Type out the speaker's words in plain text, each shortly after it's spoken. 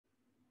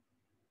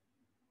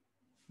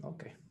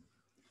Okay.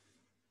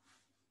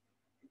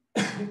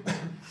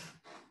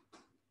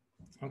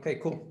 Okay,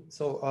 cool.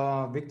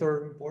 So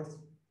Victor reports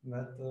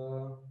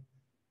that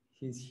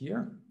he's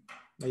here.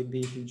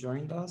 Maybe he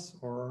joined us,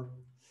 or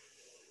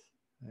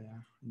I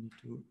need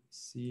to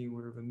see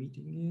where the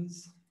meeting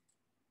is.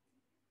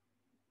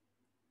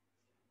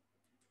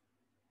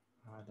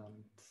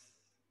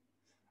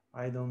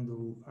 I don't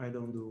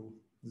do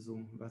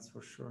Zoom, that's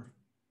for sure.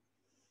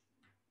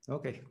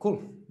 Okay,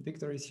 cool.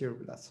 Victor is here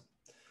with us.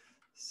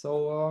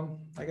 So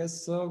I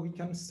guess we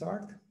can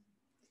start.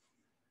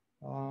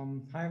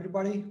 Hi,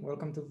 everybody.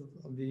 Welcome to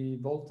the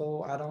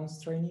Volto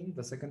add-ons training,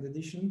 the second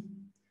edition.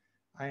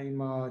 I'm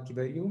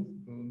Tiberiu,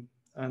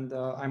 and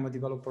I'm a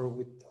developer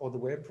with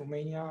ODWeb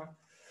Romania.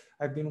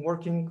 I've been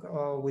working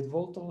with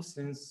Volto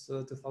since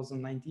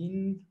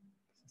 2019,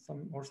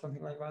 or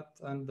something like that.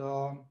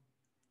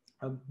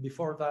 And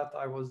before that,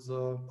 I was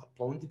a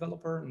Plone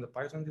developer and a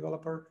Python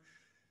developer.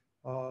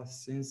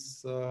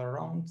 Since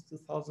around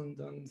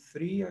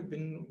 2003, I've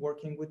been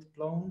working with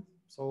Plone.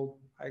 So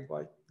I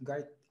got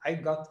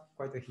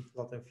quite a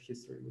lot of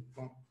history with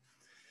Plone.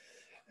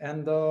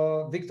 And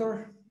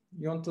Victor,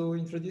 you want to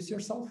introduce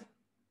yourself?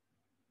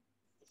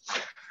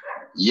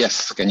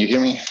 Yes, can you hear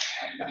me?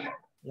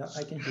 Yeah,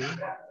 I can hear you.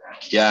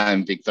 Yeah,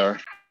 I'm Victor.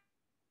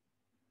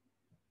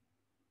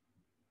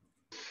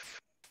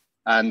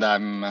 And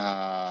I'm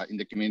in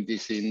the community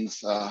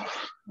since,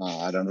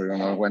 I don't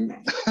remember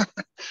when.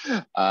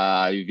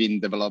 I've been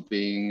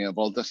developing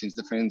Volto since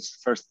the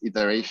first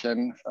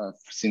iteration,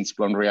 since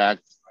Plone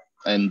React,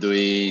 and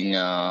doing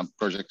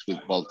projects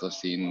with Volto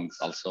since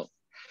also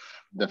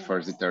the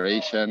first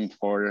iteration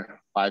 4 or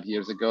 5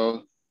 years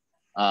ago.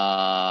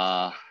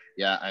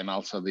 Yeah, I'm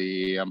also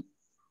the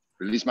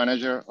release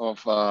manager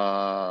of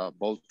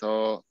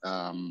Volto.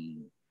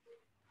 And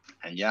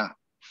yeah,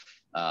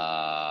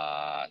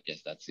 I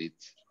guess that's it.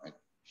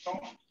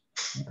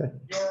 Okay.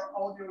 Your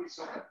audio is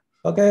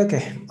okay.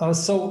 Okay.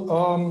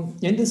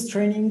 In this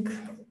training,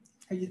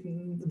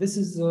 this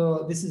is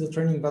a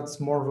training that's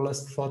more or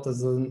less thought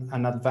as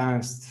an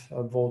advanced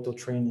Volto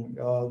training.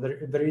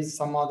 There is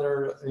some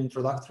other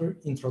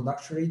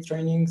introductory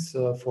trainings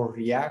for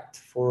React,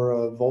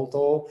 for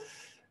Volto,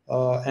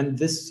 and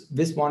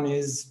this one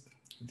is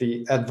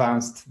the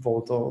advanced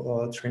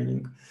Volto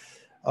training.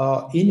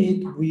 In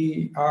it,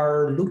 we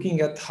are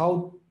looking at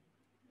how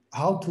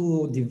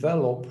to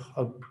develop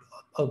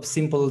a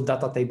simple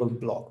data table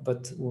block.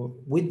 But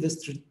with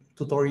this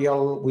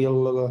tutorial,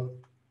 we'll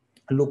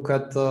look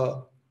at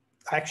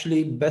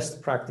actually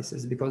best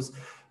practices, because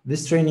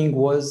this training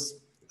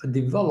was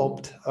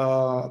developed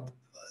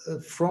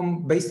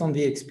based on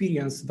the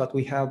experience that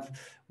we have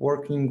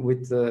working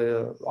with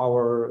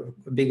our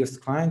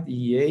biggest client,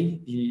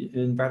 EEA,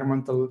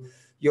 the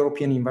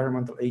European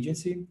Environmental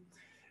Agency.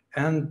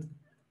 And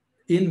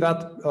in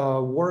that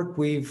work,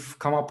 we've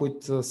come up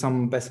with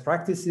some best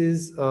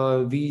practices.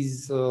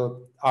 These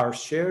are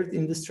shared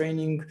in this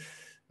training.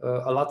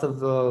 A lot of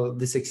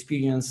this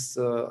experience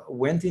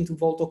went into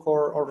Volto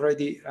Core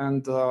already,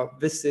 and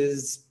this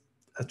is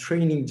a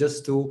training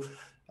just to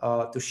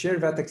share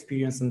that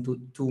experience and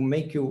to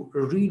make you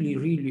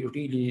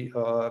really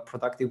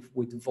productive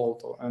with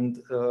Volto.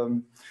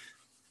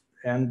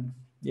 And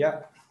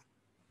yeah.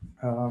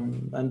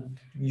 And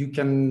you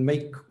can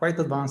make quite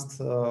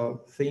advanced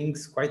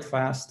things quite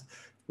fast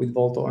with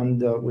Volto,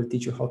 and we'll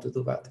teach you how to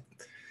do that.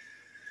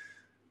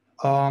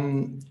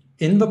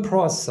 In the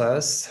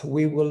process,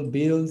 we will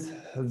build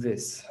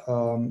this.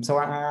 So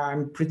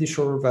I'm pretty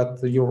sure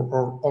that you're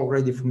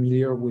already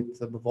familiar with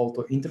the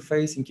Volto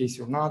interface. In case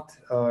you're not,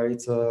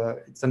 it's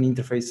an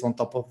interface on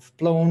top of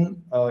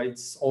Plone.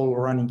 It's all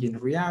running in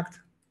React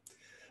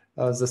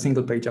as a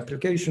single page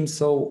application.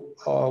 So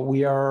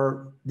we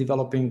are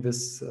developing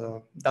this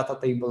data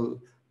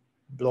table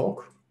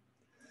block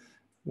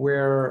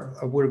where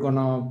we're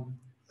gonna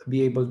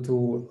be able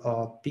to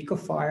pick a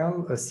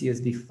file, a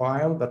CSV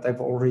file that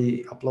I've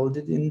already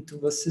uploaded into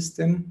the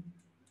system,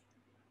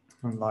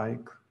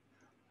 like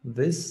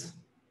this.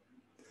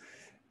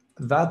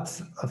 That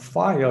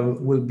file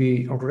will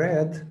be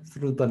read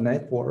through the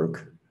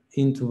network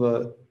into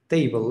a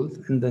table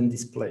and then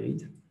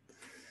displayed.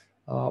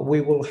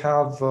 We will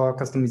have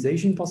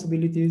customization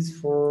possibilities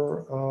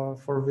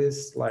for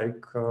this,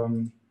 like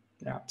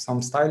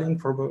some styling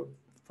for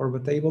the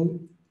table,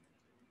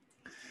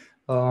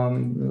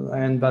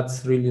 and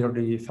that's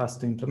really fast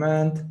to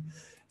implement.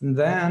 And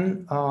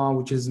then,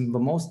 which is the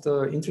most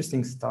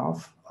interesting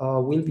stuff,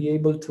 we'll be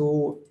able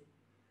to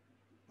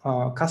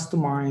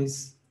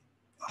customize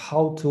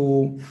how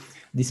to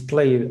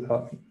display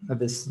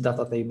this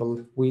data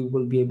table. We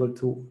will be able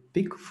to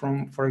pick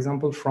from, for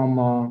example,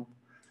 from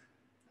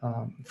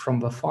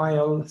the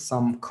file,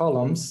 some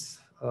columns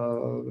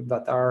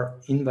that are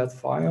in that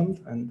file.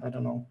 And I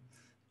don't know,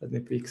 let me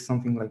pick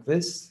something like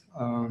this.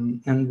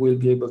 And we'll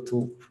be able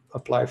to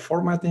apply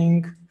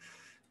formatting,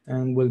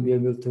 and we'll be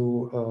able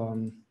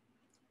to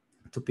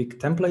pick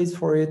templates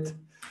for it.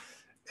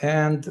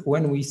 And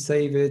when we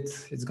save it,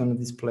 it's going to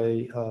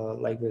display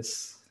like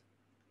this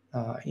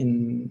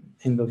in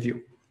the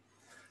view.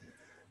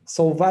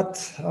 So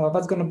that's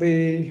going to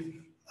be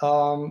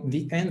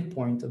the end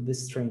point of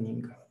this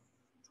training.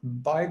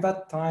 By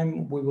that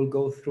time, we will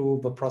go through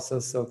the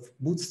process of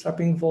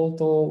bootstrapping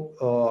Volto,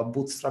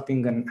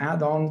 bootstrapping an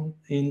add-on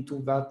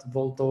into that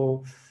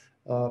Volto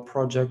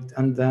project,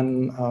 and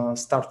then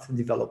start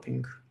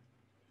developing.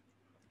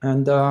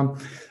 And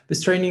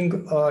this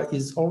training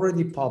is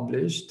already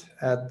published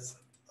at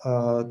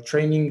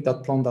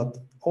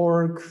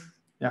training.plone.org.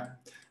 Yeah,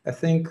 I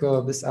think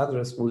this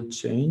address will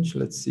change.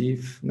 Let's see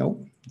if,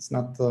 no, it's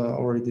not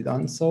already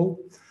done so.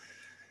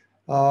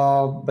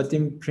 But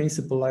in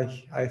principle,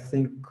 I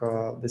think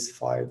this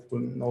file will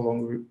no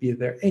longer be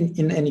there.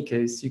 In any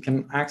case, you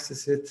can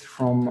access it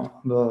from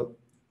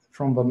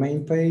the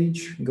main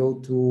page. Go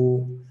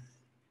to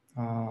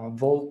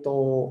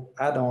Volto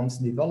add-ons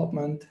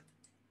development,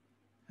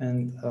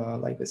 and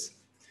like this.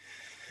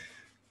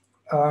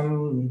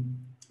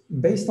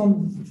 Based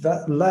on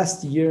that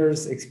last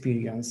year's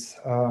experience,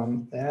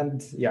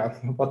 and yeah,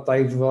 what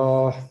I've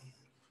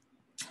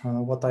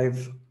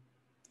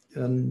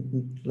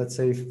let's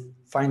say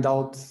find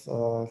out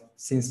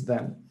since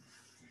then,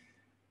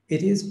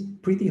 it is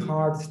pretty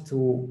hard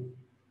to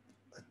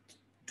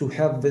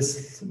have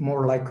this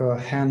more like a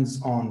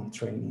hands-on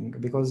training,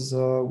 because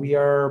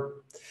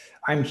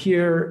I'm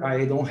here,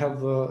 I don't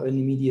have an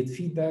immediate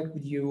feedback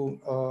with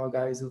you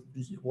guys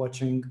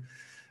watching.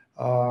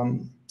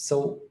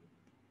 So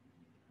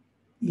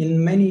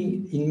in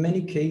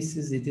many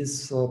cases, it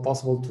is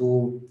possible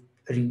to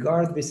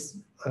regard this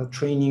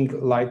training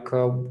like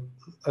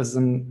as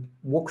an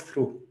walk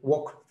through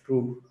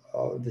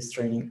this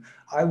training.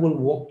 I will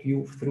walk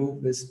you through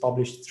this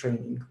published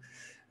training,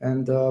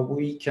 and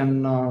we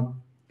can.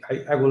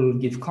 I will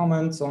give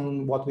comments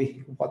on what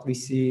we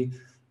see,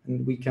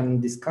 and we can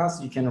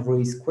discuss. You can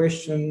raise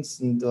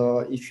questions, and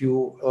if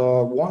you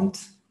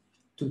want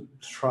to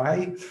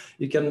try,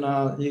 you can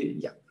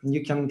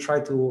you can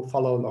try to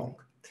follow along.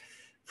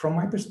 From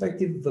my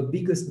perspective, the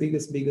biggest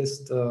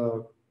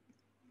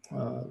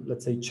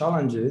let's say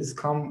challenges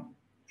come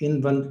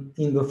in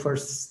the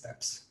first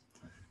steps,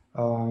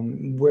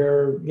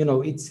 where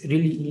it's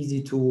really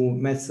easy to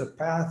mess a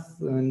path,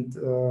 and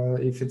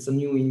if it's a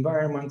new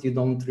environment, you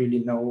don't really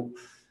know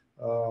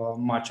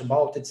much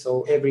about it.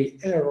 So every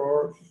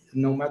error,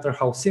 no matter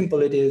how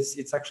simple it is,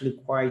 it's actually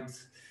quite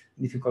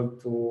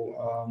difficult to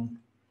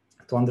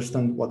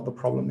understand what the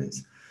problem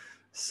is.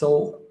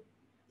 So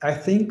I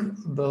think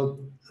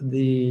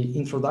the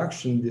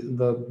introduction,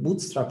 the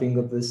bootstrapping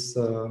of this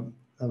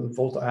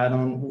Volto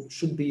add-on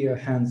should be a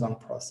hands-on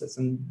process,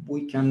 and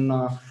we can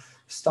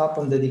stop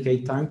and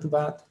dedicate time to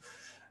that.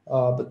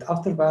 But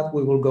after that,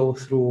 we will go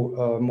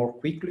through more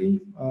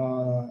quickly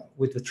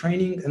with the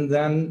training, and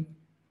then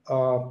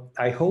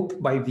I hope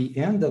by the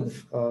end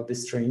of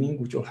this training,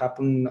 which will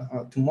happen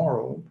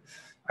tomorrow,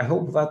 I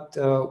hope that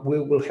we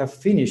will have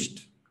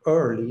finished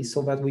early,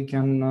 so that we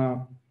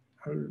can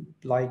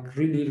like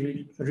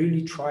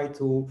really try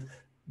to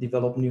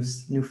develop new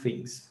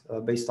things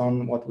based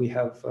on what we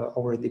have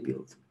already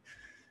built.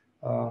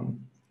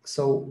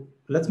 So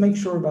let's make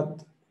sure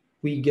that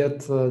we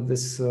get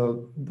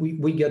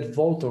we get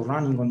Volto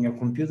running on your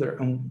computer,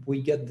 and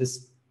we get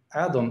this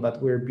add-on that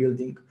we're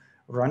building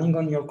running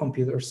on your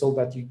computer, so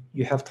that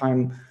you have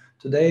time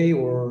today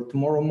or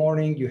tomorrow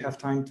morning, you have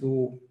time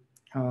to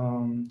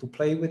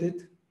play with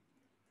it,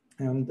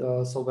 and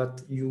so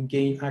that you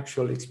gain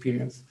actual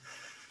experience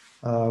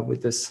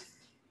with this.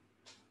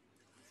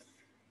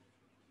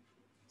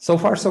 So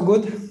far, so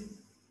good.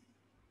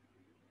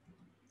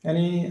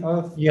 Any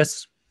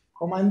yes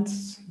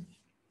comments?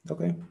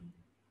 Okay.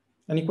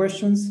 Any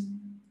questions?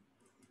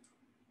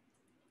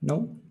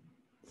 No?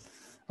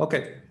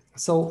 Okay.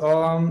 So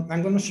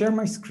I'm going to share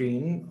my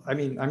screen. I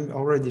mean, I'm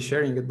already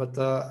sharing it, but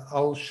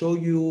I'll show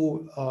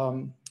you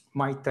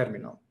my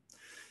terminal.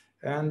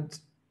 And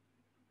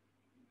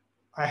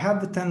I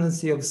have the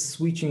tendency of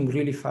switching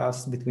really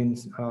fast between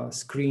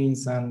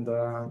screens, and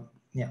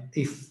yeah,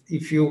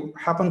 if you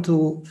happen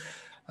to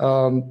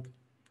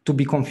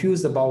be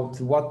confused about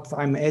what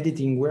I'm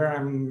editing, where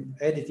I'm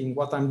editing,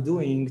 what I'm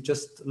doing,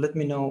 just let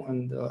me know,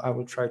 and I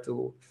will try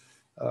to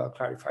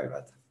clarify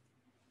that.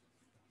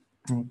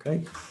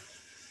 Okay.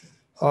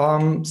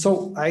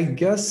 So I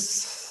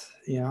guess,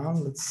 yeah,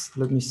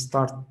 let me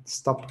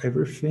stop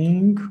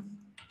everything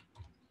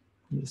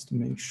just to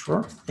make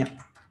sure. Yeah.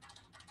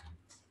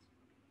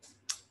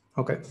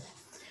 Okay.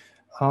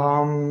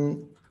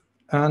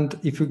 And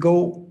if we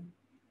go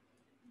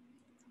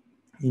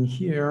in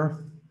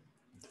here,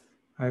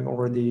 I've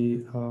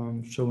already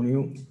shown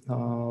you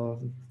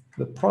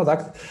the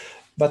product,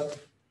 but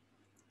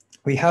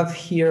we have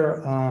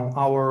here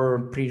our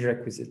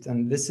prerequisite,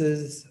 and this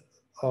is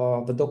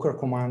the Docker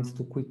command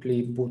to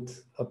quickly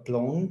boot a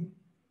Plone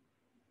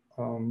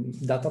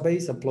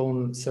database, a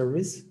Plone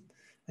service,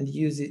 and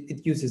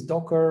it uses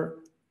Docker.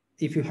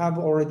 If you have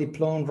already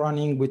Plone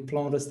running with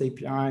Plone REST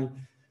API,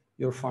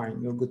 you're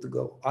fine, you're good to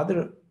go.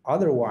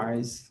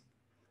 Otherwise,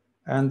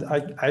 and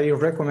I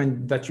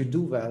recommend that you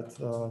do that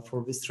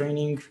for this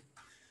training,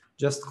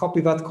 just copy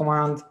that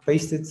command,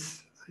 paste it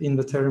in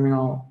the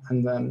terminal,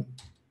 and then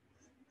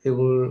it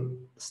will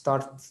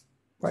start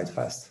quite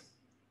fast.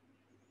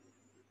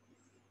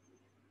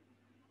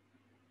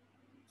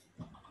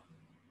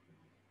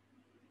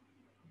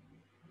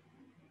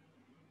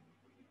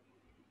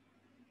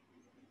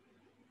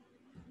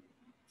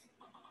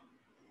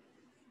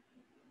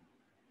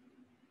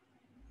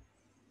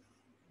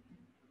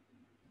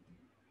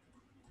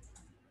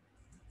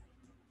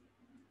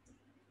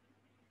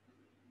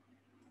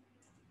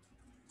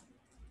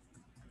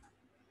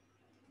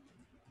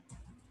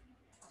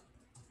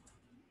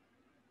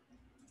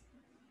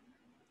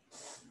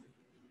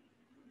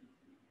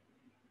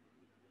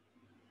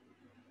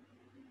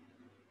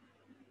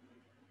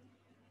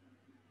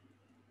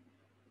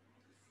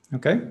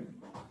 Okay.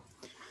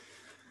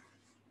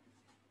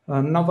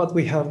 Now that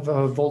we have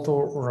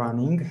Volto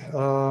running,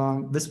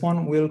 this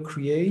one will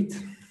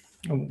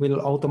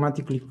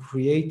automatically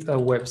create a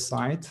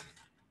website.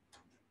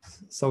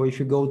 So if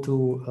you go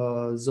to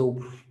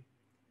Zob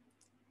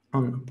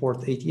on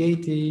port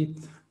 8080,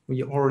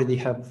 we already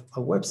have a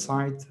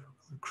website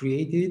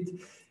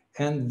created,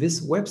 and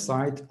this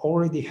website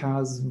already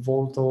has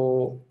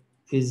Volto,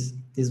 is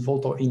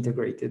Volto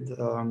integrated.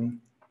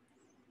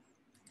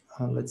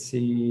 Let's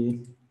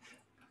see.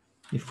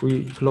 If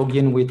we log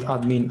in with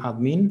admin,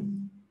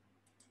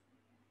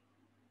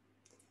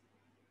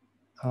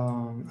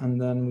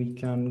 and then we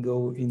can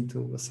go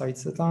into the site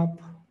setup,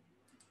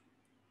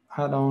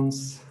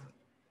 add-ons,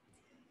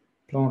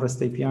 Plone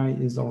REST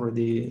API is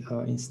already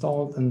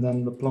installed, and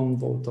then the Plone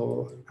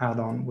Volto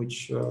add-on,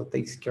 which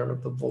takes care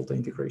of the Volto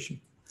integration.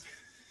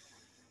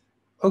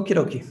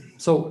 Okay.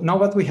 So now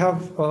that we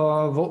have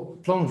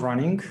Plone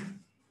running,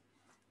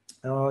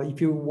 if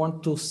you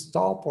want to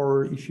stop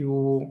or if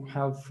you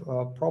have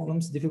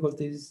problems,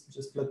 difficulties,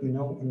 just let me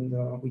know, and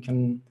we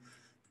can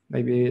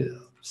maybe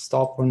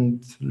stop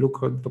and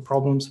look at the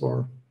problems.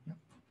 Or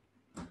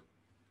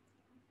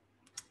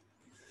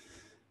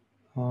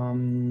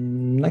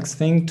next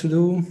thing to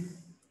do,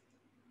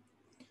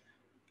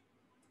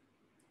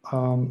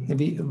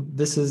 maybe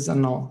this is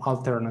an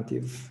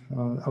alternative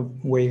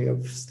way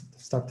of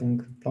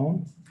starting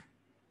Plone.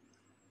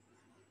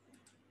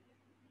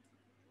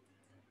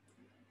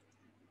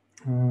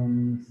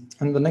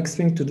 And the next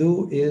thing to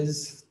do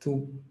is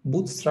to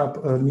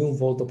bootstrap a new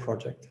Volto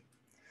project.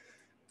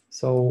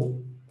 So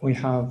we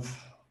have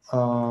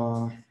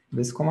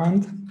this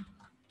command.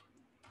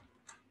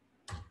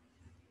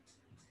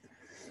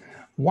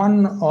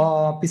 One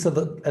piece of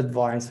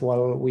advice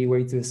while we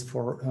wait this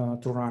to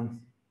run.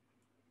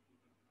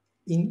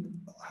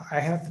 I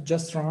have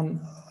just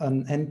run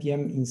an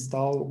npm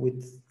install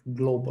with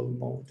global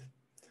mode.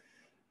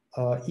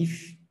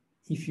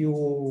 If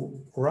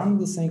you run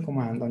the same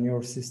command on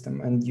your system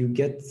and you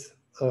get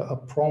a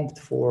prompt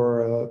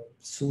for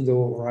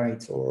sudo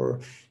rights, or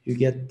you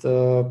get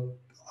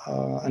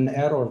an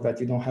error that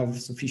you don't have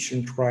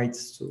sufficient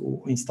rights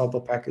to install the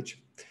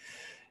package,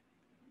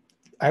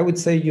 I would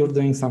say you're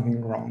doing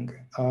something wrong,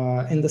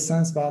 in the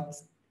sense that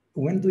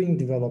when doing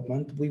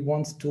development, we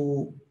want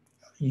to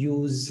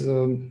use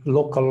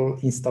local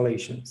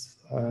installations.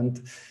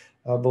 And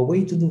the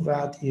way to do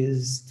that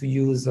is to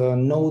use a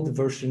node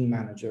version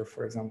manager,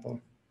 for example.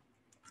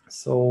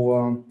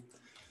 So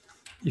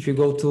if you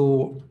go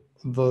to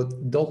the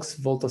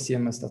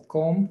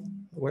docs.voltocms.com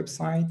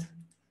website,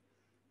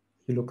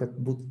 you look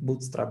at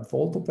Bootstrap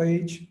Volto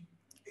page,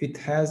 it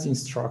has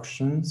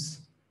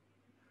instructions.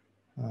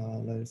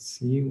 Let's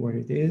see where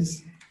it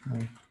is.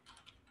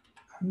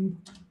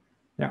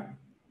 Yeah,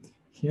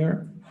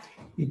 here.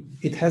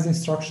 It has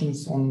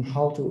instructions on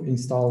how to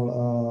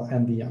install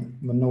NVM,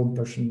 the node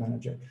version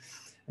manager.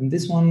 And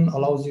this one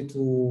allows you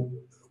to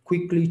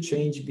quickly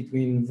change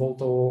between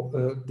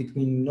Volto,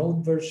 between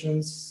node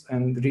versions,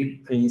 and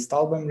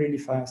install them really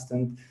fast.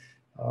 And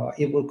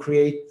it will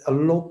create a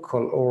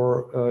local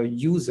or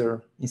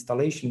user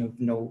installation of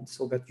node,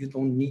 so that you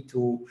don't need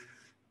to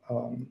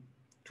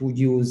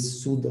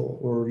use sudo,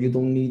 or you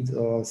don't need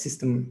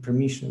system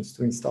permissions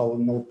to install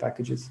node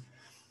packages.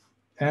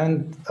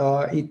 And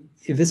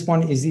this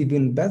one is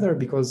even better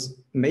because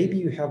maybe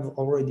you have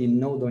already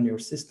Node on your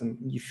system.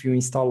 If you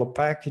install a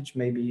package,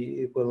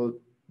 maybe it will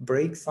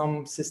break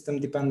some system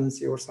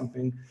dependency or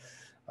something.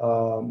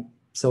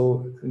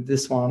 So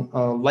this one,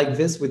 like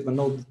this with the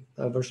Node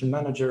version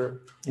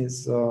manager,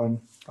 is a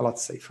lot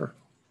safer.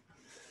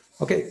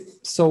 Okay,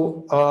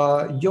 so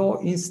Yo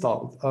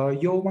installed.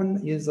 Yo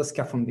one is a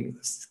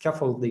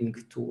scaffolding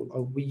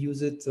tool. We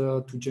use it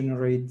to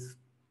generate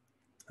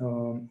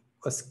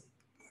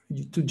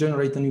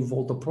a new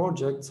Volto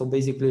project. So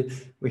basically,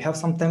 we have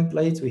some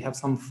templates, we have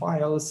some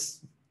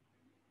files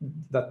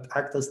that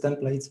act as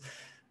templates.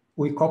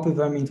 We copy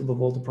them into the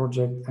Volto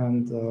project,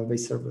 and they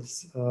serve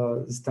as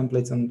these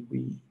templates, and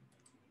we,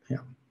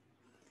 yeah.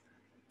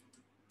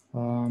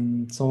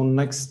 So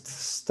next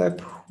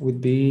step would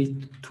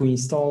be to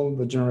install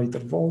the generator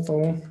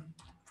Volto.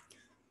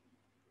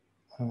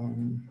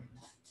 I'm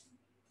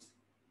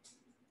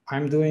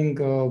doing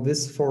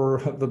this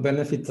for the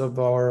benefit of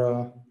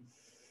our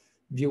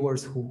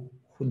viewers who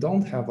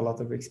don't have a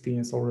lot of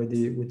experience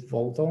already with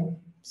Volto.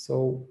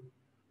 So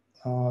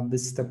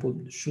this step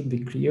should be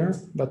clear,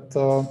 but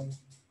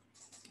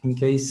in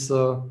case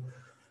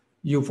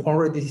you've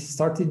already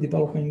started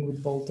developing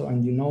with Volto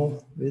and you know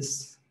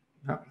this,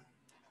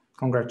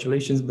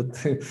 congratulations, but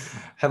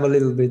have a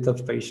little bit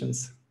of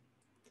patience.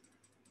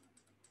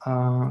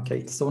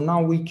 Okay, so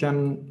now we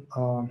can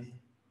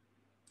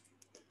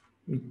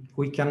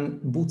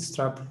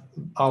bootstrap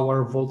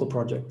our Volto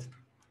project.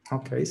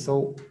 Okay,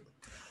 so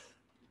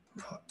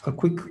a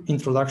quick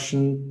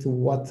introduction to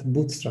what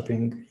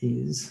bootstrapping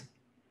is,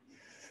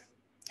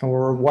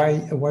 or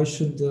why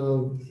should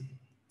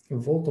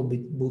Volto be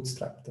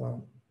bootstrapped.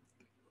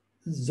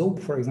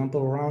 Zope, for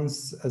example,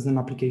 runs as an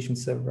application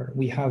server.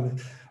 We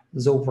have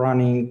Zope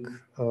running,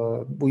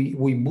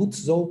 we boot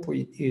Zope,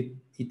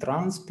 it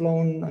runs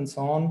Plone and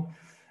so on,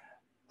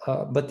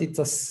 but it's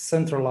a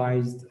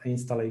centralized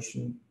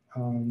installation.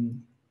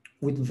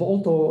 With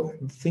Volto,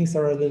 things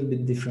are a little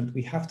bit different.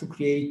 We have to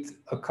create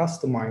a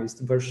customized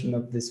version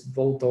of this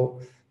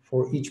Volto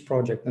for each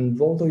project. And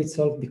Volto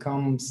itself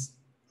becomes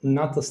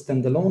not a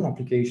standalone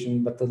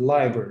application, but a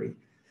library.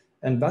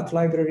 And that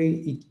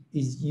library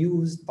is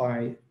used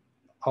by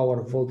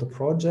our Volto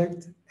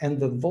project. And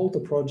the Volto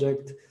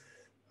project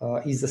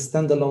is a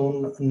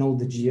standalone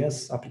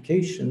Node.js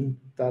application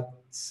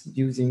that's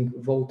using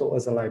Volto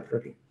as a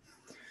library.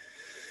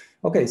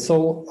 Okay,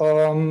 so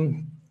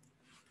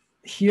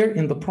here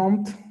in the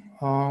prompt,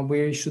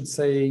 we should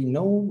say,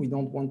 no, we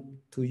don't want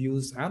to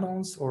use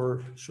add-ons,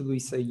 or should we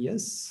say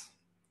yes?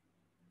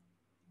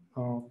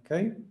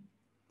 Okay.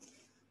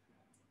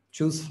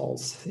 Choose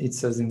false, it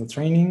says in the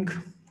training.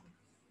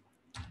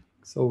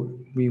 So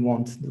we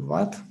won't do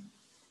that.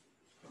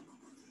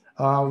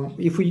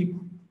 If we...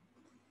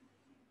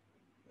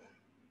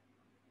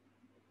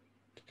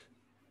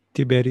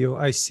 Tiberiu,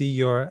 I see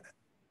your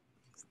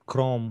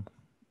Chrome.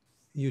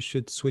 You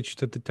should switch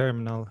to the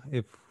terminal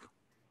if...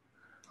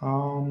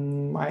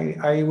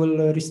 I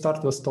will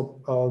restart the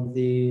stop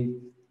the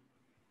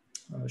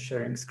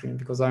sharing screen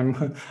because I'm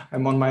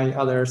on my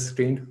other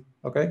screen.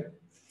 Okay.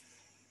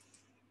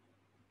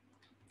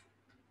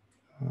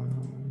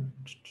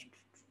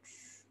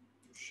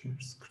 Share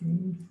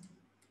screen.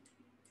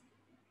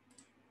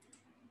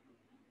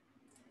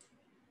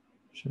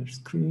 Share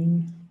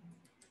screen.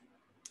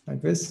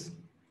 Like this.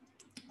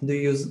 Do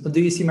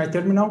you see my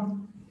terminal?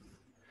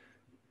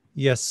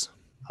 Yes.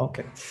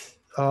 Okay.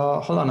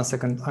 Hold on a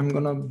second. I'm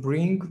gonna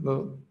bring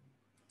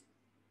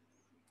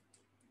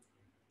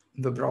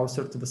the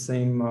browser to the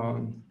same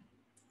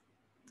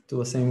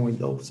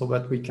window so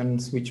that we can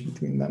switch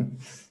between them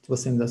to the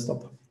same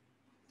desktop.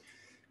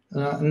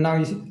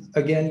 Now,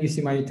 again, you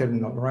see my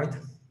terminal, right?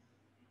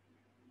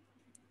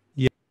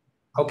 Yeah.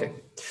 Okay.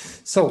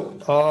 So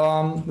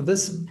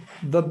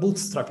the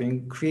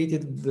bootstrapping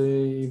created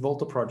the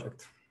Volto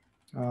project.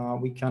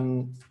 We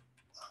can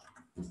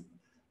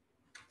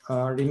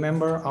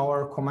remember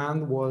our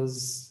command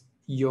was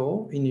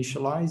yo,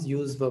 initialize,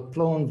 use the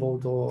Plone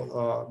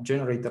Volto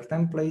generator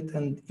template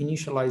and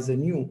initialize a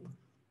new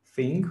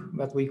thing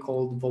that we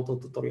called Volto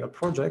tutorial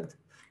project.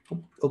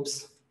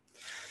 Oops.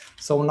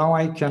 So now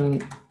I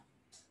can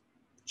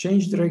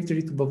change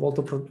directory to the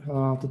Volto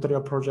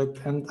tutorial project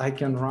and I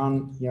can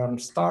run yarn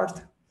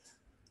start,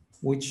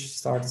 which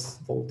starts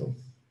Volto.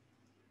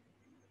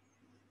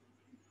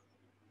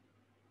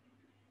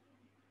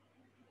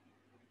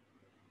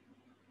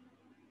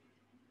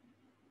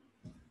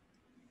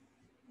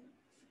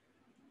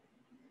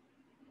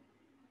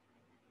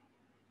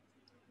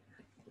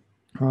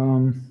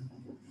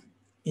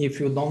 If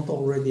you don't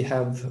already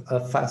have a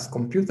fast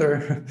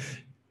computer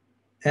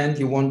and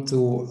you want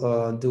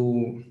to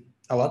do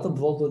a lot of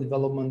Volto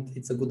development,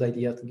 it's a good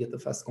idea to get a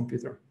fast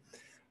computer.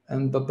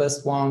 And the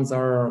best ones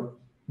are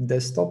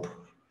desktop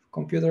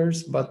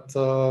computers, but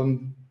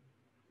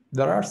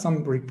there are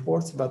some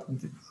reports that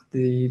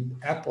the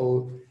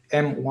Apple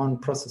M1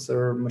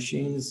 processor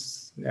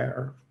machines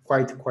are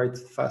quite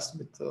fast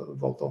with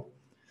Volto.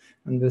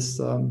 And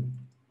this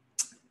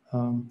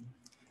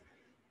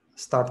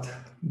start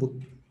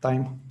boot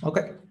time.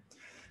 Okay,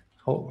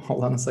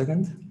 hold on a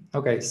second.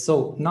 Okay,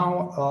 so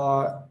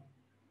now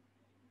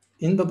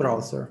in the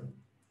browser,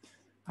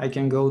 I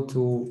can go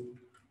to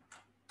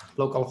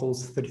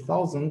localhost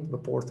 3000, the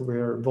port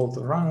where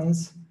Volto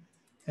runs,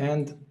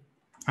 and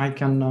I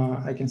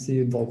can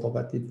see Volto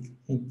that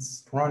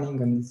it's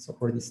running and it's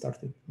already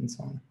started and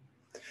so on.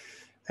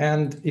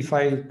 And if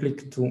I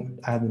click to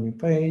add a new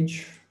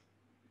page,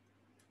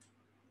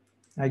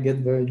 I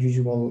get the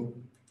usual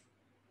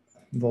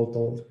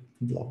Volto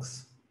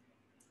blocks.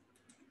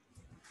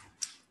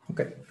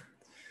 Okay.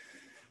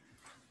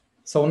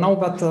 So now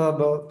that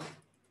the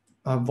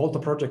Volto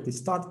project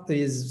is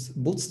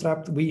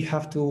bootstrapped, we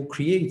have to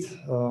create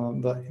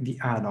the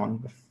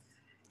add-on.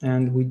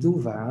 And we do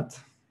that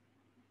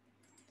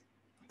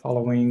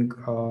following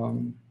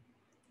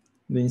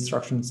the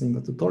instructions in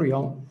the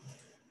tutorial.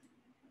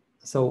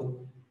 So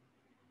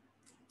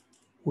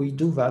we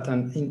do that,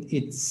 and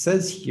it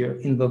says here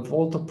in the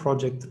Volto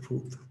project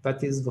root,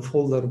 that is the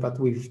folder that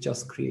we've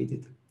just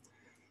created.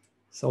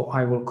 So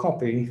I will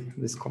copy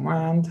this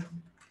command,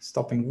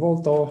 stopping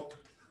Volto.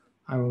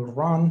 I will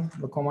run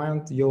the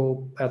command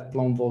yo add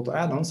Plone Volto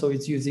addon. So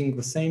it's using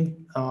the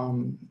same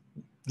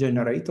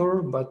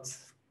generator, but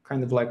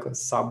kind of like a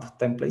sub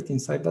template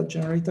inside that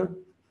generator.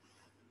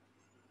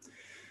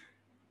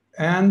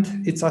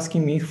 And it's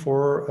asking me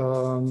for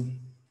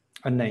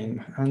a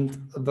name.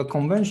 And the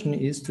convention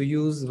is to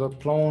use the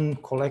Plone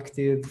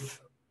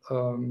collective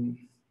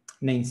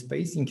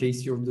namespace in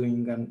case you're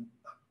doing an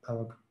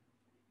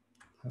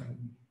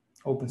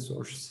open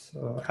source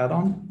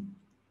add-on.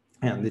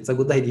 And it's a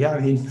good idea. I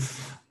mean,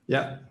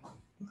 yeah,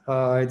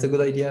 it's a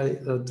good idea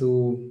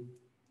to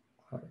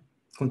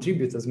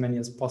contribute as many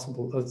as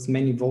possible, as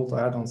many Volto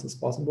add-ons as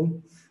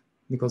possible,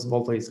 because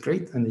Volto is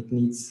great and it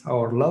needs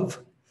our love.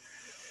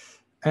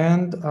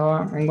 And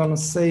I'm going to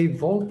say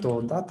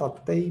Volto data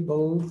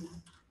table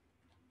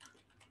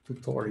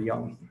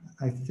tutorial.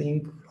 I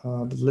think,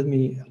 but let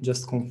me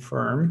just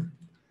confirm.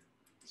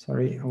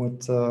 Sorry,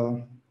 what?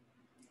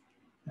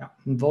 Yeah,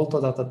 Volto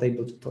data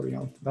table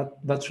tutorial.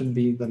 That should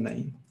be the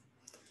name.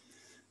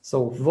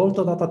 So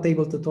Volto data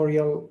table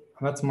tutorial.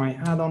 That's my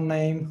add-on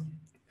name,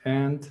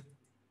 and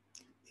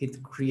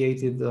it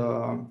created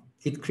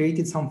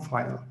some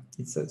file.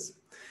 It says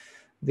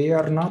they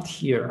are not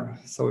here.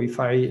 So if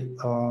I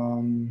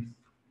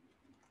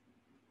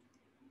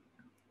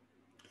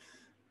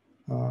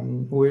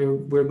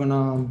we're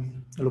gonna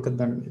look at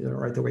them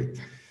right away.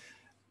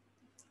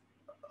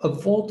 A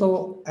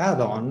Volto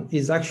add-on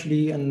is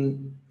actually a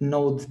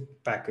node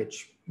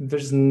package.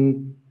 There's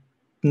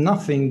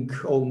nothing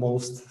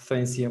almost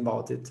fancy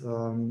about it.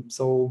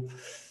 So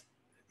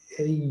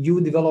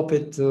you develop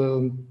it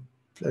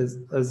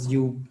as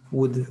you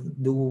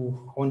would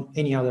do on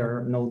any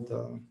other node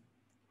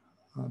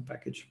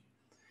package.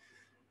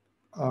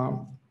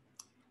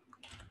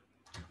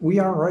 We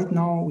are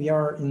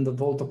in the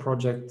Volto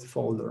project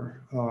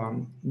folder.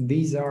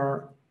 These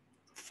are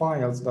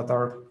files that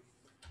are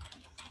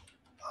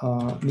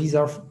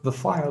the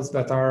files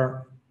that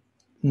are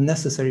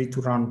necessary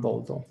to run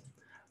Volto.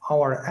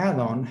 Our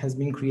add-on has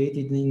been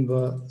created in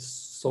the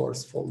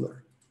source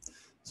folder.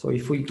 So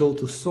if we go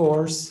to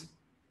source,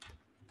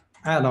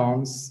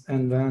 add-ons,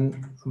 and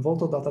then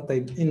Volto data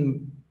type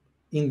in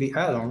the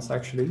add-ons,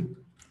 actually,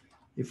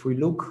 if we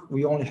look,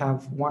 we only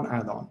have one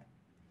add-on,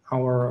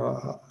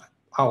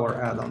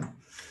 our add-on.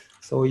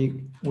 So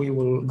we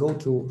will go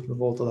to the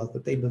Volto data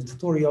table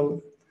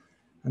tutorial,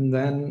 and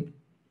then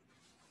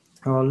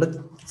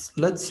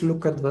let's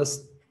look at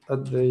this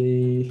at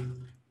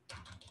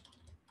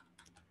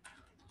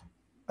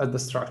the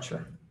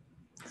structure.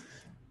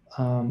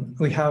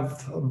 We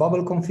have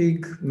bubble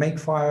config,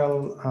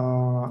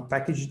 makefile,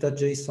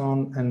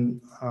 package.json,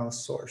 and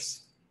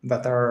source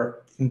that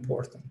are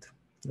important.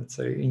 Let's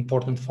say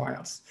important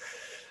files.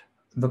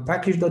 The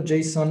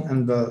package.json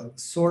and the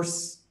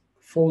source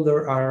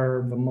folder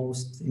are the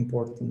most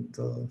important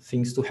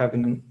things to have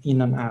in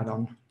an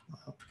add-on.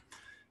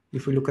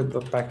 If we look at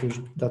the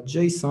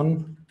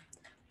package.json,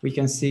 we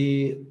can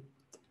see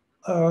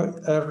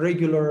a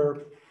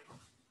regular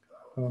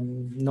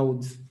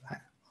node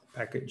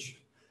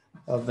package,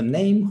 the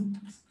name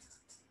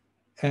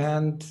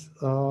and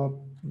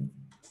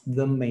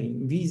the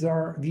main. These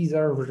are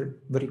the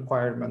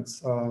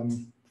requirements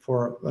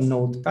for a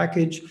node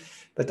package,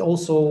 but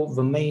also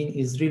the main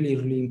is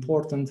really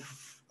important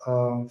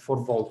for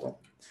Volto,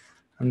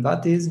 and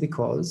that is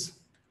because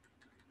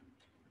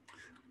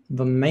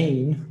the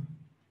main,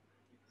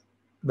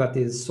 that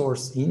is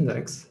source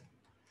index,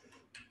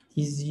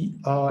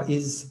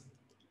 is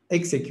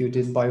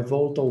executed by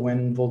Volto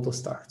when Volto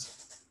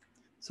starts.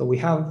 So we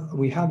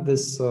have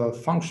this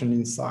function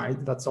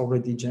inside that's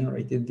already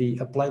generated, the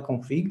apply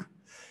config.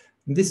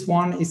 This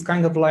one is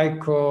kind of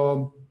like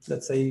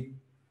let's say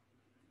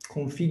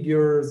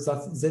configure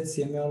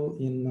ZCML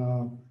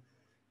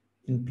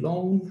in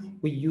Plone.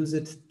 We use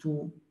it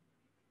to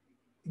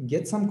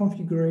get some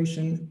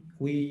configuration.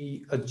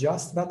 We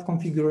adjust that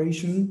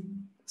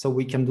configuration so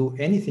we can do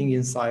anything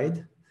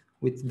inside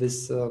with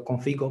this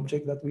config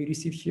object that we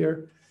receive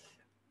here.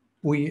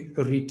 We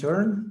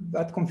return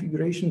that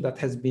configuration that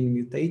has been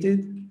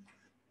mutated,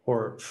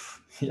 or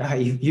yeah,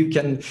 you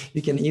can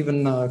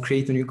even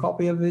create a new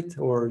copy of it,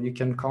 or you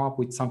can come up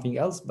with something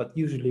else. But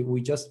usually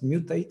we just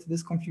mutate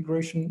this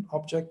configuration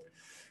object,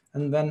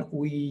 and then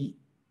we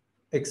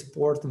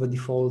export the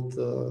default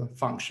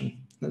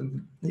function.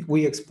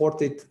 We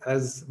export it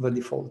as the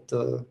default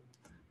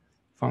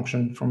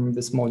function from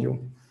this module.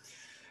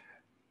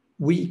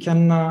 We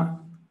can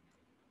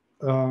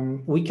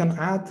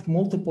add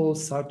multiple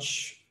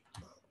such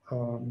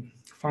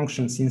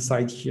functions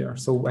inside here.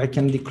 So I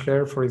can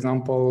declare, for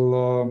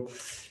example,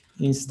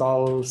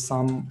 install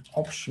some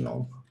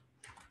optional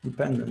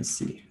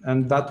dependency,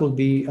 and that will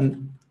be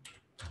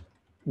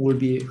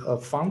a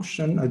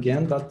function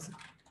again that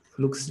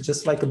looks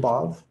just like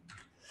above,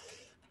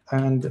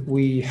 and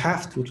we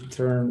have to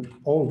return,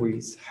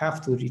 always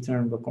have to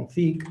return the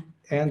config,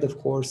 and of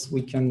course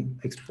we can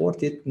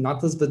export it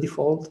not as the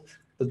default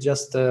but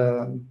just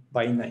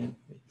by name,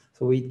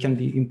 so it can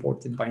be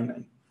imported by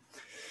name.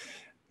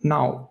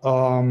 Now,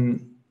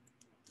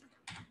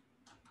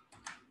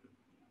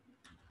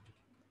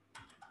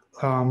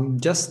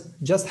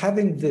 just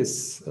having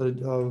this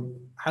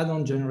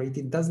add-on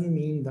generated doesn't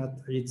mean that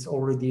it's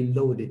already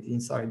loaded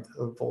inside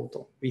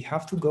Volto. We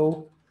have to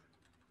go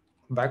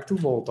back to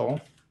Volto.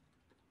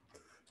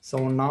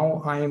 So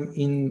now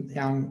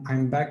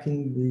I'm back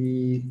in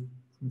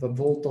the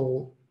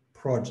Volto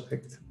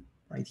project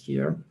right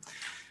here.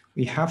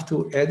 We have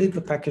to edit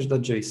the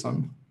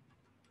package.json.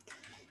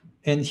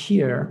 And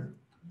here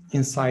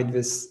inside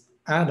this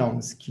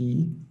addons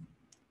key,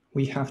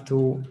 we have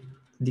to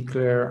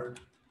declare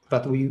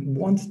that we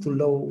want to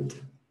load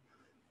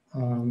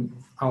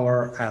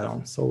our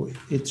add-on. So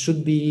it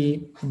should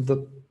be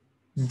the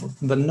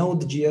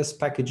Node.js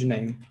package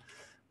name,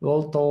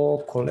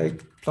 Volto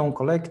Plone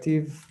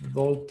collective,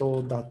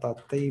 Volto data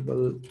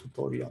table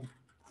tutorial.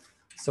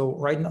 So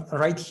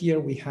right here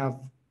we have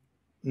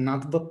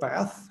not the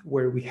path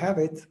where we have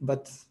it,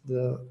 but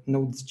the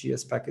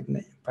Node.js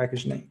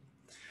package name.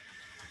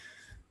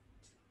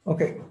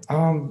 Okay,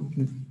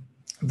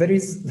 there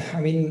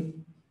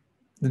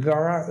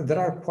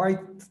are quite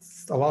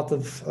a lot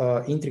of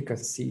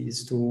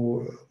intricacies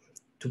to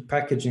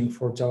packaging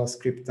for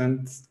JavaScript,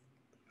 and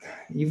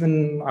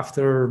even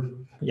after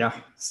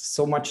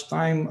so much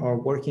time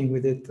working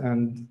with it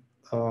and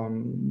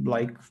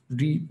like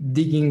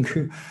digging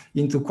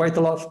into quite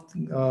a lot,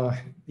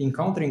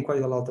 encountering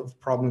quite a lot of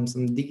problems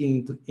and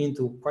digging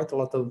into quite a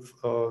lot of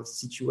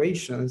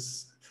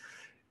situations,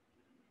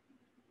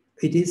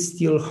 it is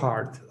still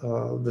hard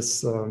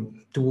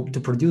to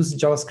produce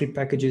JavaScript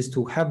packages,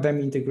 to have them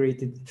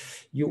integrated.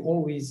 You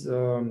always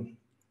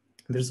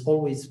there's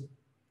always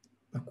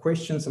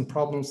questions and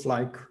problems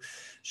like,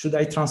 should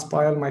I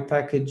transpile my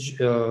package?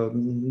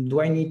 Do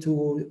I need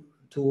to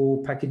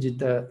package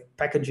it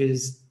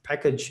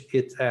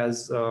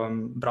as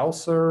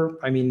browser?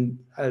 I mean,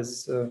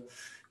 as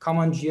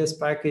common JS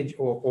package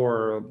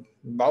or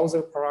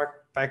browser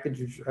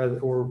package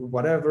or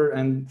whatever,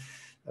 and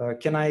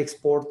can I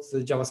export the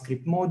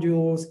JavaScript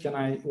modules?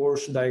 Or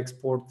should I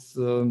export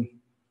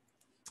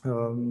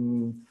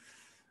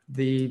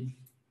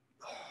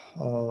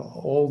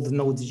all the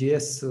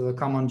Node.js,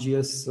 common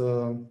JS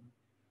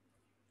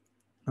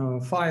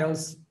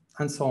files,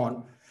 and so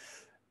on?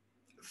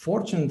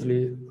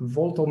 Fortunately,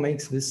 Volto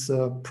makes this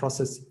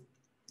process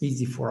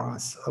easy for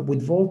us.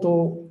 With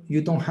Volto,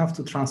 you don't have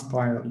to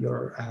transpile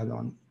your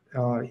add-on.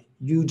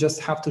 You just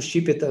have to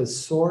ship it as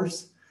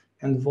source,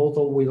 and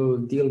Volto will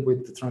deal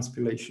with the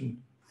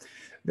transpilation.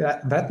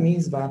 That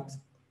means that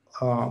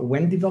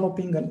when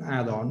developing an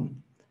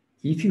add-on,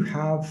 if you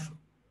have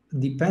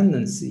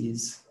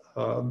dependencies,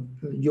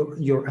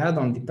 your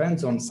add-on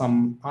depends on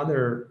some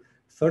other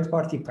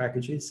third-party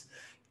packages,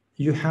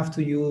 you have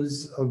to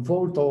use a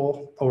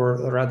Volto, or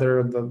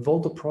rather the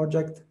Volto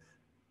project.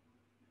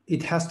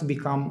 It has to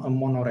become a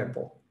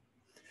monorepo.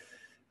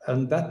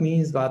 And that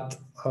means that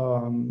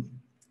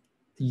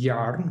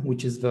Yarn,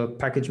 which is the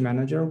package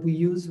manager we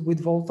use with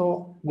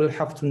Volto, will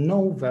have to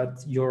know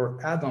that your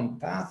add-on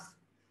path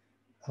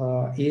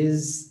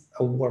is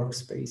a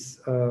workspace,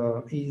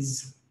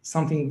 is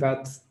something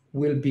that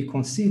will be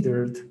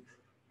considered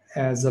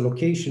as a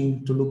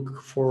location to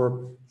look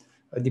for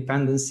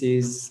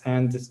dependencies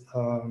and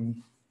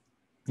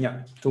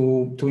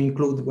to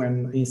include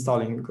when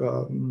installing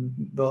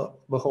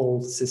the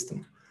whole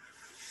system.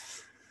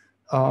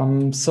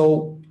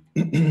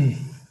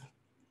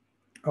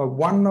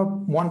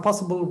 One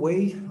possible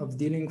way of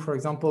dealing, for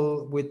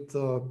example, with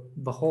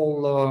the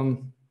whole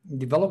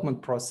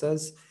development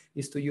process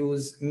is to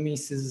use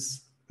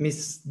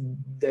Miss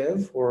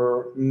Dev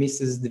or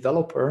Mrs.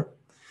 Developer.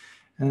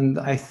 And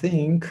I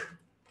think,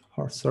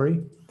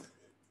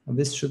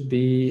 this should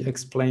be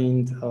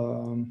explained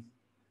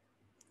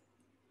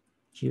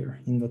here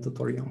in the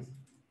tutorial.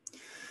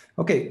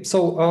 Okay,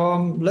 so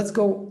let's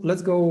go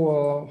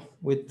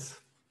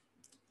with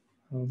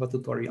the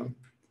tutorial.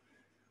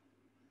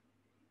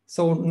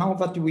 So now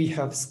that we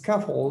have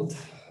scaffold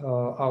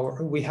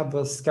we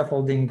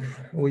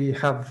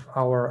have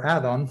our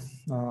add-on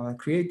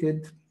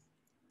created,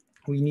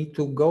 we need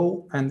to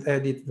go and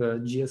edit the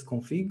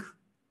gsconfig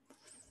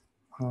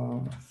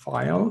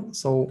file.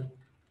 So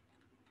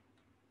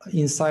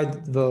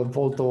inside the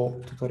Volto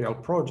tutorial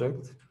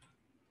project,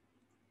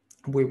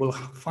 we will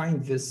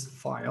find this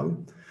file,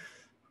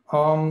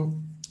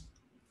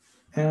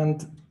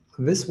 and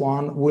this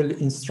one will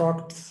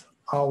instruct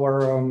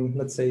our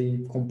let's say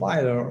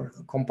compiler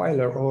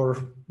or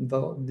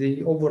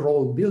the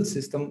overall build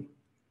system.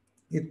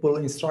 It will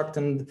instruct,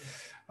 and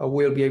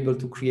we'll be able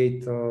to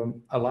create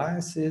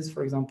aliases,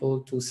 for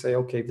example, to say,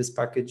 okay, this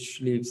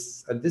package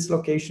lives at this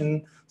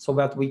location, so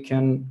that we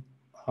can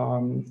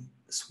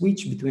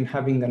switch between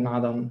having an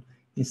add-on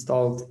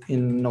installed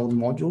in node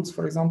modules,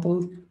 for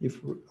example,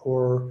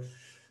 or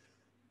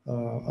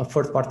a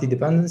third-party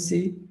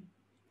dependency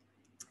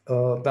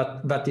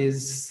that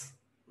is,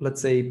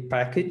 let's say,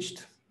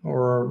 packaged,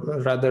 or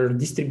rather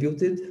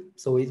distributed.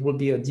 So it will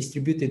be a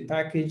distributed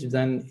package,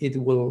 then it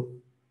will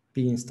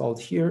be installed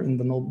here in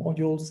the node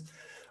modules.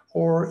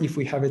 Or if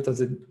we have it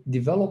as a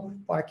develop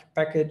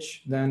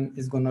package, then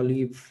it's going to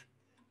live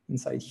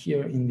inside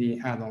here in the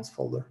add-ons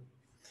folder.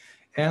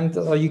 And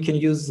you can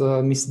use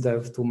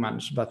misdev to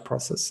manage that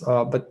process.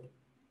 But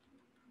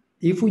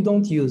if we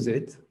don't use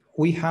it,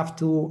 we have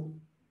to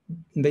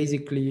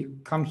basically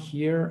come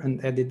here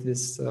and edit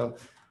this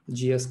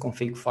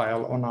gsconfig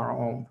file on our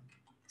own.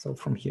 So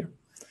from here.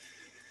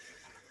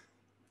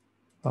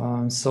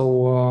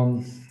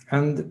 And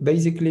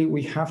basically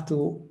we have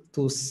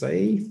to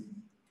say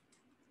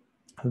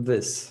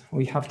this.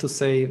 We have to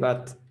say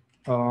that,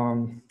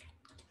 I'm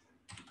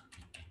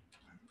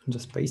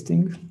just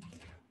pasting,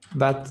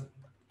 that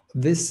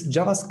this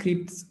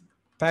JavaScript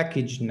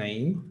package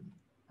name,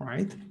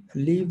 right,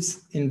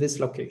 lives in this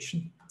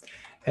location.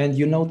 And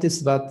you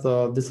notice that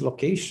this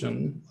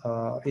location,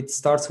 it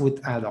starts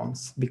with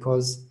addons,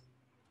 because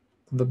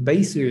the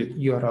base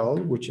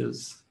URL, which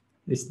is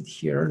listed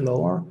here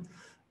lower,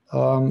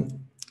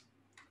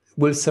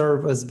 will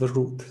serve as the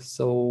root.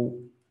 So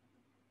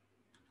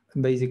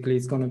basically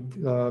it's going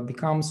to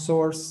become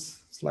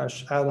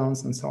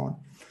source/addons and so on.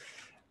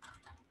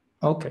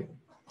 Okay,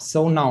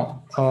 so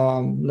now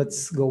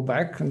let's go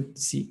back and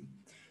see.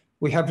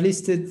 We have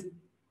listed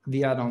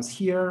the addons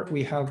here.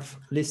 We have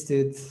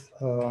listed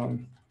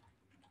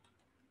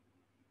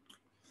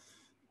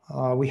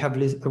we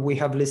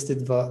have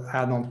listed the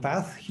addon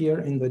path here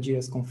in the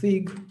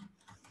gsconfig.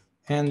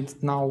 And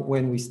now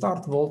when we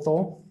start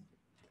Volto,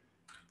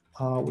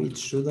 it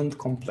shouldn't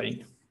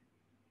complain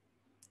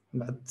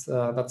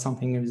that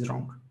something is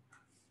wrong.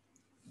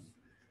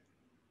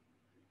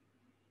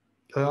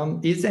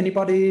 Is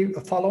anybody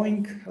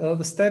following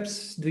the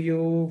steps?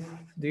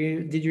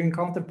 Did you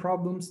encounter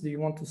problems? Do you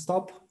want to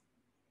stop?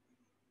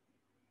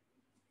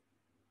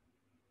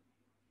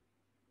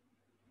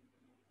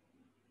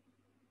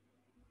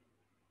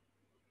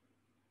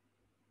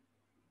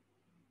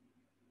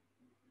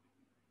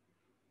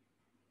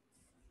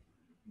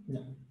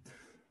 Yeah.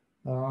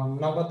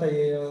 Now that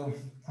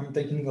I'm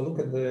taking a look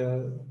at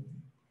the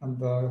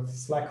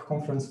Slack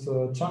conference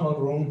channel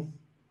room,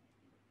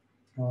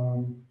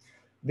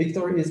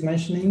 Victor is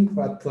mentioning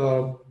that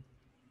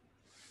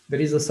there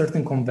is a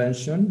certain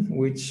convention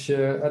which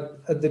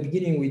at the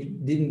beginning we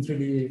didn't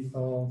really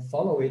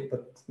follow it,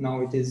 but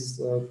now it is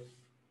a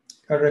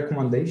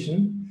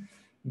recommendation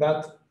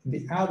that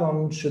the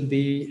addon should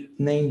be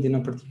named in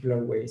a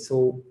particular way.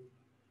 So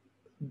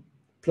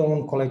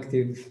Plone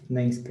collective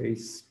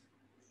namespace,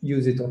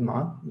 use it or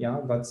not, yeah,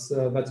 that's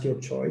your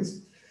choice.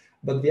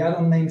 But the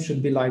addon name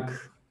should be like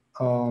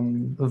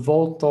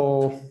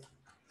Volto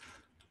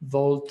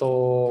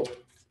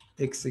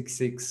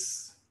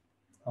x66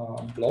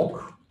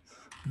 block,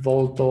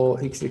 Volto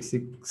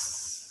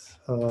x66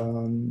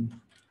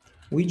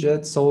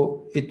 widget.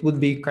 So it would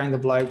be kind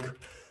of like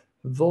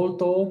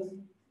Volto,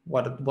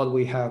 what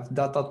we have,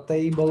 data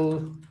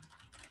table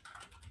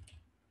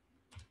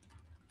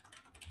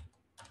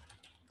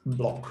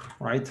block,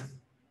 right?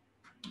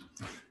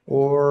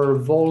 Or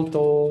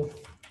Volto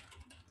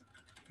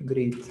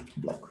grid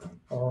block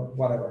or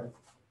whatever.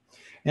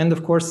 And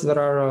of course, there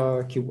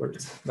are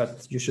keywords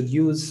that you should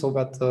use so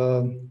that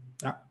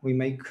we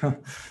make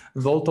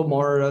Volto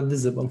more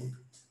visible.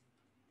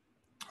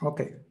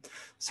 Okay,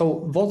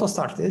 so Volto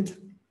started,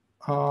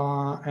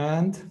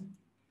 and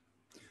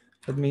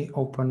let me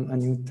open a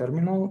new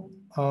terminal.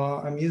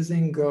 I'm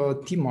using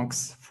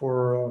Tmux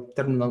for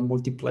terminal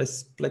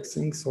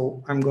multiplexing,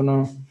 so I'm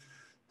gonna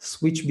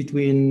switch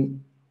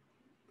between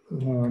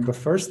the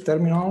first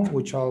terminal,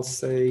 which I'll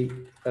say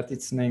that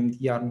it's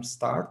named yarn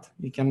start.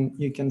 You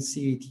can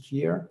see it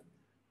here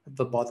at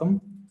the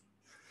bottom.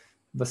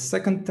 The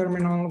second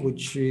terminal,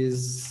 which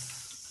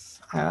is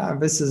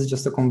this is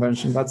just a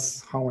convention.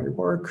 That's how I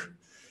work.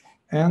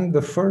 And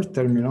the third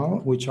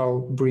terminal, which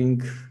I'll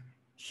bring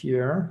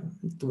here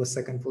to the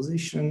second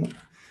position,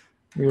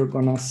 we're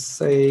gonna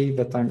say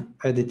that I'm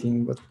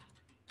editing the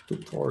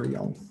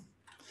tutorial.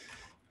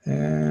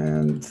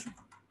 And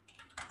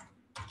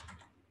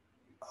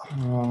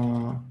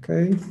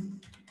okay,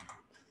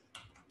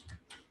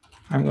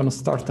 I'm going to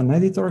start an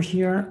editor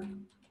here,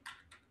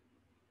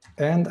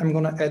 and I'm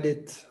going to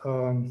edit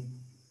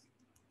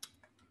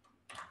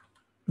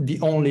the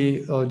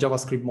only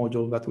JavaScript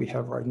module that we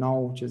have right now,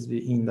 which is the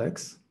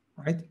index,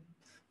 right?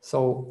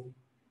 So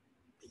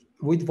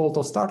with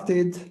Volto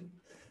started,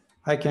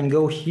 I can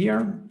go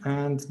here,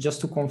 and just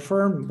to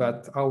confirm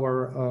that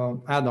our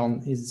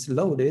addon is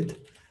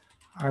loaded,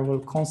 I will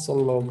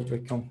console log the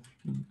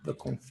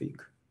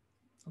config.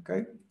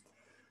 Okay.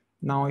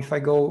 Now, if I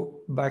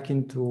go back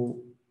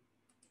into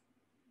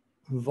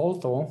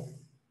Volto,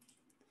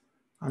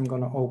 I'm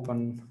going to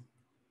open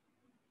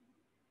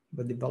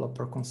the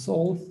developer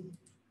console.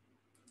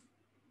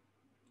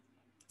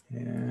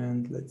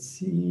 And let's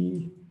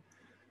see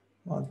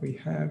what we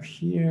have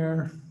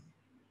here.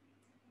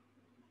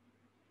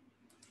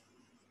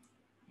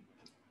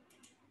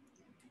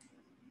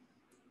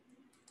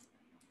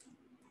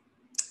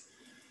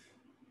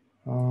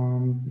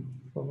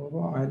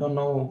 I don't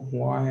know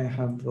why I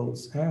have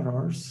those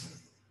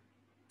errors,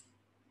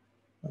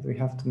 but we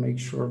have to make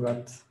sure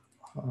that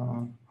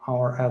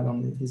our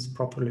addon is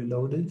properly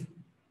loaded.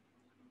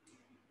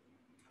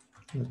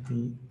 Let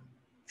me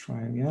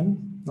try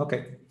again.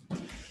 Okay.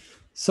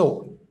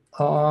 So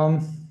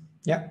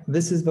yeah,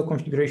 this is the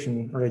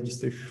configuration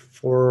registry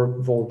for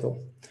Volto.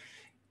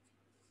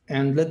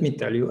 And let me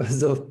tell you,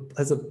 as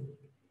a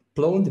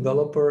Plone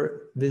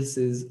developer, this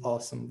is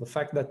awesome. The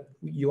fact that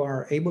you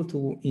are able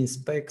to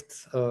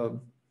inspect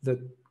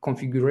the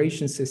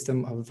configuration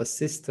system of the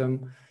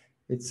system,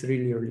 it's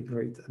really, really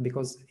great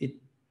because it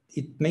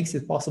makes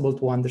it possible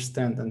to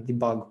understand and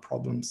debug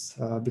problems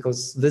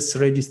because this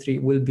registry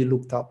will be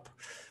looked up,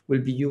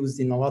 will be used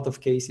in a lot of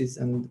cases,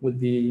 and will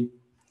be,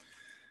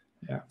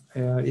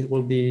 it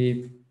will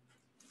be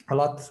a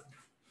lot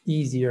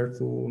easier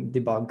to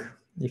debug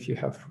if you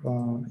have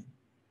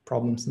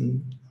problems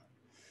and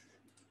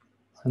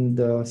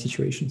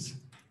situations.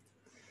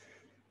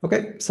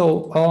 Okay, so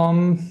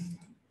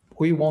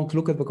we won't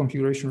look at the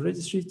configuration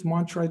registry too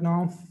much right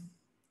now.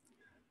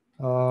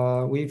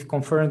 We've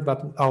confirmed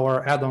that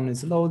our add-on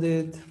is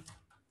loaded.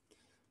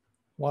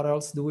 What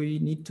else do we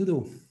need to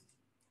do?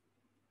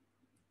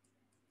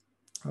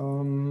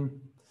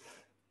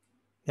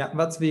 Yeah,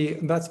 that's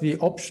the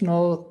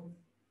optional.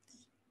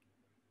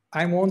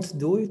 I won't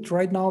do it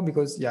right now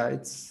because yeah,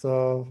 it's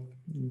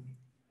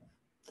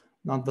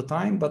not the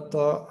time, but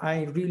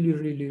I really,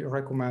 really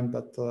recommend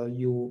that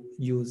you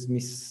use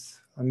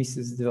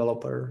Mrs.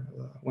 Developer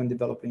when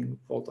developing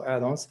Volto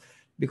add-ons,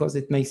 because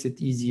it makes it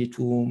easy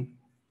to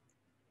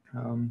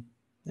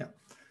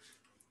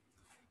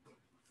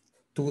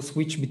to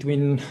switch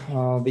between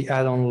the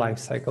add-on life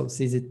cycles.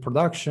 Is it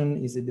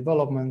production? Is it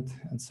development?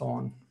 And so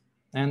on.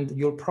 And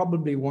you'll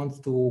probably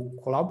want to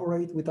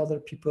collaborate with other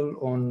people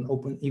on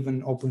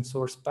even open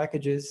source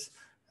packages.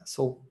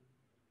 So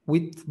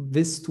with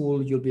this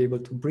tool, you'll be able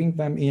to bring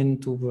them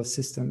into the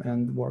system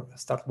and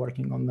start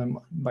working on them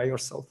by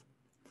yourself.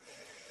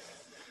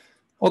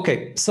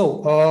 Okay,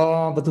 so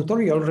the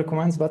tutorial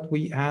recommends that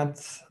we add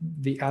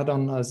the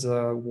add-on as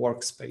a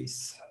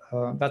workspace.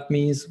 That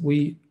means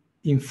we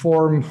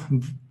inform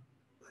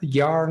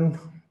Yarn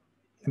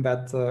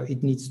that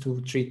it needs to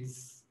treat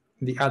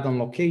the add-on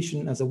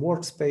location as a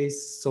workspace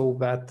so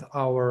that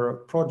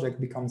our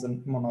project becomes a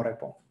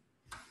monorepo.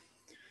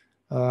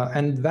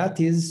 And that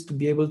is to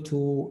be able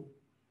to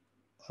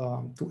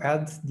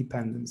add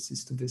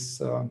dependencies to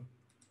this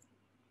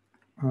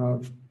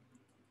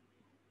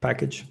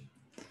package.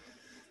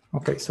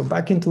 Okay, so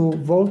back into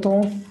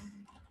Volto,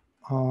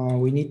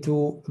 we need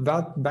to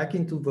back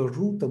into the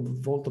root of the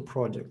Volto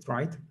project,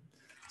 right?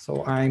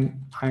 So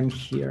I'm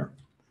here.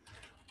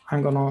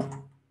 I'm gonna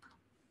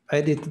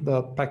edit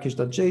the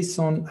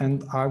package.json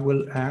and I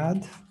will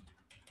add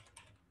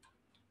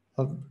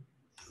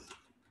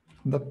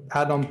the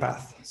add-on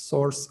path,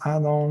 source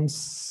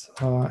add-ons,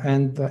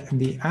 and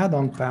the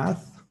add-on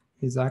path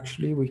is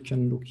actually, we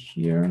can look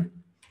here,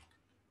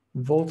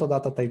 Volto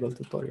data table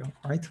tutorial,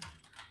 right?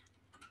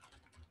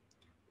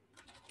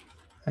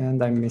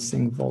 And I'm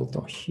missing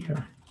Volto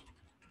here.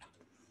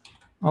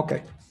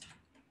 Okay.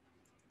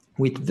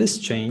 With this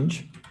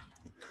change,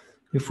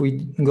 if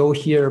we go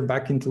here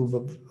back into the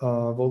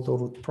Volto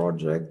root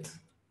project,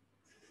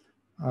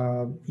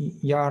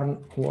 yarn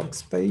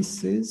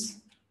workspaces,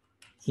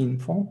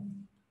 info,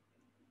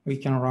 we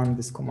can run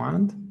this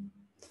command.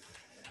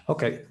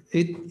 Okay,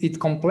 it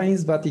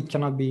complains that it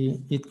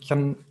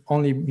can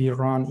only be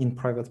run in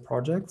private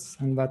projects.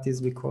 And that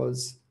is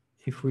because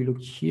if we look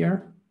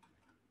here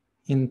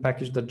in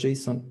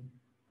package.json,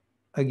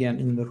 again,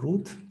 in the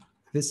root,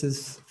 this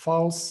is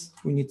false.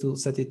 We need to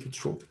set it to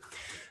true.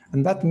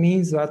 And that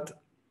means that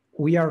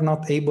we are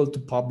not able to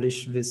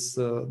publish this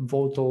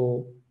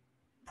Volto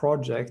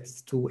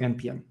project to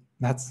NPM.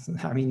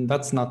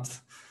 That's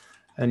not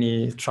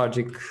any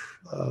tragic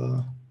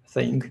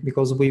thing,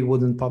 because we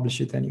wouldn't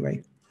publish it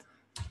anyway.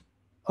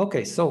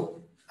 Okay,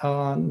 so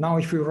now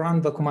if we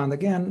run the command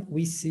again,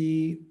 we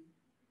see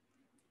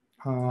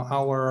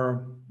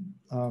our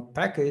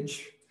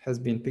package has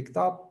been picked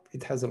up.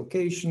 It has a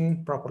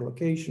location, proper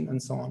location,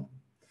 and so on.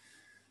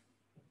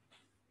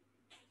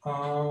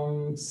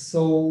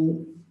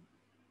 So,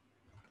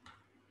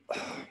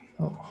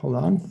 oh, hold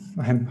on.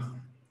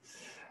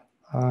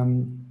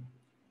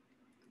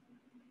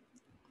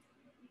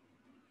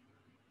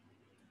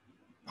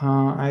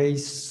 I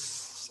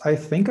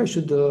think I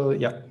should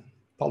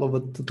follow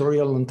the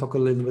tutorial and talk a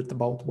little bit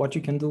about what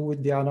you can do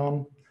with the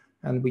add-on,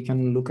 and we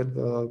can look at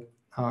the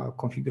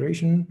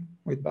configuration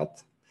with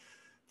that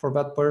for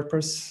that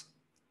purpose.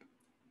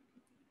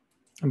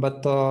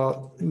 But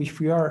if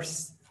we are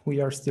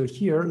still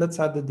here, let's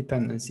add the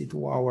dependency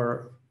to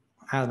our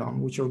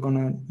add-on, which we're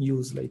gonna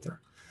use later.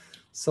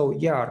 So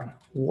yarn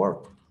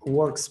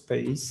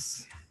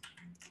workspace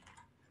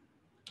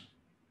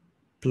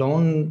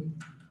Plone.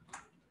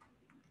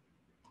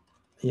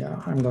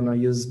 Yeah, I'm gonna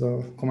use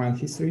the command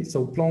history.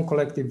 So Plone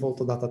collective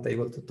Volto data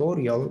table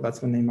tutorial, that's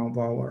the name of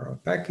our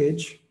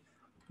package.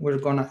 We're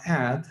gonna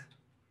add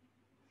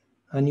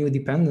a new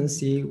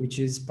dependency, which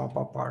is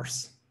papa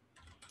parse.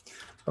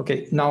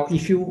 Okay, now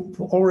if you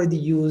already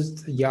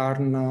used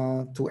Yarn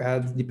to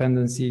add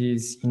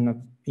dependencies in a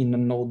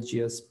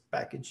Node.js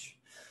package,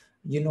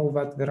 you know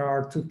that there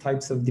are two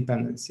types of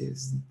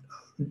dependencies.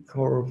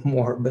 or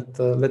more, but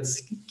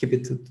let's keep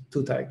it to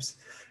 2 types.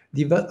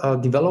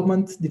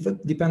 Development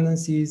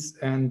dependencies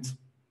and,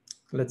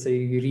 let's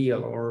say,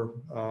 real or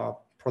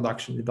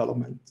production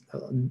development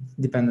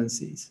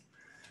dependencies.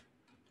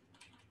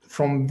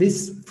 From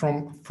this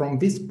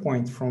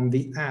point, from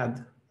the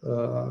add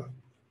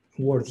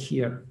word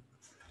here,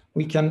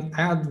 we can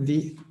add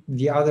the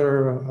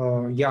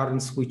other yarn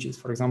switches.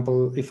 For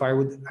example, if I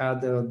would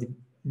add the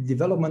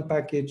development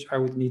package, I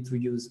would need to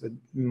use the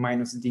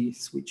 -d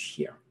switch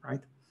here,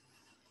 right?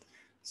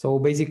 So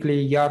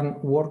basically, yarn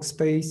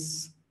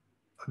workspace,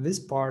 this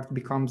part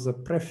becomes a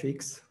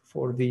prefix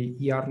for the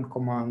yarn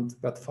command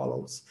that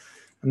follows,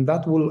 and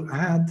that will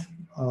add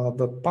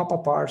the papa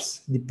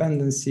parse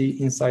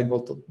dependency inside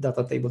Volto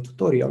data table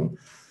tutorial.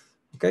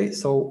 Okay,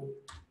 so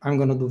I'm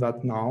going to do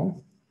that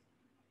now.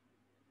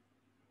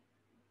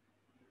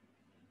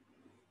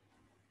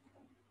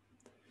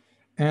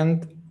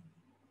 And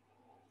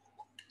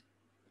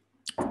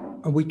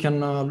we can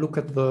look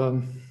at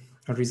the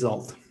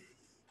result.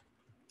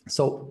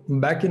 So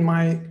back in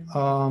my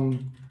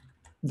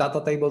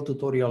data table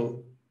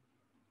tutorial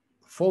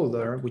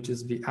folder, which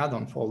is the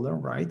addon folder,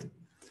 right?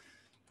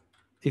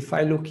 If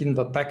I look in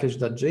the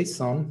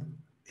package.json,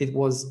 it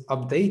was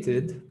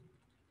updated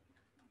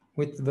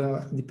with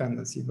the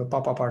dependency, the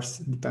papa parse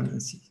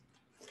dependency.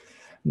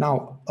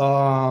 Now,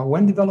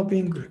 when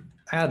developing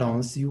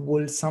add-ons, you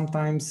will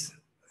sometimes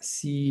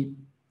see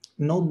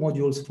node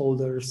modules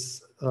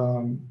folders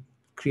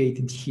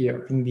created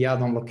here in the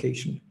add-on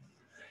location.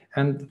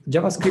 And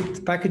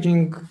JavaScript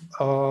packaging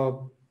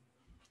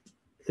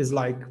is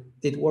like,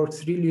 it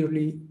works really,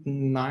 really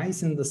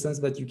nice in the sense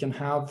that you can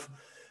have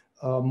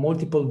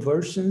multiple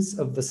versions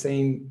of the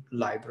same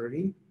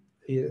library.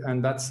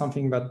 And that's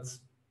something that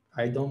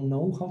I don't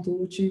know how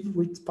to achieve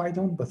with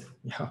Python, but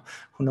yeah,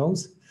 who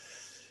knows?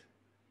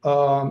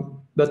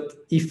 But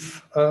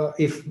if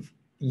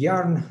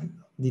Yarn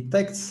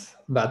detects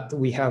that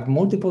we have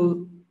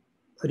multiple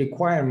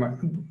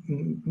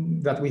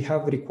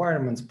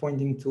requirements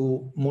pointing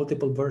to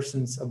multiple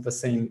versions of the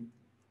same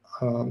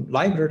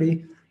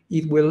library,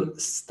 it will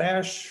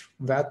stash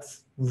that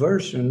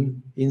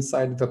version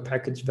inside the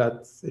package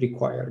that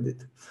required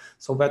it,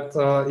 so that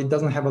it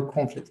doesn't have a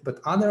conflict. But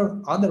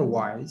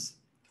otherwise,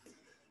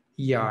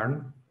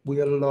 Yarn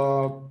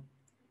will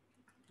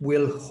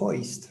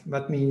hoist.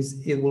 That means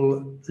it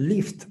will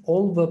lift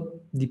all the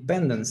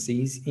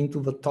dependencies into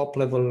the top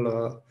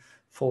level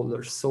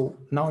folders. So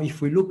now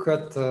if we look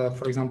at,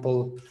 for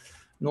example,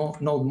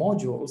 node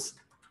modules,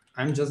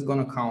 I'm just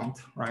going to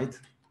count, right,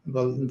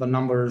 the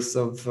numbers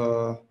of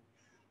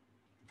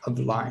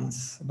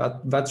lines.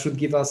 That should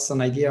give us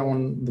an idea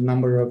on the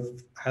number of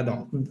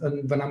add-on,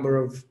 the number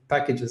of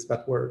packages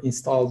that were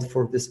installed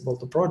for this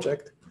Volto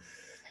project.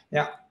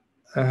 Yeah.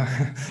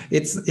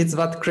 It's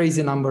that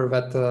crazy number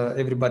that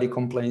everybody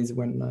complains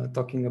when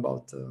talking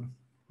about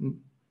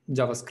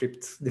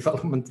JavaScript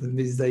development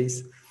these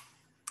days.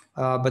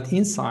 But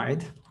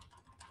inside,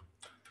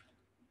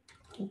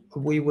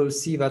 we will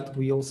see that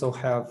we also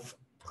have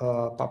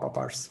papa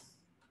parse.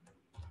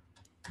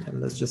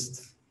 And let's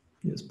just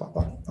use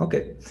papa.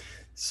 Okay,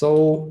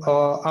 so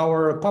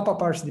our papa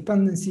parse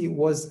dependency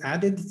was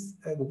added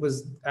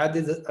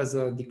as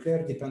a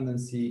declared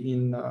dependency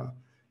in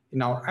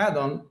our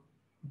add-on,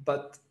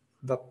 but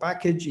the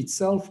package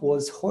itself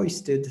was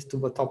hoisted to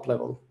the top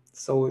level.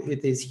 So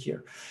it is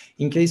here.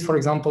 In case, for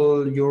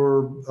example,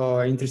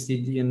 you're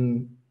interested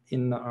in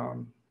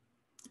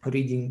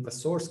reading the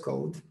source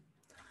code,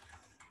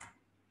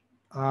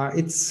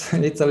 it's a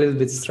little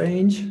bit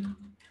strange,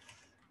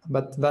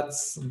 but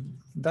that's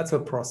a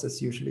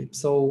process usually.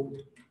 So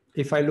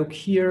if I look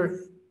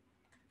here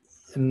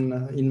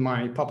in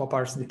my papa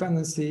parse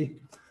dependency,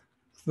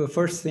 the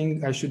first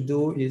thing I should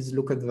do is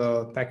look at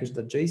the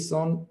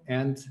package.json,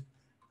 and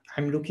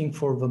I'm looking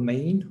for the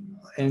main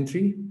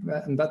entry,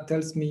 and that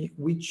tells me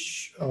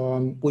which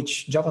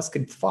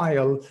JavaScript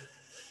file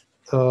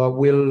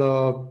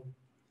will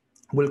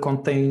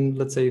contain,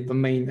 let's say, the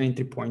main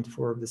entry point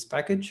for this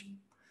package.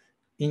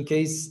 In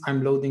case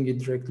I'm loading it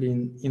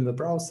directly in the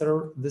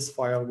browser, this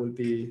file will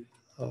be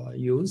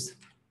used.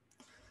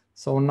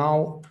 So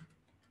now,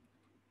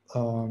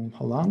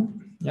 hold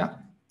on, yeah.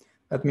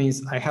 That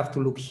means I have to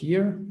look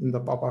here in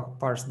the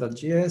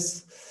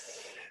papaparse.js.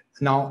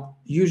 Now,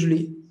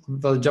 usually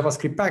the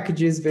JavaScript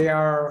packages, they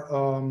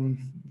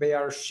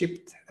are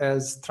shipped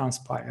as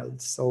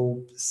transpiled.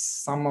 So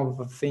some of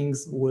the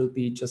things will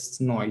be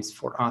just noise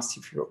for us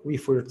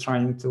if we're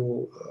trying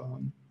to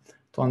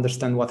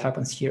understand what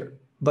happens here.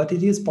 But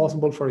it is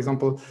possible, for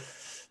example,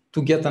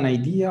 to get an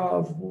idea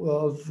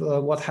of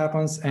what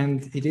happens,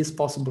 and it is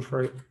possible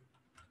for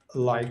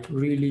like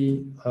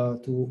really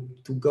to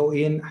go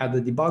in at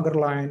the debugger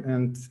line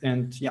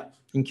and yeah,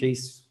 in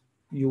case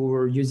you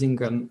were using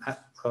a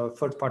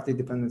third-party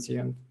dependency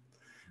and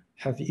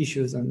have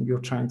issues and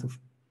you're trying to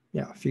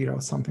figure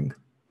out something.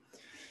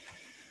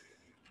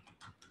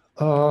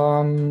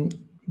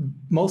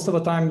 Most of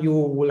the time you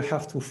will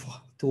have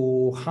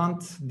to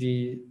hunt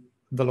the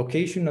the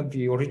location of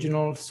the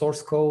original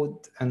source code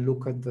and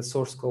look at the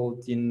source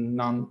code in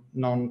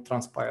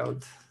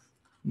non-transpiled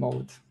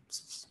mode.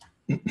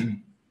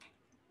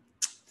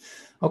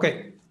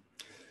 Okay,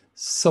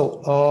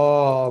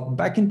 so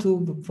back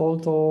into the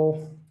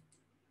Volto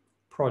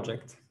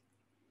project.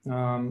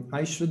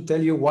 I should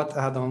tell you what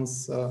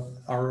add-ons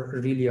are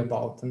really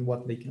about and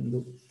what they can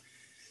do.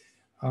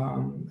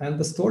 And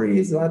the story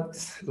is that,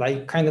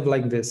 kind of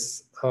like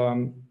this.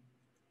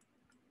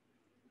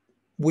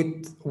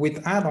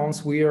 With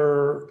add-ons, we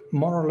are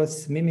more or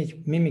less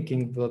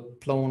mimicking the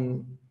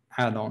Plone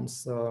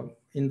add-ons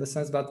in the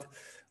sense that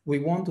we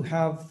want to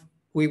have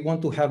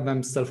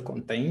them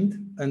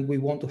self-contained, and we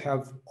want to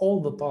have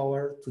all the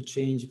power to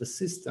change the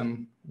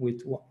system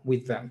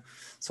with them.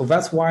 So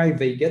that's why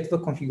they get the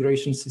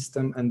configuration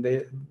system, and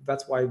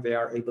that's why they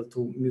are able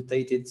to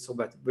mutate it so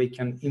that they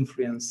can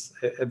influence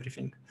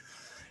everything.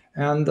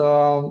 And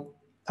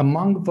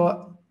among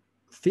the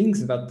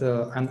things that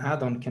an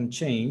add-on can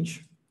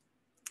change,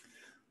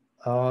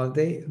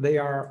 they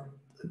are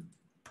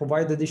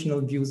provide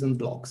additional views and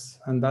blocks,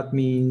 and that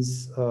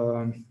means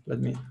let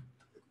me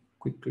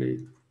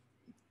quickly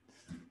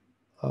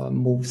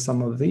move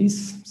some of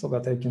these so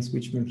that I can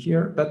switch them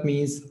here. That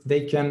means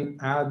they can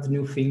add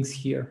new things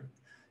here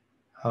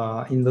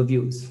in the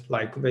views,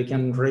 like they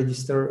can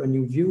register a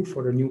new view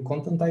for a new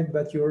content type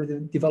that you're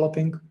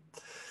developing,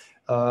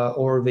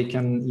 or they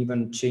can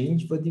even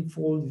change the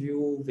default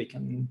view. They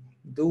can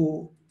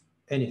do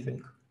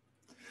anything.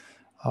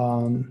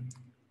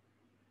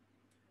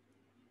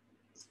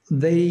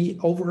 They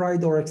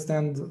override or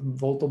extend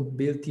Volto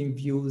built-in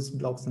views,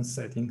 blocks, and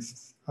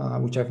settings,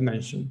 which I've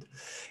mentioned.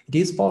 It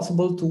is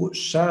possible to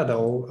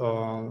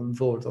shadow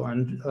Volto,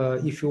 and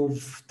if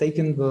you've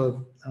taken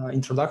the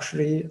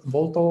introductory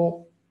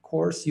Volto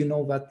course, you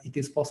know that it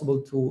is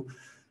possible to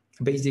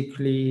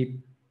basically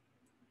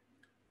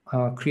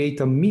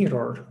create a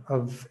mirror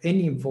of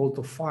any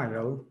Volto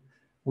file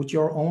with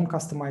your own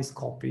customized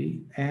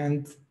copy,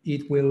 and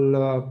it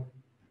will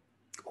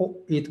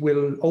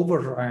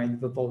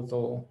override the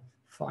Volto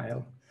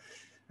file.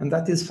 And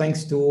that is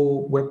thanks to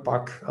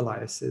Webpack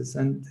aliases.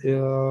 And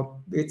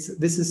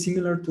this is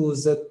similar to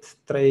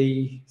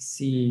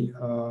Z3C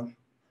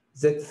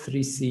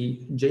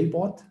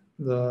JBot,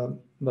 the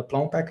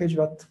Plone package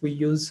that we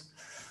use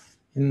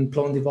in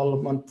Plone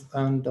development.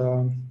 And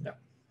yeah,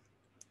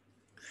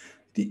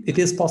 it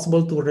is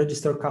possible to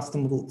register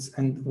custom roots.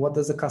 And what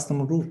does a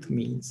custom root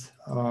means?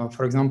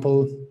 For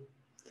example,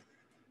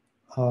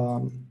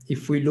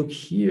 if we look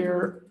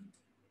here,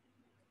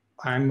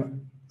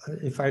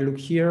 if I look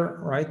here,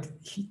 right,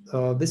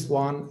 this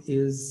one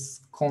is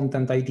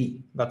content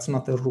ID. That's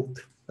not a root.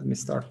 Let me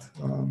start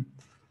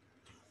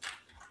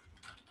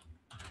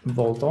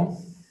Volto.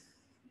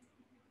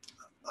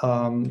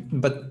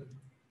 But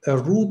a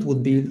root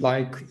would be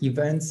like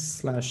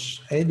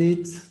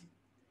events/edit.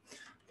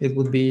 It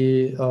would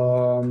be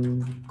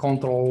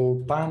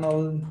control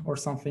panel or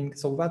something.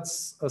 So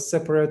that's a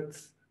separate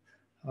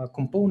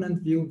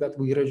component view that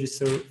we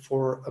register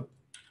for a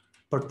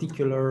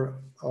particular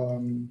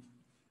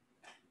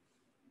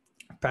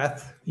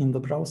path in the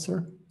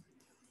browser.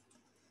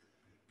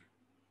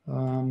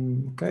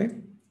 Okay.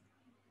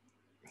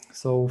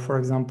 So for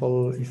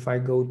example, if I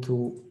go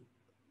to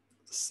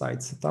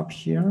site setup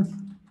here,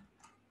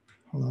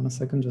 hold on a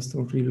second, just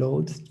to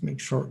reload to make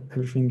sure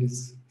everything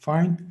is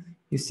fine.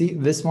 You see,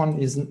 this one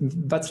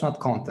that's not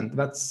content.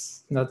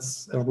 That's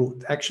a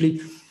root.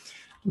 Actually,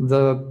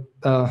 the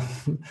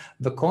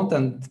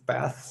content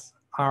paths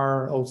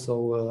are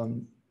also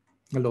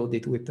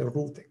loaded with the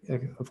root,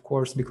 of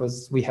course,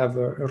 because we have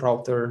a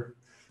router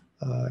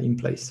in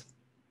place.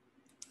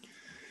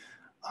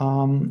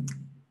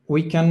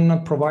 We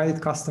can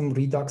provide custom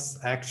Redux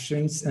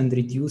actions and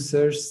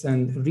reducers,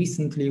 and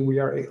recently we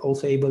are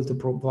also able to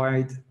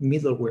provide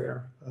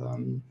middleware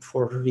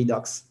for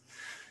Redux.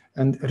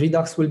 And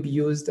Redux will be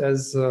used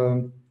as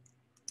the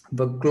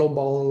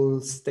global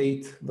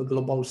state, the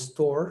global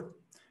store,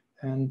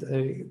 and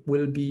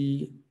will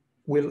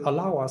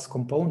allow us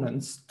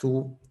components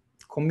to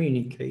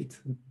communicate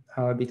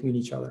between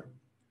each other.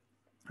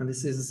 And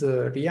this is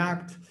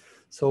React.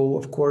 So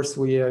of course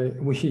we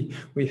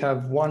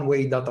have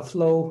one-way data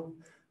flow.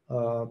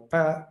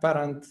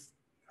 Parent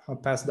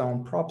pass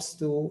down props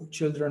to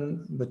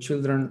children. The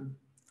children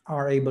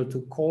are able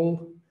to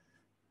call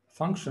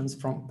functions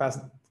from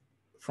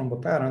the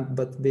parent,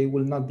 but they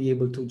will not be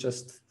able to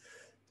just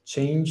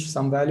change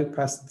some value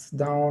passed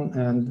down,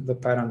 and the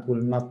parent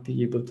will not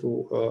be able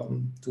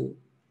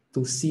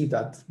to see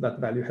that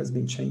value has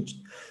been changed.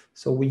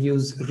 So we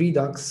use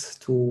Redux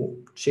to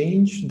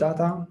change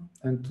data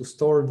and to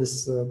store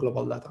this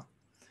global data.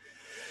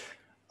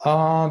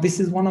 This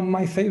is one of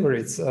my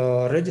favorites,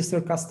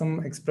 register custom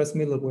express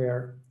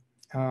middleware.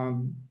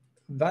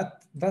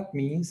 That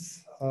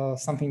means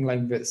something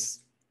like this.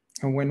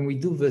 And when we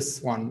do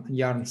this one,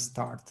 yarn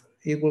start,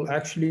 it will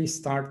actually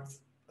start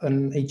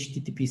an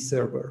HTTP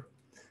server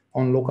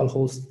on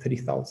localhost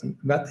 3000.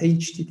 That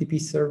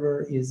HTTP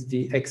server is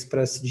the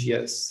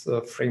Express.js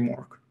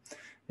framework.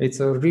 It's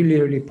a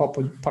really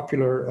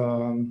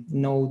popular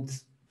Node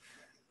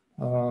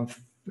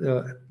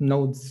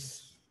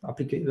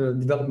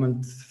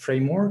development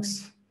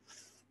frameworks.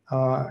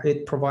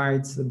 It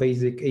provides a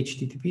basic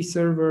HTTP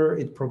server.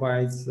 It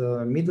provides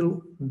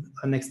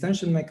an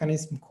extension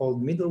mechanism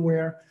called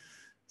middleware.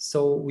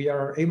 So we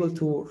are able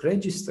to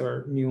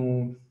register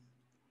new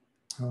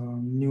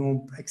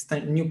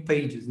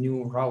pages,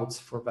 new routes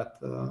for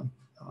that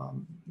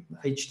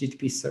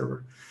HTTP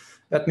server.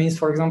 That means,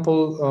 for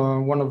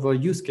example, one of the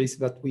use cases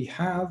that we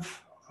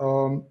have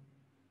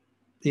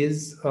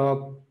is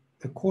a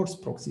course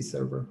proxy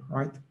server,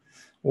 right?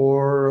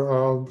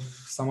 Or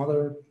some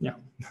other,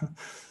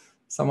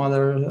 some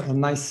other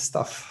nice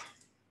stuff.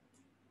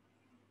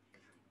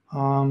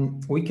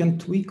 We can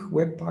tweak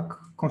Webpack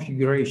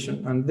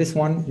configuration, and this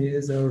one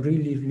is a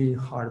really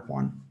hard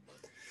one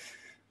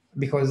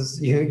because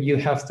you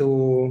have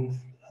to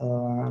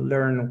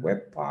learn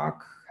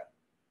Webpack,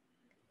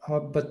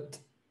 but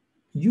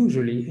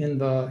usually in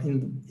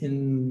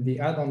the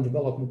add-on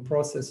development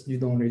process, you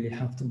don't really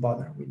have to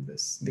bother with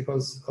this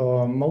because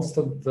most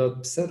of the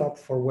setup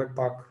for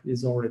Webpack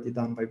is already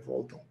done by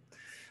Volto.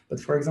 But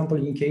for example,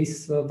 in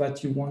case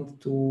that you want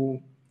to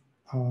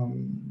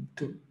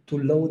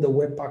load a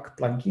Webpack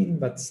plugin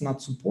that's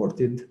not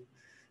supported,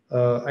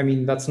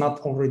 that's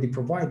not already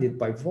provided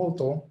by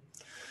Volto,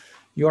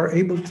 you are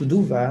able to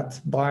do that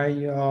by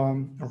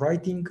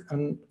writing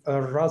a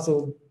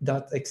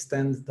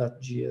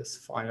reusable.extend.js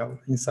file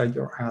inside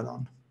your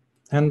add-on.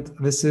 And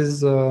this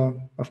is,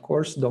 of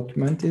course,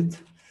 documented.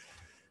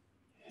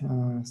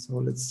 So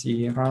let's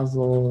see,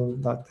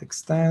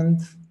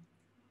 reusable.extend.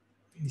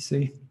 You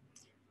see,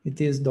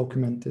 it is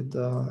documented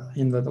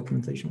in the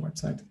documentation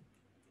website.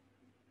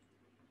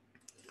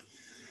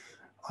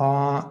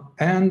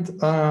 And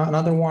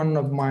another one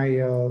of my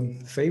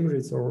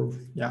favorites, or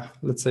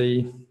let's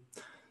say,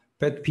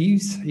 pet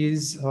peeves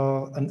is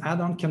an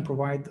add-on can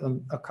provide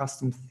a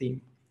custom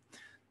theme.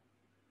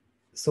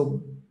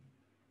 So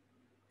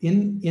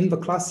in the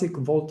classic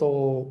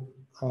Volto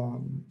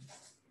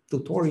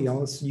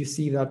tutorials, you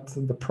see that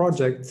the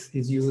project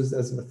is used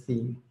as a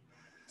theme.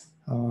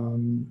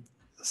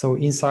 So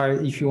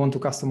inside, if you want to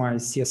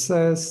customize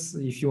CSS,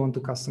 if you want to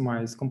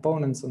customize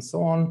components and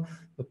so on,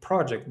 the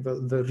project,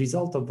 the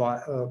result of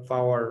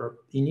our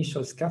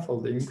initial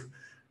scaffolding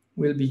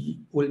will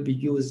be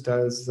used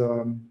as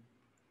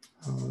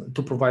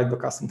to provide the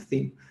custom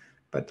theme.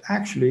 But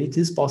actually, it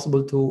is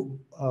possible to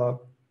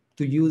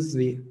use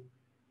the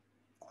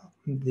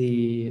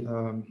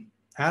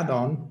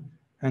add-on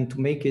and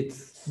to make it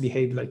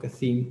behave like a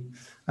theme.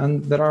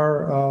 And there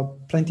are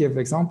plenty of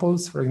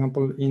examples. For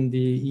example, in the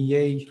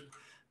EA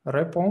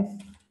repo,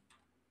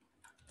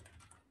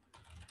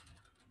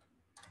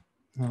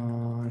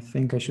 I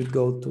think I should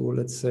go to,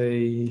 let's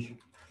say,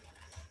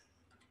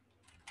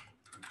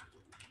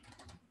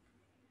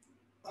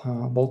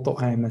 Volto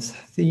IMS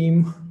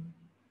theme.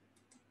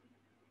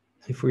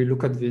 If we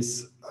look at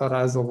this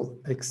reusable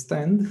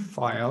extend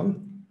file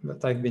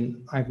that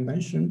I've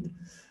mentioned,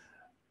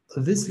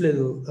 these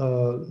little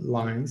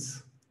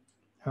lines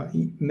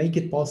make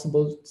it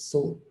possible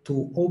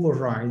to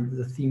override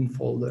the theme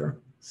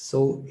folder.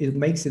 So it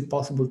makes it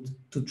possible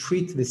to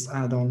treat this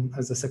add-on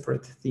as a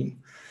separate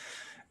theme.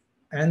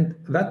 And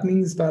that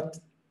means that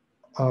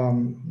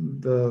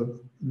the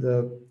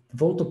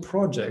Volto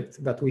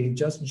project that we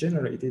just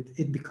generated,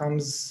 it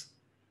becomes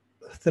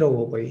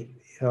throwaway.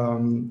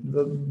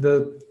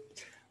 The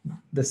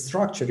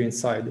structure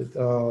inside it,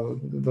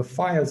 the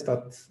files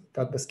that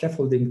the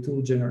scaffolding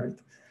tool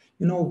generate,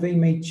 they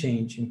may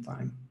change in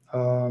time.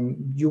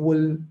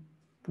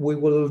 We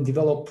will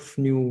develop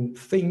new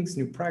things,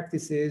 new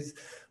practices.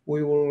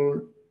 We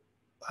will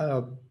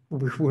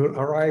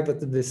arrive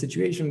at the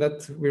situation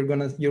that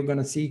you're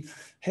gonna see,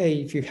 hey,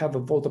 if you have a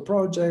Volto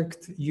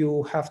project,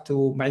 you have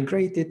to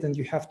migrate it and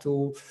you have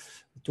to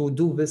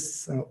do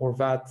this or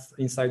that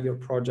inside your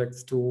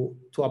project to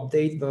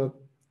update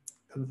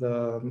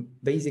the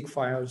basic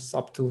files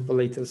up to the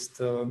latest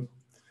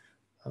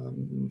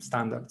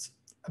standards.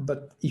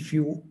 But if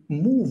you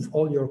move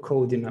all your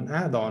code in an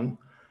add-on,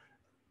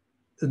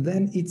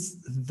 then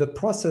the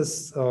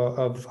process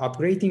of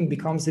upgrading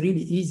becomes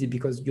really easy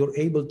because you're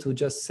able to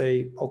just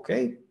say,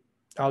 okay,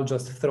 I'll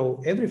just throw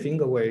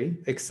everything away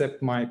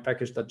except my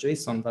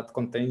package.json that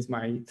contains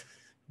my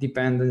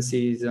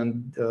dependencies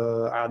and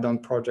add-on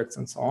projects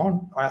and so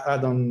on,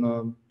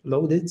 add-on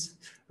loaded,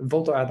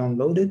 Volto add-on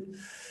loaded,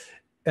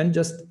 and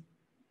just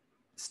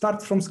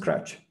start from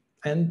scratch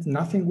and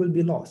nothing will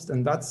be lost.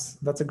 And that's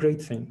a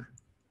great thing.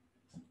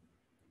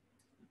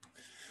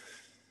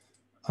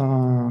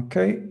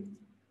 Okay.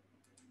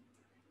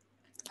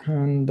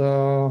 And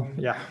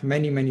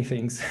many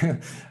things.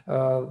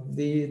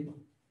 The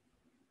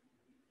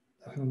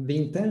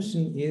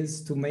intention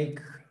is to make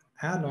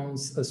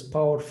add-ons as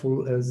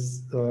powerful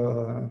as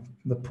the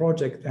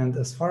project, and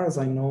as far as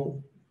I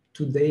know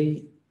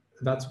today,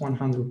 that's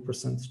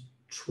 100%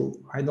 true.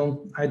 I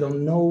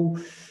don't know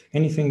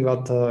anything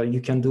that you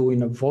can do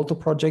in a Volto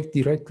project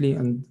directly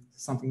and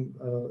something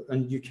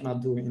and you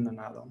cannot do in an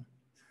add-on.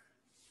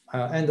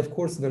 And of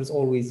course, there's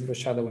always the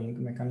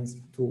shadowing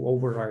mechanism to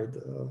override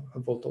a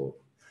Volto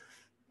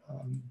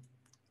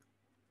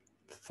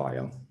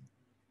file.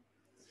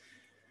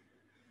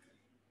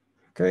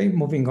 Okay,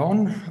 moving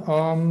on.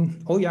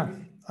 Oh yeah,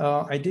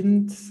 I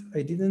didn't,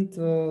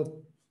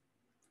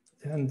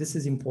 and this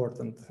is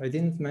important. I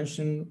didn't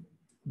mention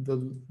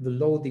the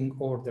loading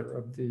order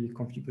of the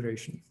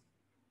configuration.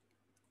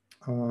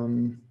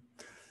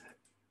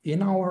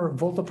 In our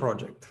Volto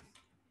project,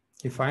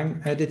 if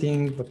I'm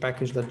editing the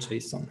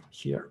package.json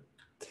here,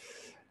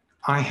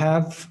 I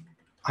have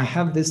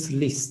this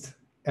list,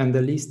 and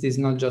the list is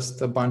not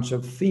just a bunch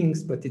of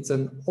things, but it's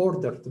an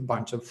ordered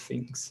bunch of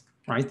things,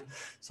 right?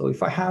 So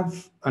if I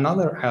have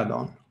another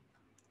add-on,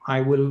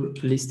 I will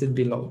list it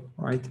below,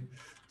 right?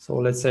 So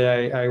let's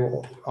say I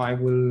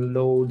will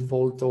load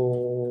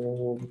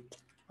Volto,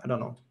 I don't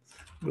know,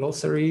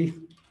 glossary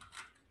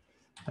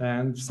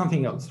and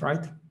something else,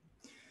 right?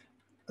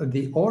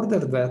 The order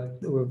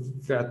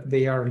that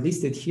they are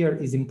listed here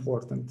is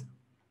important.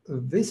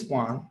 This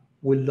one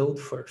will load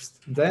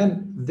first,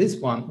 then this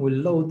one will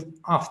load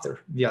after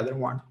the other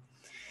one.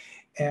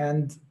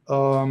 And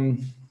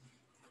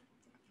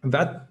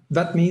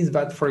that means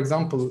that, for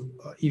example,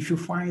 if you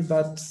find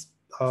that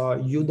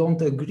you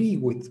don't agree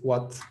with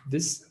what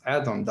this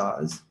add-on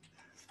does,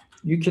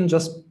 you can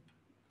just,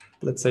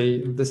 let's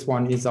say this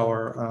one is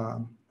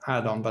our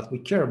add-on that we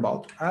care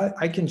about.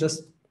 I can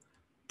just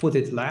put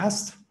it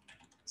last,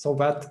 so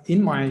that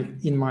in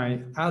my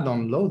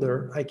add-on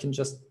loader, I can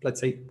just, let's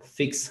say,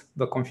 fix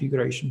the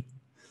configuration.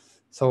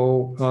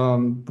 So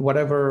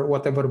whatever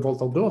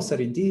Volto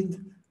glossary did,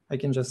 I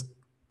can just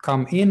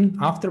come in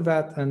after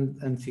that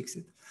and fix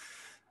it.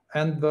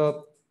 And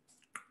the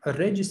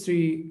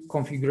registry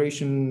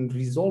configuration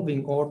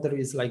resolving order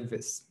is like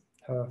this.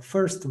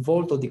 First,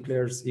 Volto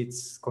declares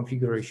its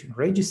configuration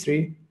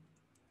registry.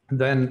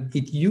 Then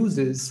it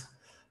uses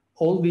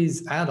all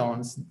these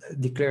add-ons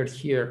declared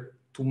here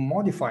to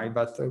modify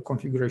that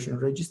configuration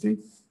registry.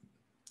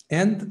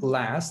 And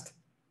last,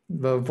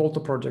 the Volto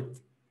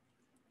project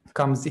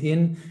comes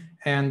in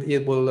and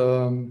it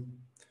will,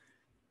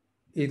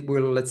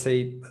 let's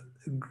say,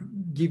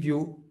 give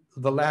you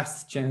the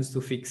last chance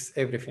to fix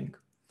everything.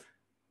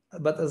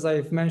 But as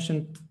I've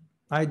mentioned,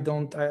 I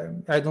don't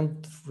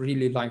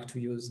really like to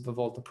use the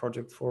Volto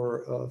project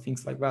for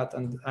things like that,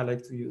 and I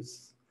like to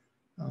use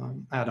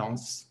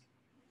add-ons.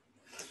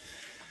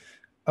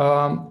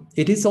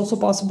 It is also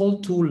possible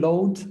to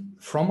load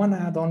from an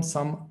add-on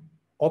some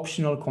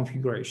optional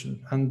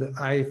configuration, and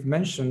I've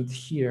mentioned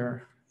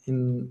here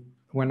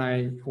when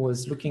I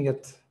was looking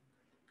at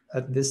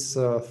this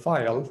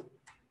file,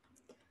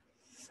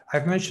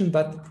 I've mentioned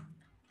that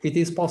it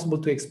is possible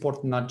to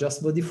export not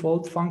just the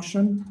default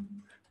function,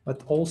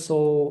 but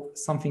also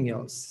something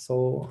else.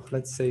 So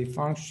let's say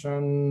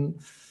function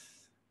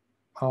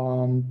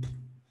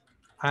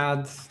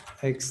add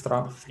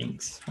extra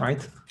things,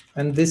 right?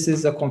 And this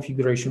is a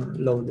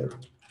configuration loader.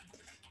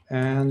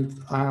 And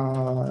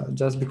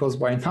just because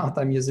why not,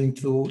 I'm using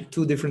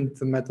two different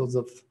methods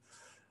of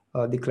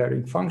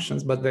declaring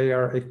functions, but they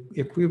are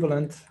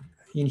equivalent.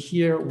 In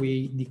here,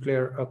 we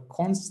declare a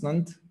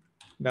constant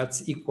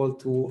that's equal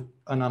to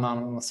an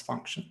anonymous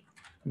function.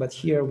 But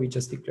here we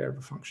just declare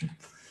the function.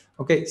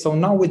 Okay, so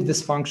now with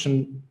this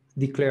function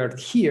declared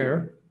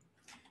here,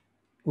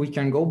 we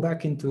can go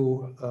back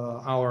into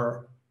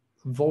our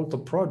Volto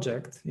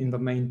project in the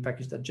main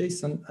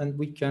package.json, and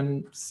we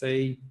can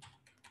say,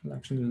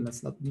 actually,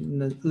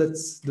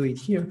 let's do it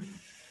here,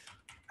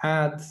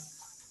 add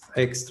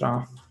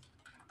extra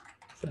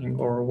thing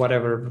or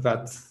whatever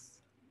that,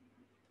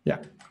 yeah,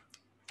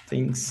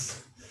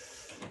 things.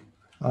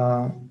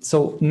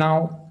 So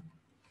now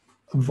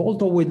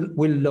Volto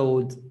will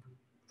load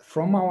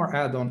from our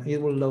add-on,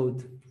 it will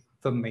load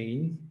the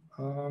main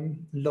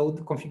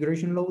load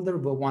configuration loader,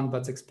 the one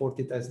that's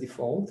exported as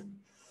default.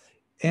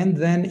 And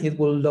then it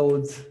will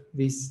load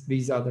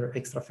these other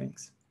extra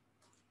things.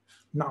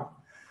 Now,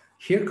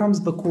 here comes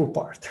the cool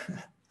part.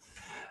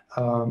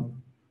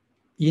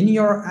 In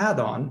your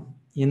add-on,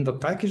 in the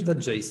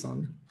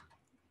package.json,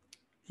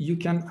 you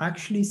can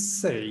actually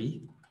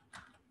say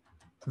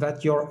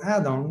that your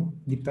add-on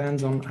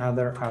depends on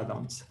other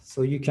add-ons.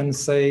 So you can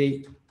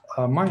say,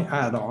 my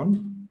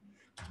add-on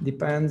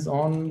depends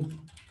on,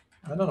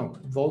 I don't know,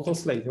 Volto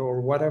Slate or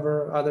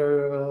whatever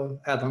other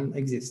add-on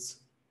exists.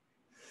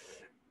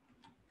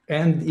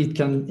 And it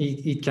can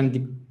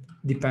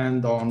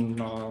depend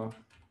on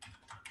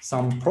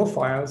some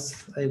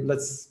profiles,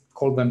 let's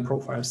call them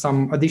profiles,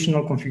 some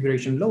additional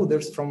configuration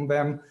loaders from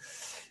them.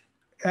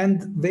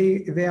 And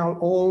they are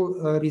all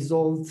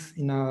resolved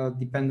in a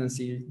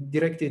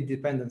directed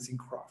dependency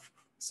graph.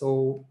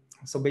 So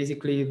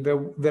basically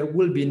there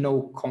will be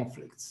no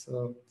conflicts.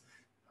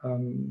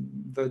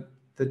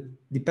 The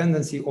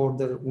dependency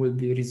order will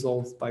be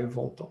resolved by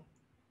Volto.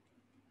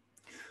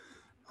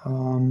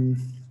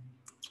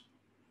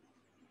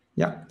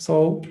 Yeah,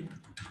 so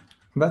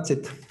that's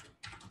it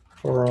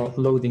for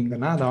loading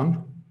an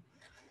add-on.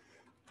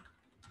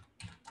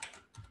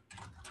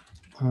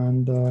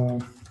 And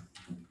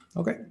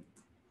okay,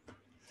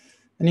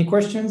 any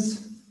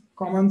questions?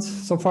 comments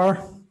so far?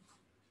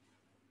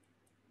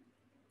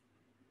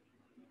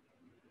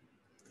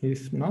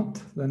 If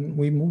not, then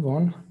we move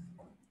on.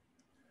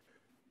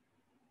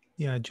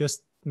 Yeah,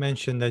 just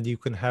mention that you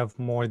can have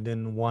more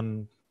than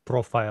one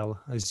profile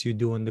as you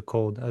do in the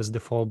code, as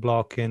default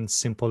block and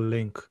simple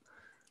link.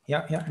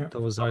 Yeah.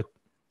 Those are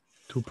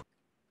two.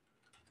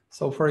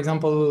 So, for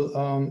example,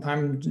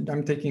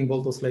 I'm taking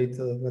Volto Slate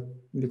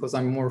because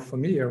I'm more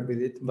familiar with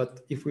it. But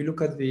if we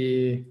look at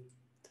the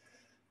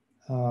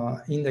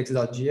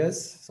index.js,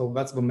 so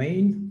that's the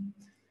main.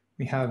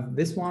 We have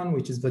this one,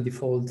 which is the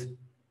default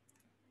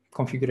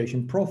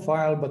configuration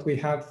profile, but we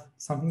have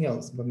something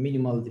else, the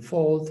minimal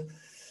default,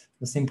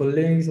 the simple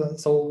links.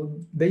 So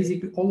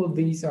basically, all of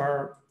these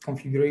are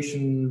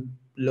configuration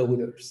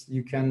loaders.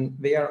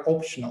 They are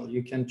optional.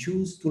 You can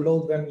choose to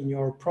load them in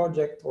your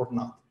project or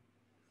not.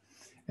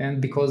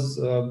 And because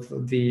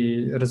of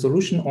the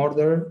resolution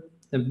order,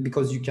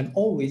 because you can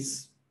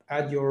always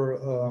add your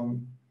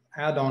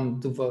add-on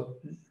to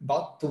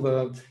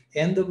the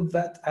end of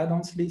that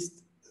add-ons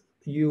list,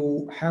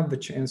 you have the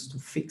chance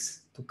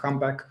to come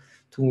back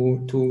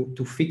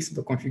to fix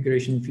the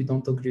configuration if you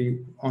don't agree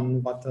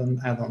on what an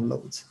add-on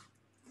loads.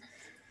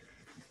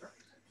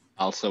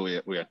 Also,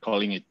 we are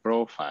calling it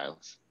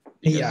profiles.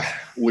 Yeah,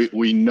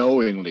 we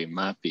knowingly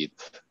map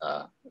it,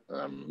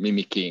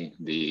 mimicking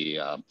the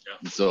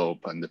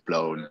Zope and the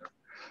Plone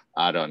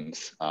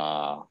addons.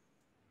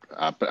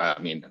 I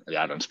mean, the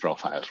addons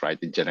profiles, right?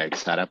 The generic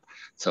setup.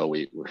 So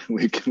we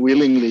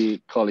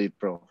willingly call it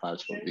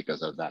profiles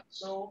because of that.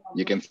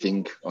 You can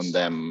think on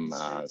them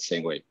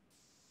same way.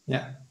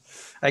 Yeah,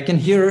 I can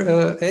hear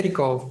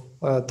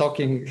Eriko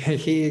talking.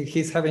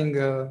 He's having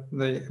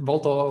the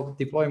Volto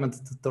deployment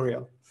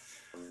tutorial.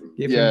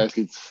 Yes,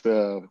 it's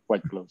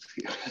quite close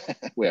here.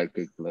 We are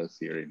quite close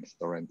here in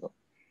Toronto.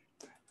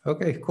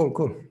 Okay,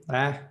 cool.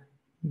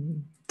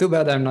 Too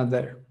bad I'm not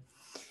there.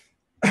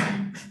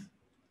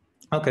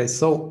 Okay,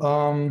 so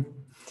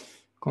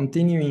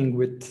continuing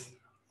with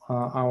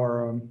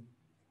our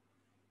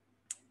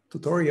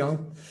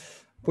tutorial,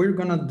 we're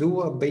gonna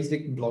do a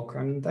basic block.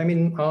 And I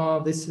mean,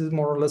 this is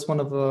more or less one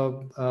of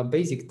the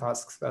basic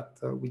tasks that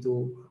we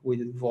do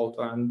with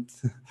Volto. And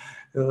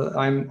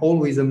I'm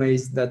always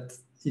amazed that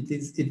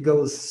it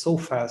goes so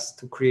fast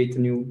to create a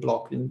new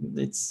block.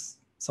 It's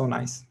so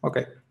nice.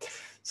 Okay,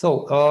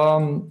 so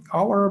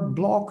our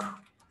block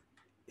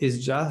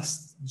is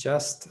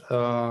just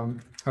a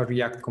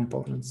React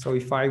component. So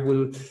if I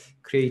will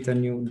create a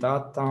new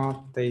data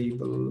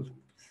table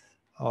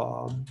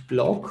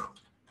block,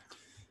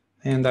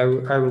 and I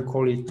will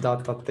call it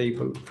data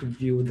table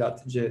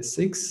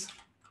view.js6.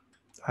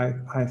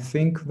 I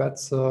think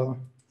that's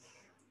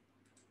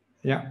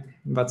yeah,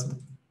 that's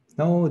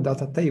no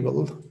data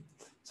table.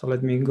 So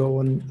let me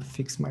go and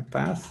fix my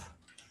path.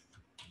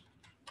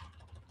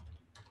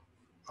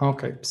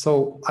 Okay,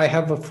 so I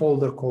have a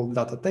folder called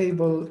data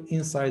table.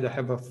 Inside I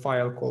have a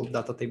file called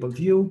data table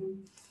view.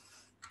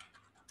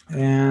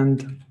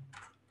 And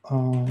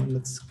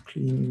let's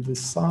clean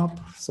this up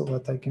so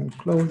that I can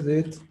close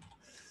it.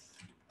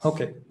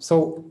 Okay,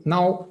 so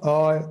now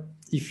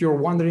if you're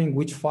wondering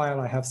which file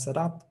I have set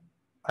up,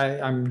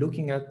 I'm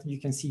looking at, you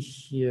can see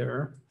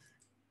here,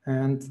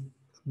 and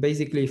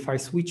basically if I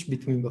switch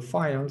between the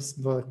files,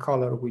 the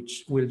color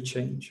which will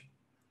change.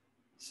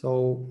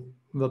 So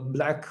the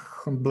black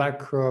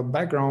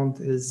background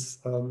is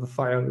the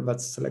file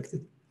that's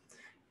selected.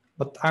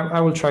 But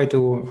I will try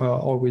to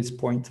always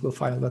point to the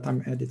file that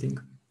I'm editing.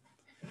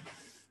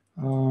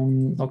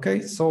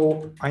 Okay,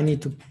 so I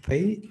need to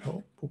pay,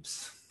 oh,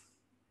 oops.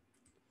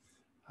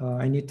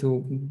 I need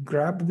to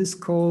grab this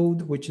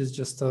code, which is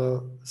just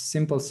a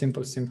simple,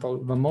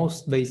 the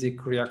most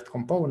basic React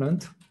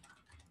component.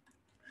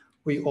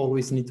 We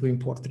always need to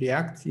import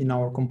React in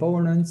our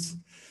components.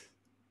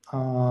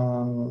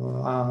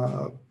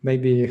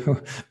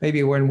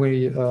 Maybe when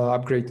we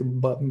upgrade to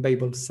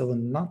Babel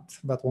 7, not,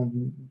 that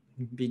won't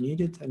be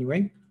needed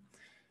anyway.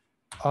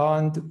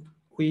 And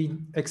we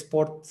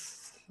export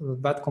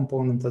that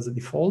component as a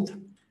default,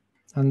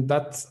 and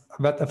that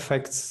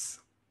affects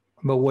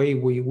the way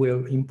we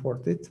will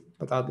import it.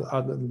 But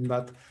other than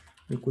that,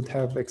 we could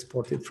have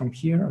exported from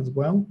here as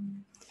well.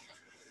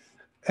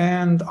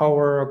 And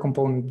our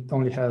component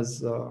only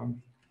has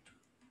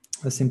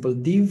a simple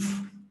div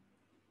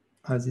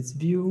as its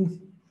view.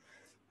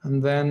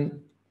 And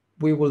then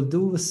we will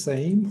do the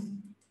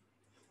same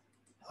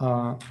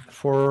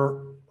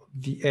for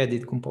the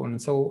edit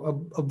component.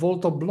 So a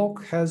Volto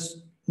block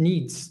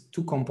needs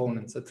two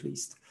components at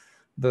least.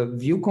 The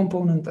view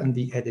component and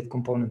the edit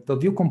component. The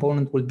view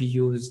component will be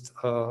used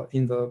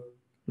in the,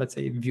 let's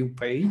say, view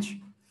page,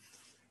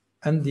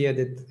 and the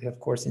edit, of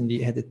course, in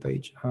the edit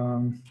page.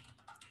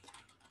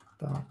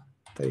 The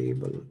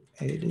table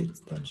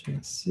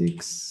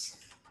edit.js6.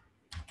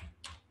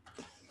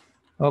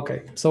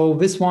 Okay, so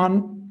this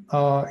one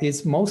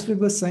is mostly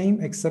the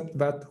same, except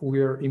that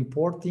we're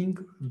importing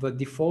the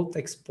default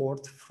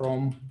export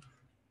from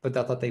the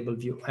data table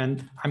view.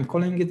 And I'm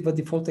calling it the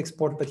default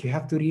export, but you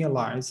have to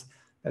realize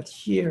that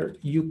here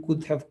you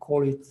could have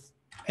called it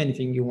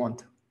anything you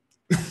want.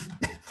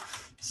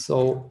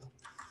 So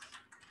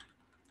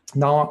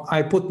now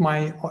I put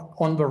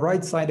on the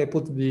right side, I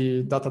put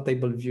the data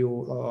table view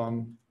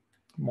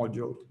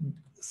module.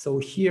 So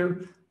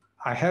here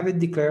I have it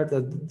declared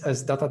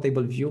as data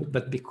table view,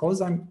 but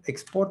because I'm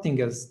exporting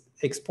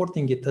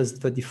it as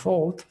the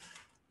default,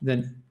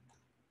 then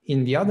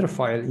in the other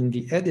file, in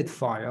the edit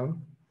file,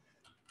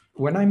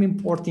 when I'm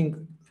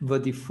importing the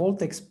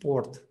default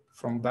export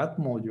from that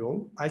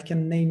module, I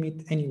can name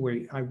it any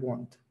way I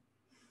want.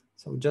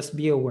 So just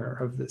be aware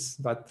of this,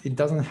 but it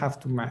doesn't have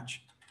to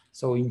match.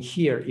 So in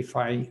here, if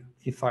I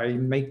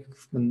make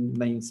the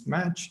names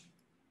match,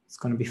 it's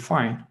going to be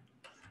fine.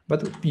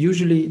 But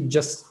usually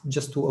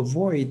just to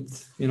avoid,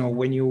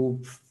 when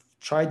you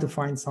try to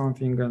find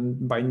something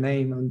and by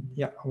name and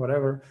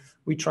whatever,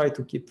 we try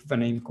to keep the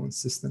name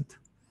consistent.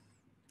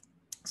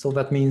 So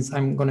that means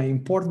I'm going to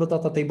import the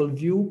data table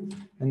view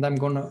and I'm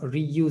going to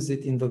reuse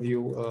it in the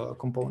view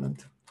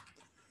component.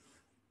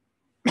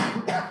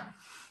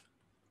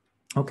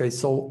 Okay,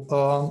 so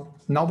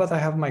now that I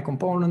have my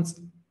components,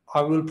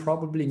 I will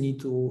probably need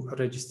to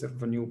register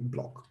the new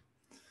block.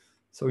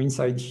 So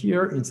inside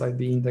here, inside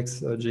the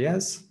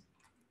index.js,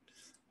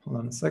 hold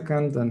on a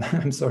second, and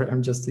I'm sorry,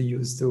 I'm just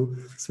used to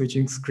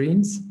switching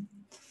screens.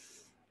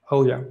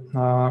 Oh yeah,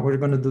 we're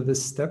going to do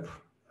this step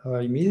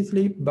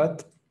immediately,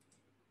 but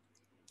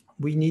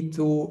we need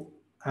to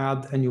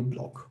add a new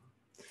block.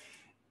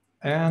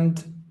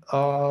 And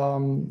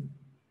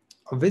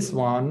this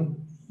one,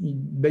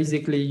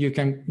 basically you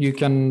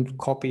can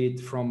copy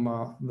it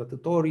from the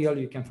tutorial,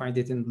 you can find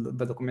it in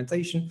the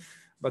documentation,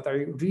 but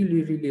I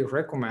really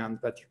recommend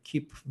that you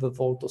keep the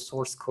Volto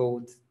source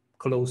code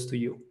close to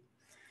you,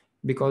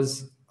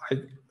 because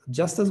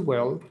just as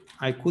well,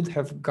 I could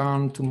have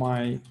gone to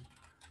my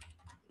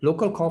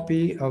local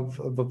copy of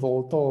the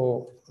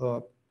Volto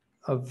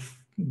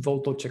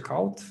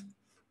checkout.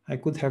 I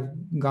could have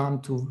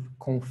gone to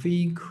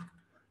config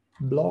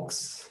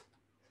blocks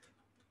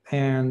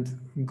and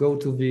go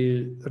to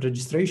the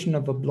registration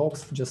of the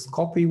blocks, just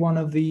copy one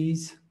of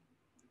these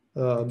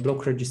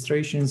block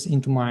registrations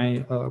into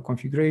my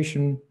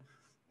configuration.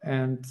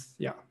 And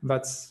yeah,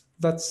 that's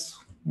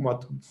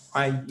what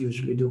I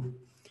usually do.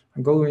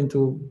 I go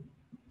into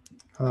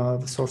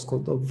the source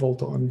code of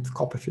Volto and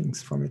copy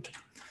things from it.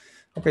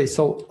 Okay,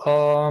 so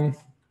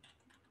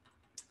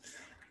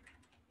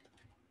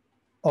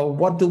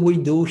what do we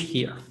do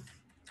here?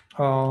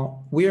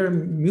 We are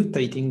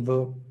mutating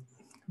the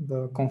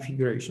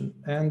configuration,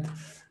 and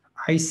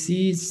I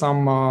see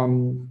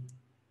some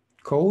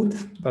code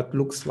that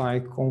looks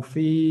like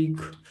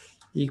config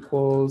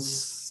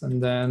equals,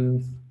 and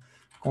then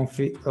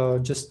config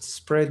just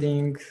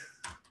spreading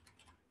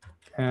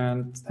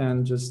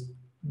and just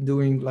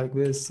doing like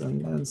this,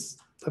 and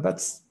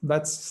that's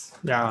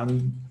yeah,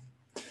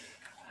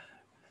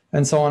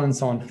 and so on and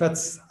so on.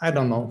 That's, I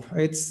don't know,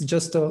 it's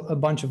just a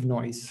bunch of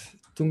noise.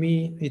 To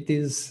me, it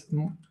is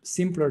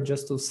simpler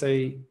just to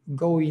say,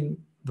 go in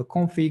the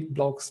config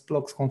blocks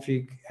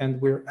config, and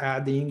we're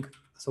adding,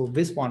 so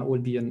this one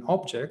will be an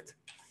object,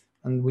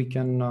 and we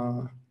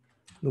can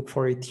look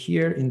for it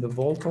here in the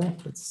Volto.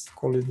 Let's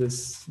call it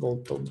this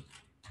Volto,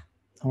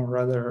 or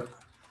rather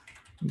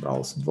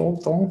browse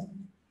Volto.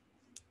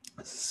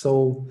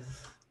 So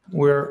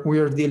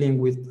we're dealing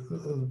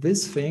with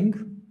this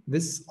thing,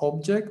 this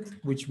object,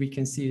 which we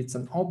can see it's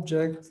an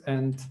object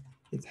and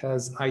it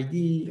has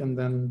ID and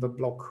then the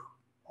block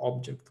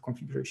object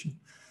configuration.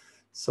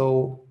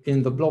 So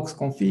in the blocks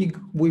config,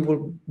 we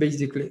will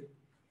basically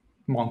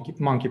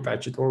monkey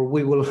patch it, or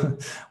we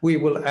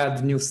will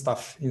add new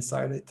stuff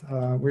inside it.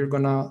 We're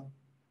gonna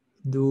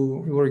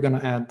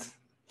add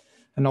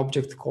an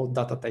object called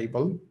data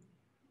table.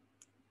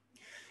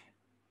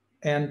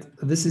 And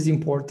this is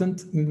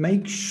important.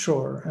 Make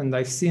sure, and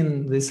I've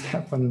seen this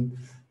happen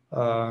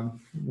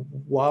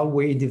while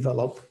we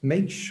develop,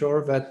 make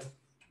sure that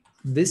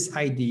this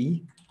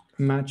ID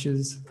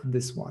matches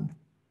this one.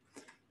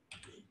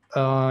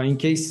 In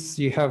case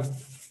you have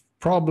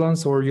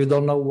problems or you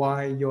don't know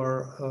why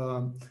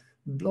your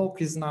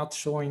block is not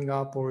showing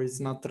up or is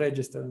not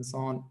registered and so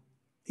on,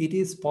 it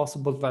is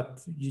possible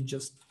that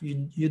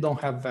you don't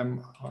have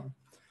them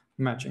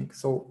matching.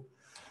 So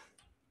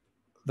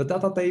the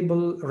data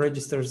table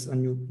registers a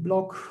new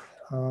block.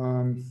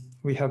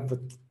 We have the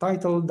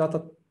title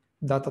data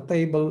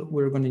table.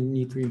 We're going to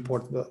need to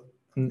import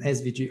an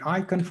SVG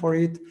icon for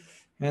it,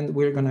 and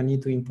we're going to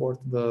need to import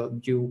the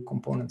view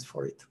components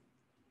for it.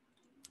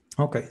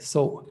 Okay,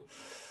 so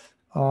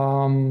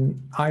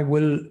I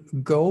will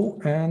go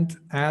and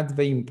add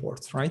the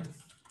imports, right?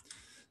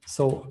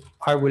 So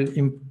I will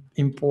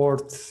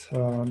import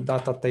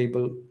data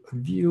table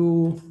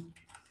view,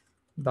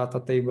 data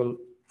table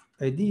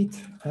edit,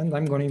 and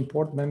I'm going to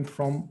import them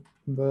from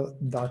the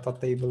data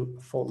table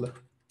folder.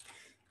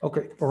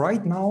 Okay,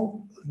 right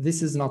now,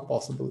 this is not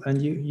possible.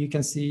 And you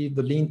can see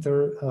the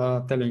linter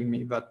telling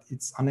me that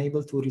it's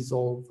unable to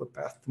resolve the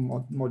path to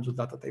module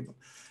data table.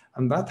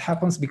 And that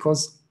happens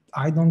because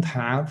I don't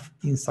have,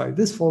 inside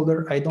this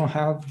folder, I don't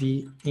have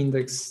the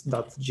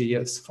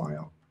index.js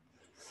file.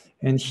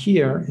 And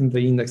here in the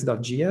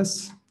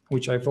index.js,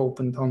 which I've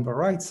opened on the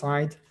right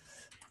side,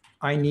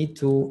 I need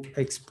to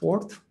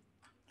export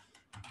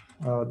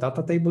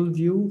data table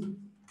view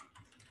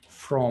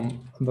from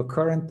the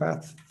current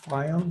path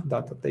file,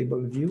 data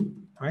table view,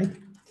 right?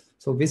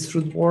 So this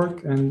should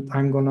work, and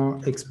I'm gonna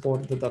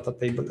export the data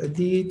table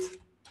edit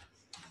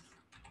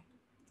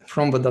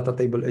from the data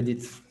table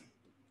edit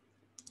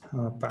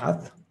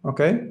path,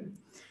 okay?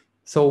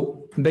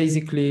 So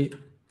basically,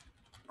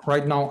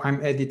 right now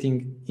I'm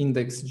editing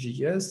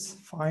index.js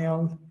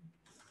file,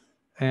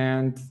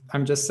 and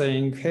I'm just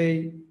saying,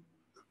 hey,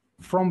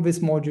 from this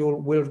module,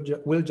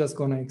 we're just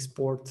gonna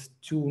export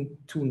two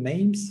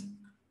names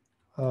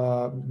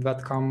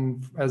that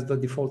come as the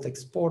default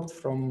export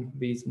from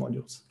these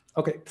modules.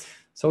 Okay,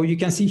 so you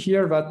can see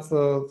here that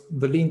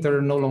the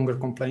linter no longer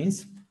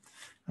complains.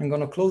 I'm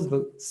gonna close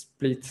the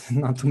split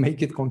not to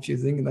make it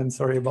confusing, then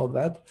sorry about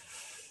that.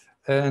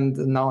 And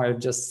now I've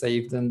just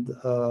saved, and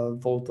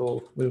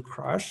Volto will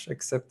crash,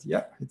 except,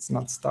 yeah, it's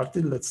not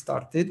started. Let's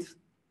start it.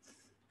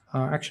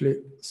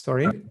 Actually,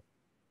 sorry.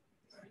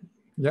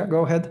 Yeah,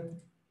 go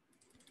ahead.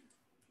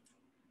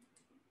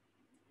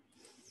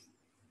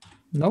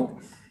 No?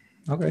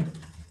 Okay.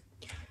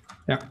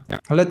 Yeah.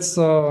 Let's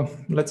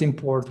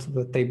import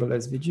the table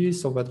SVG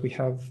so that we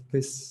have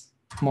this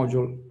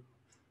module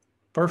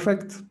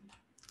perfect.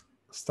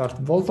 Start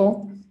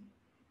Volto.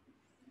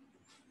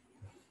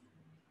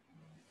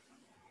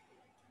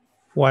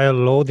 While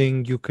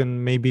loading, you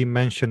can maybe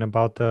mention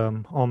about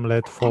the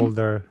omelette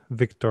folder.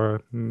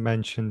 Victor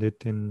mentioned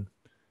it in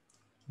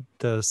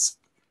the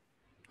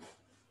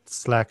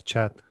Slack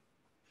chat.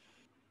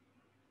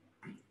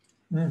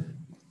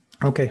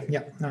 Okay,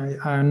 yeah,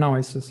 now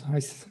I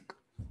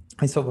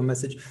saw the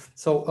message.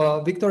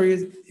 So Victor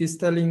is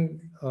telling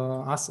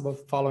us about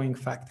the following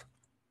fact.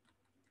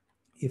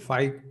 If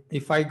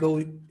I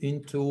go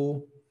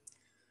into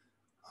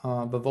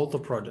the Volto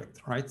project,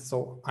 right?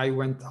 So I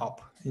went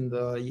up in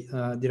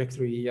the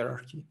directory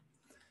hierarchy.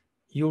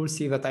 You will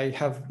see that I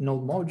have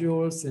node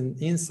modules, and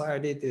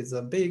inside it is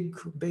a big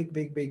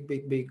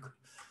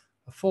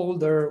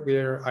folder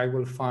where I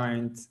will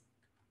find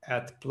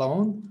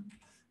 @Plone.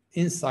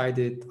 Inside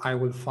it, I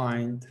will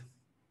find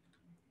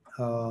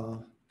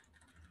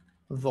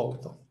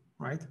Volto,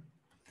 right?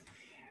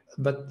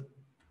 But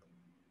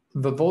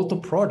the Volto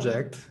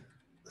project,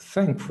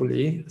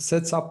 thankfully,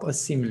 sets up a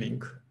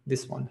symlink,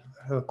 this one,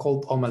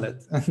 called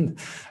Omelette. And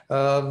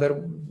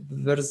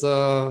there's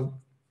a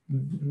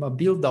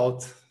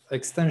build-out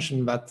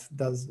extension that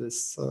does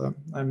this.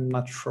 I'm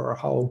not sure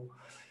how,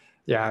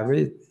 yeah,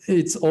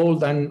 it's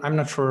old, and I'm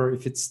not sure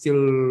if it's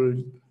still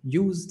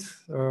used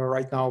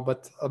right now,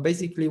 but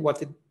basically what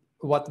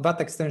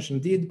that extension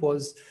did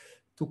was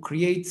to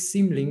create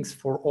symlinks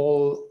for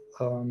all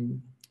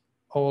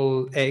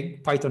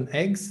Python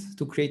eggs,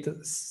 to create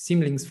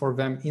symlinks for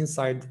them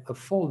inside a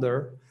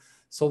folder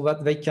so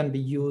that they can be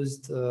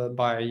used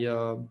by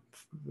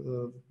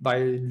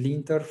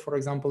linter, for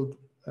example,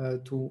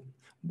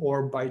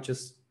 or by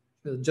just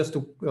to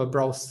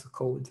browse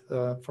code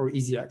for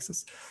easy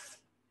access.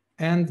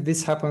 And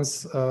this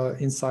happens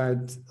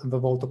inside the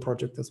Volto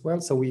project as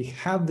well. So we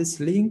have this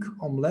link,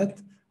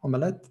 omelette,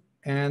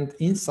 and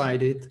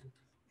inside it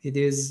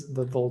is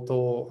the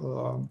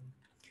Volto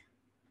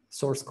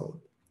source code.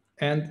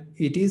 And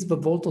it is the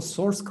Volto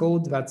source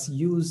code that's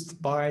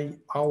used by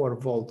our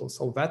Volto.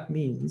 So that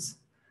means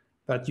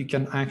that you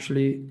can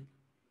actually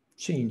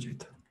change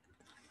it.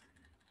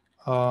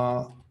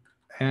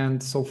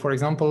 And so, for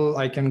example,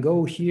 I can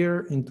go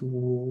here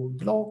into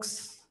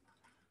blocks,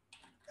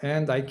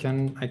 and I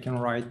can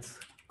write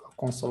a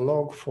console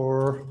log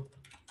for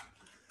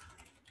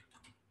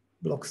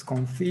blocks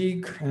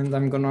config, and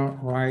I'm gonna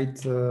write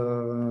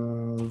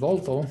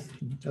Volto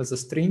as a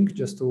string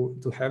just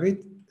to have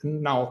it.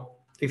 Now,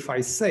 if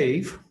I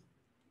save,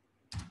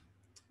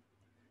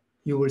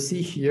 you will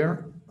see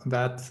here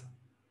that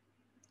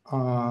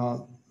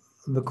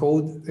the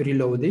code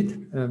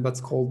reloaded.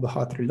 That's called the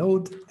hot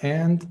reload,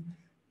 and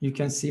you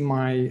can see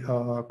my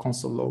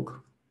console log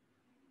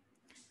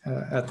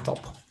at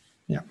top.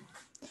 Yeah.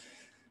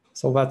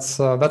 So that's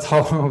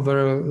how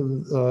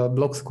the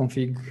blocks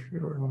config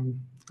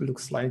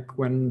looks like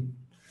when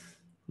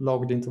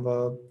logged into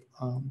the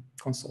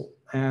console.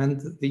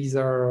 And these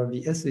are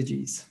the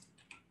SVGs.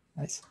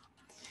 Nice.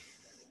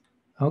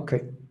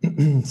 Okay,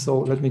 so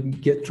let me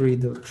get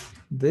rid of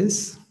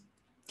this.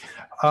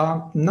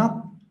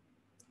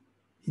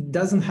 It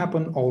doesn't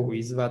happen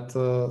always that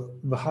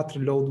the hot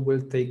reload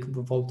will take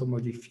the Volto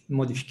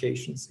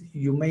modifications.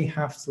 You may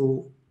have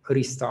to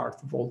restart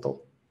the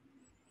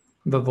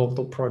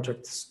Volto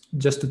project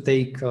just to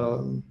take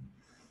the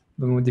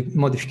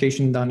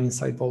modification done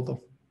inside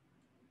Volto.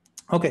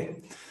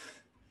 Okay,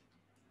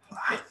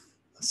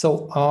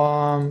 so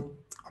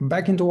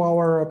back into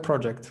our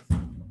project.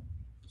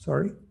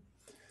 Sorry.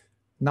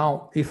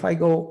 Now, if I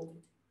go,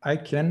 I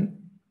can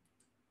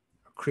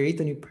create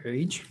a new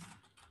page.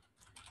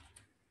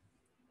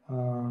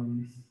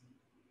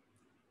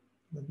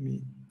 Let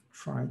me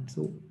try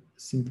to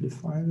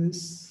simplify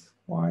this.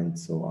 Why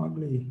it's so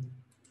ugly?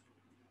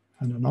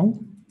 I don't know.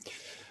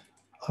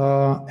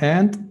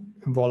 And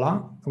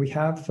voila, we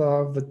have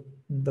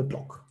the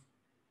block.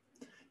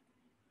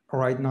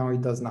 Right now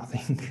it does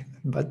nothing,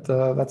 but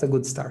that's a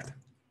good start.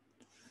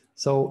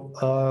 So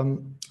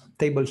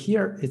table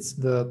here, it is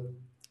the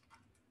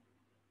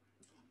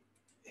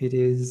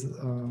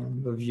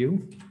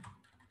view,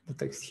 the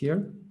text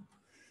here.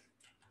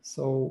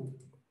 So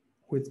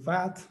with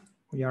that,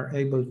 we are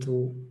able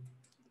to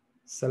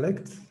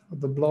select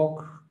the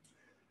block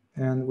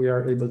and we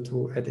are able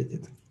to edit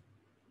it.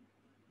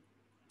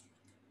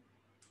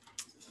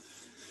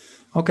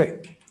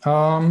 Okay.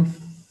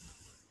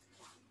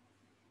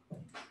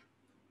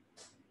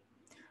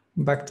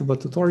 Back to the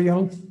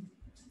tutorial.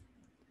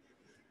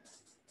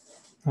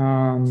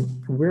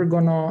 We're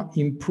gonna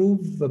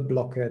improve the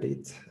block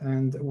edit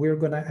and we're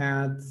gonna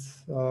add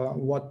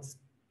what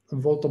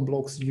Volto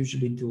blocks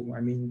usually do.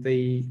 I mean,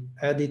 they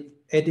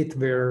edit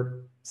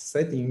their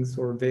settings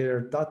or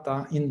their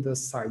data in the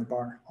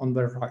sidebar on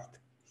the right.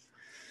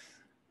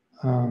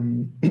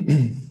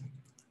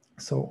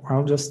 So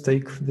I'll just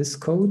take this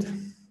code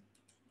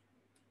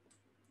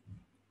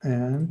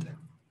and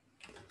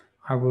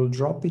I will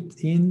drop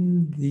it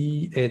in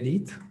the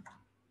edit.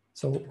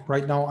 So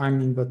right now I'm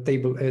in the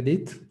table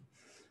edit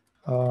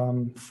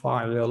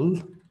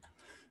file,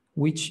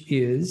 which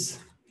is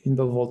in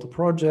the Volto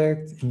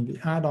project, in the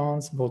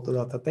add-ons, Volto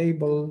data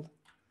table,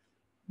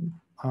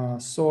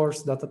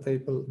 source data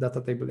table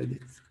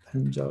edit,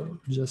 and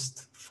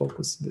just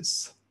focus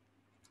this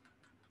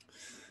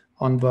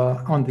on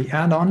the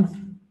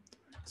add-on.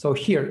 So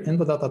here in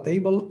the data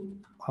table,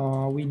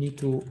 we need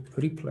to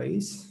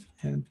replace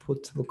and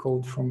put the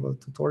code from the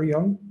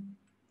tutorial.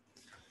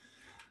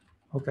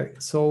 Okay,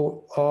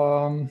 so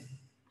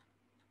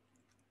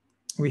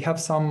we have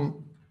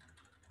some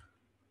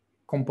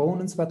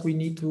components that we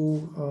need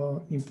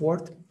to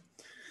import.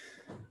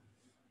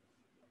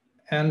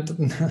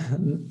 And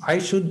I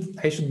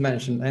should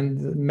mention,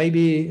 and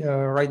maybe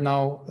right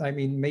now, I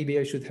mean, maybe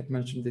I should have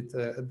mentioned it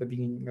at the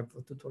beginning of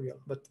the tutorial,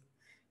 but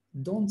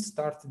don't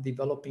start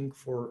developing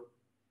for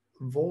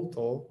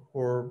Volto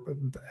or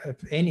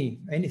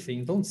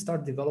anything. Don't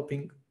start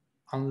developing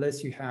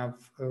unless you have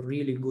a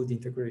really good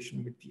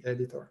integration with the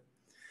editor.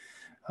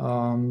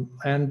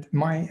 And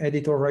my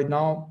editor right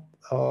now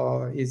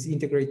is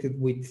integrated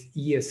with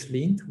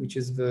ESLint, which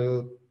is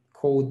the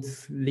code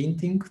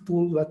linting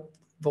tool that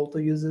Volto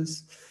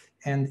uses.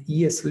 And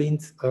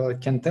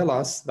ESLint can tell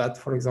us that,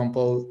 for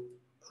example,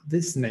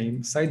 this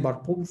name,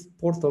 sidebar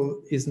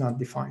portal, is not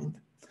defined.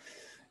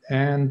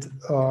 And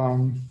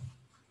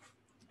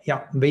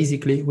yeah,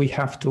 basically we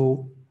have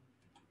to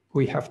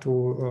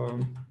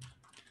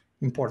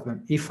import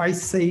them. If I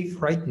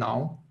save right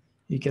now,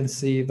 you can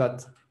see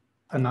that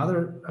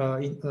another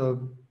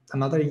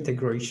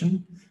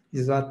integration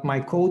is that my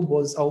code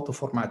was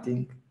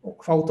auto-formatted,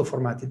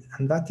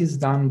 and that is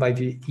done by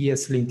the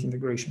ESLint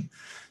integration.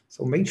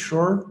 So make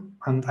sure,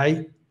 and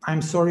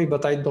I'm sorry,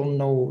 but I don't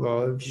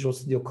know Visual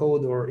Studio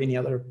Code or any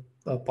other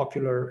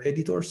popular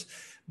editors,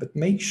 but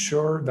make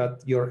sure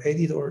that your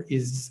editor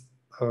is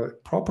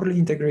properly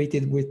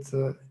integrated with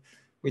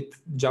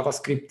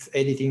JavaScript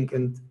editing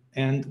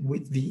and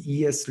with the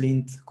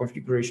ESLint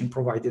configuration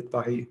provided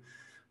by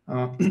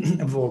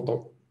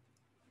Volto.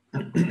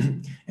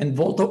 And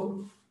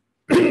Volto,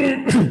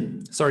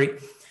 sorry,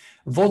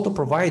 Volto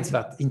provides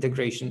that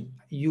integration.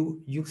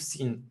 You've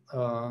seen,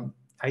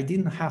 I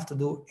didn't have to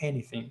do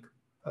anything.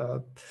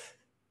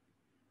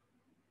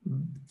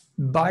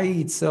 By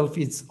itself,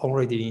 it's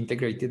already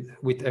integrated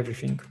with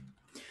everything.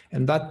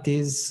 And that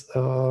is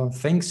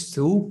thanks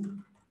to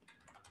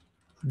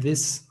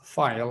this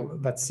file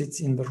that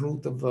sits in the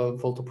root of the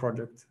Volto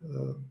project,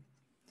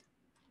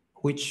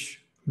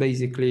 which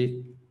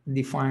basically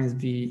defines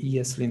the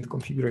ESLint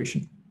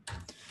configuration.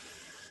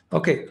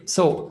 Okay,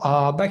 so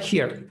back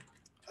here,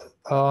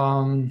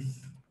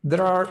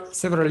 there are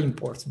several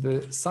imports.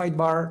 The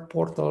sidebar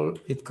portal,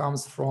 it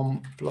comes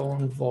from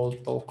Plone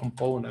Volto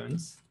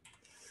components.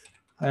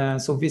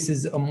 So this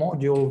is a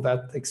module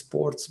that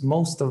exports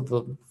most of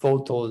the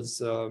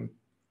Volto's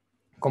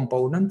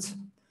components.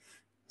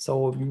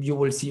 So you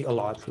will see a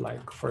lot,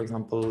 like, for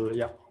example,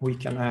 yeah, we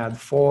can add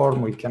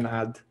form, we can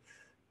add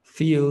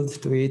field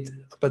to it,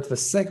 but the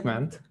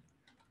segment,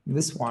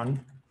 this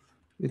one,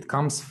 it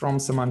comes from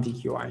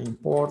Semantic UI,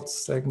 import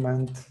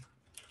segment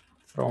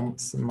from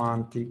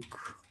Semantic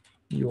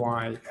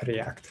UI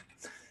React.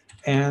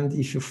 And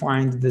if you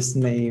find this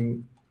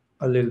name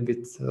a little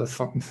bit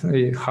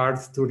hard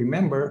to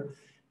remember,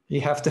 you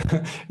have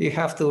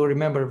to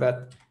remember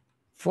that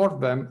for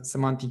them,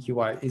 Semantic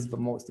UI is the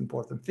most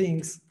important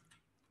things,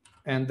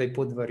 and they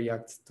put the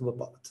React to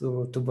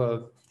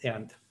the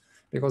end.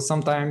 Because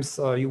sometimes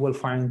you will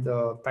find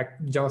a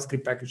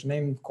JavaScript package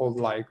name called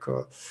like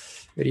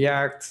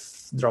React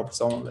drop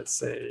zone, let's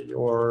say,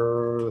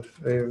 or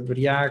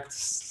React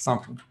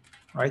something,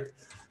 right?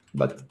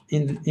 But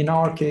in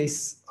our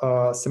case,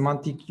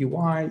 Semantic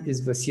UI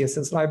is the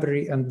CSS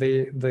library, and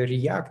the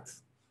React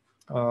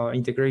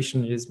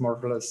integration is more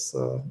or less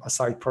a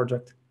side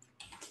project.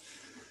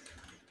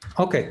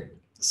 Okay,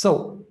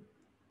 so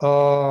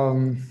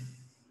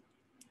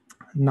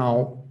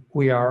now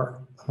we are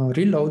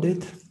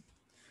reloaded.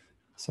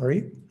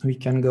 Sorry, we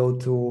can go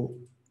to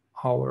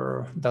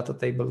our data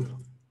table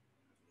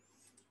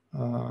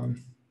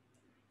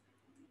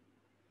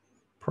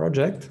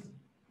project.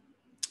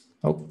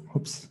 Oh,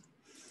 oops.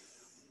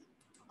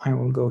 I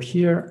will go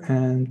here,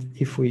 and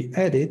if we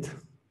edit,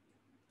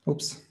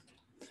 oops,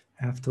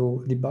 I have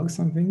to debug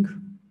something.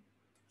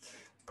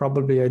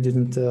 Probably I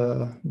didn't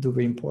do the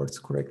imports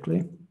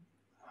correctly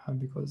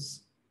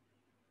because,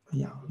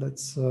 yeah,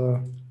 let's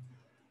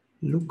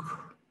look.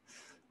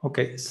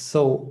 Okay,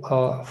 so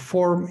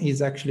form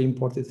is actually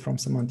imported from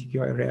Semantic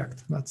UI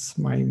React. That's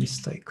my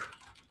mistake.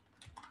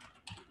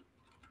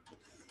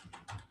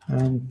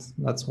 And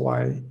that's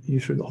why you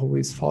should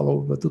always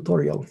follow the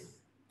tutorial.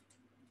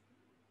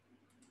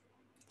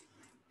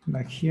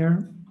 Back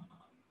here.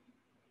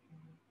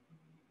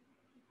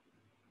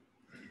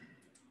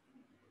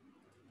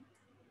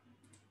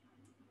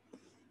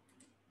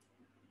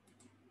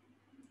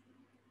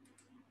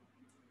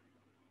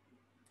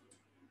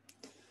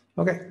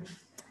 Okay,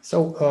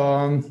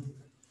 so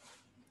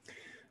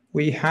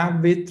we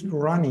have it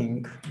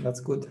running. That's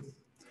good.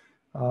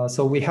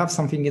 So we have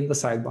something in the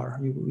sidebar.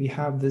 We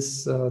have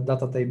this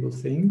data table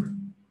thing.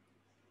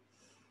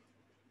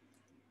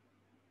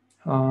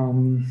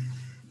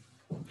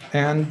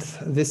 And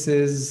this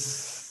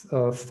is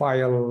a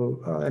file.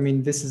 I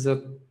mean, this is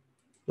a,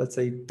 let's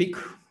say, pick,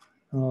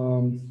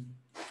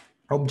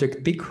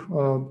 object pick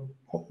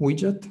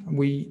widget.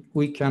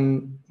 We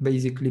can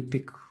basically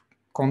pick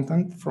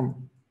content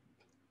from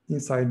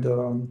inside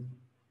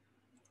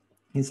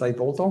inside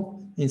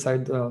Volto,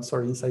 inside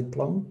inside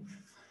Plone.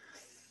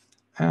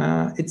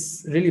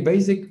 It's really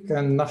basic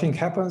and nothing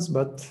happens,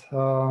 but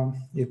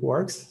it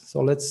works.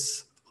 So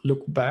let's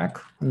look back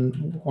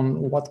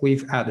on what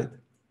we've added.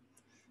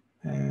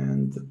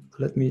 And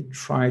let me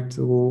try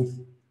to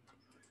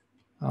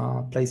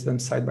place them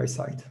side by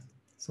side.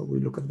 So we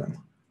look at them.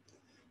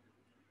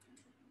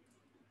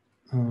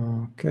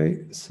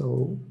 Okay,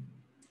 so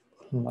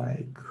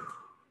like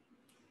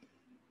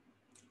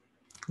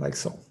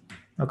so.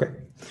 Okay,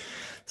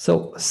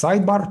 so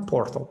sidebar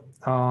portal.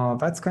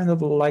 That's kind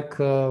of like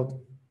a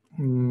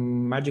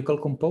magical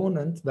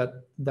component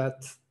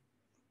that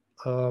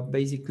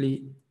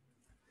basically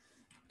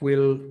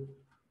will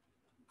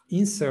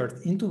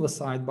insert into the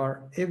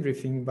sidebar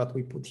everything that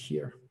we put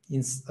here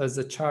as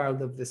a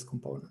child of this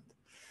component.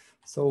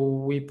 So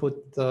we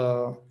put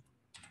a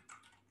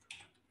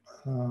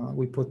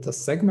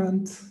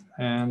segment,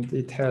 and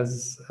it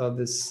has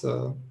this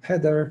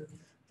header,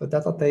 the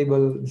data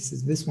table. This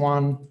is this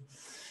one,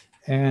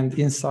 and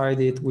inside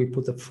it we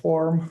put a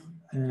form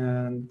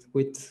and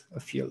with a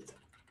field.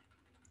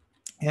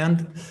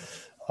 And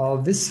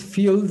this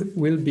field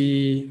will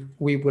be,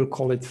 we will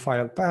call it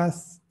file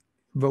path.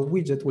 The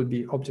widget will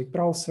be object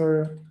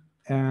browser,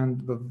 and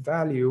the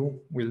value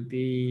will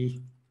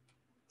be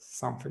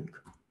something.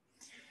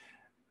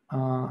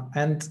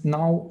 And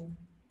now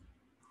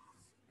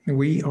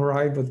we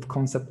arrive at the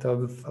concept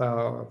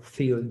of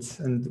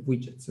fields and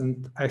widgets.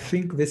 And I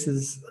think this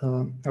is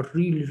a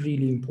really,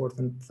 really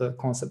important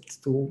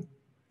concept to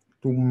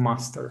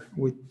master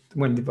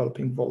when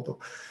developing Volto.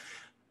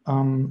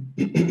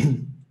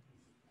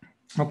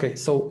 Okay,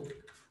 so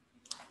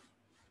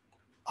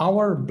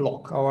our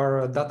block,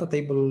 our data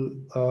table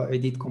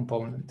edit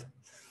component,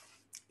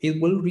 it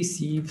will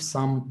receive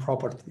some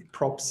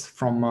props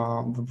from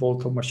the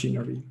Volto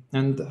machinery.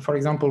 And for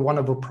example, one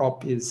of the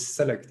prop is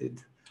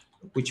selected,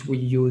 which we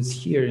use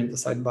here in the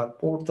sidebar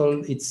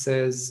portal. It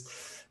says,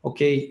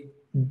 okay,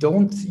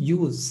 don't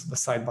use the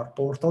sidebar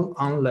portal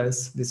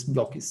unless this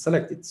block is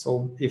selected.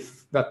 So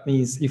if that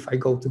means if I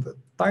go to the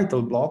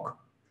title block,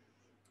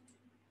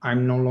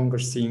 I'm no longer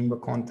seeing the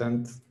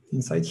content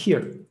inside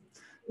here.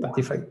 But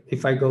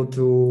if I go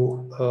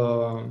to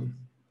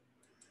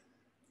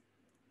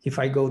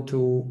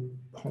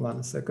hold on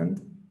a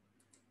second.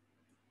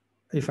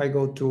 If I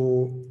go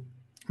to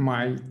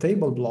my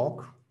table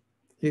block,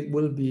 it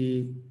will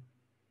be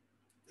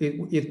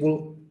it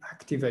will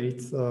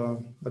activate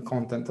the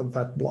content of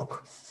that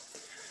block.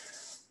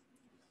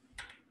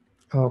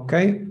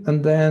 Okay,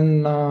 and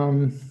then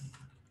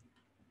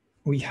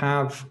we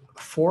have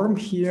form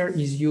here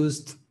is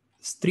used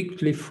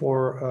strictly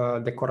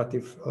for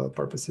decorative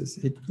purposes.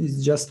 It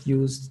is just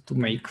used to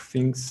make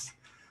things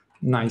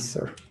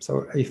nicer.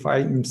 So if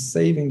I'm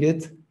saving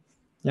it,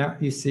 yeah,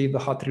 you see the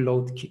hot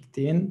reload kicked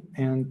in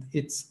and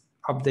it's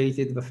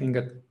updated the thing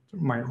at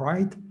my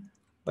right,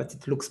 but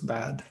it looks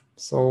bad.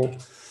 So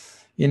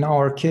in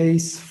our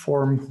case,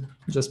 form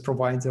just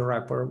provides a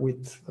wrapper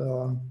with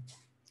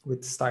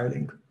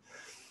styling.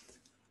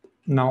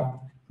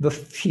 Now the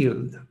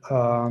field.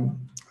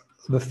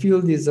 The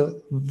field is a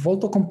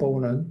Volto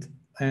component,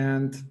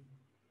 and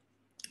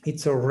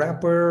it's a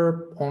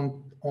wrapper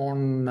on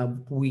a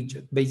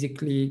widget.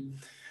 Basically,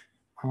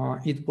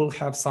 it will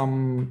have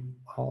some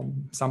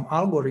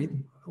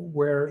algorithm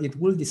where it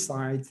will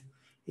decide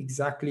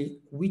exactly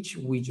which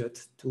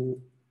widget to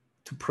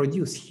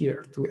produce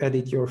here to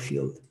edit your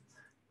field.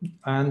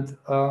 And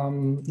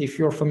if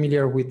you're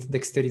familiar with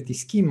dexterity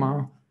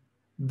schema,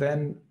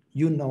 then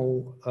you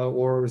know,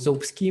 or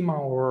Zope schema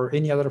or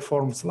any other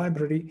forms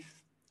library,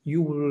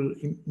 you will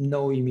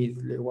know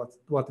immediately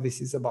what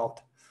this is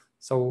about.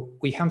 So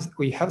we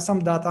have some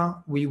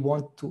data. We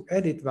want to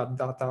edit that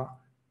data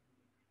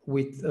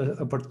with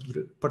a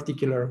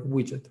particular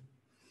widget.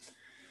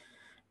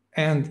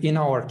 And in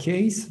our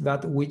case,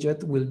 that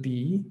widget will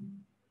be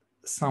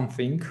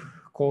something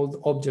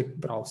called object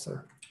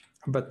browser.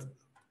 But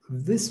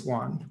this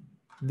one,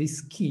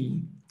 this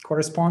key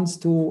corresponds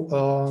to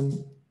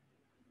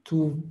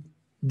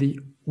the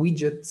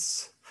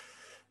widget's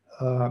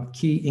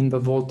key in the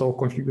Volto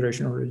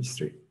configuration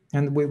registry.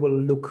 And we will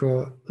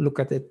look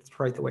at it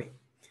right away.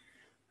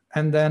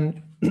 And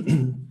then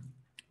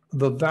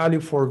the value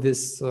for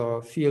this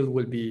field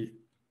will be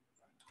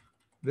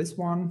this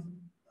one,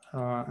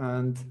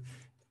 and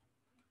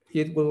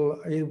it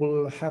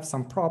will have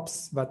some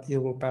props that it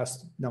will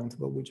pass down to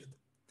the widget.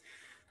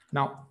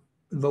 Now,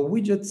 the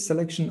widget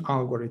selection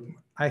algorithm,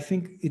 I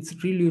think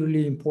it's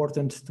really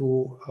important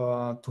to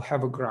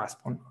have a grasp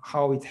on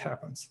how it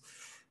happens.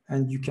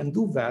 And you can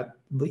do that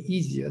the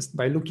easiest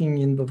by looking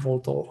in the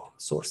Volto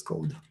source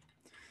code.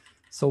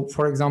 So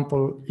for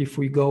example, if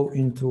we go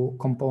into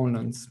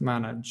components,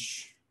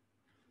 manage,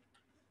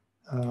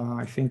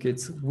 I think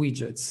it's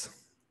widgets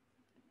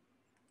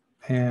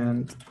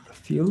and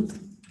field.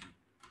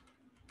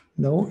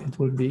 No, it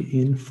will be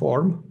in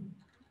form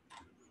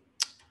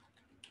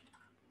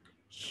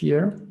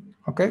here.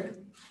 Okay.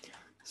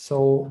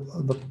 So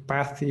the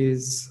path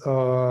is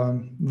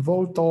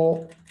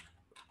Volto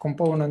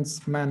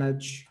components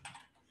manage,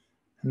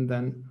 and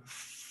then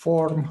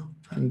form,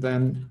 and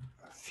then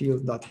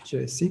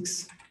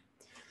field.j6.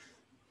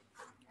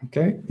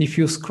 Okay. If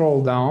you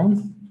scroll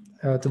down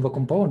to the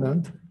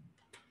component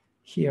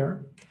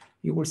here,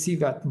 you will see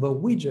that the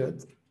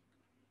widget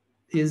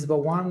is the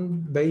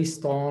one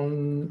based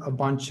on a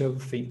bunch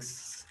of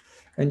things.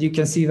 And you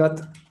can see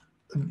that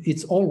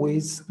it's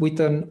always with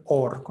an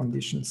OR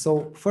condition.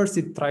 So first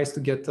it tries to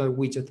get a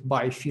widget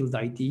by field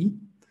ID.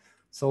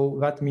 So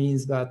that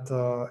means that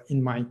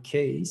in my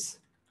case,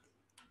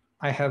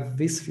 I have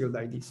this field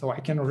ID. So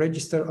I can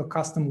register a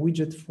custom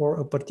widget for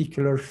a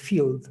particular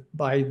field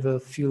by the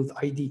field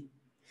ID,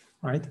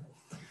 right?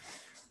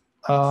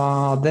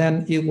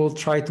 Then it will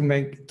try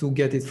to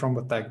get it from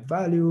the tag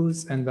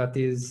values, and that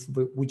is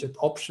the widget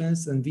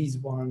options. And these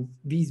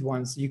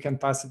ones you can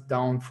pass it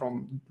down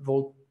from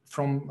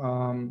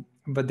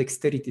the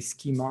dexterity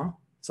schema.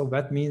 So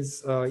that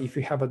means if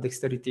you have a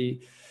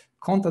dexterity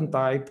content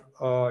type,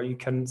 you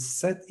can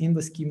set in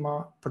the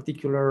schema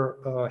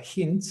particular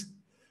hints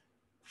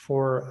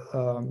for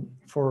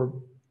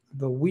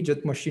the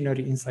widget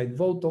machinery inside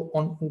Volto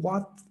on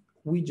what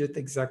widget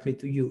exactly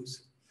to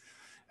use.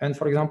 And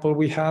for example,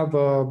 we have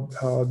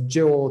a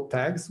geo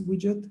tags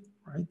widget,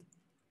 right?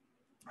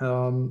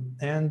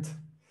 And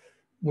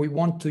we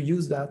want to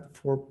use that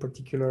for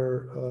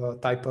particular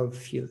type of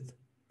field.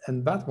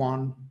 And that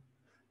one,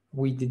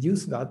 we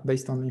deduce that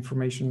based on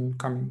information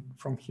coming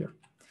from here.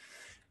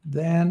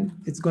 Then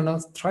it's gonna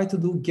try to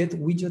do get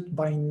widget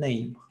by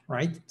name,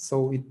 right?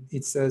 So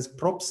it says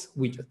props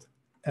widget,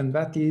 and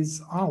that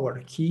is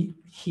our key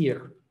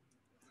here.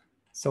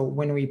 So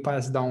when we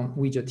pass down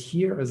widget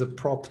here as a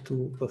prop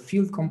to the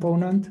field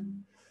component,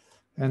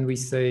 and we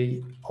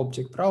say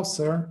object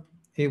browser,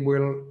 it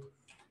will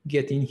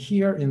get in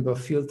here in the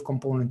field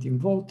component in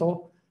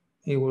Volto.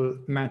 It will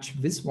match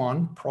this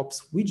one,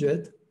 props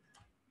widget.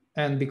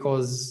 And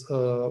because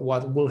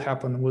what will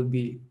happen will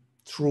be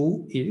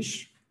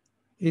true-ish,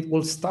 it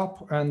will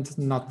stop and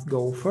not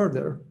go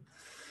further.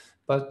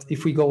 But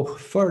if we go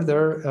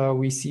further,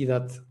 we see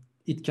that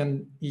it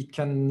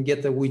can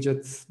get a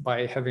widget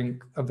by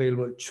having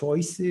available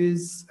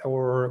choices,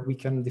 or we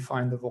can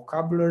define the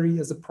vocabulary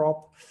as a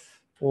prop,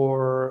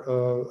 or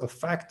a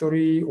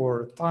factory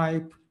or a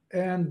type.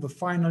 And the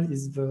final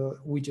is the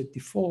widget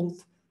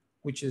default,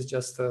 which is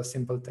just a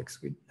simple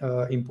text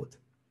input.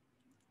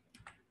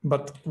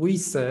 But we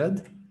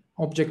said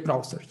object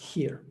browser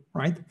here,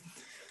 right?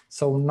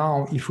 So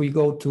now if we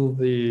go to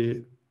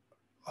the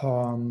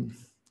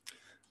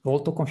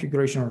Volto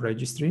configuration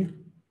registry,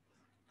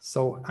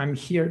 so I'm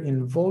here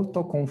in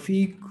Volto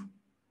config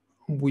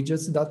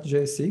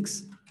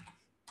widgets.j6,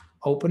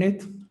 open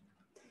it,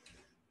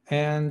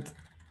 and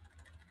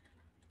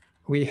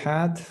we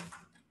had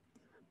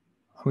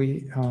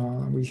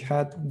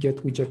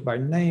get widget by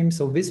name.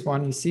 So this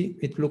one, you see,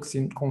 it looks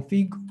in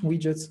config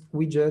widgets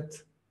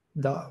widget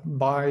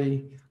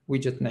by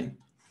widget name.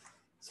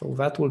 So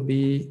that will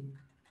be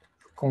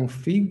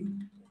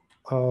config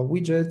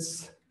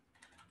widgets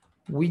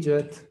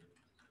widget,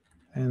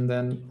 and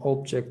then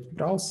object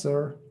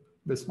browser,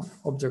 this one,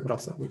 object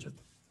browser widget.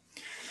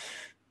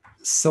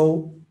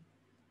 So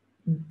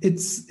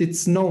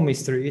it's no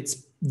mystery.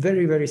 It's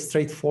very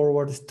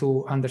straightforward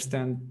to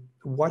understand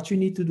what you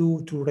need to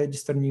do to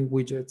register new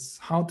widgets,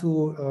 how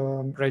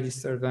to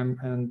register them,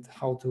 and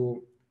how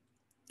to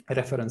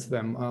reference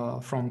them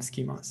from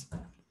schemas.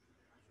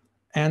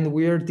 And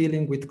we're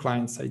dealing with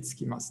client-side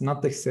schemas,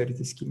 not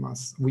dexterity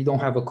schemas. We don't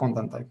have a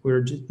content type.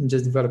 We're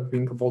just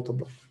developing a Volto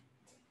block.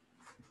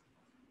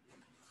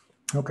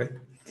 Okay.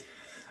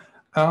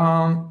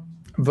 The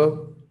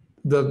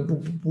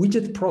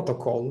widget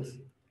protocol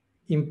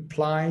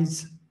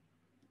implies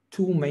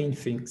two main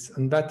things,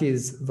 and that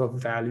is the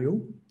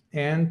value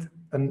and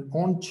an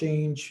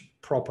on-change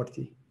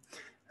property.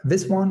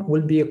 This one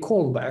will be a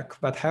callback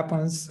that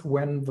happens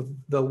when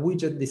the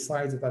widget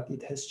decides that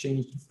it has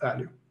changed its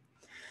value.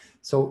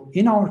 So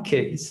in our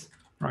case,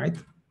 right,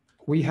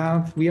 we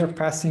are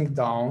passing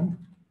down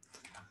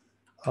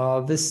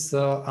this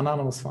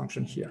anonymous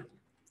function here.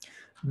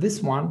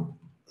 This one,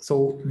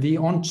 so the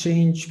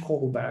on-change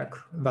callback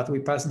that we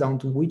pass down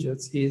to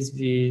widgets is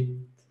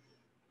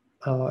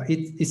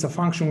it's a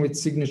function with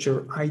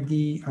signature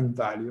ID and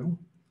value,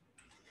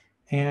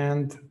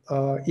 and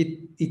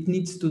it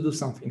needs to do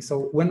something.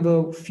 So when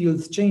the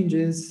field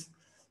changes,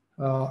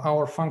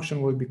 our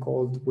function will be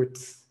called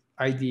with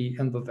ID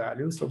and the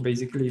value. So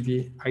basically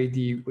the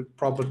ID would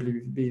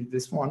probably be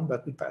this one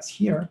that we pass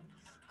here,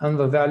 and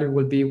the value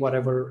will be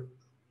whatever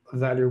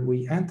value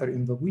we enter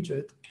in the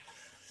widget.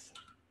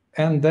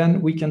 And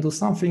then we can do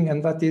something,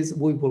 and that is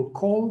we will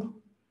call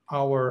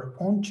our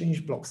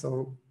on-change block.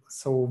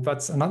 So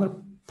that's another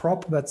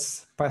prop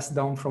that's passed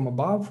down from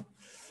above,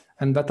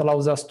 and that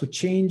allows us to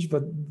change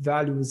the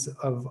values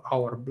of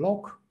our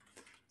block.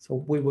 So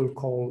we will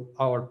call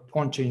our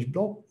on-change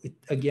block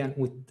again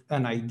with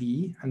an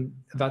ID, and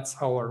that's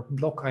our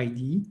block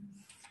ID.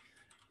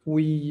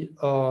 We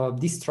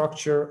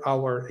destructure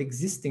our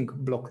existing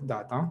block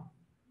data,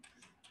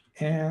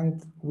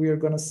 and we're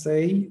going to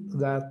say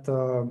that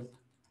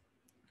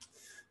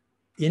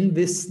in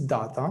this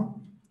data,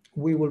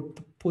 we will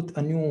put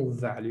a new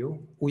value.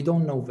 We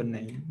don't know the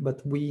name,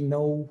 but we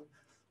know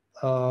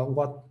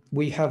what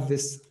we have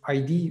this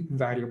ID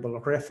variable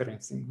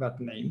referencing that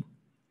name,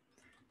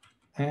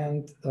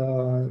 and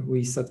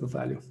we set the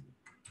value.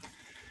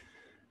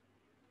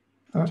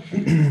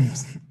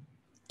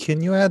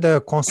 Can you add a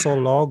console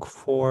log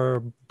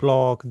for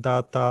block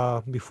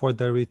data before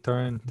the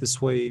return?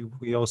 This way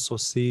we also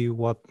see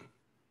what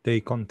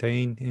they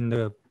contain in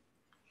the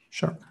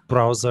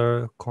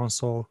browser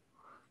console.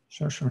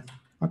 Sure.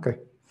 Okay.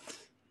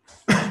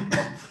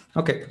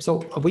 Okay,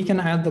 so we can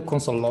add the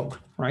console log,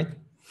 right?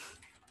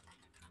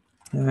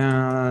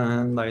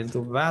 And I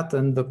do that,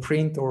 and the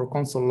print or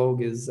console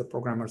log is a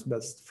programmer's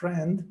best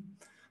friend.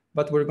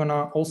 But we're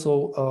gonna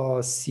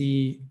also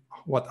see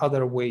what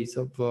other ways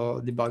of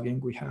debugging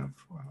we have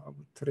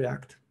with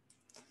React.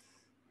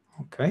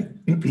 Okay.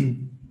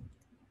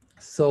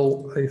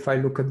 So if I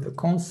look at the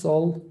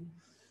console,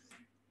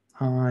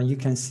 you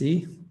can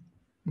see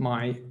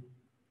my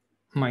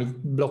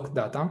block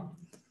data.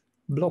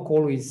 Block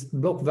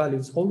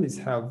values always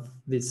have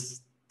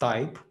this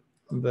type,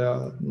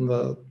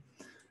 the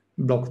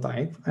block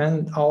type,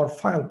 and our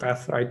file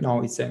path right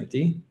now is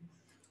empty.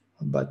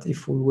 But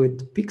if we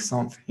would pick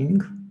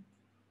something,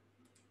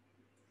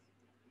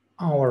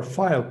 our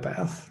file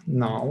path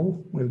now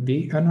will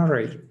be an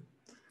array,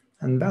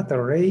 and that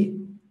array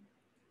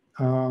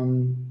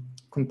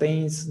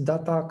contains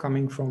data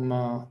coming from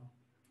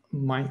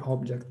my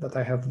object that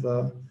I have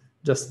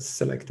just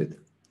selected.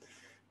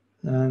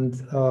 And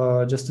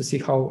just to see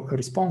how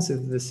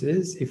responsive this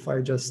is, if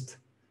I just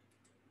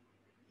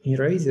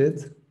erase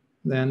it,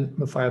 then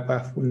the file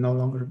path will no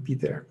longer be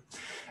there.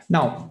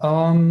 Now,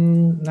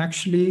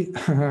 actually,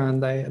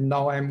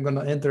 now I'm going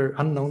to enter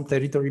unknown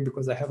territory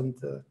because I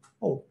haven't.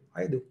 Oh,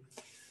 I do.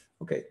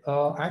 Okay,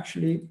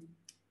 actually,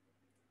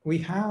 we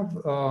have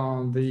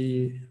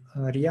the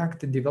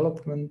React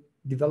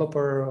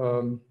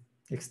developer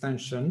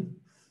extension.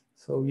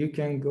 So you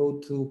can go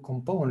to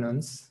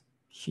components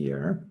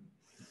here.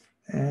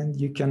 And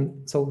you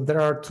can, so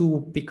there are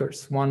two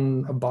pickers,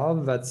 one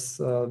above, that's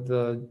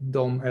the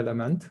DOM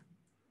element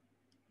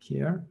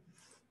here.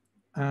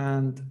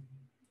 And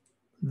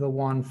the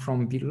one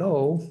from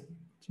below,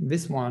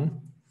 this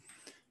one,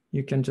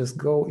 you can just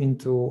go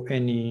into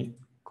any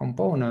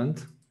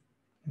component,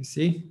 you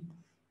see,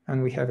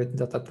 and we have it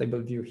data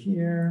table view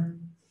here,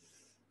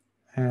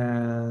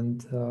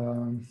 and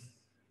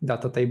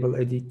data table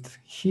edit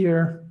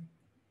here.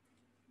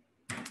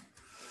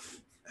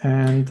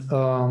 And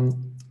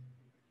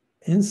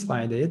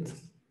inside it,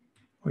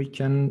 we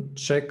can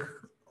check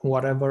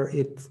whatever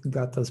it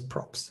got as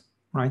props,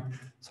 right?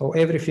 So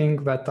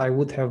everything that I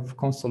would have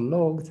console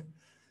logged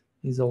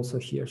is also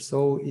here.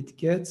 So it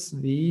gets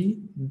the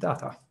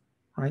data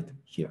right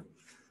here.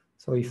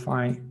 So if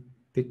I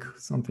pick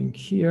something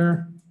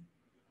here,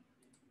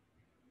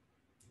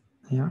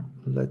 yeah,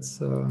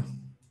 let's, oh,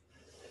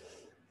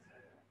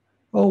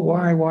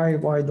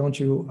 why don't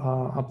you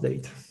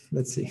update?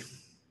 Let's see.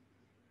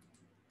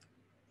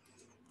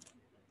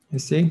 You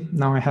see,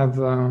 now I have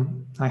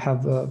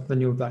the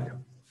new value.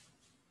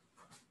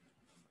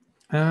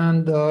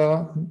 And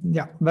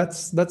yeah,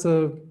 that's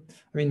a,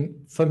 I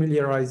mean,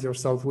 familiarize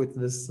yourself with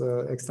this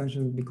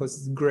extension because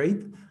it's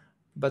great,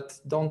 but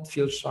don't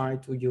feel shy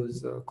to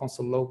use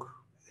console log.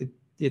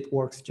 It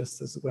works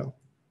just as well.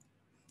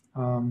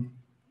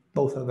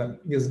 Both of them,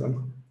 use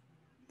them.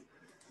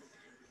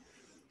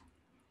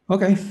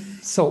 Okay,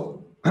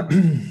 so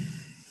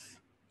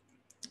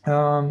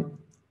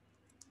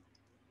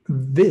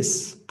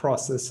this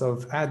process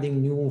of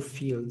adding new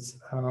fields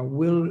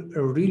will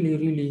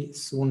really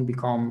soon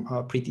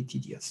become pretty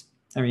tedious.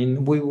 I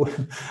mean,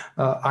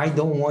 I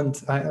don't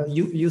want,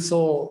 you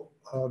saw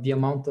the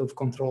amount of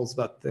controls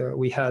that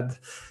we had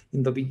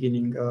in the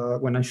beginning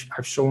when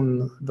I've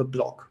shown the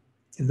block.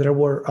 There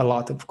were a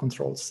lot of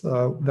controls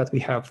that we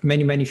have,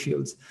 many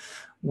fields.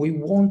 We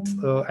won't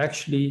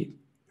actually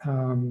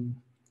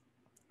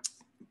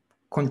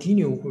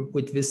continue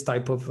with this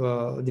type of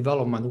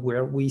development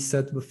where we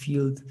set the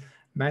field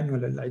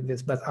manually like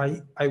this, but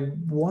I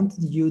want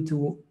you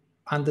to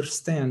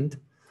understand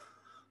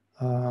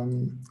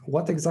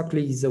what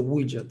exactly is a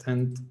widget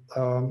and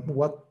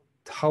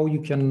how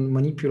you can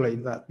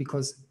manipulate that,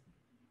 because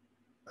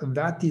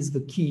that is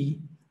the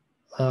key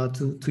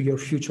to your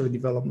future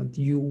development.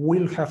 You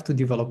will have to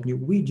develop new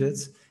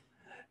widgets.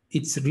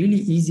 It's really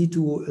easy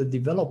to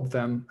develop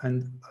them,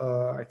 and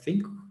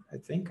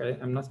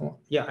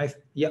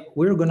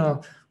we're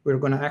gonna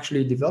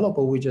actually develop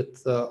a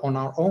widget on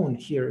our own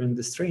here in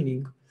this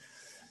training,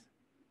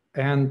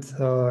 and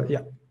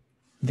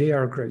they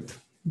are great.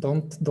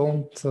 Don't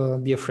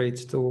be afraid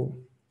to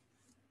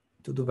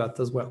do that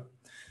as well.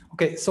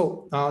 Okay,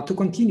 so to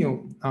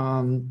continue,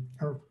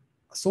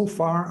 so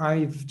far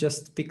I've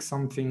just picked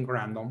something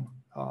random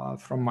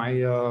from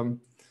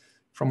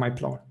my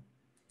Plone,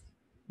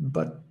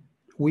 but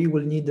we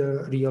will need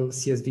a real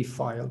CSV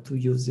file to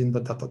use in the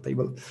data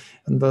table,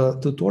 and the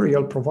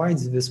tutorial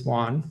provides this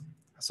one.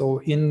 So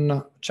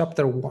in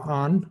chapter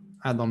 1,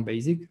 addon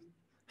basic,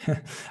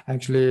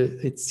 actually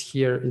it's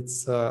here,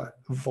 it's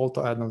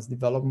Volto addons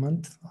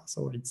development.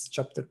 So it's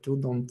chapter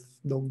 2.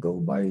 Don't go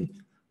by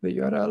the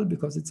URL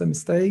because it's a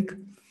mistake.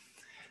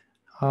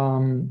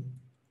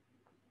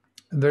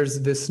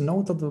 There's this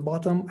note at the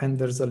bottom and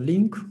there's a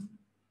link.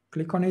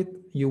 Click on it,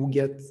 you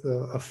get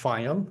a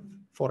file,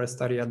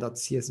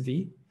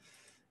 forestaria.csv.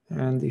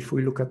 And if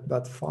we look at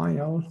that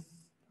file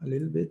a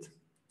little bit,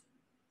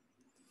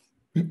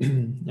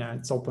 yeah,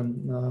 it's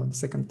open the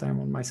second time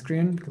on my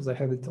screen because I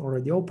have it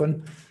already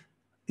open.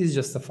 It's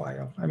just a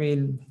file. I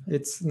mean,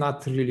 it's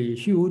not really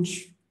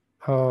huge.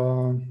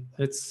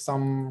 It's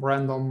some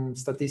random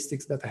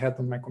statistics that I had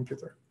on my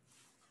computer.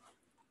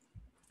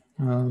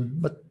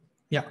 But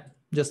yeah,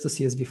 just a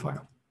CSV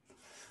file.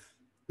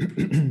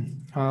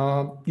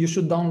 You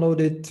should download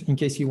it in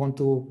case you want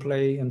to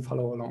play and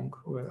follow along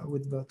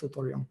with the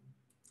tutorial.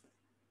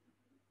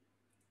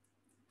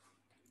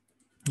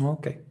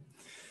 Okay,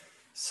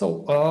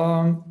 so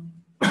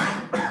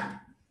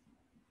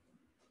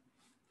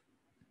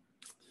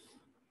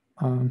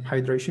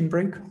hydration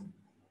break.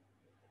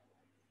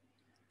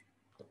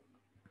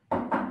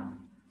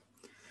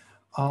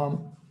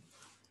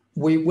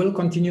 We will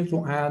continue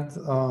to add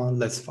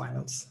less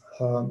files,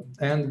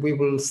 and we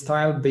will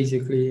style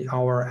basically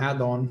our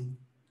add-on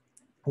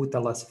with a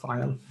less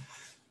file.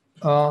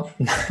 Now,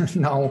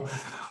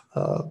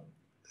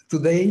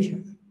 today,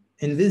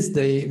 in this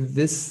day,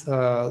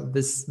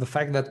 the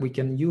fact that we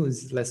can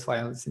use less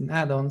files in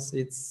add-ons,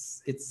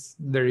 it's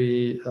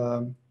very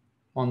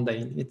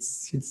mundane.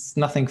 It's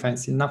nothing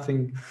fancy,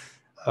 nothing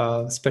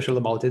special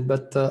about it.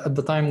 But at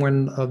the time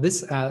when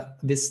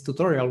this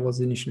tutorial was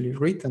initially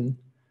written,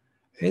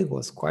 it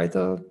was quite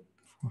a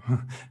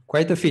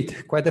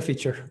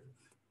feature.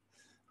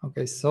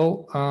 Okay,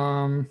 so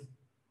I'm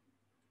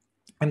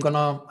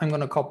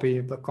gonna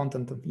copy the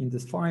content in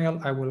this file.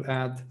 I will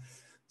add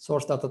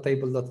source data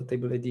table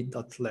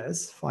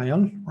edit.less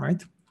file,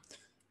 right?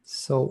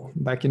 So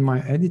back in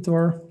my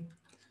editor,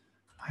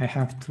 I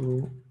have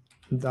to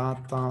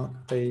data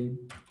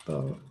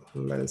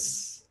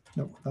table.less.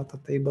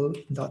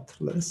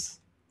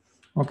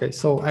 Okay,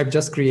 so I've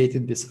just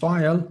created this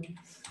file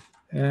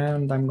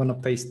and I'm gonna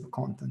paste the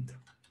content.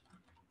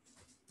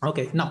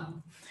 Okay, now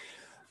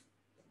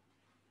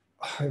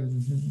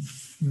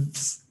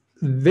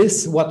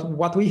this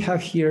what we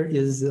have here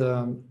is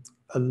a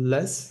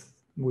less,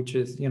 which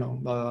is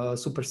a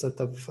superset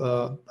of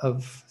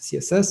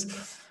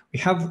CSS. We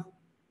have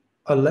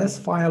a less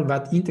file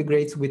that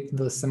integrates with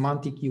the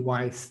semantic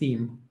UI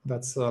theme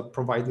that's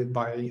provided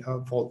by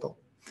Volto.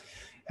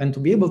 And to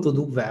be able to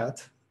do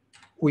that,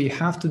 we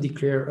have to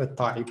declare a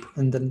type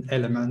and an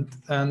element.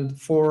 And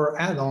for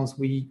add-ons,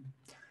 we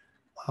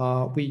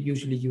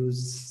usually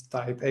use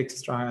type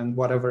extra and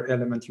whatever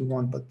element you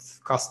want, but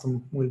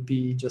custom will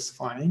be just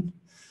fine.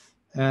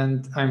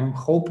 And I'm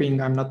hoping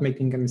I'm not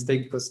making a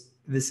mistake because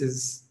this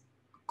is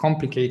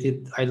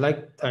complicated. I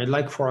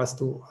like for us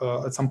to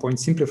at some point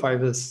simplify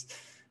this.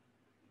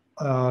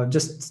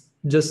 Just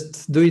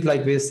do it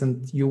like this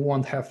and you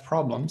won't have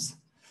problems.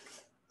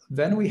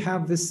 Then we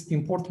have this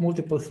import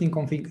multiple thing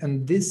config,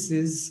 and this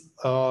is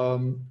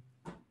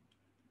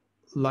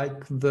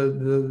like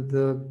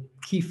the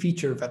key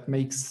feature that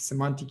makes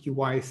semantic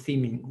UI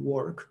theming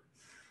work.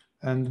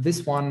 And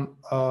this one,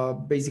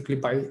 basically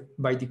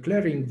by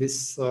declaring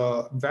this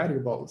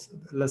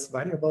less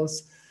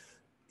variables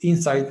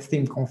inside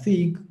theme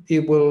config,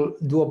 it will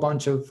do a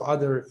bunch of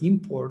other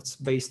imports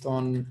based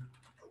on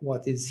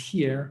what is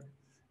here,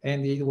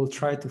 and it will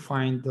try to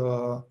find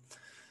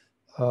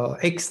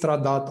extra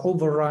dot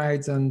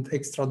overrides and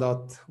extra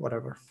dot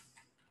whatever.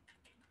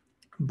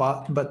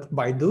 But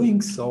by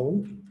doing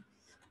so,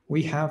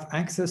 we have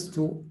access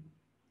to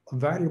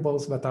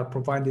variables that are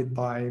provided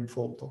by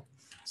Volto.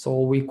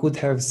 So we could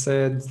have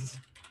said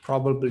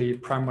probably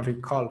primary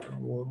color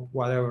or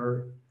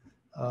whatever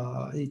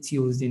it's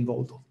used in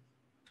Volto.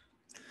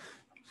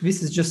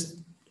 This is just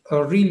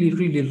a really,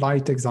 really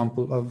light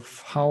example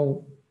of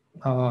how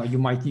you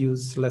might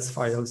use less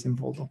files in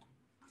Volto.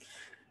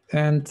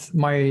 And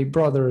my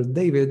brother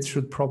David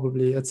should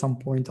probably at some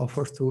point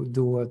offer to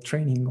do a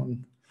training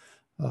on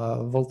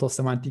Volto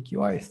semantic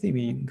UI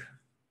theming.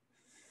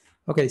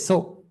 Okay,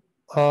 so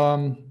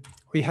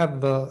we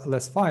have the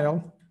less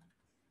file.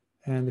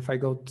 And if I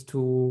go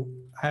to,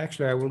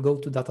 actually, I will go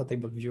to data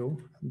table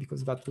view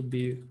because that would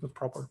be the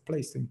proper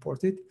place to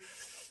import it.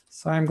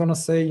 So I'm going to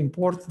say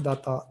import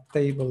data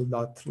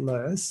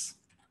table.less.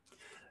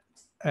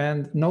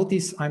 And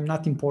notice I'm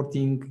not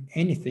importing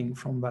anything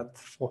from that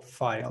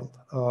file.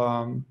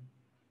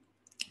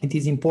 It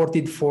is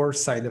imported for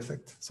side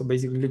effect. So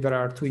basically, there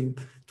are two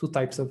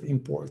types of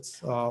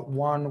imports.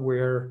 One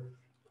where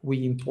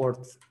we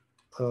import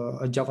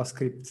a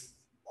JavaScript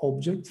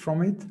object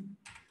from it.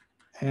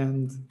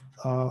 And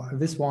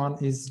this one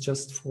is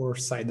just for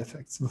side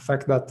effects. The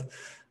fact that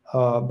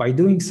by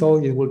doing so,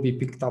 it will be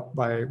picked up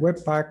by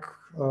Webpack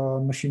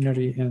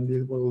machinery, and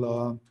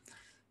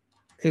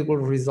it will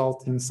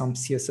result in some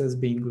CSS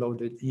being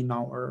loaded in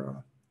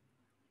our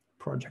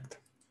project.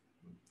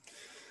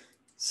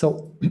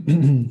 So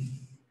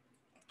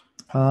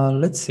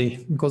let's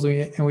see, because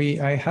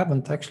I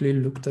haven't actually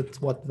looked at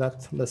what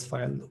that less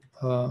file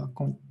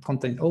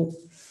contained. Oh,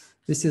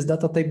 this is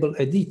data table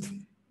edit.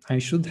 I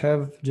should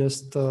have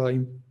just,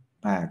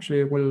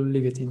 actually we'll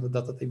leave it in the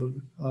data table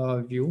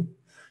view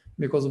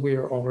because we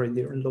are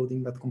already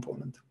loading that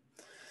component.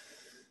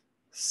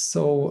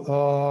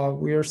 So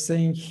we are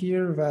saying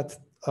here that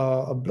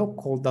a block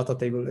called data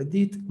table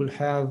edit will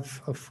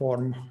have a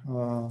form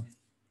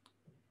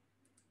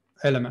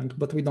element,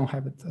 but we don't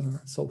have it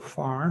so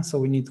far. So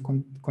we need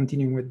to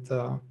continue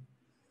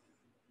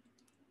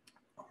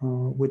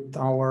with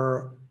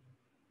our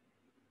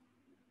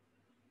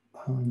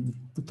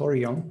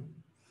tutorial.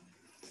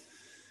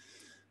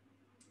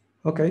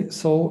 Okay,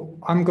 so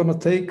I'm going to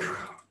take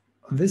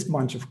this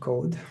bunch of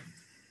code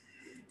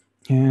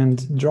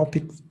and drop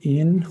it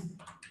in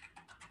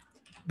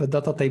the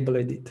data table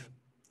edit.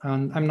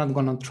 And I'm not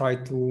going to try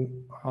to,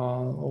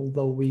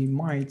 although we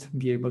might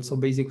be able. So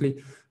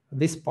basically,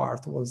 this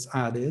part was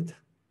added,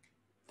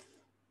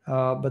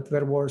 but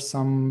there were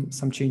some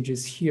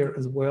changes here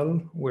as well,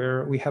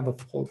 where we have a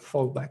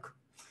fallback.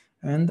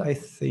 And I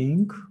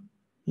think,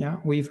 yeah,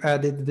 we've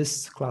added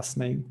this class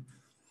name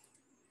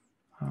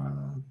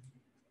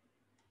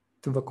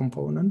to the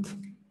component.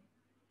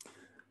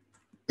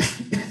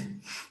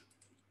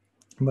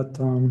 But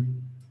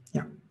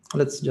yeah,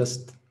 let's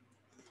just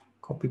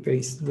copy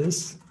paste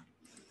this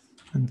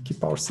and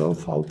keep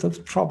ourselves out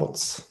of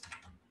troubles.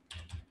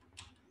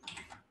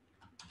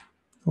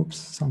 Oops,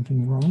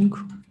 something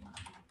wrong.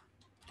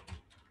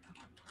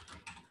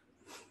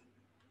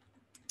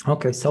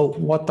 Okay, so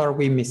what are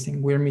we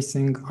missing? We're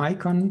missing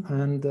icon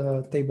and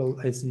table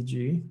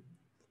SVG.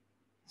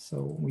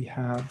 So we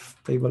have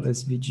table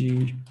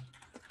SVG.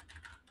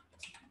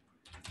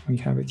 We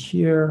have it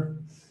here.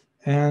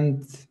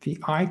 And the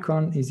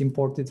icon is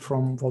imported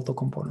from Volto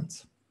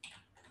components.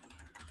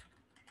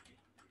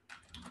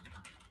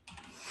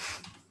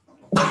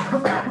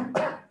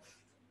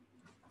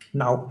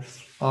 Now,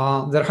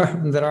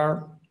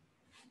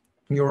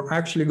 you're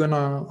actually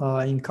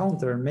gonna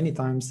encounter many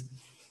times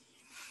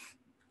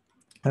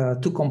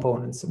two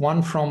components,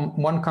 one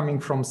coming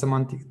from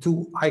semantic,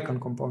 two icon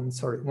components,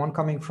 sorry, one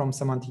coming from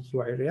semantic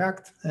UI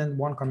React and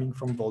one coming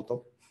from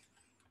Volto.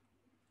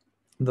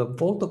 The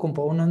Volto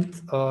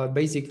component,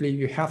 basically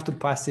you have to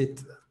pass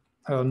it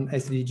an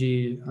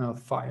SVG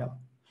file,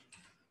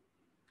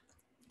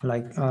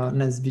 like an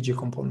SVG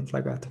component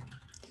like that.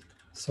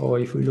 So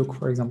if we look,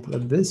 for example,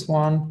 at this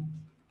one,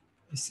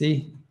 you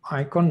see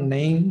icon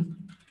name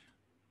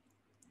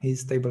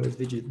is table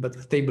SVG, but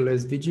the table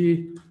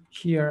SVG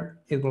here,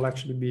 it will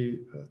actually be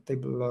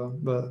table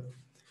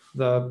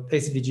the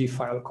SVG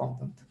file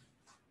content.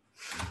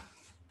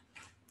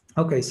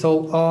 Okay,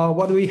 so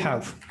what do we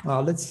have?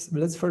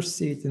 Let's first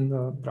see it in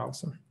the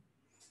browser.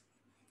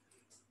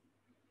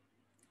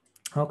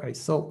 Okay,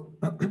 so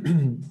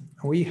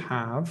we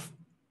have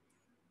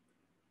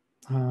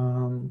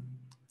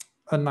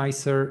a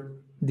nicer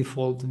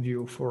default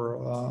view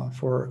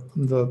for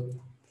the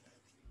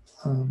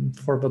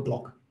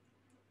block.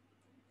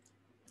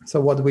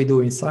 So what do we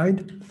do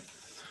inside?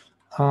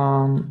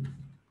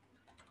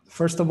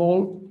 First of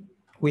all,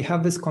 we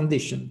have this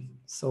condition.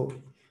 So,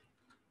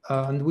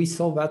 and we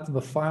saw that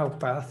the file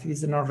path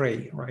is an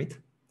array, right?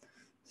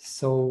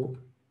 So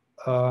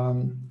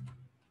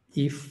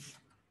if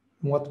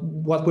what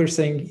we're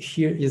saying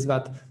here is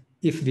that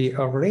if the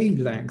array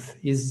length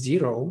is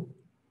 0,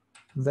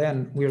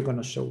 then we're going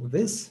to show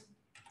this.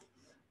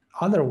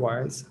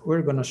 Otherwise,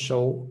 we're going to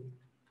show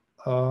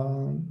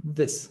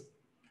this.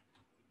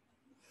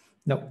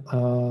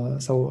 No,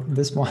 so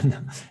this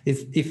one,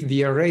 if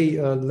the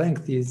array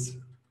length is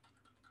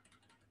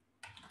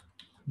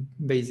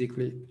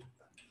basically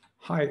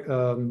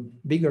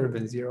bigger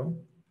than 0,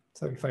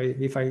 so if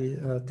I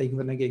take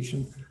the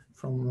negation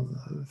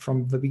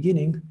from the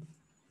beginning,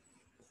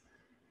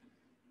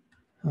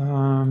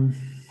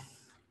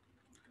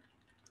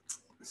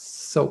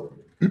 so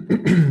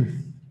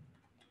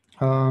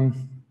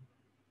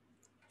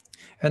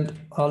and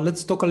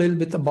let's talk a little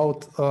bit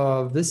about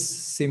this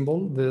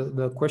symbol,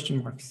 the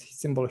question mark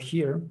symbol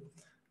here.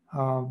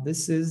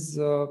 This is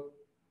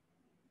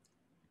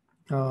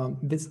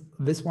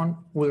this one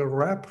will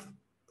wrap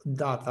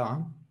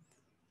data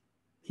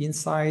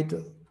inside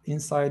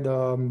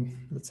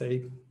let's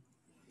say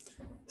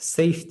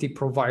safety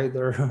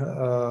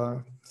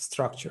provider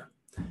structure.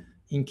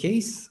 In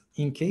case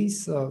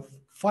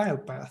file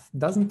path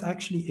doesn't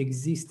actually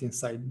exist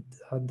inside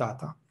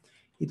data,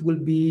 it will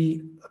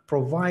be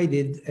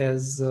provided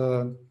as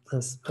a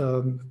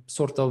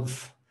sort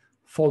of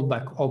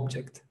fallback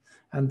object.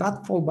 And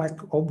that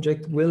fallback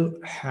object will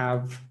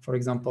have, for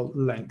example,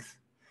 length.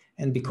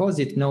 And because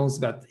it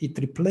knows that it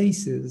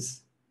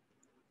replaces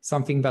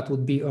something that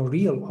would be a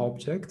real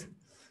object,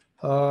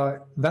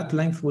 that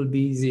length will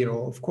be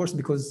 0. Of course,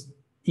 because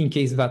in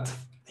case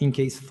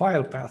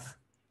file path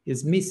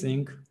is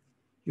missing,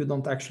 you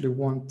don't actually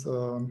want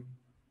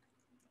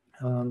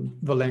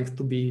the length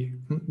to be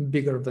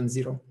bigger than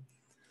 0.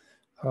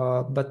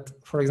 But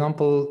for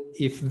example,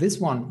 if this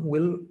one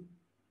would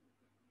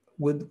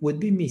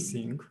be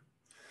missing,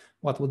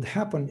 what would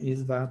happen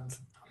is that,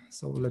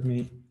 so let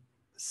me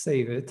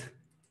save it.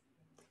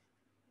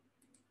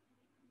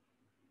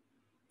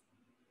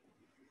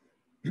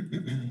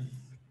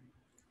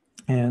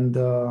 And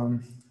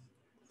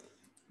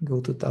go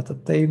to data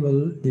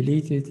table,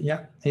 delete it.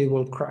 Yeah, it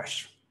will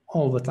crash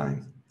all the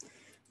time.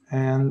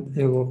 And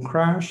it will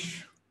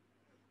crash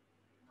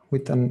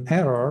with an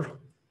error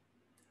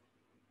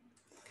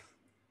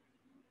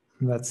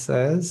that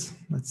says,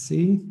 let's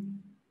see,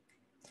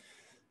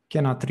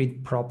 cannot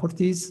read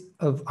properties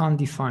of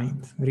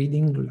undefined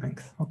reading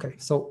length. Okay,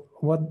 so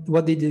what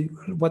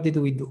did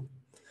we do?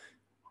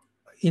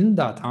 In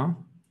data,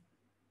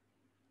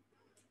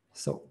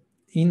 so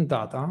in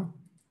data,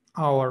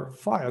 our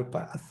file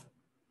path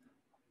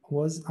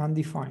was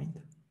undefined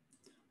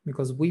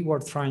because we were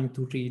trying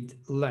to read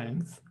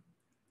length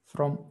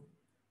from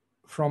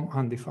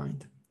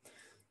undefined.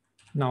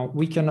 Now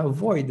we can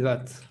avoid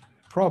that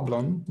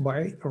problem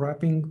by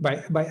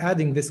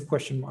adding this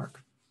question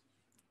mark.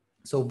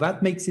 So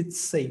that makes it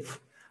safe.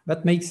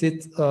 That makes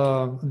it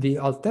the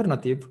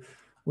alternative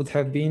would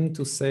have been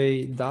to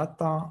say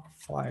data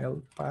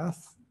file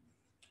path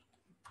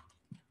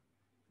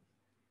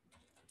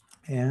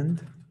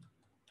and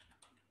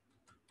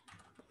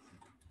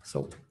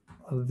so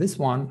this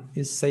one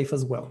is safe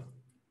as well,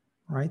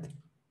 right?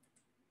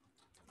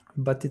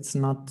 But it's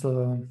not,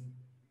 hold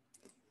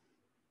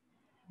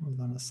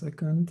on a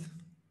second.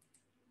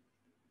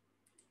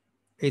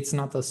 It's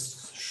not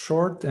as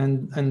short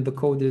and the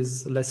code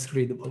is less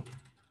readable.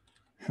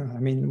 I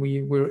mean,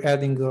 we're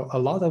adding a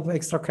lot of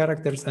extra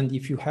characters. And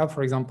if you have,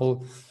 for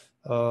example,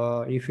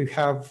 if you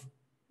have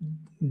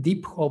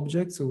deep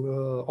objects,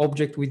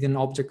 object within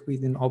object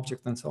within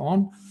object and so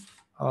on,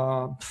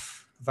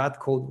 that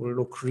code will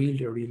look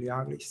really, really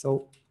ugly.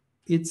 So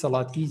it's a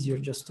lot easier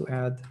just to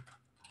add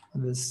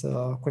this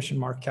question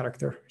mark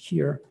character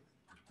here,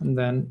 and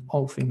then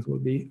all things will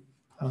be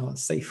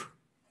safe.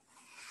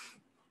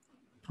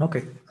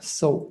 Okay,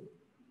 so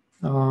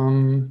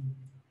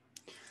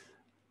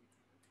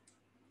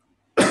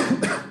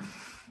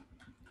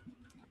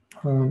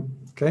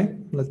okay,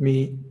 let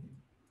me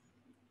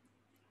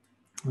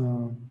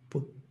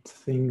put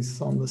things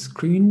on the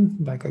screen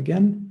back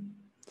again.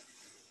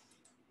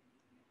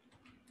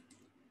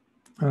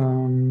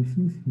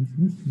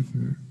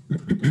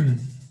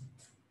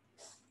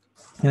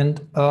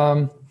 And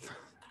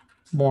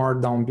more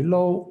down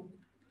below,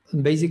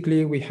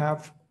 basically we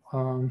have,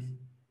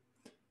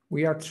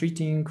 we are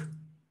treating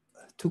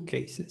two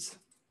cases.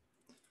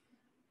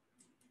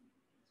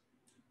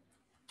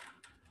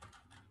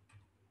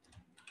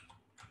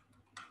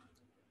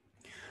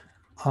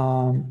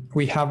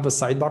 We have the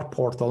sidebar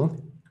portal,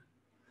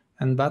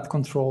 and that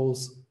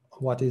controls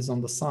what is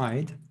on the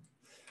side.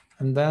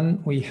 And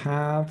then we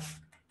have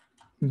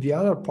the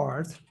other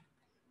part,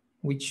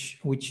 which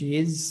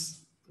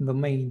is the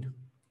main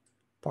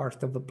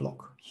part of the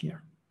block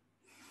here.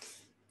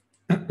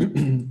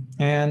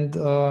 And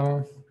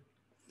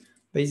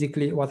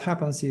basically what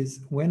happens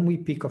is when we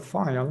pick a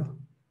file,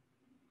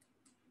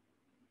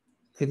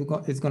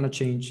 it's going to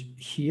change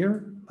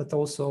here, but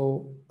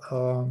also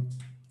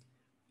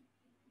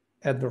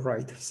at the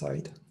right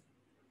side.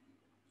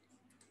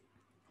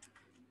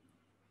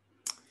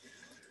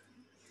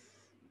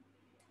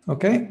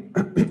 Okay.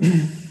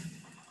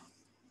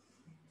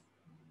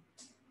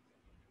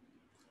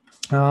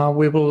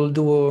 We will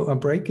do a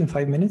break in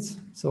 5 minutes.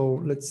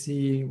 So let's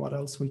see what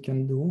else we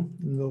can do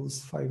in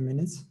those 5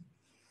 minutes.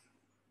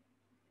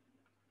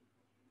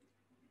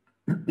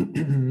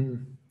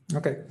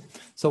 Okay,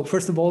 so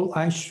first of all,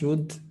 I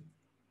should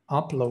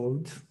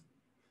upload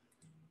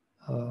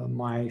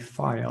my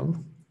file,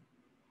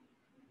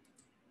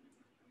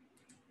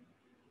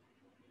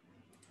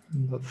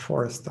 the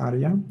forest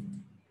area,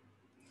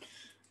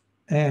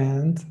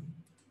 and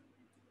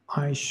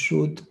I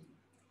should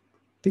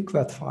pick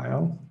that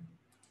file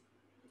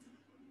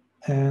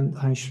and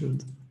I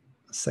should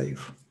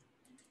save.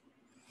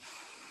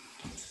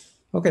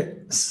 Okay,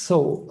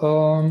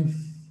 so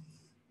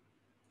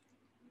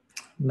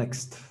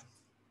next.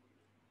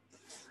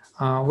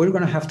 We're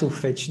going to have to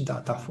fetch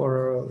data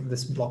for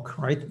this block,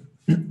 right?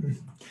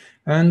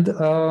 And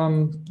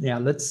yeah,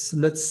 let's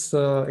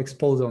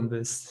expose on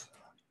this.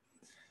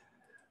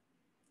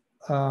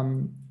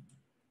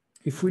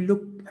 If we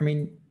look, I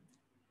mean,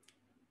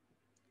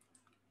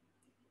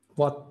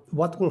 what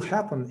will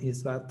happen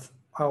is that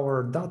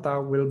our data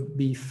will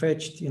be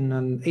fetched in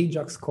an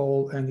AJAX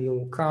call, and it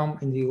will come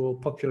and it will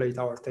populate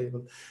our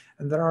table.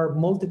 And there are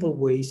multiple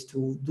ways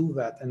to do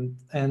that,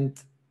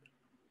 and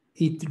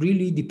it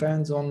really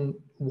depends on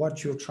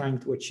what you're trying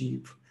to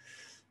achieve.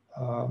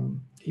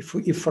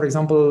 If, for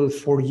example,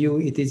 for you,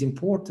 it is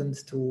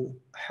important to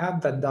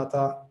have that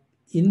data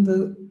in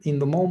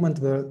the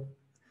moment the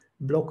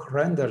block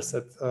renders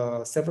at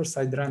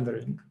server-side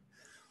rendering,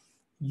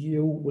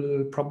 you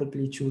will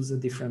probably choose a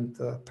different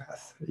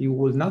path. You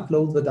will not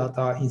load the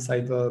data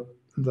inside the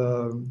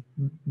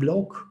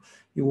block.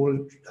 You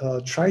will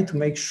try to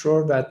make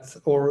sure that,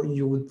 or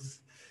you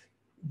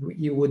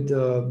would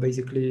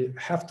basically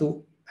have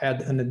to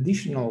add an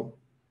additional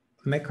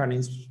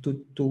mechanism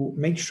to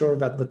make sure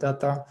that the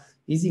data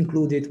is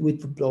included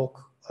with the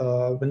block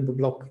when the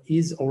block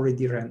is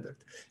already rendered,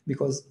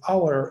 because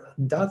our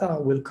data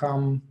will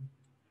come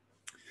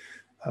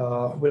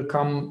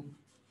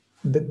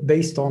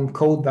based on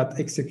code that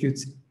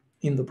executes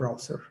in the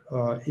browser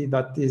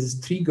that is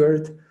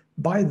triggered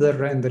by the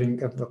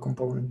rendering of the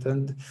component.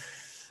 And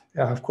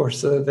of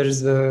course,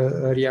 there's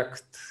a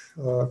React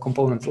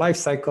component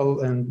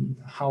lifecycle and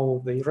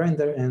how they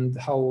render and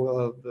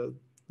how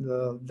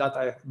the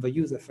data, the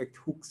use effect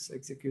hooks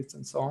executes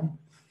and so on.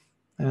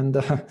 And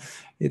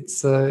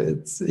it's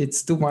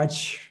too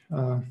much.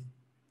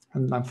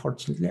 And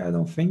unfortunately, I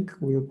don't think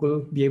we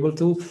will be able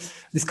to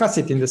discuss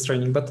it in this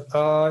training. But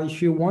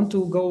if you want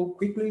to go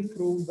quickly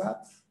through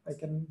that, I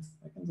can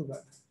do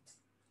that.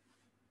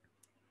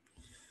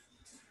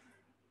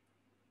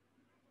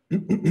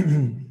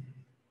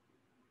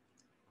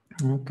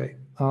 Okay.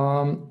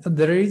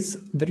 There is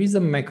a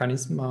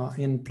mechanism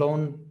in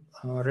Plone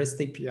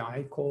REST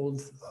API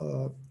called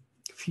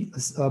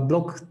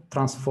block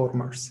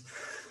transformers,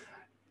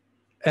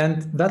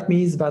 and that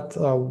means that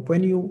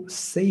when you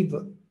save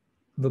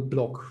the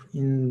block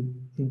in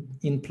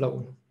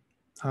Plone,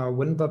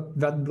 when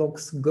that block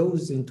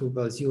goes into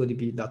the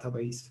ZODB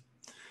database,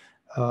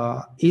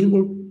 it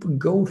will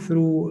go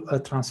through a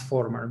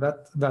transformer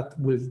that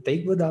will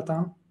take the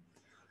data,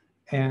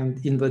 and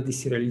in the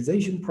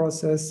deserialization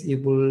process,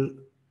 it will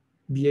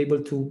be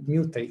able to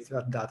mutate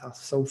that data.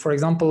 So, for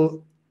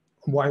example,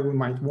 why we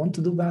might want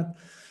to do that,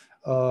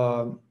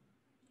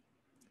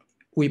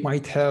 we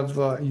might have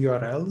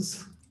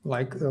URLs,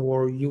 like,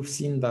 or you've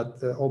seen that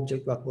the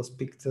object that was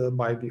picked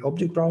by the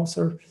object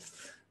browser.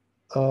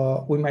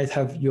 We might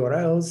have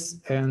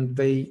URLs, and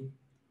they,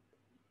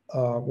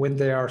 when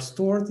they are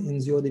stored in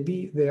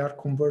ZODB, they are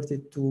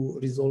converted to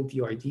resolve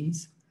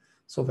UIDs,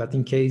 so that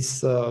in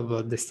case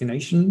the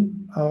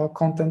destination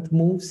content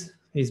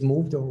is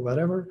moved or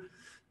whatever,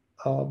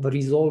 the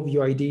resolve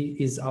UID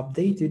is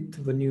updated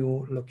to the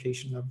new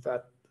location of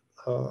that.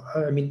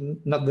 I mean,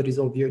 not the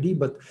resolve UID,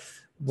 but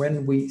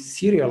when we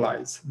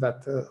serialize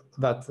that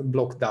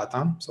block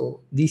data.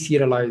 So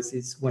deserialize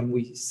is when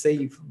we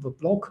save the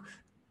block.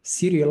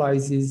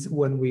 Serialize is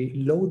when we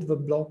load the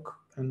block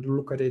and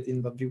look at it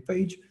in the view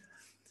page.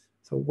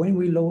 So when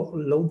we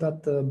load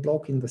that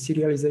block in the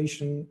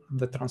serialization,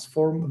 the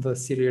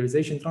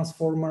serialization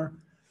transformer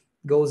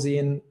goes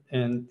in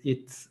and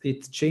it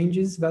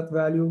changes that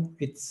value.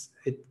 It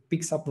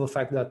picks up the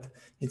fact that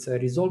it's a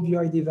resolve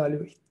UID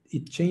value.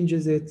 It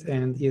changes it,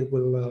 and it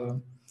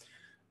will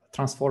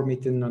transform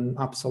it in an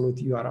absolute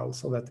URL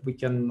so that we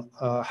can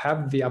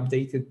have the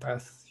updated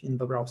path in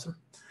the browser.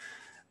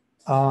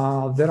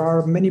 There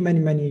are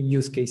many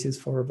use cases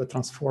for the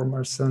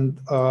transformers, and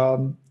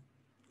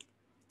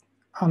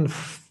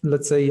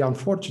let's say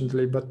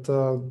unfortunately, but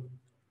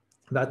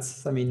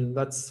that's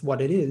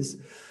what it is.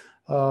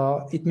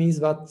 It means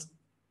that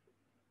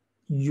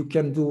you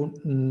can do,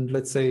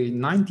 let's say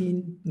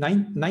 90%,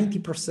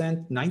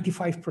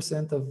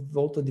 95% of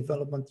Volto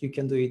development, you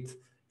can do it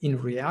in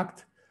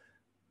React,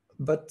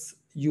 but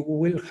you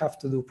will have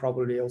to do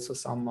probably also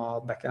some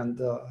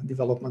backend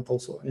development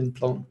also in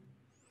Plone.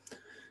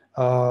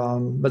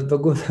 But the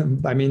good,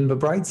 the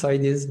bright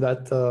side is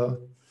that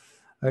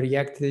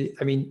React,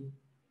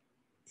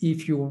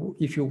 if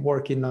you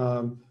work in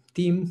a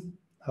team,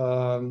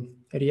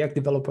 React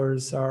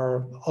developers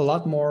are a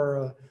lot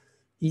more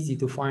easy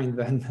to find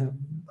than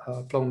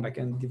Plone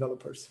backend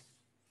developers.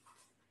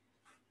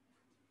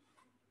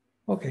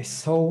 Okay,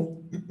 so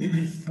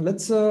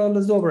let's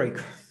do a break.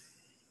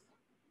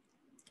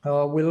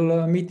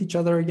 We'll meet each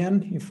other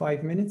again in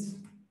 5 minutes.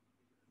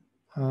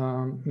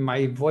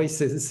 My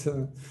voice is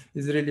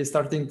really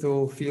starting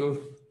to feel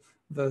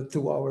the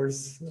 2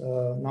 hours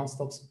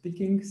non-stop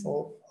speaking.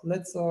 So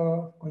let's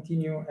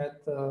continue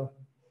at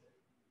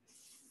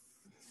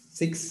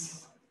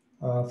 6,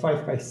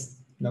 5 past,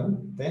 no,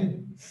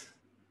 10.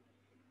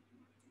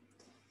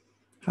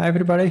 Hi,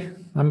 everybody.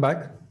 I'm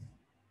back.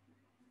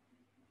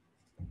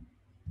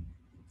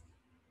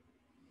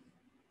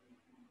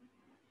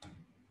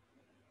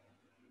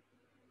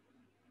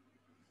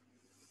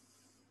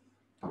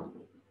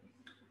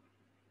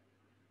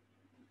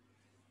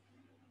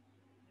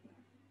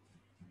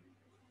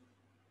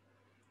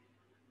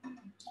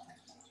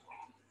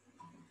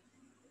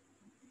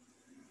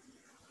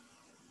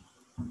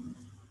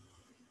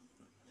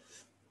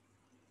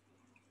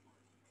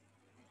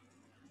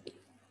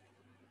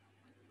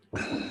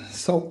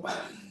 So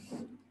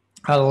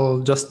I'll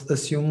just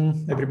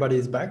assume everybody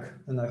is back,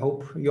 and I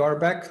hope you are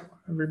back,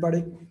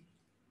 everybody.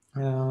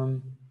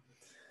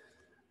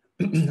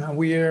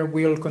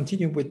 We'll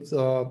continue with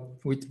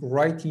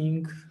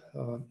writing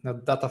a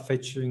data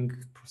fetching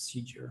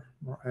procedure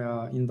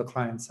in the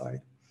client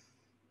side.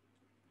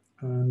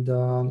 And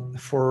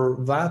for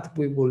that,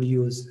 we will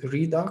use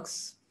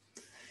Redux,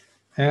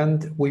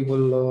 and we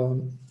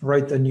will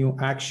write a new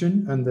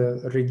action and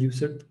a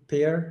reducer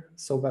pair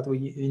so that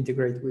we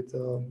integrate with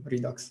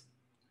Redux.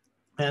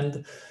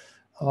 And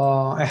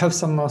I have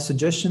some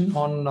suggestion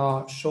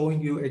on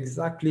showing you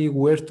exactly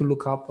where to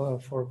look up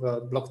for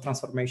the block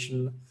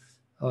transformation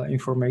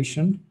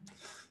information.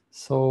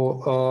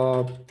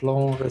 So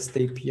Plone REST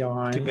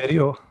API.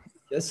 Tiberiu,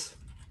 Yes.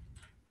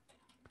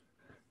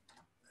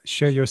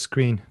 share your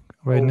screen.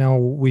 Right now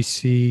we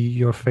see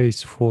your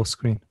face full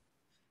screen.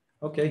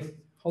 Okay,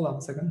 hold on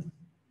a second.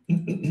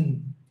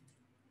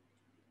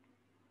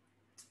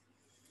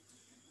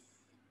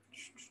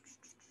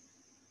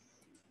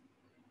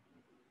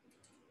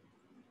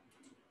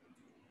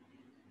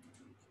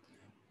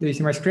 Do you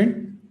see my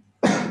screen?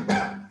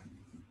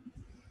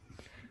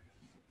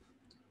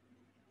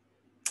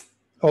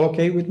 All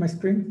okay with my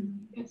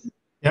screen? Yes.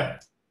 Yeah.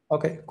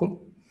 Okay,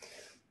 cool.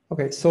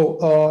 Okay,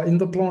 so in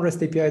the Plone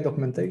REST API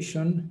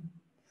documentation,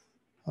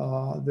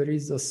 there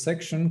is a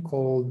section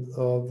called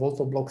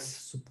Volto blocks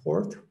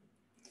support.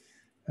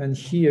 And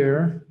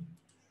here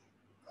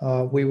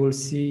we will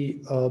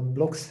see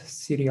blocks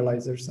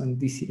serializers and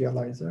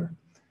deserializer.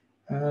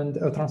 And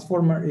a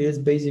transformer is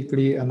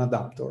basically an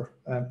adapter.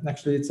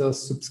 Actually, it's a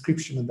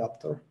subscription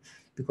adapter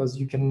because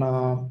you can,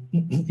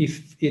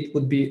 if it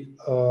would be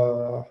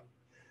a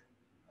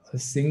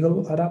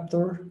single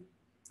adapter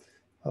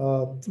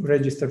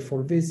register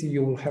for this,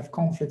 you will have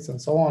conflicts and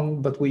so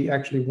on, but we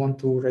actually want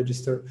to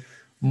register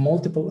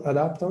multiple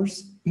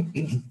adapters.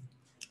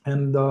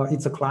 And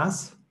it's a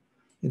class.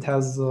 It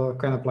has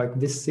kind of like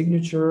this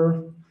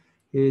signature.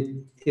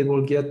 It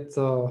will get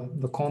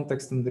the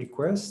context and the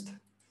request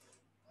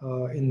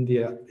in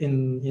the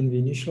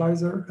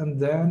initializer, and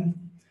then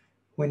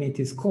when it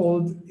is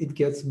called, it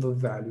gets the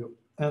value.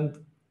 And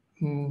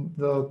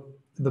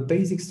the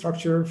basic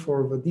structure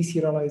for the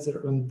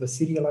deserializer and the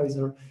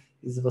serializer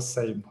is the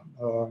same.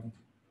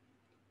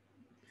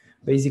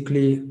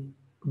 Basically,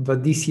 the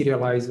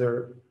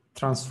deserializer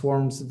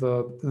transforms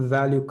the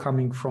value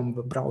coming from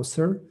the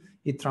browser.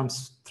 It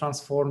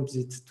transforms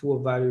it to a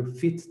value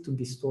fit to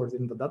be stored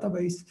in the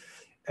database,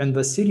 and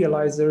the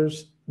serializer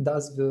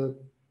does the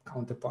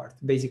counterpart.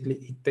 Basically,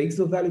 it takes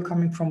the value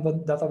coming from the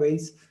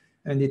database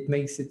and it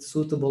makes it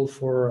suitable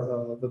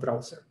for the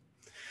browser.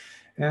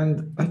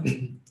 And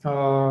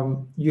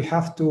you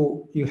have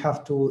to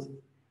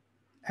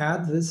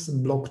add this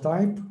block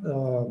type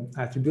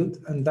attribute,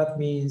 and that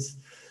means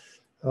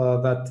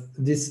that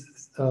this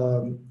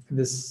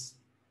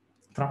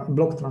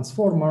block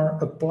transformer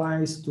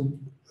applies to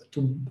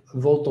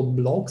Volto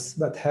blocks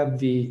that have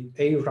the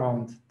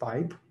A-round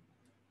type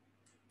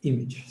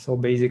image. So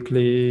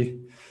basically,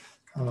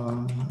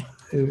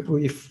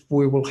 if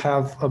we will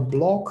have a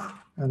block,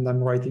 and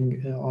I'm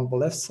writing on the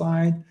left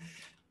side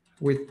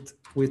with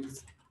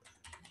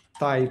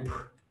type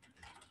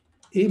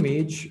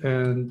image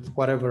and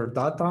whatever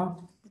data,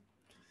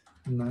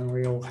 and then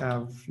we'll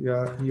have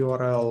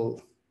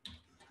URL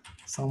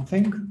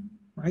something,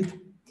 right?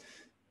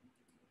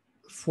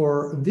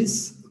 For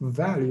this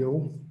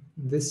value,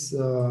 this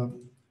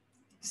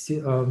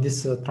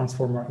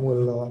transformer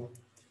will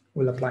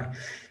apply.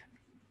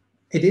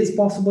 It is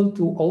possible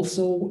to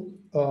also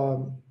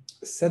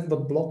set the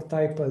block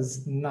type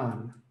as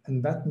none,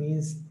 and that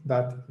means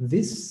that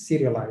this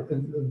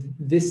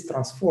this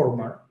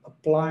transformer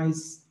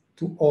applies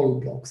to all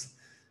blocks.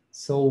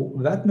 So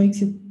that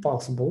makes it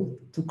possible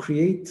to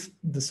create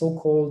the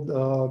so-called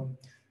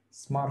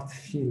smart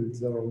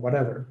fields or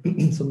whatever.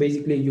 So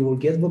basically, you will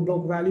get the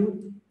block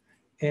value,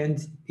 and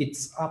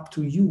it's up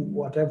to you,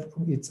 whatever,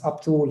 it's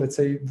up to, let's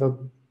say,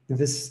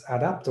 this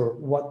adapter,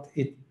 what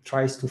it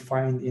tries to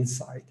find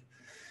inside.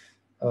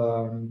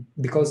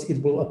 Because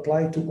it will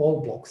apply to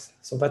all blocks.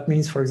 So that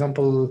means, for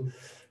example,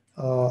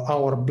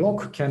 our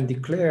block can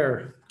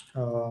declare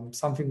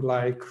something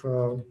like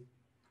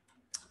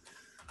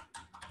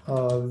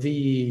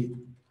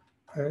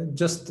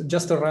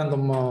just a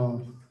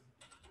random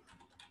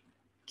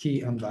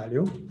key and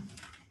value.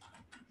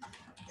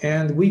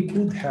 And we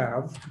could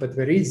have, but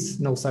there is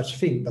no such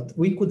thing, but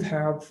we could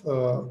have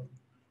a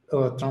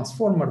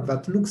transformer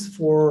that looks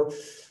for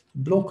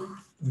block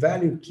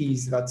value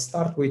keys that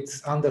start with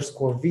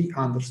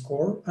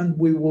 _v_, and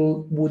we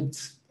would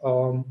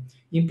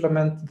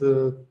implement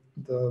the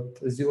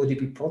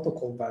ZeroDB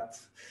protocol that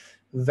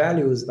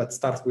values that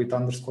start with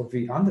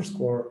 _v_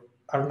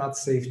 are not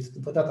saved to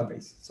the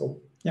database.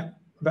 So yeah,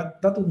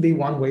 that would be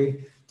one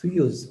way to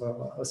use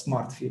a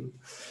smart field.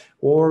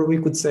 Or we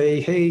could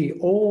say, hey,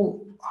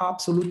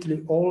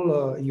 absolutely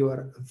all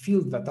your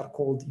fields that are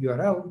called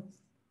URL,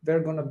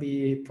 they're going to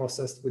be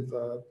processed with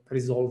the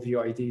resolve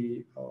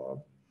UID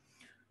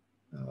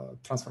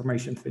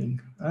transformation thing,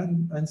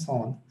 and so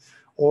on.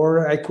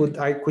 Or I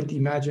could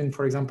imagine,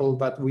 for example,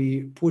 that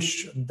we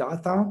push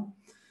data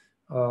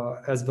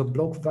as the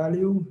block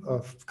value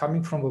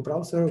coming from the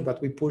browser,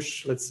 that we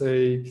push, let's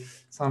say,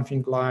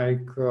 something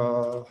like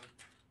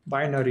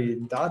binary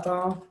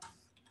data,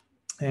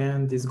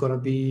 and it's going to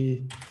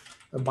be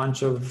a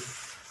bunch of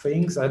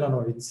things. I don't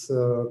know.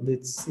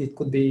 It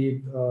could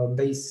be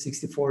base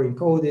 64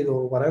 encoded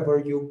or whatever.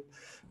 You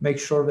make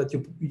sure that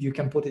you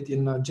can put it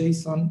in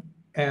JSON,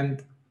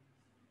 and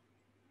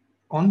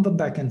on the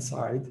backend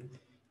side,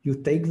 you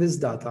take this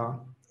data,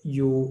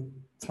 you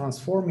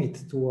transform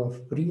it to a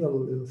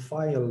real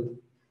file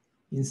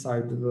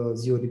inside the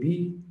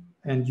ZeroDB,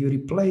 and you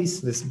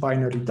replace this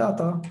binary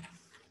data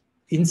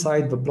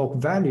inside the block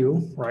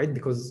value, right?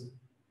 Because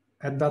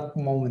at that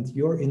moment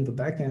you're in the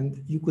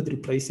backend, you could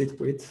replace it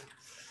with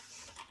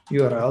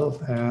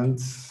URL and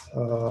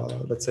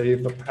let's say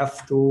the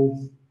path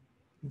to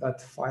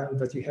that file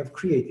that you have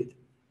created.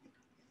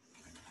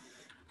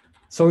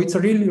 So it's a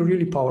really,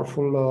 really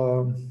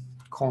powerful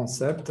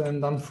concept,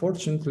 and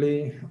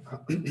unfortunately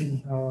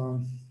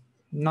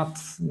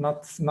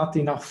not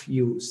enough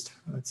used,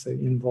 let's say,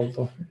 in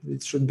Volto.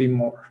 It should be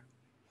more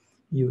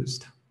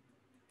used.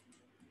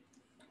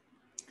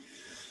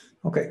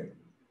 Okay,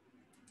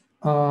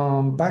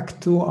 back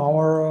to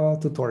our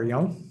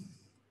tutorial.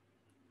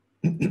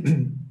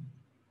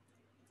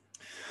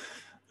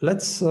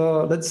 Let's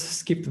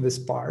skip this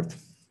part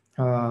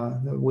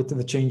with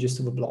the changes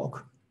to the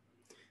block,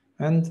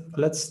 and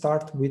let's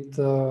start with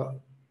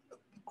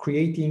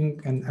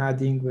creating and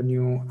adding the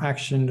new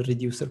action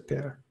reducer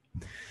pair.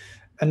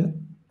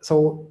 And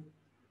so,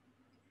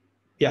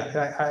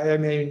 yeah, I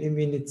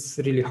mean, it's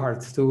really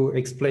hard to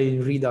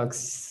explain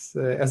Redux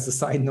as a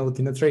side note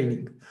in a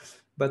training,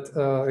 but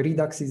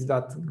Redux is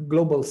that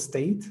global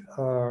state,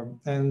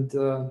 and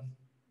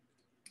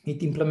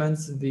it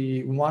implements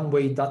the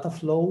one-way data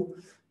flow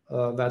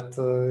that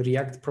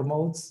React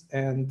promotes,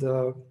 and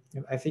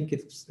I think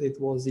it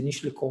was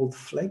initially called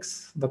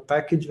Flex, the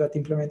package that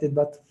implemented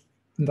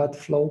that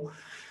flow.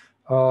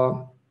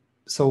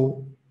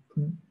 So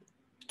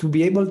to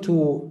be able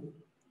to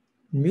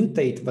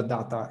mutate the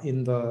data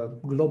in the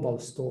global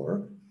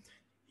store,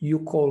 you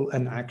call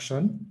an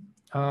action,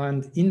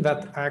 and in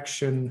that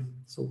action,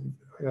 so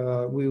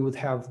we would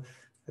have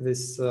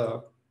this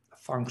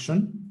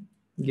function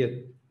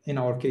get. In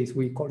our case,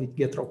 we call it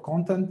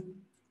getRawContent.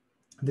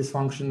 This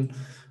function,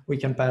 we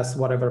can pass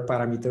whatever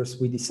parameters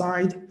we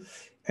decide,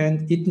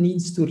 and it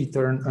needs to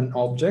return an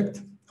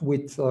object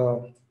with,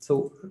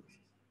 so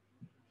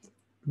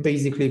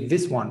basically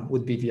this one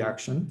would be the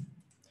action.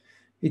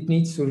 It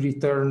needs to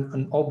return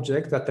an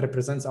object that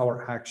represents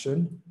our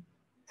action,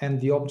 and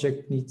the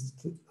object needs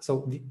to,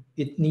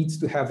 it needs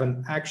to have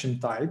an action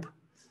type,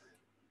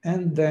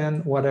 and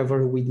then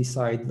whatever we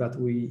decide that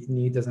we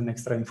need as an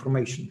extra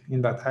information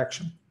in that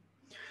action.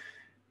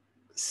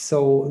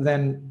 So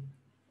then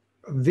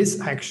this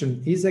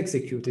action is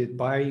executed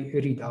by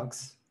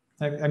Redux.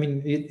 I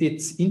mean,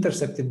 it's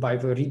intercepted by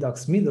the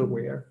Redux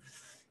middleware,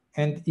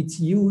 and it's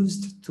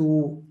used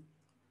to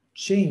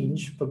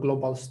change the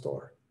global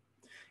store.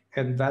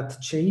 And that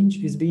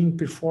change is being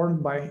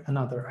performed by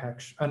another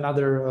action,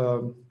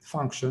 another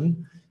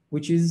function,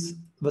 which is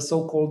the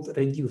so-called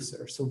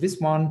reducer. So this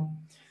one,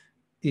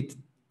 it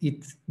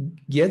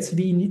gets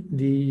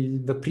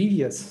the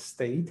previous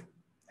state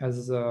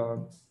as a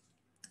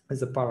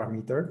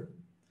parameter.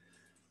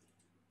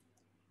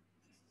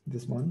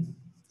 This one,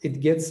 it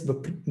gets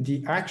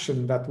the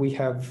action that we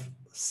have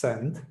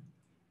sent.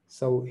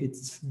 So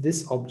it's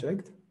this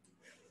object.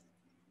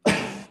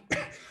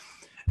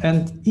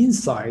 And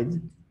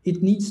inside,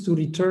 it needs to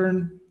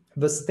return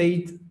the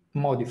state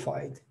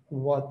modified,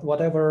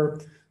 however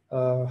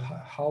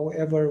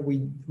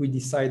we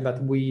decide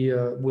that we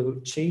will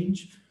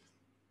change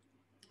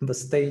the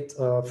state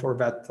for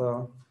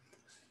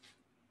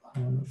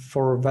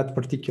that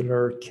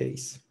particular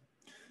case.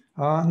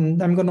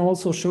 And I'm going to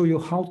also show you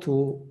how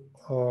to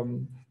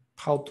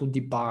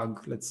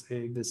debug, let's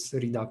say, this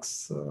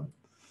Redux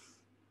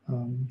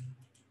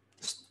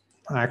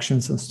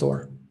actions and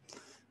store.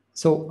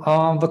 So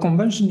the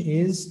convention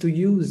is to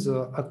use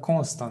a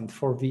constant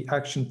for the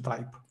action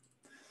type.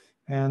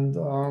 And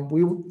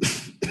we will,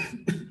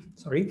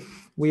 sorry,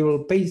 we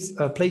will place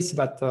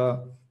that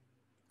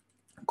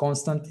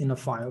constant in a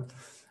file.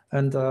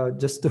 And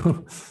just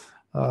to,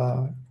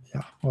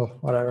 yeah, well,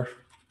 whatever.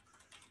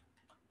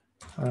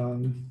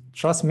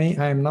 Trust me,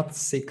 I'm not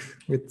sick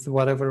with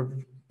whatever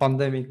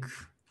pandemic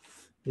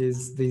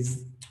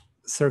is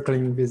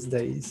circling these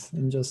days.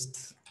 And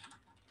just,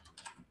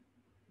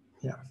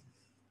 yeah.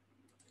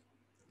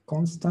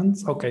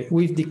 Constants. Okay,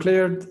 we've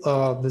declared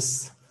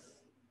this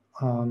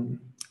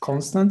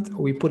constant.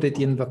 We put it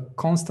in the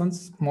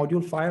constants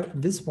module file.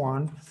 This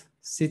one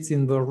sits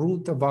in the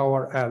root of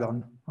our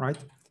add-on, right?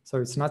 So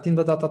it's not in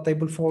the data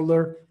table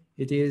folder.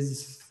 It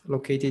is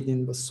located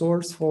in the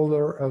source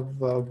folder of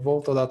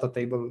Volto data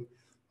table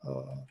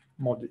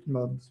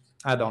module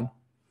add-on.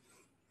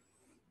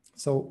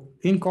 So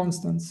in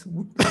constants,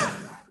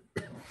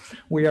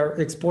 we are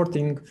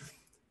exporting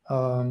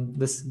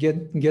this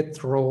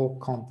get row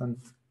content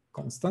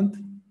constant.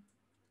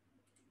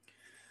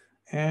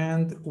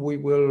 And we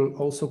will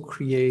also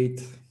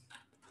create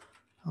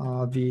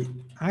the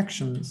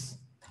actions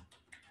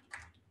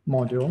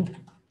module,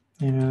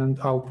 and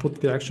I'll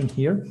put the action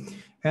here.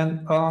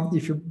 And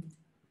if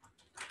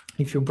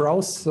you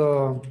browse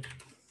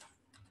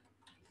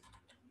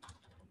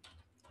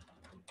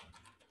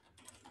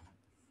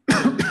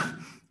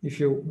if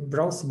you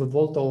browse the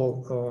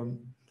Volto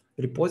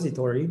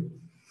repository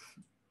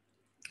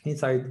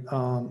inside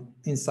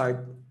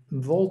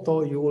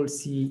Volto, you will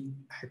see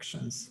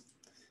actions.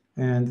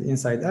 And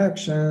inside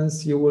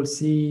actions, you will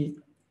see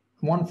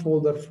one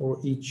folder for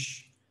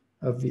each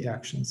of the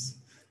actions.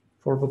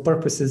 For the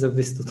purposes of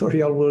this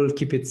tutorial, we'll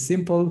keep it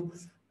simple.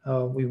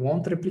 We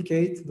won't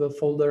replicate the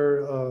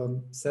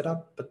folder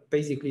setup, but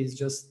basically it's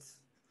just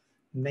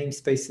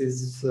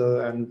namespaces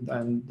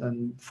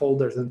and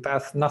folders and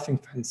paths, nothing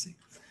fancy.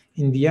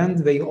 In the end,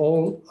 they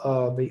all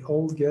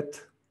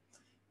get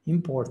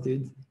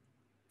imported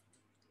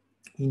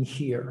in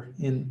here.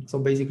 So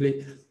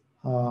basically,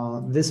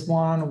 this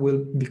one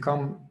will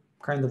become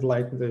kind of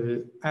like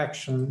the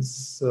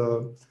actions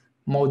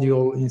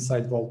module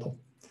inside Volto.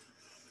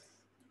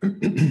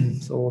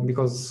 So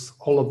because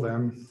all of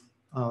them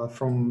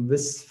from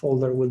this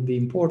folder will be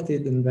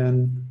imported and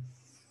then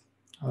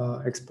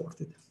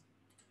exported.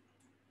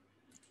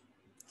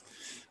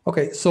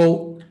 Okay,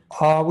 so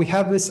we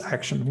have this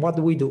action. What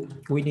do?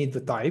 We need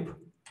the type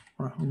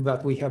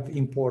that we have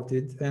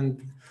imported,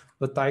 and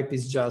the type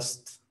is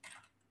just,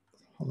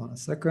 hold on a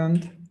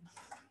second.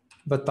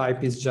 The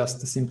type is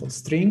just a simple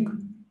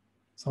string.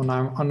 So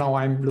now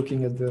I'm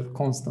looking at the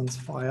constants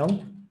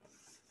file.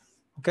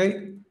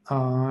 Okay,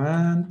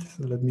 and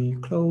let me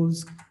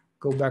close,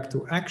 go back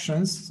to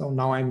actions. So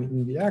now I'm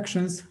in the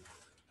actions.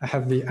 I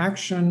have the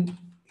action,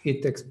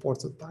 it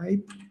exports a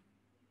type,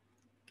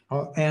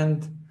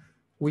 and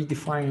we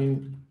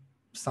define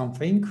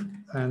something,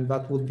 and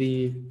that would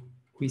be,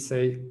 we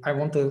say, I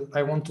want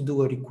to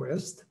do a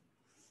request,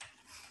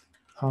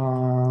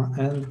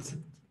 and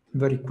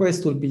the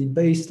request will be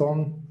based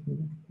on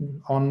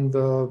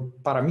the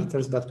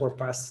parameters that were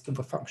passed to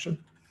the function.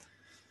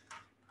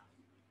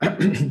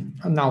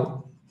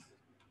 Now,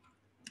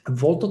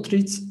 Volto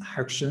treats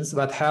actions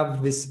that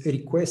have this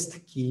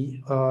request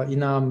key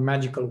in a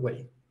magical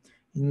way,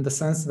 in the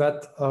sense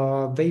that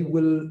they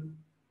will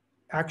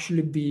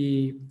actually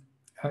be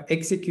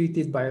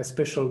executed by a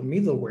special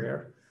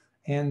middleware,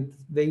 and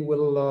they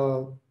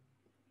will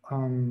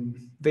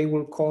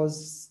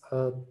cause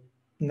a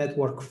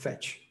network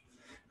fetch.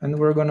 And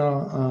we're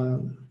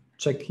gonna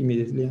check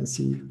immediately and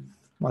see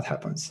what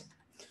happens.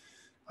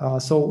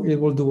 So it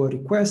will do a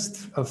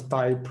request of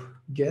type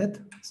get.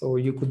 So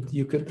you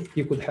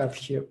could have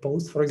here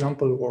post, for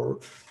example, or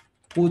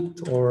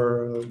put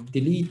or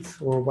delete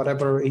or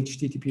whatever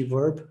HTTP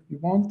verb you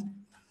want.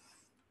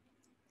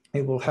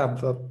 It will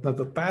have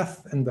the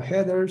path and the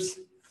headers,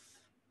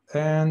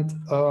 and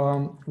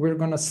we're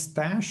gonna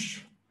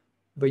stash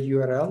the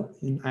URL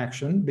in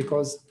action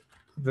because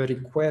the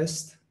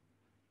request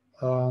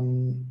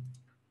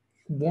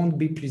won't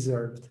be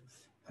preserved.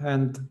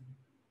 And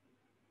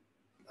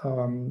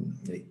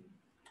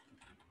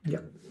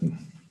yeah,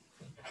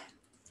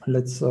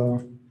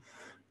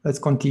 let's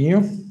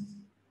continue.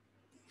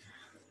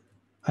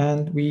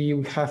 And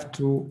we have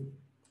to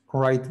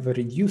write the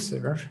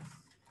reducer.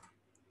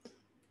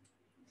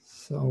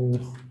 So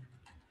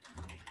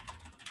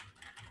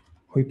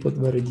we put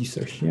the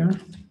reducer here.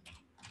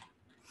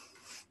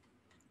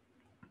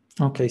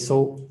 Okay,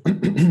 so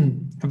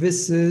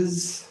this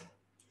is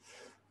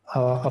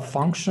a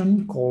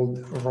function called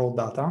raw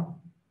data.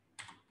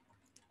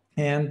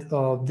 And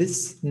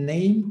this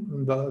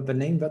name, the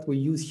name that we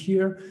use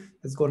here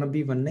is going to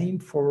be the name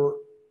for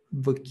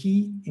the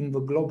key in the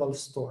global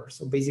store.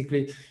 So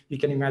basically, you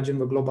can imagine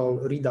the global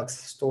Redux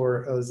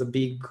store as a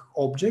big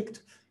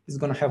object. It's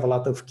going to have a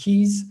lot of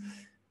keys.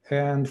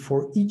 And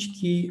for each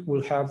key,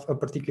 we'll have a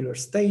particular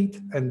state.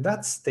 And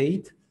that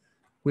state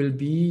will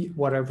be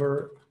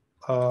whatever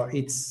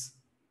its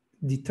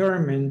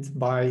determined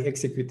by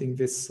executing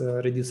this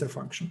reducer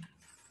function.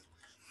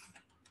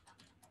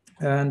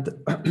 And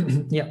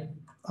yeah,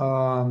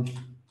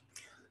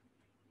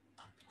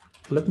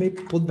 let me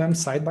put them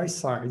side by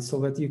side so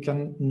that you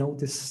can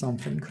notice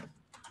something.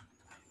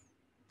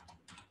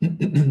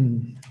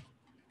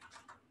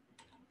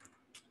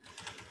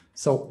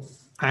 So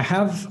I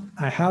have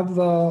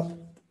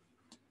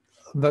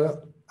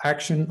the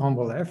action on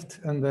the left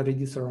and the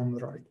reducer on the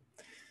right.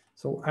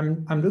 So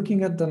I'm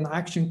looking at an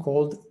action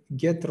called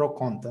get raw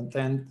content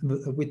and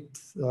with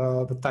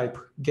the type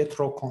get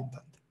raw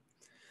content.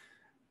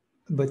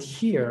 But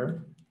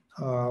here,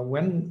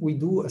 when we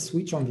do a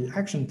switch on the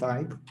action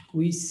type,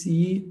 we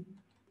see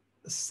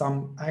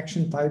some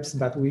action types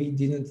that we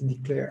didn't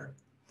declare.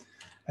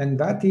 And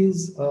that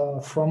is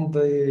from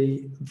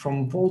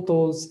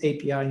Volto's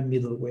API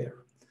middleware.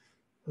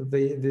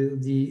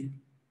 The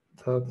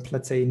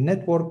let's say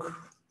network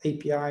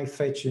API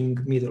fetching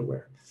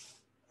middleware.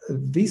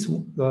 This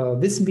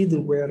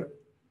middleware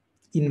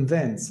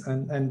invents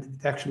and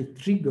actually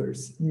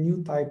triggers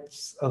new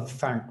types of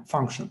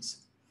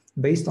functions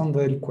based on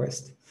the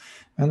request.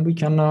 And we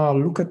can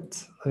look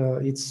at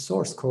its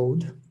source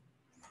code.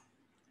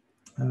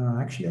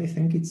 Actually, I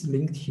think it's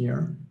linked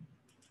here,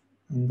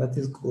 and that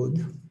is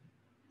good.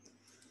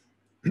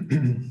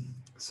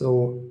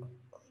 So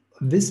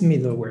this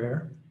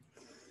middleware,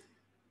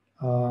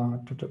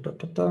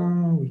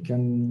 we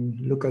can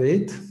look at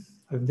it.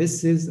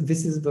 This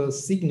is the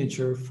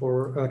signature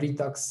for a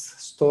Redux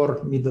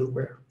store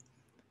middleware,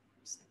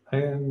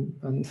 and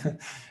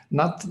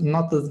not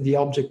the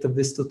object of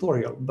this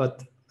tutorial,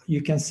 but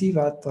you can see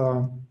that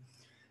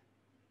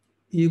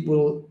it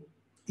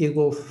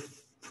will,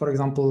 for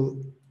example,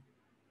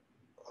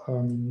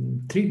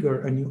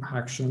 trigger a new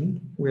action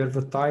where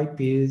the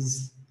type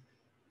is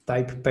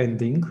type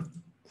pending.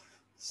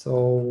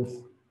 So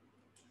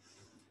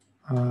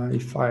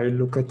if I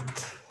look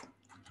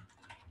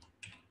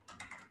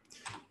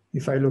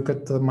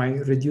at my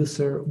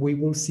reducer, we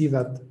will see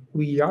that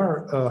we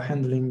are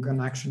handling an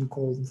action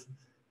called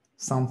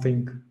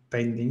something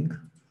pending,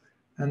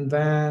 and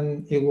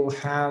then it will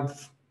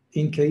have,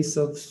 in case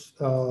of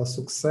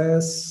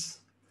success,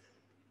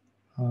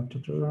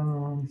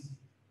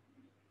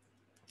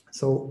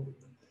 so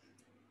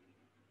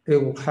it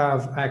will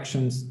have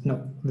actions,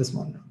 no, this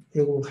one,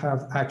 it will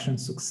have action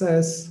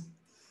success,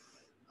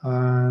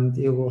 and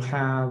it will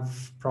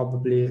have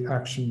probably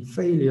action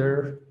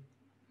failure.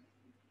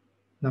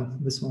 No,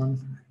 this one,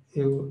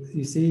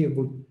 you see, it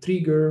will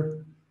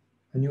trigger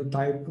a new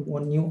type,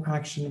 one new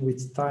action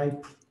with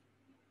type,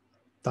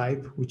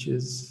 which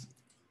is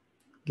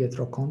get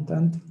raw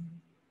content,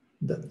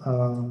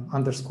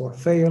 underscore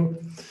fail.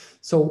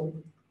 So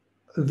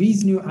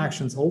these new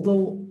actions,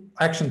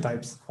 action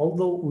types,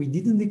 although we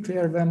didn't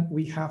declare them,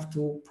 we have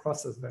to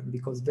process them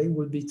because they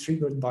will be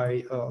triggered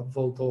by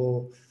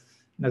Volto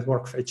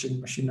network fetching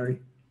machinery.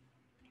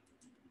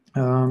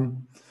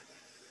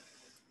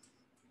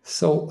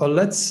 So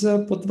let's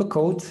put the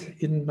code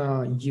in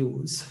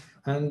use,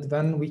 and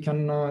then we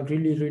can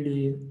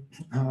really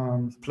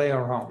play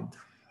around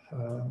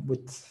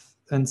with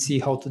and see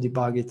how to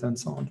debug it and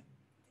so on.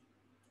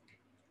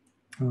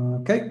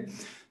 Okay,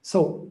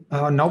 so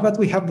now that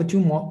we have the two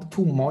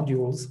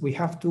modules, we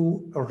have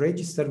to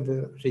register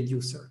the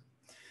reducer,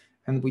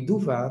 and we do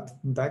that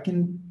back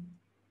in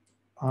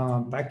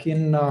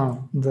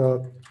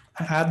the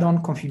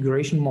add-on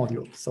configuration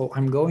module. So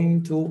I'm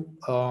going to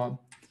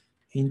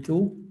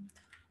into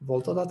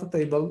Volto data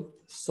table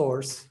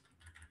source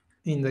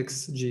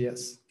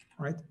index.js,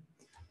 right?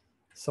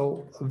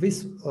 So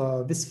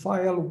this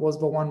file was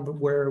the one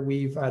where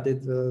we've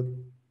added the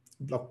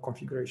block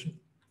configuration.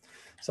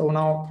 So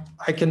now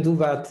I can do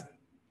that.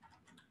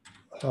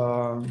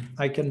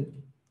 I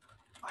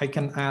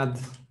can add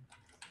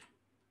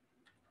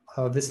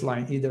this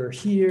line either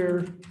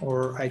here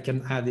or I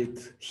can add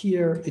it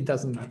here. It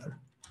doesn't matter.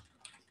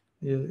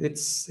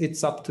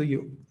 It's up to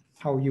you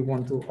how you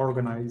want to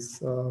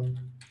organize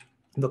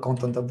the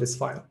content of this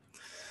file.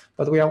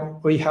 But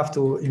we have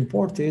to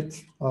import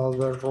it,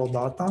 the raw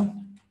data.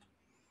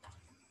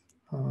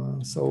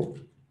 So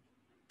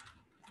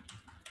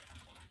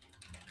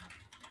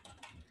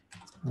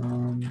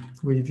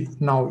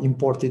we've now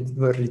imported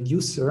the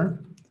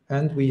reducer,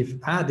 and we've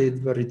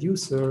added the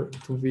reducer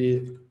to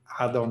the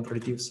add-on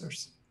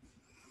reducers.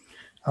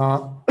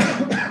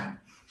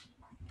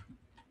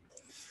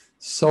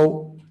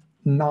 So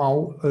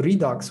now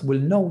Redux will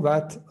know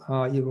that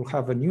it will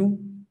have a new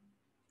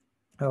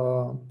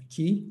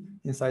key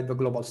inside the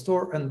global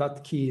store, and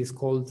that key is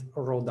called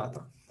raw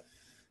data.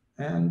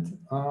 And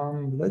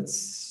let's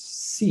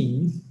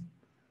see,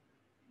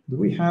 do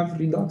we have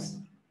Redux?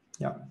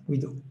 Yeah, we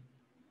do.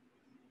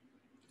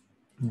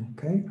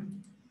 Okay,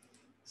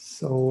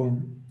 so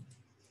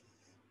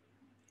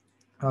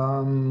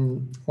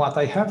what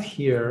I have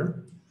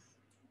here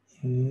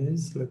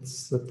is,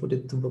 let's put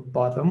it to the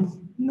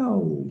bottom.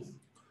 No,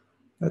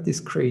 that is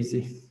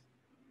crazy.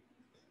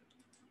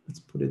 Let's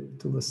put it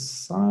to the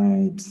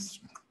side.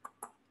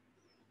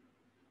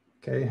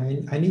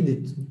 Okay, I need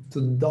it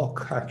to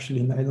dock actually,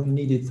 and I don't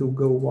need it to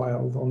go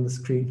wild on the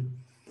screen.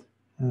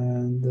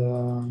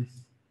 And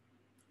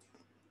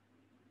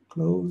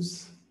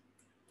close.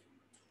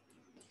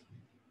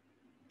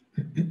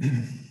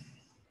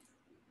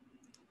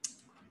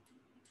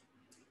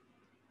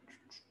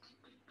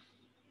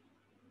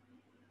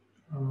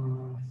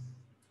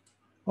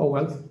 Oh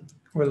well,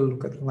 we'll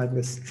look at it like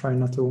this. Try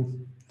not to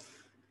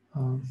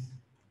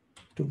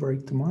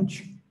break too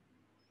much.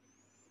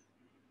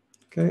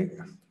 Okay.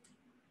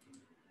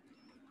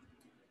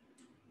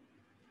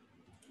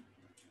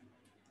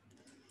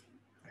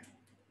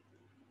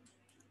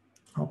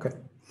 Okay.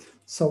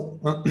 So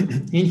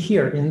in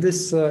here, in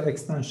this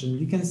extension,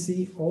 you can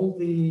see all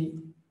the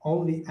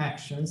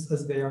actions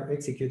as they are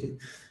executed,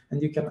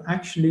 and you can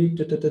actually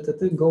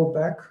go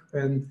back,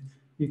 and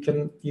you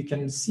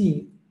can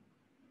see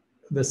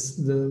the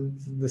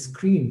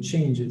screen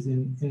changes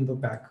in the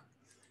back,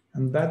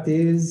 and that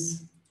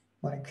is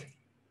like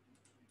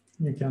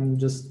you can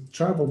just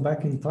travel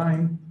back in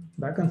time,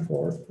 back and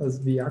forth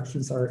as the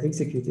actions are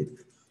executed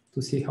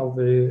to see how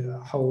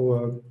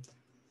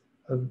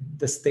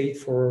the state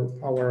for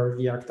our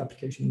React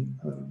application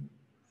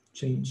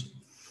changed.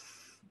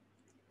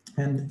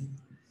 And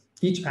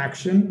each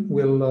action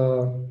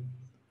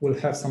will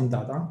have some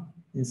data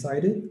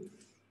inside it,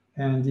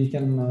 and you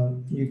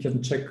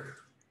can check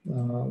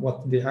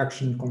what the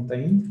action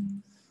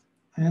contained,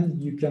 and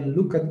you can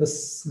look at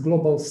this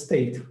global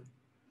state.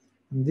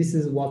 And this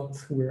is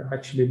what we're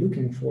actually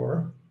looking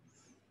for,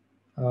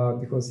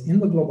 because in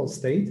the global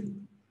state,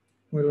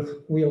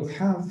 we'll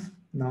have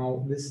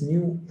now this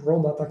new raw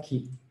data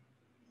key.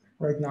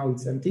 Right now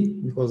it's empty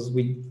because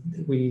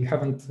we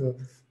haven't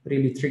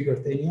really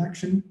triggered any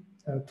action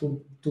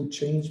to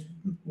change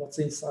what's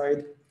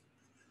inside,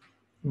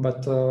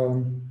 but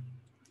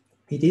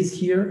it is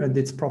here and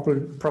it's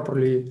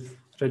properly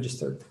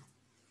registered.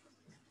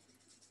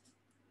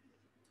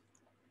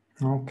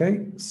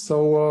 Okay,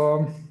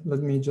 so let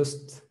me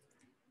just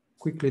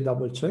quickly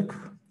double check.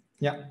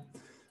 Yeah,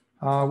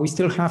 we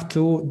still have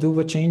to do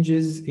the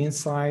changes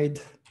inside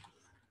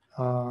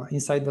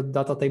the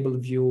data table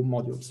view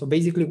module. So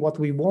basically what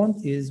we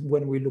want is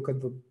when we look at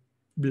the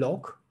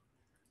block,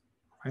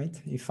 right?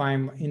 If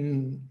I'm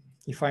in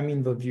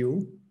the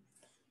view,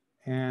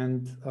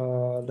 and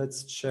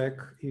let's check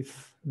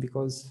if,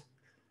 because,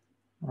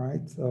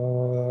 right,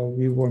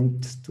 we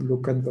want to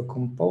look at the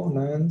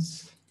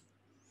components,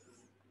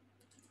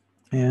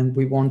 and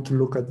we want to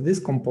look at this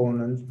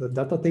component, the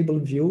data table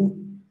view,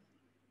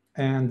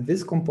 and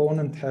this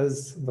component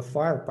has the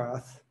file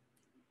path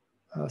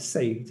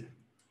saved.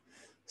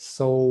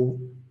 So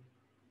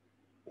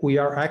we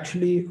are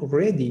actually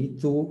ready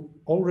to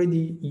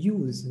already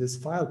use this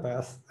file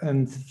path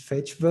and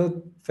fetch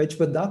the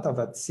data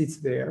that sits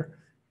there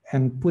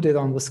and put it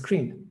on the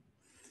screen.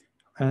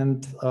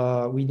 And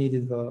we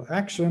needed the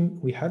action.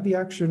 We have the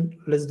action.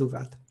 Let's do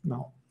that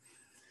now.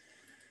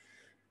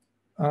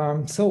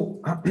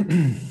 So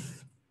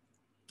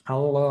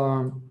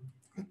I'll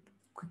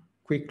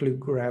quickly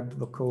grab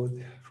the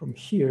code from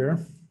here,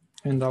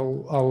 and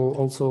I'll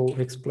also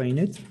explain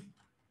it.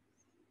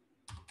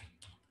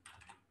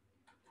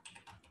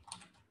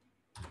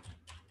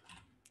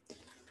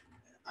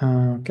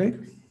 Okay.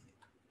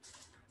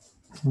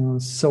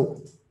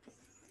 So,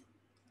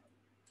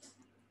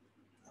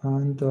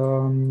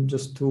 and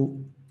just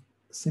to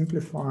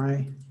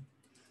simplify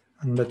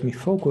and let me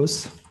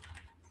focus,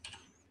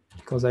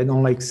 because I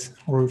don't like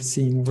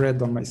seeing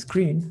red on my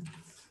screen,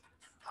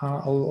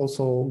 I'll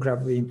also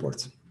grab the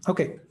imports.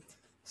 Okay,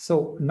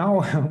 so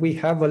now we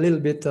have a little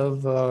bit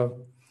of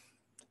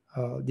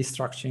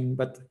destruction,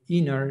 but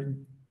inner.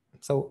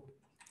 So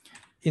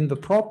in the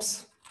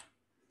props,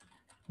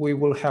 we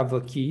will have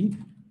a key,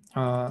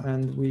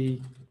 and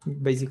we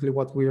basically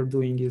what we are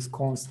doing is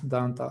const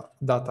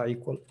data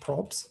equal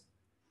props.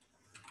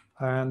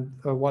 And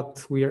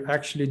what we are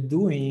actually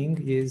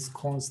doing is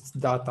const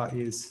data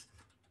is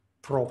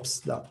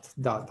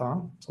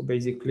props.data. So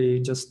basically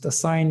just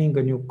assigning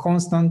a new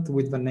constant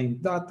with the name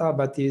data,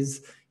 but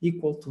is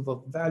equal to the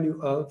value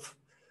of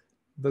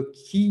the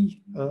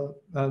key, the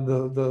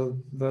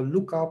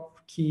lookup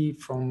key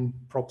from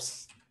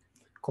props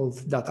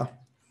called data.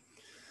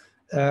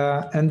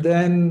 And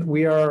then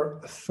we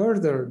are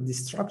further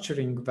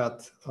destructuring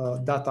that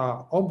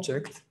data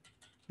object,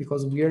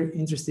 because we are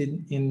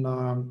interested in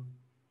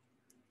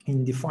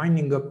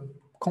defining a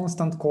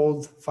constant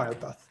called file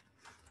path.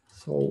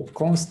 So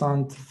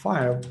constant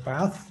file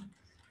path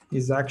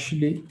is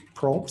actually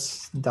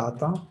props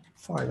data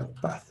file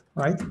path,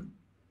 right?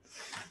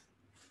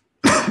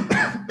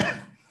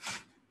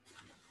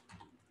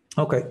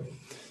 Okay,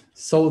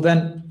 so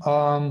then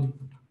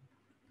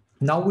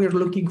now we're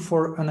looking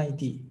for an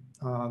ID.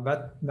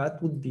 That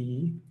would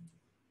be,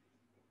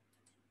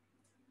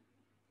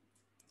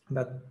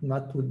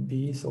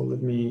 so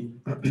let me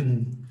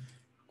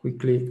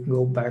quickly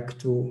go back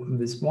to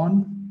this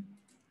one.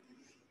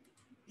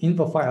 In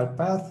the file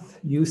path,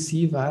 you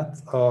see that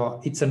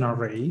it's an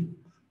array.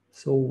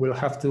 So we'll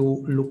have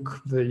to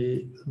look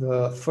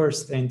the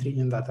first entry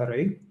in that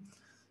array.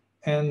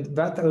 And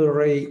that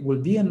array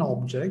will be an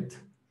object.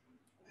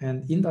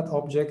 And in that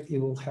object, it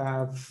will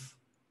have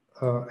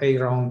a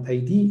round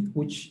ID,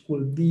 which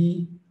will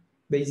be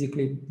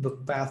basically the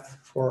path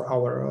for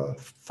our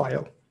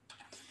file.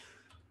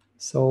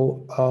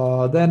 So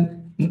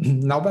then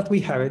now that we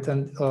have it,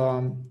 and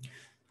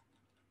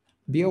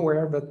be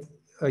aware that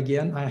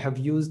again, I have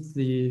used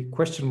the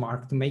question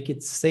mark to make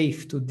it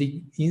safe to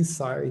dig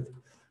inside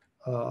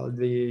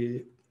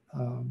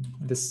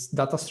this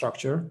data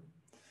structure.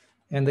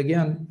 And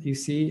again, you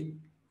see,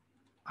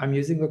 I'm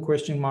using a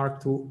question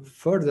mark to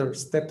further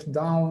step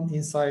down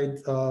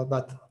inside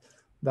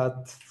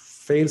that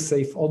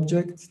fail-safe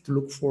object to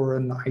look for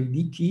an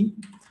ID key.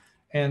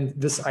 And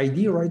this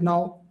ID right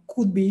now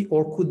could be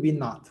or could be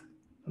not.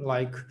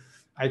 Like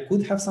I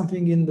could have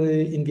something in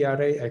the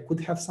array, I could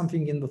have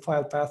something in the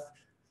file path.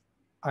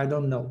 I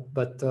don't know,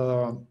 but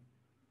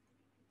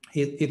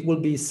it will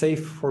be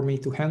safe for me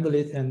to handle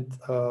it, and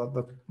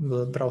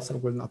the browser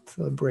will not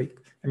break.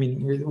 I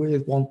mean,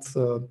 it won't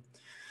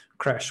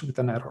crash with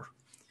an error.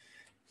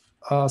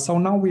 So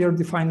now we are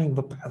defining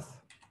the path.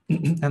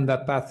 And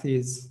that path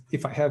is,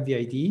 if I have the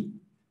ID,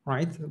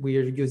 right, we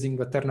are using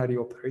the ternary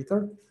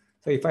operator.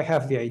 So if I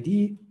have the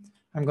ID,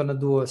 I'm going to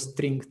do a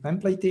string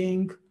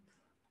templating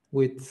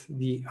with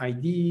the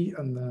ID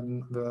and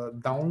then the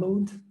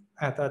download.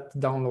 At that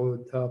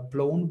download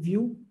Plone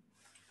view.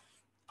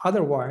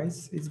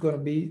 Otherwise, it's going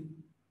to be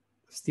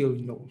still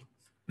null.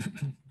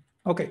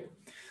 Okay,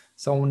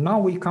 so now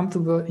we come to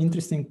the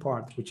interesting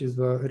part, which is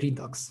the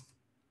Redux.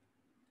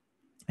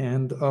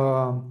 And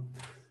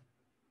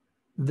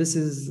this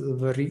is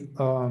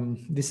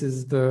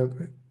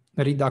the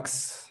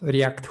Redux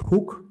React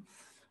hook.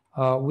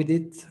 With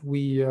it,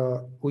 we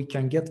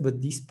can get the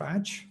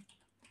dispatch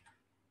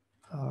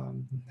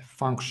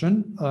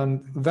function,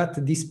 and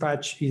that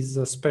dispatch is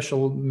a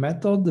special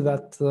method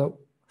that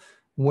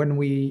when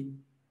we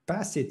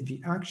pass it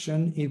the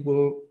action, it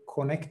will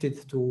connect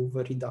it to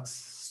the Redux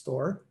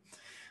store.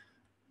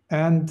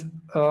 And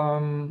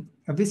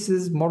this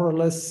is more or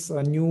less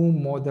a new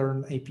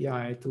modern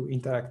API to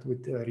interact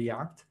with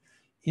React.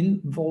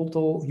 In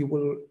Volto, you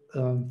will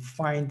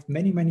find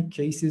many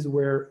cases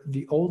where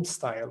the old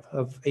style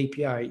of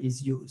API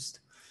is used.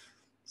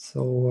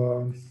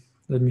 So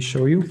let me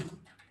show you.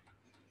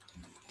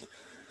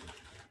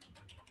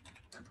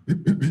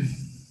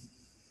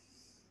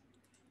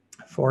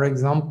 For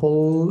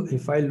example,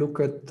 if I look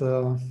at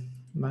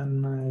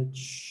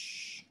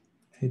manage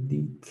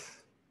edit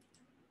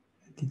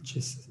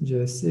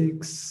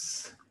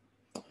JSX,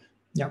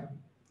 yeah,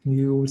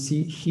 you will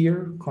see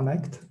here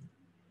connect,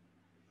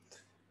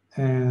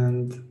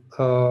 and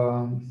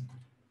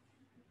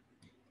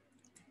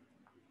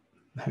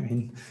I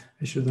mean,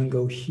 I shouldn't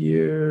go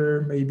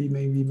here.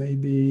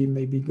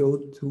 Maybe go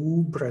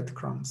to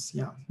breadcrumbs.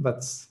 Yeah,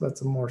 that's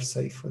a more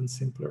safe and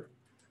simpler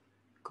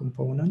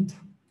component.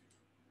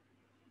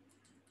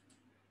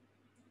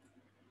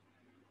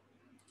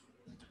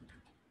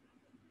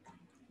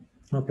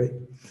 Okay,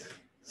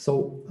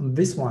 so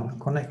this one,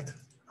 connect,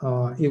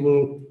 it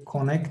will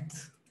connect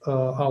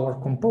our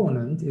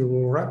component. It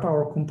will wrap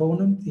our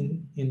component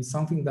in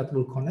something that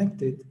will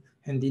connect it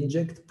and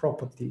inject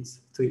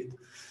properties to it.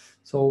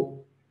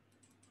 So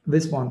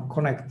this one,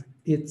 connect,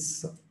 it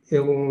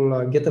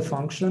will get a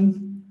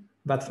function.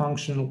 That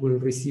function will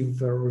receive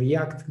the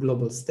React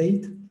global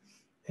state.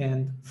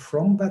 And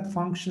from that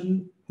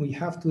function, we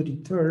have to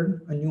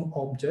return a new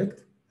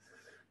object.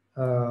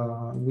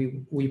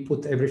 We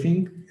put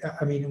everything,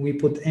 I mean, we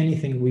put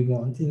anything we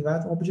want in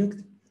that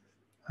object,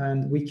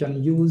 and we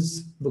can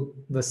use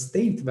the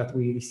state that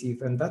we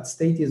receive, and that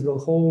state is the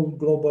whole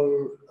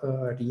global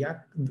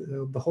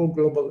the whole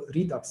global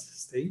Redux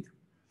state.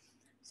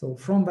 So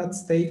from that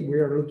state, we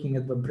are looking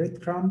at the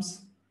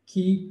breadcrumbs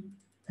key,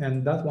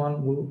 and that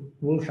one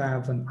will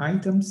have an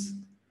items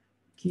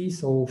key.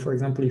 So for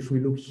example, if we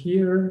look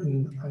here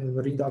in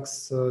the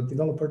Redux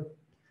developer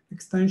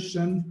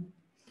extension,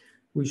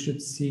 we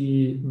should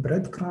see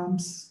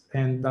breadcrumbs,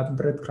 and that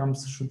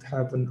breadcrumbs should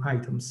have an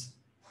items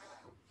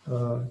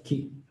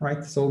key,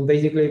 right? So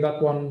basically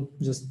that one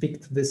just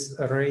picked this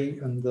array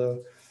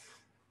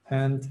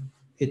and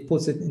it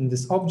puts it in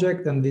this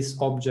object, and this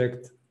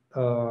object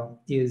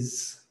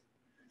is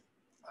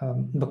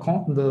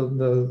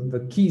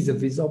the keys of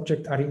this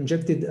object are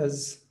injected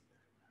as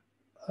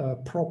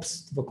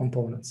props to the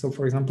component. So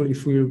for example,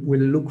 if we will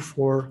look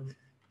for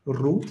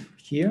root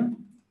here,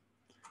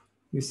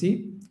 you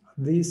see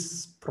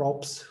this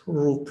props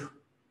root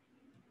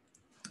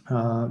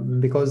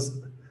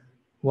because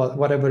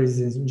whatever is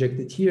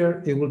injected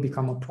here, it will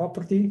become a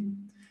property,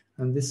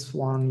 and this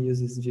one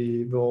uses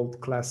the old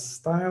class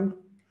style.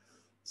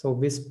 So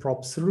this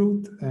props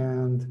root,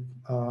 and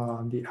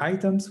the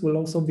items will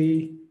also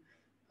be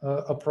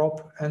a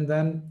prop, and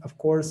then of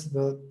course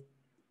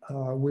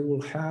we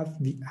will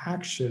have the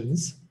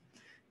actions.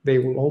 They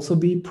will also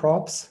be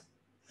props,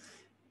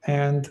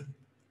 and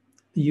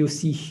you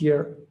see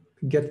here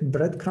get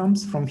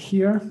breadcrumbs from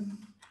here.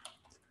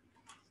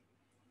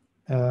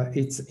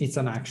 It's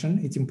an action.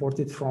 It's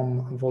imported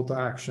from Volto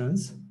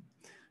Actions,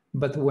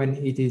 but when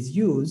it is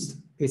used,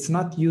 it's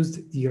not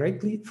used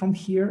directly from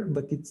here,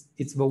 but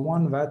it's the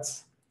one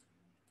that's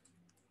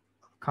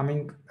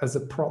coming as a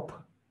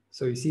prop.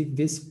 So you see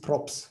these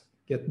props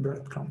get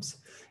breadcrumbs.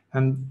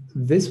 And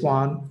this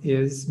one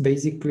is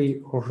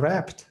basically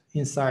wrapped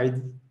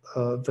inside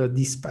the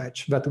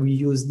dispatch that we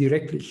use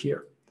directly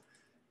here.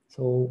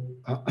 So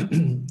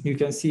you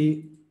can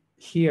see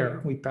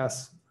here we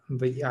pass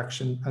the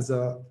action as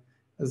a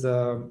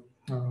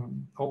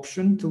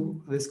option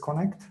to this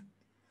connect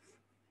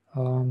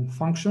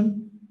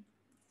function,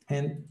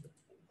 and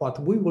what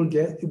we will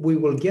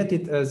get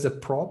it as a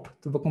prop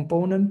to the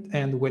component,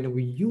 and when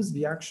we use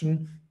the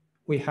action,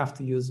 we have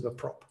to use the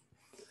prop.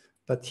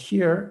 But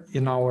here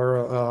in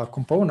our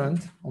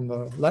component on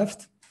the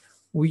left,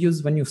 we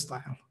use the new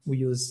style. We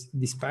use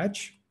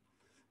dispatch.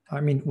 I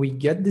mean, we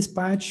get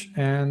dispatch,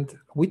 and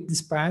with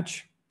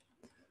dispatch,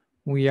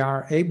 we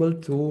are able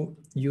to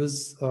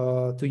use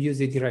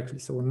it directly.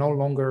 So no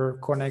longer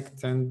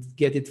connect and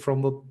get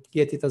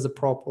it as a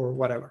prop or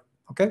whatever.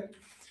 Okay,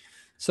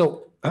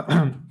 so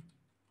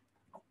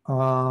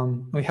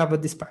we have a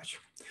dispatch.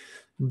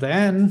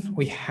 Then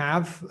we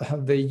have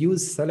the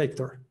use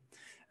selector,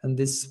 and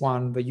this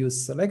one, the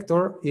use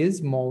selector,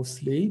 is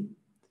mostly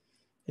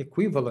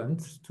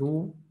equivalent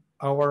to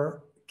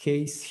our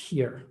case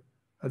here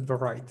at the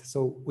right.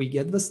 So we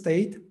get the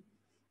state.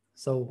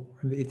 So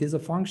it is a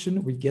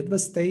function, we get the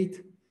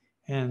state,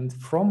 and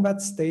from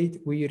that state,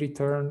 we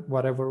return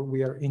whatever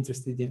we are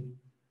interested in.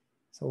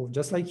 So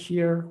just like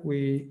here,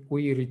 we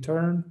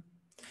return,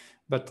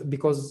 but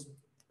because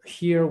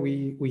here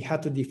we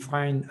had to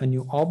define a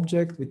new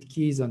object with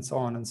keys and so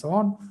on and so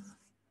on.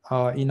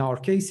 In our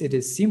case, it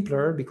is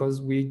simpler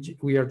because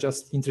we are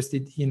just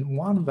interested in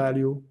one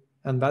value,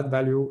 and that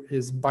value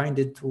is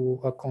binded to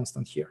a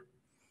constant here.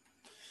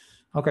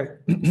 Okay,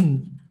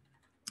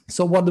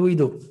 so what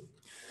do?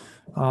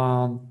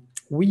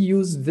 We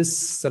use this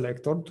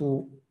selector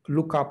to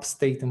look up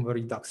state in the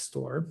Redux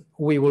store.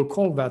 We will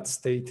call that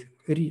state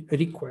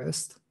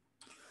request,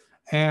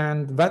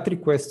 and that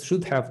request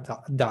should have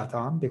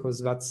data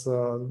because that's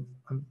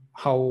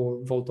how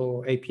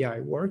Volto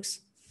API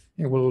works.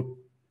 It will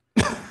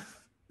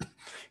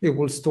it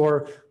will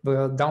store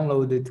the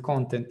downloaded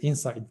content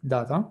inside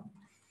data,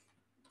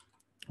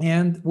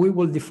 and we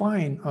will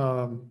define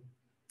a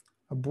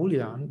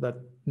Boolean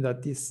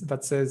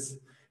that says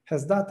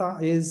has data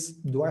is,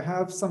 do I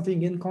have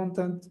something in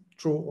content,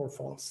 true or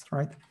false,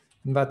 right?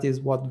 And that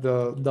is what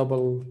the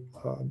double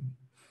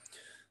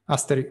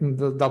asterisk,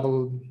 the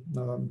double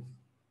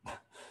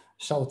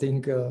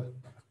shouting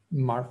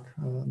mark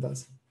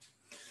does.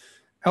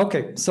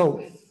 Okay,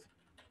 so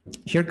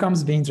here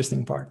comes the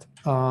interesting part,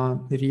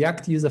 the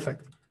React use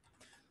effect.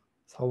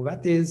 So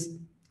that is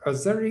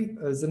as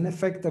an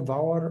effect of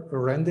our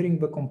rendering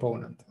the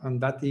component,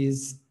 and that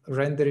is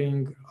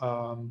rendering,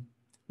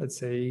 let's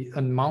say,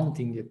 and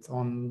mounting it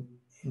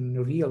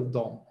in real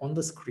DOM on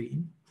the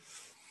screen.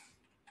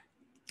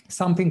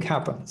 Something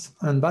happens,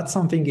 and that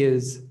something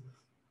is,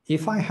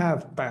 if I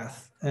have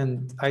path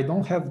and I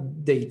don't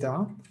have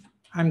data,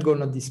 I'm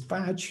gonna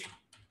dispatch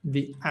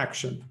the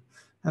action,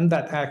 and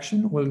that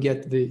action will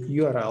get the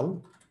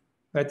URL,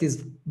 that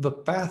is the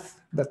path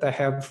that I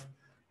have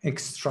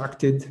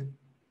extracted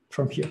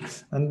from here.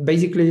 And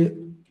basically,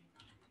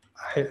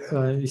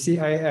 you see,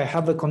 I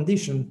have a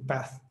condition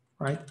path,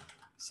 right?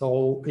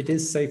 So it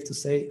is safe to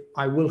say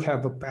I will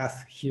have a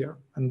path here,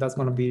 and that's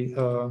going to be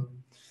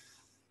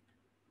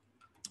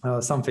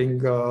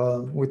something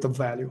with a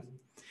value.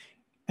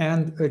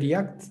 And a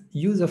React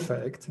use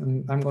effect,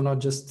 and I'm going to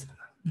just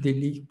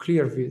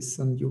clear this,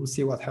 and you'll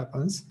see what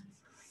happens.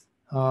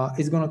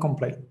 It's going to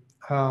complain.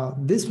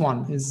 This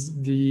one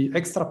is the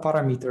extra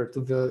parameter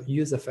to the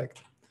use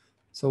effect.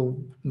 So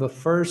the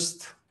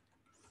first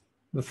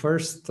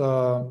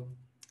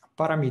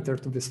parameter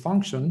to this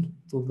function,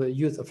 to the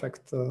use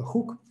effect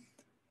hook,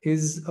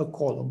 is a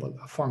callable,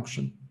 a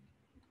function.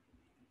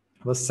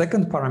 The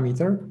second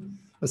parameter,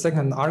 the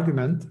second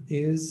argument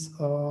is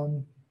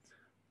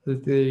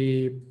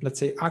let's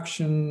say,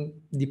 action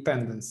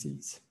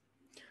dependencies.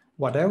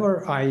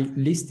 Whatever I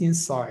list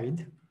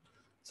inside,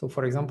 so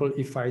for example,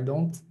 if I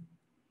don't,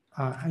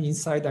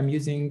 inside I'm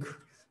using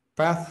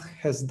path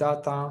has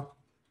data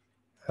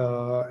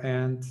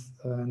and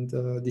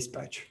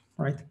dispatch,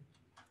 right?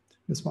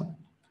 This one.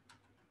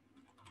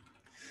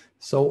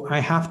 So I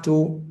have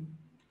to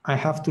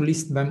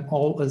list them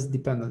all as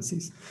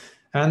dependencies,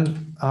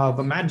 and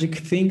the magic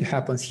thing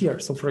happens here.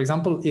 So for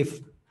example, if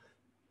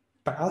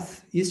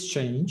path is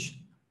changed,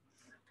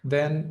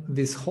 then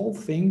this whole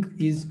thing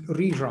is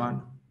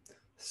rerun.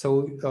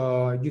 So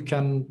you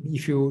can,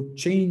 if you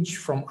change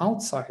from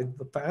outside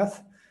the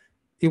path,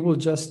 it will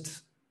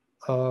just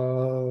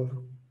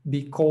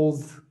be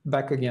called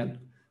back again,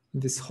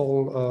 this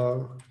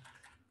whole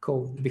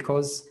code,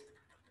 because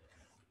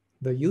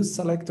the use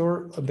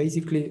selector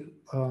basically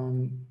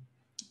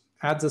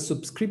adds a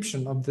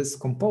subscription of this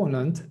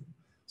component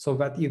so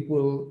that it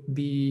will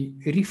be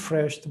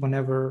refreshed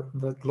whenever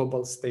the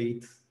global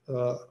state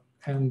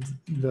and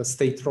the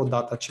state raw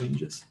data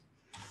changes.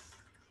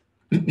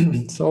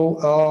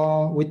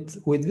 So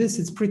with this,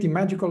 it's pretty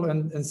magical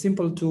and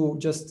simple to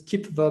just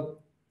keep the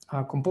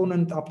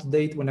component up to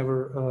date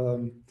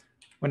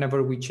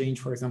whenever we change,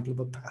 for example,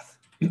 the path.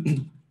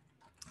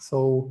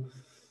 So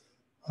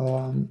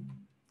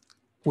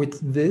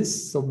with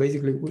this, so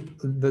basically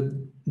the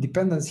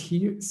dependence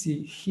here,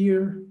 see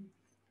here,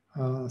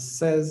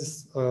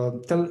 says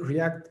tell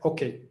React,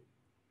 okay,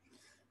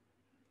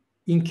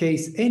 in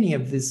case any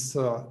of this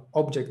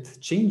object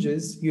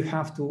changes, you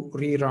have to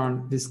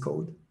rerun this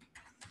code.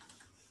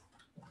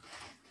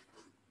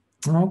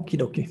 Okie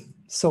dokie.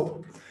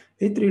 So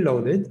it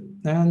reloaded,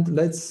 and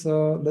let's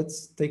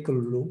take a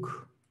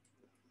look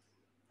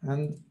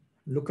and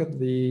look at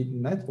the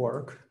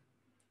network,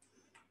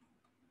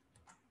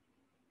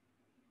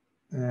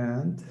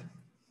 and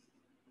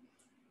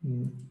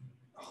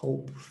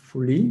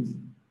hopefully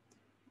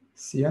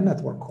see a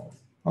network call.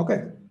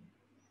 Okay.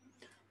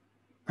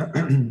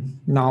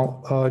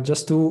 Now,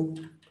 just to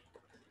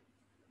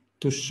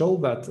show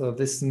that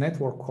this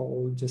network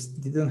call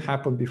just didn't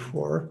happen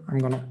before, I'm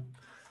gonna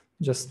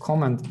just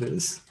comment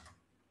this.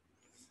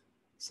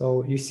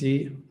 So you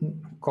see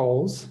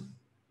calls,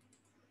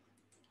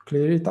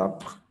 clear it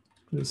up,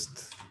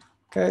 just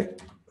okay.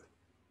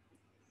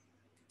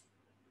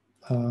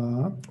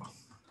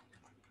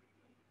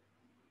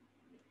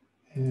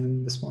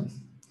 And this one,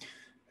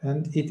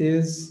 and it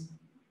is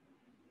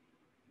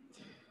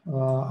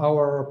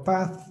our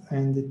path,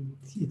 and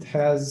it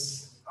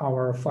has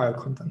our file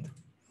content.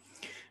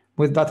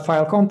 With that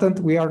file content,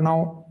 we are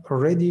now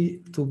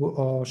ready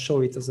to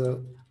show it as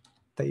a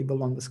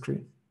table on the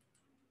screen.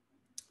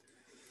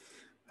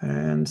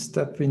 And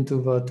step into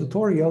the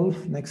tutorial.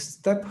 Next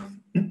step.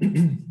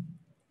 We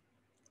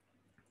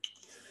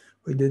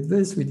did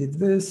this, we did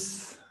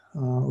this,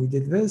 we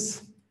did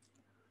this.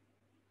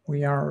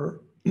 We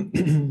are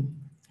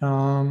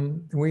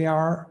we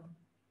are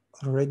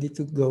ready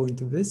to go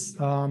into this.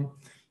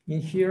 In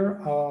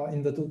here,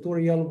 in the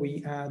tutorial,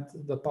 we add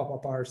the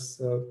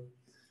pop-up-ars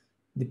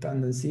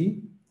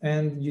dependency,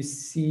 and you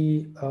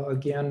see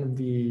again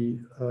the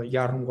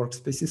yarn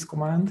workspaces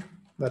command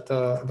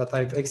that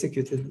I've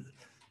executed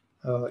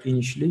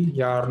initially,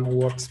 yarn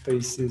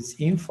workspaces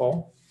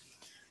info.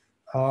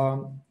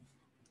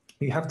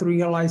 You have to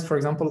realize, for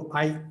example,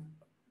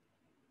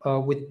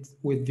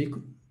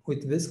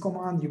 with this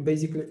command, you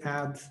basically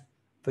add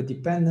the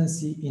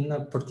dependency in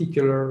a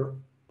particular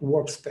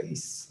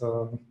workspace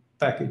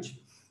package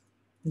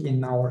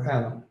in our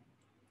addon.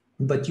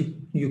 But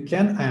you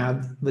can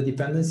add the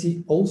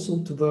dependency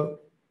also to the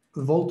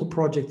Volto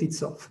project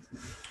itself.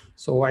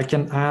 So I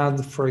can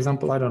add, for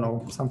example, I don't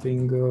know,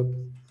 something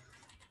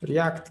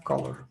React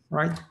color,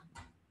 right?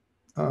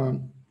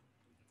 And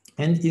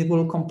it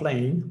will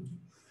complain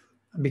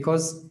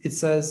because it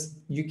says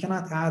you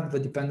cannot add the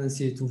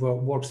dependency to the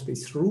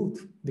workspace root,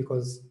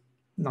 because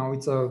now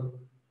it's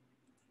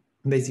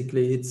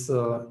basically it's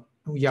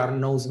yarn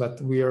knows that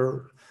we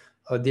are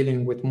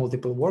dealing with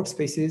multiple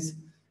workspaces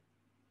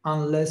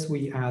unless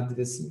we add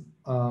this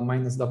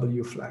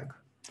 -w flag.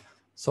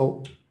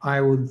 So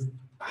I would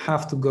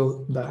have to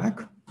go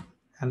back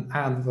and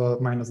add the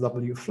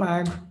 -w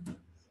flag,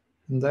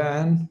 and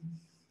then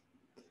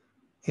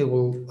it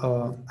will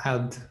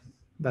add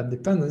that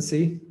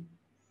dependency.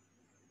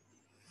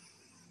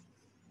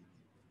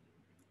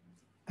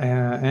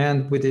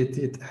 And with it,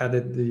 it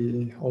added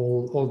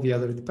all the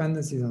other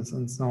dependencies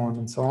and so on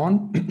and so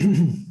on.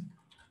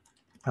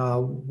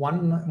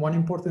 One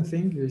important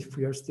thing, if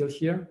we are still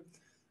here,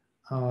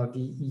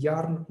 the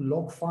yarn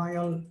log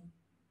file,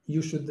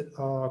 you should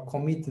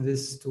commit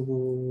this to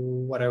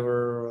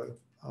whatever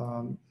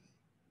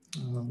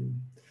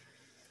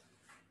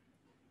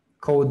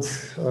code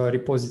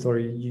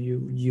repository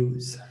you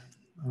use,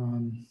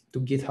 to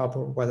GitHub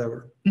or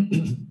whatever.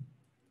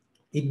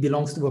 It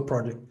belongs to the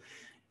project.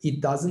 It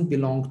doesn't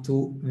belong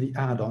to the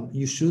add-on.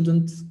 You should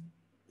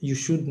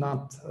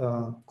not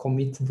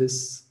commit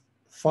this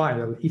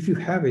file. If you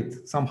have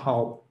it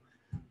somehow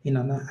in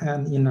an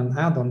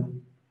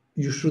add-on,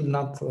 you should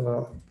not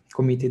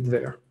commit it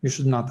there. You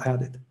should not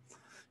add it.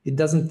 It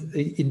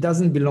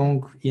doesn't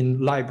belong in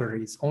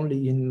libraries,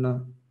 only in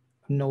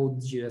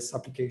Node.js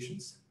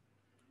applications.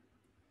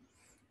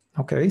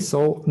 Okay,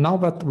 so now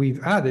that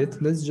we've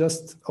added, let's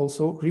just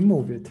also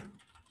remove it.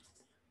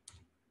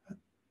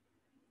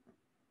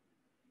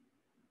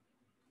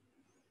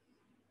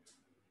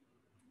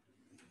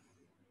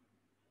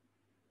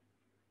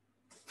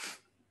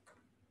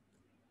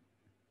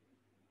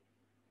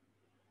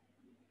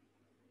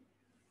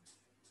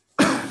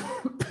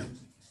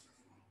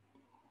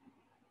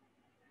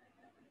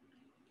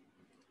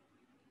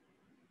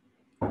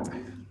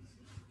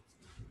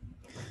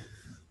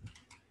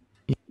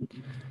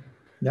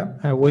 Yeah,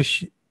 I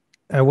wish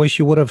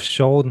you would have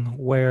shown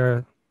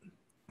where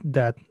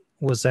that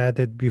was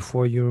added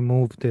before you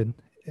removed it.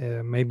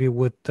 Maybe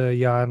with the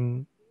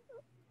yarn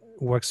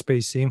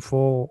workspace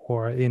info,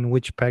 or in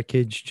which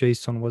package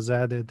JSON was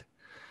added.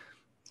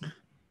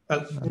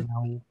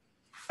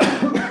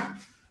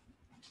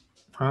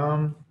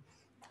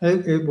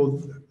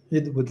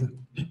 It would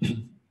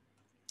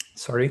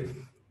sorry,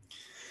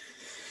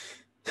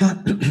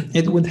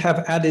 it would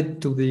have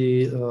added to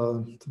the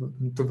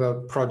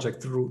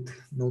project root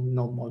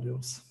node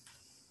modules.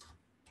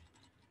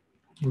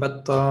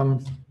 But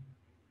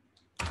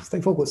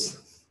stay focused.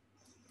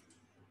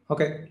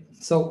 Okay,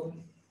 so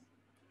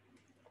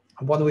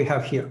what do we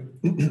have here?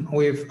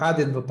 We've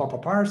added the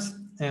pop-up parse,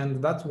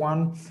 and that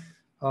one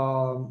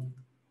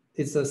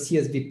it's a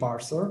CSV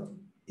parser.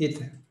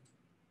 It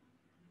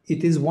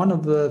is one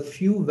of the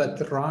few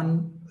that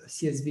run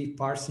CSV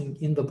parsing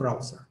in the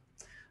browser.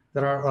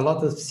 There are a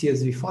lot of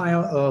CSV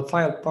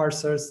file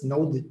parsers,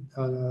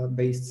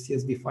 node-based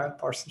CSV file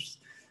parsers,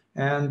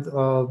 and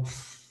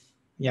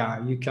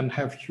yeah, you can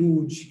have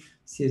huge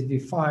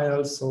CSV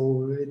files,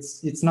 so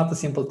it's not a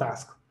simple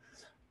task.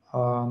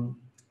 And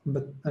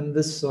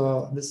this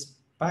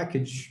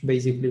package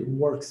basically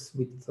works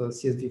with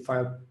CSV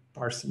file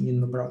parsing in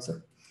the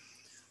browser.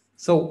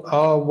 So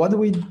what do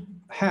we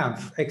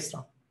have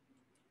extra?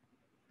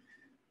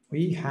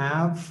 We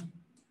have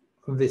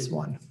this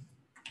one.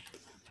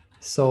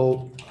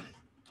 So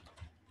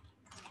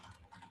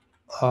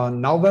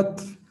now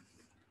that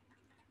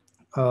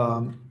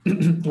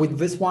with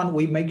this one,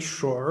 we make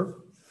sure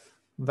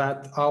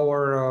that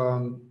our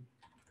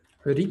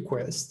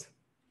request,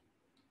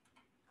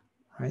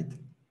 right?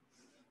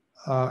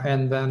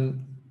 And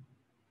then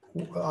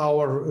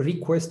our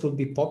request will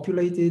be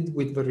populated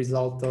with the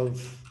result of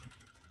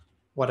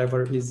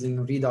whatever is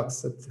in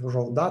Redux at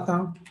raw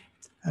data.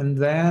 And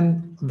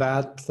then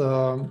that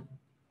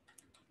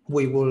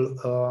we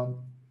will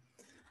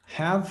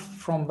have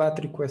from that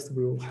request,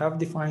 we will have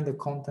defined the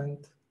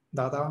content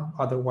data,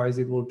 otherwise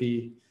it will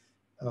be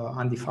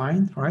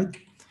undefined, right?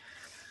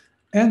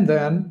 And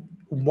then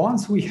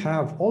once we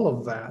have all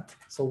of that,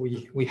 so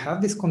we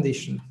have this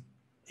condition,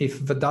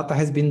 if the data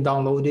has been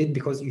downloaded,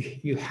 because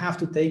you have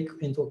to take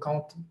into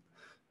account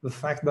the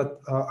fact that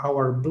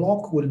our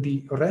block will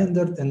be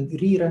rendered and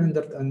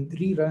re-rendered and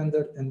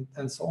re-rendered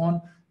and so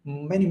on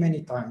many,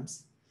 many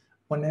times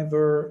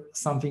whenever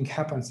something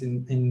happens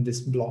in this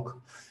block.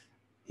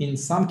 In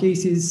some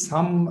cases,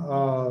 some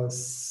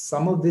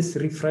of this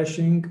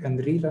refreshing and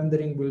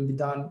re-rendering will be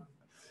done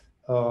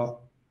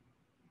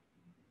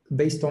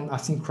based on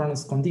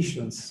asynchronous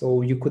conditions.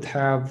 So you could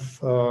have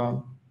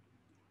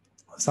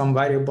some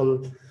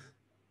variable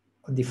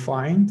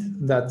defined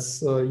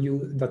that's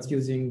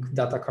using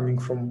data coming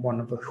from one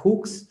of the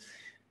hooks,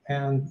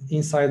 and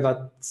inside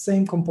that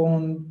same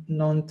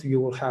component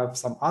you will have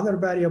some other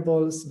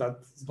variables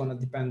that's going to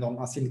depend on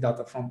async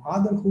data from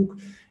other hook,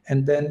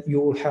 and then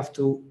you will have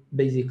to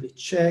basically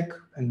check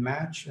and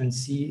match and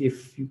see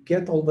if you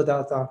get all the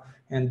data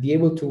and be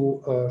able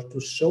to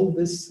show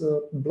this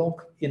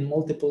block in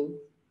multiple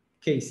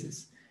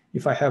cases.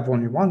 If I have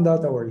only one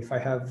data or if I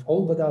have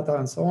all the data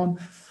and so on.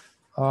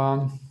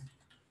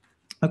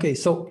 Okay,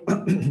 so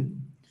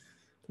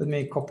let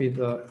me copy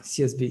the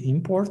CSV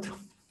import.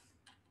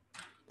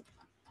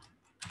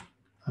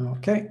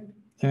 Okay,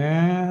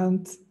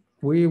 and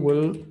we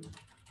will,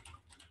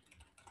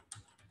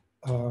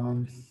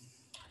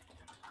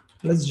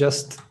 let's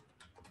just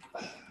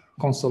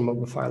console log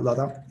the file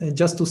data,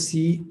 just to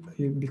see,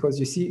 because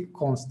you see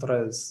const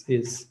res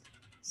is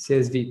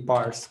CSV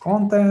parse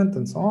content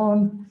and so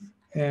on,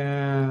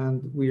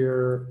 and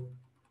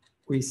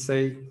we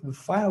say the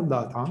file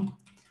data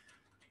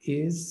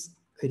is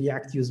a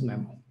React use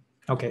memo.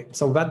 Okay,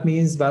 so that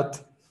means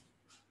that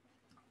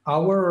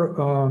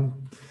our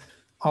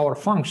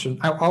function,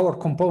 our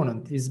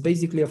component is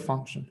basically a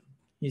function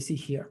you see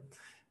here,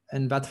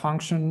 and that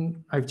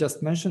function I've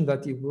just mentioned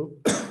that it will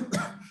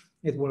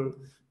it will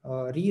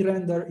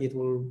re-render, it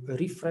will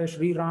refresh,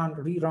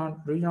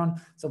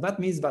 rerun. So that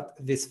means that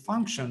this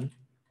function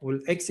will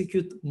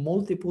execute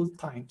multiple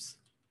times.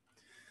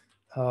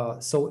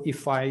 So if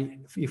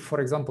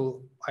for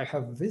example I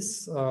have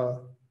this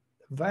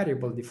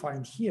variable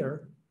defined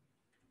here,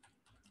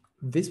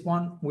 this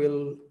one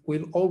will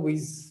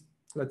always,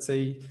 let's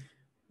say,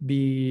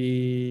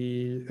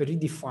 be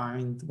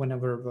redefined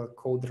whenever the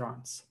code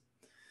runs.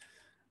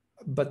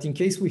 But in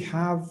case we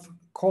have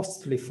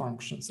costly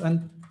functions,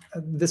 and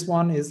this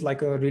one is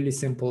like a really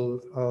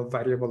simple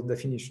variable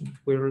definition.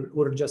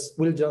 We're just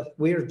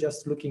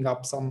looking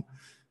up some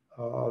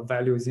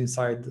values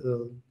inside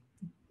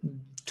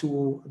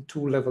two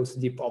levels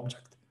deep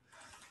object.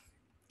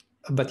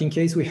 But in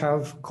case we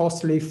have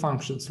costly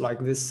functions like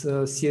this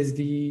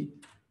CSV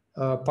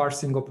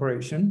parsing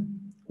operation,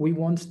 we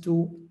want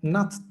to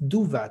not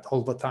do that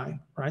all the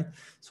time, right?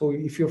 So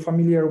if you're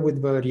familiar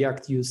with the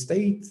React use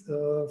state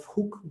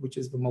hook, which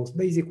is the most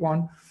basic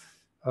one,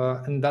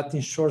 and that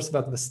ensures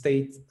that the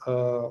state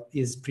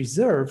is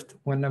preserved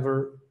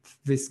whenever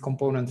this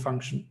component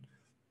function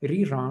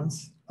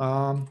reruns,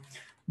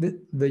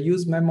 the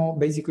use memo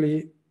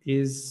basically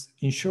is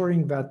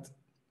ensuring that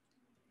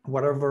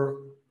whatever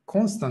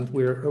constant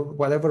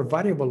whatever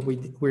variable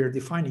we're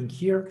defining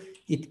here,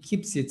 it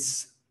keeps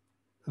its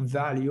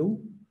value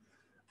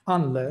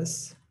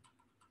unless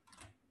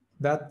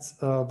that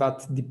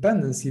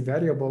dependency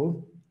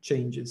variable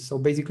changes. So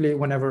basically,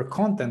 whenever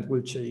content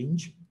will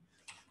change,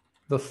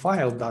 the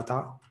file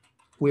data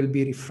will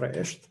be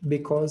refreshed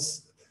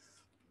because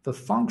the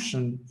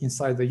function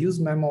inside the use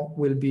memo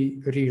will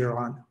be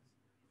rerun.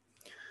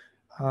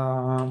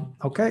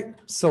 Okay,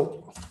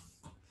 so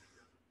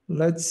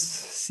let's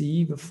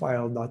see the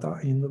file data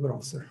in the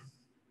browser.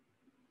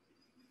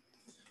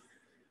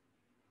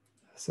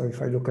 So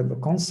if I look at the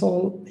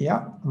console,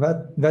 yeah,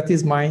 that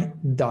is my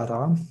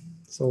data.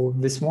 So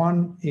this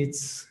one,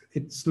 it's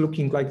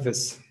looking like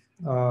this.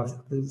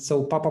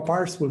 So Papa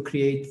parse will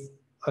create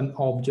an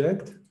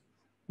object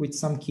with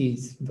some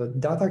keys, the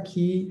data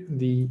key,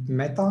 the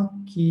meta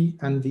key,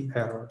 and the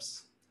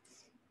errors.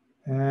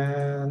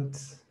 And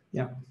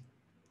yeah,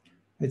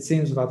 it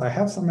seems that I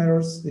have some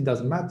errors. It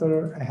doesn't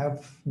matter. I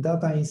have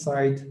data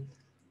inside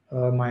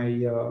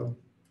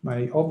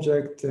my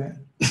object,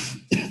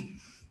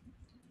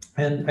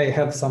 and I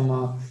have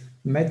some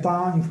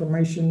meta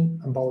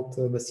information about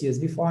the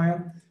CSV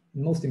file.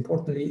 Most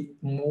importantly,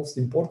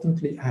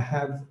 I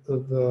have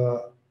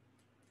the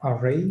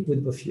array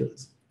with the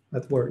fields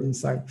that were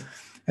inside,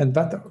 and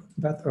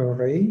that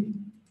array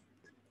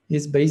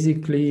is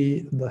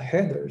basically the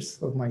headers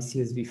of my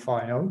CSV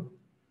file.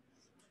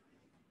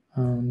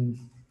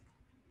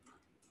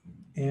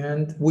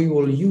 And we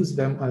will use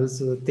them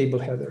as table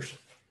headers.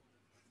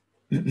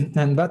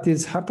 And that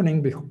is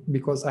happening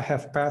because I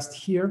have passed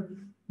here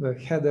the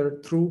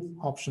header true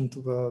option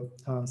to the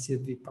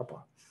CSV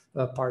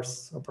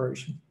parse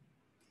operation.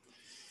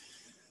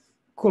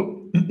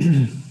 Cool.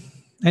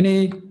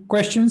 Any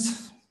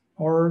questions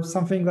or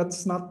something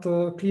that's not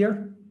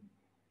clear?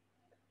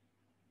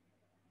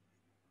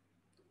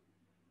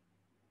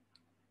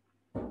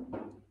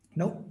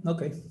 No?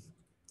 Okay.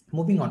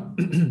 Moving on.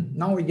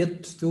 Now we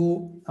get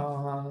to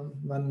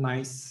the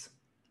nice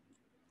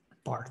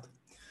part.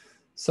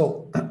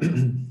 So,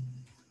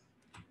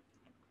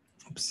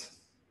 oops.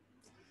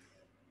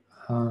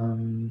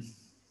 Hold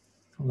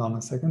on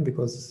a second,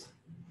 because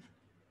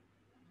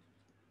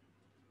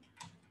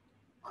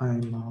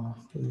I'm a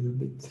little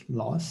bit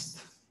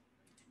lost.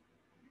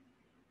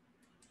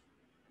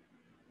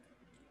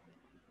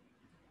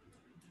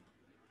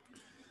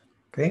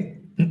 Okay.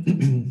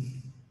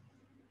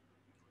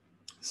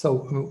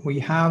 So we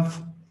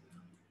have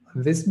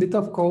this bit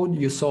of code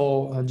you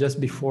saw just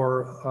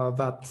before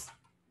that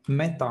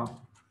meta.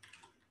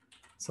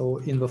 So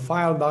in the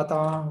file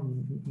data,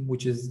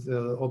 which is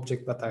the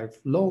object that I've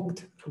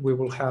logged, we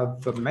will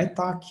have the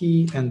meta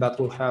key, and that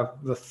will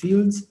have the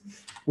fields,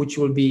 which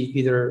will be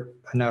either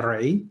an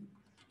array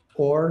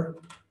or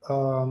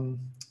an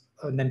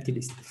empty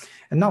list.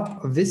 And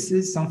now this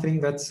is something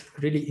that's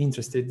really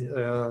interesting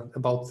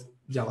about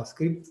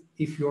JavaScript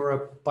if you're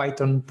a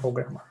Python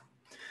programmer.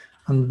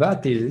 And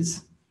that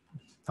is,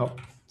 oh,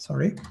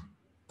 sorry.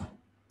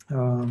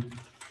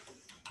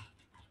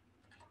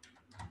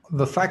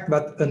 The fact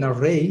that an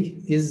array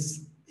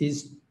is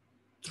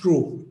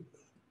true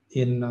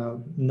in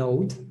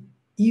Node,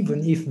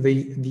 even if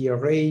the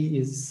array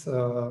is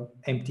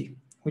empty,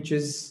 which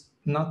is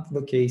not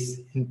the case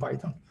in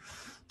Python.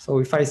 So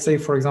if I say,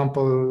 for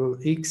example,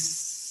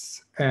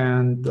 x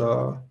and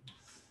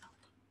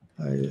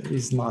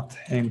is not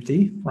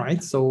empty,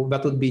 right? So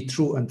that would be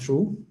true and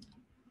true.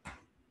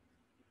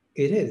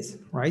 It is,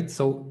 right?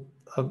 So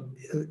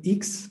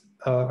x,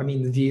 I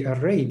mean, the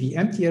array, the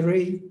empty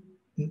array,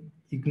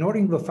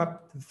 ignoring the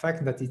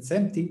fact that it's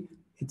empty,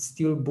 it's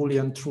still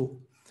Boolean true.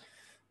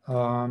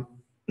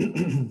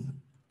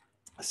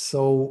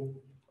 So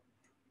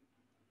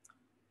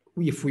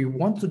if we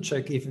want to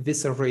check if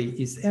this array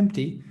is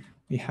empty,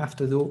 we have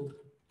to do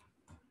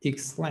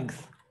x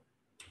length.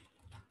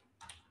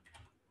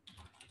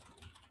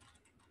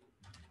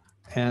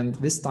 And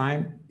this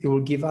time it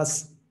will give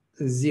us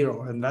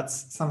 0. And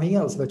that's something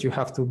else that you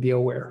have to be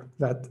aware,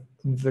 that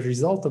the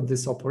result of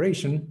this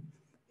operation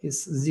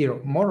is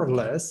 0. More or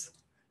less,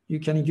 you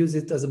can use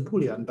it as a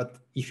Boolean, but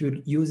if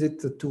you use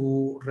it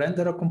to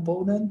render a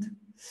component,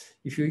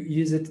 if you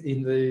use it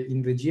in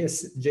the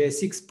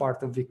JSX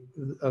part of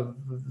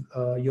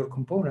your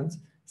components,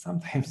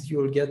 sometimes you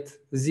will get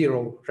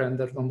 0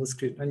 rendered on the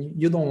screen, and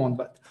you don't want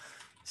that.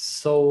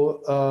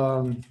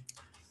 So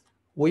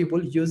we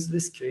will use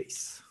this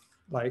case,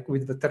 like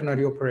with the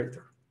ternary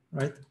operator,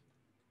 right?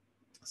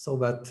 So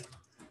that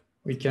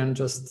we can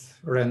just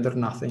render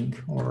nothing,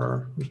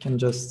 or we can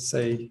just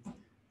say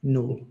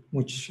null,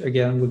 which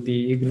again would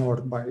be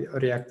ignored by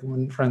React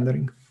when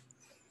rendering.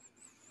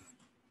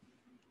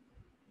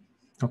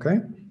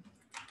 Okay.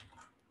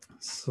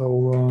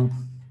 So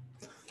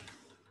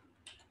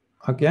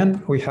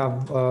again, we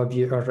have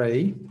the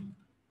array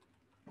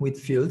with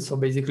fields. So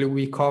basically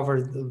we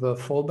covered the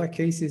fallback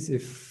cases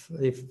if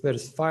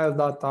there's file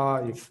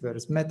data, if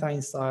there's meta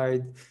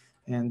inside,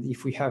 and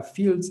if we have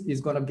fields,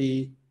 it's going to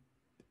be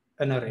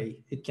an array.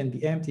 It can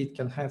be empty, it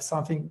can have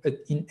something, but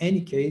in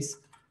any case,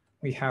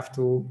 we have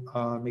to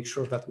make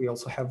sure that we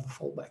also have the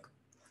fallback.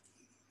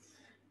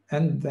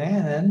 And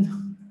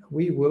then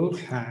we will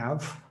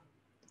have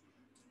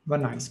the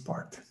nice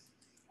part.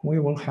 We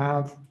will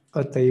have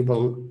a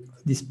table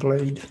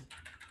displayed.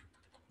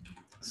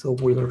 So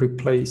we'll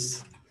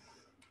replace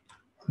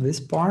this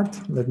part.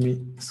 Let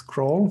me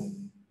scroll.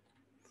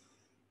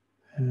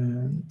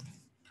 And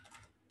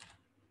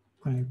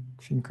I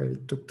think I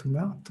took too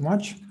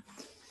much.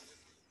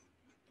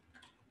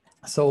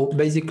 So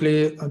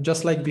basically,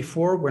 just like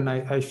before, when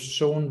I've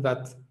shown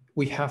that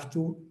we have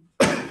to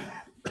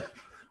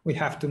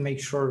make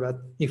sure that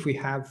if we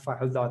have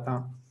file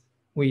data,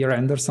 we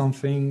render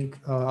something.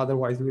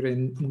 Otherwise, we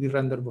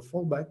render the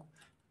fallback.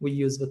 We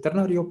use the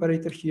ternary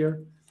operator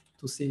here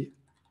to see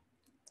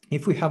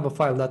if we have a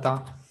file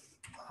data.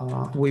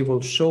 We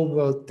will show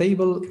the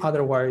table.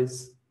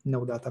 Otherwise,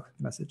 no data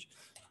message.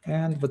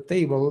 And the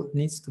table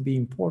needs to be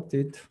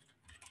imported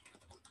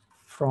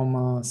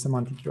from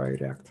semantic UI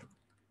React.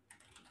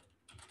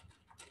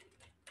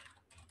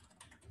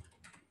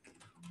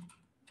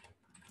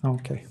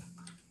 Okay.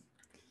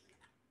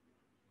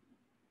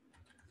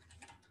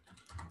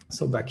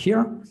 So back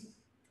here,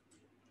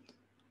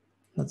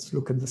 let's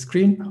look at the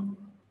screen.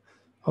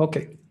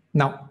 Okay,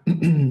 now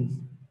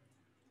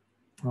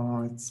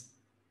it's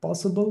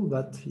possible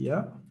that,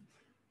 yeah,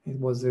 it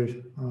was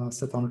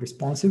set on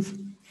responsive.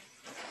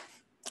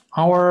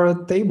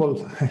 Our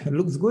table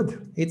looks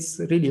good. It's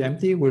really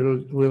empty.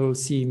 We'll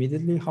see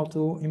immediately how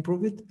to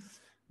improve it,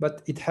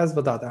 but it has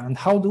the data. And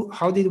how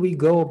did we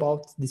go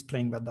about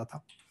displaying that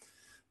data?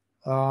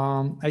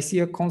 I see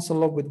a console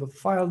log with the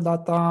file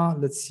data.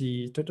 Let's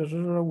see.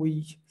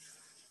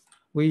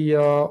 We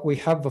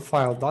have the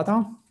file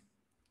data,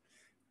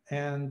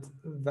 and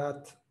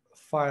that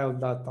file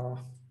data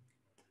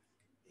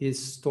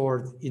is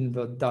stored in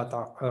the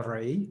data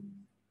array.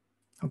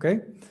 Okay,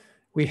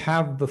 we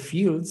have the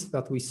fields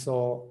that we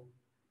saw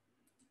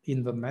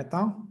in the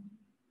meta,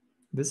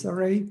 this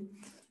array.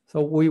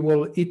 So we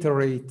will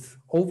iterate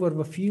over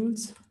the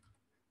fields,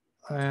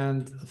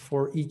 and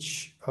for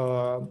each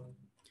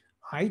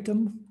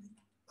item,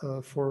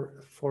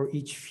 for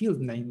each field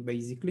name,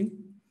 basically,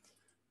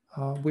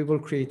 we will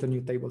create a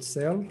new table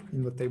cell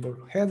in the table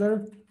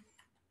header,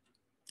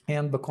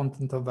 and the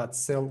content of that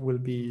cell will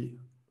be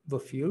the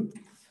field.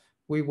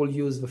 We will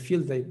use the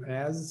field name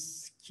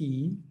as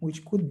key,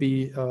 which could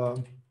be,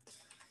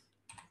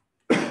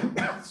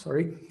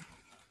 sorry,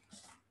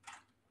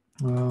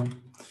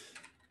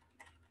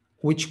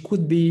 which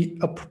could be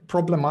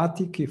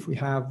problematic if we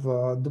have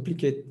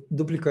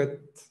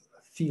duplicate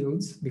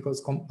fields,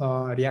 because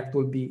React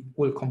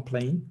will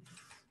complain.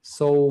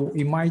 So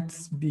we might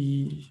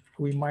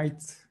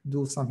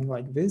do something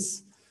like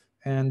this,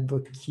 and the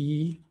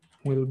key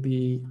will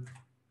be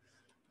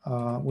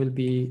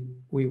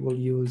we will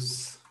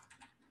use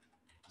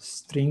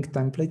string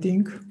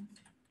templating.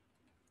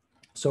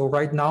 So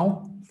right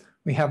now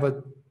we have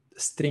a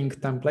string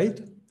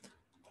template.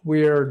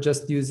 We're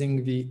just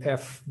using the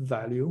f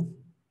value,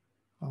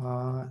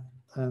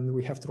 and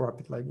we have to wrap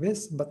it like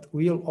this, but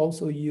we'll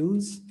also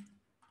use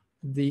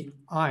the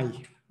I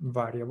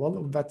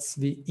variable, that's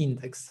the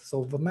index.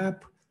 So the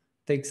map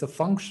takes a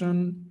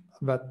function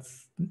that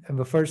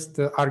the first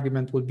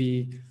argument will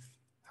be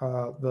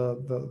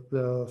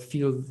the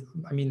field,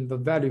 I mean the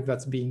value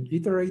that's being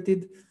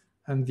iterated,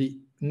 and the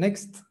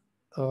next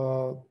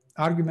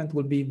argument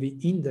will be the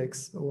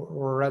index,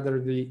 or rather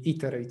the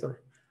iterator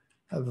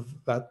of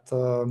that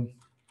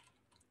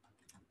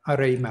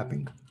array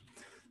mapping.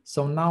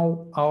 So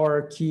now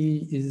our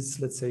key is,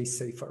 let's say,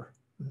 safer,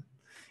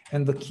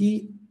 and the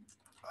key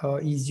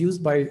is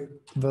used by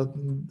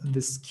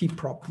this key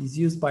prop is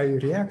used by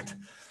React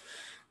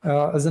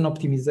as an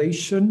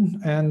optimization,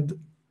 and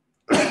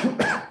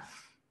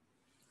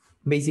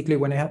basically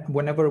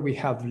whenever we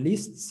have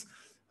lists,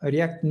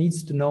 React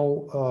needs to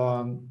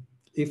know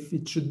if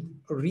it should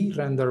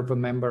re-render the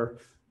member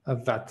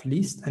of that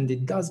list, and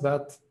it does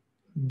that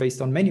based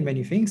on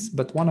many things,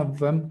 but one of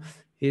them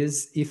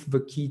is if the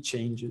key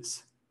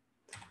changes.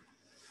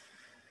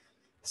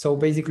 So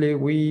basically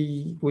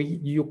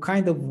you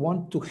kind of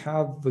want to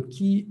have the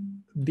key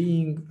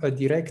being a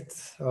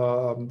direct,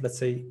 let's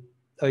say,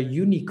 a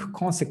unique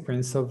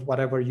consequence of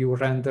whatever you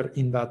render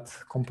in that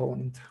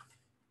component.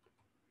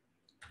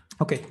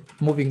 Okay,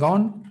 moving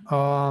on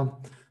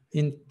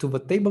into the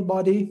table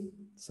body.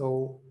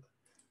 So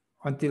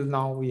until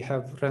now we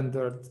have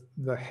rendered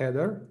the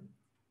header.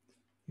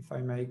 If I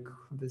make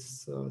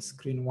this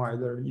screen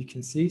wider, you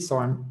can see. So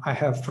I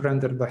have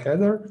rendered the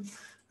header,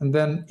 and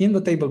then in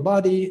the table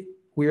body,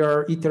 we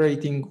are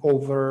iterating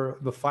over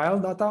the file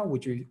data,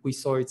 which we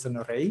saw it's an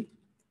array.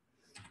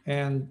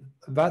 And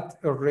that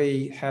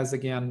array has,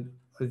 again,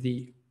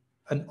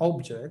 an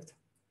object.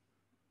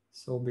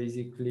 So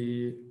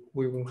basically,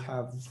 we will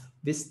have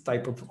this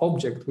type of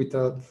object with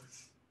a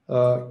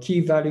key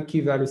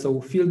value, so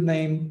field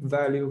name,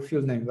 value,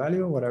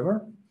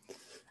 whatever.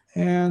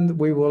 And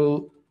we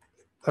will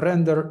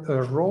render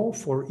a row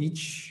for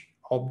each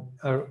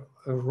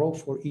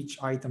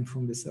item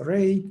from this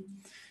array.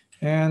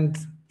 And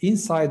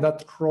inside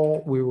that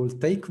row, we will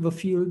take the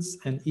fields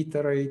and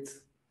iterate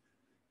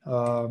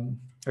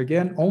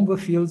again on the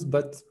fields,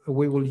 but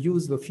we will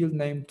use the field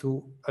name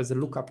as a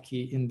lookup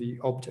key in the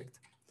object.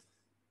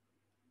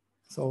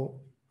 So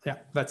yeah,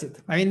 that's it.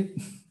 I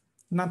mean,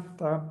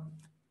 not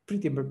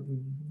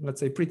let's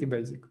say pretty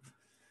basic,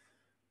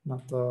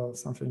 not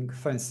something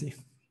fancy.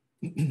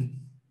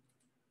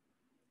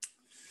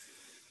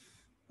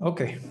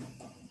 Okay.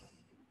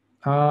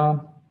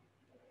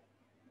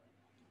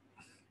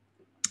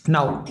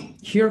 Now,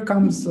 here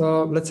comes,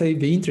 let's say,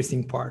 the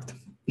interesting part.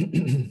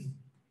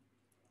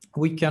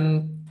 we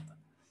can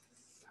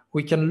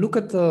look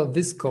at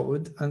this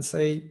code and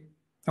say,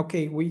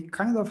 okay, we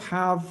kind of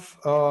have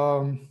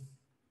a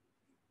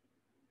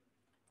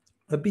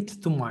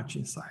bit too much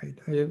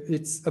inside.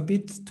 It's a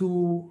bit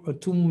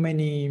too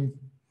many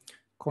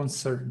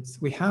concerns.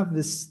 We have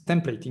this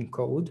templating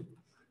code.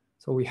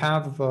 So we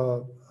have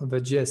the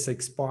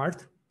JSX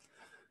part,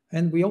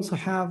 and we also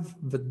have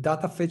the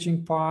data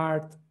fetching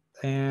part,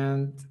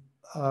 and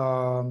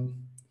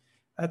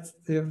that's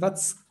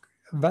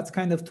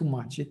kind of too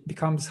much. It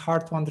becomes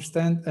hard to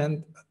understand.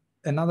 And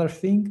another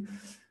thing,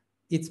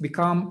 it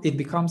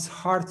becomes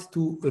hard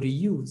to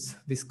reuse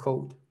this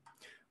code.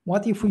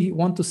 What if we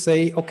want to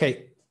say,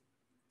 okay,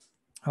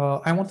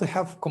 I want to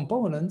have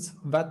components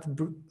that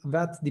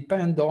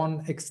depend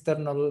on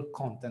external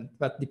content,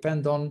 that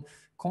depend on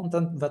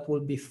content that will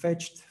be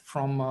fetched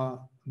from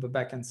the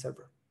backend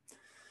server.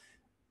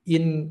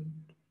 In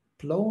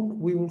Plone,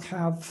 we will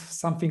have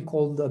something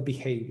called a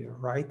behavior,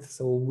 right?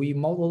 So we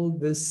model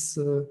this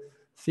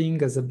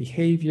thing as a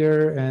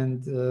behavior,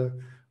 and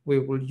we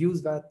will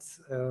use that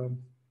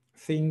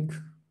thing.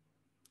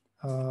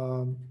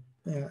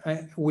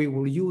 We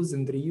will use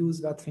and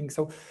reuse that thing.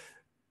 So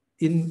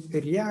in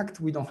React,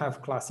 we don't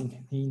have class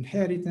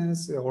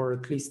inheritance, or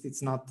at least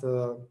it's not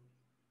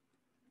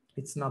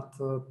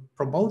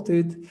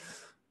promoted.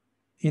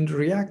 In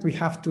React, we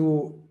have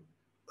to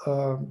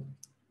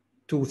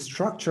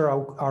structure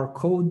our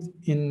code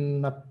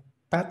in a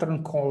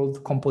pattern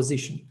called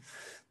composition,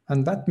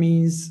 and that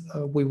means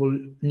we will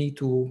need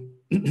to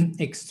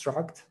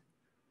extract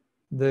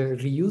the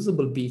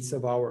reusable bits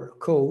of our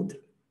code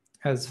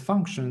as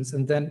functions,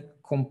 and then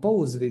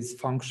compose these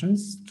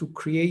functions to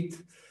create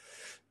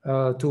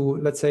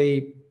let's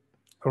say,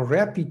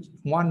 wrap it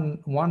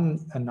one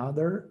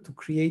another to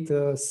create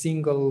a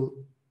single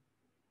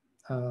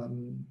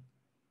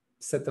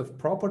set of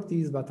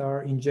properties that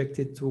are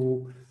injected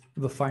to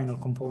the final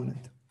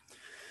component.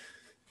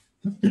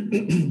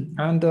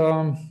 And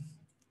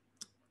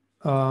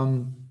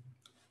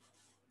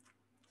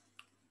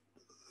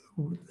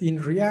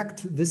in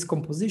React, this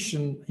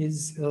composition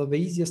is the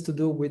easiest to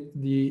do with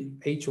the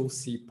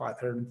HOC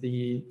pattern,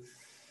 the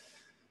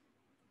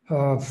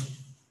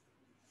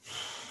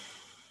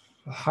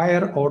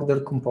higher order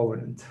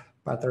component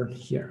pattern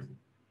here.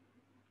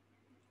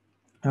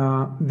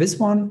 This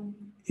one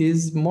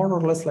is more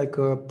or less like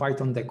a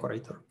Python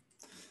decorator.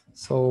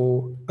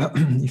 So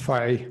if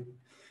I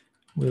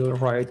will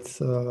write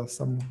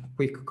some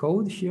quick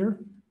code here.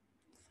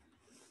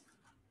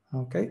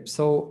 Okay,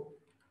 so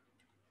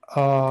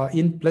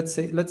let's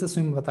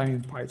assume that I'm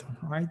in Python,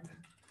 right?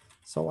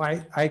 So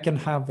I can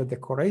have a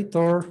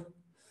decorator,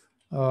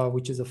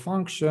 which is a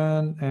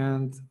function,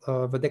 and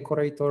the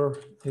decorator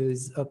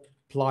is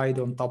applied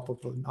on top of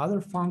another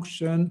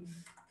function,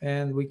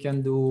 and we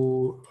can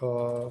do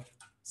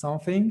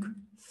something.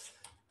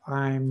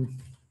 I'm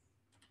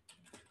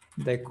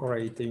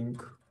decorating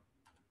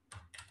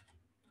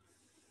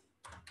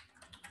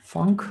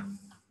func,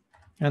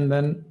 and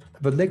then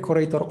the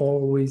decorator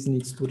always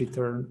needs to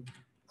return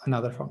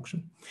another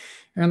function.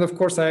 And of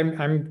course,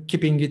 I'm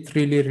keeping it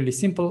really, really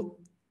simple,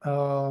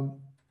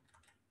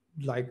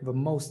 like the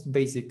most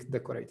basic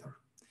decorator.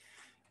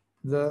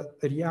 The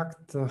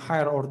React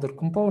higher order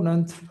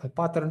component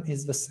pattern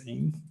is the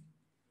same,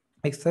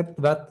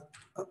 except that,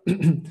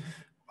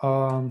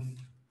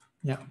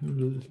 yeah,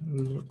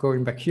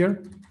 going back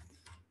here,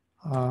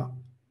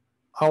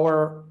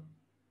 our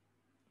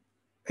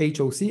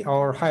HOC,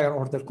 our higher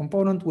order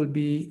component, will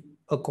be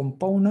a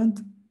component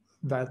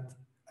that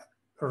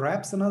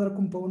wraps another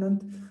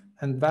component,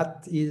 and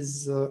that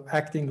is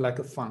acting like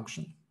a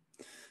function.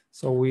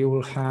 So we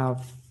will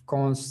have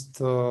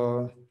const,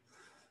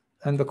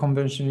 and the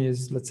convention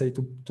is, let's say,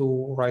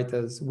 to write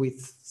as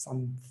with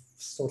some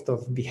sort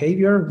of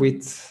behavior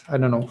with, I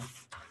don't know,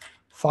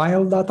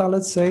 file data,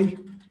 let's say,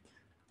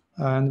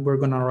 and we're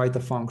gonna write a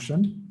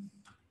function,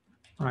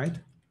 right?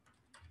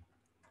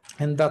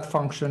 And that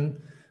function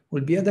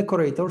will be a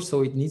decorator,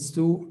 so it needs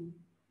to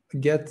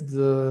get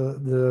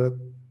the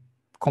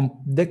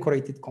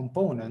decorated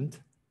component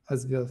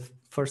as the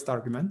first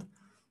argument.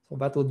 So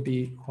that would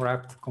be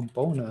wrapped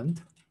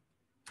component.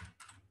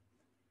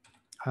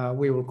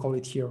 We will call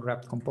it here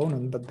wrapped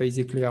component, but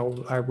basically I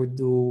would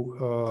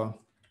do,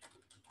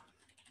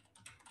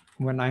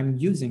 when I'm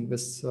using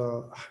this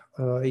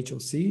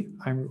HOC,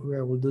 I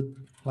will do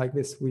like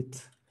this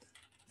with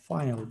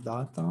file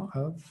data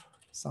of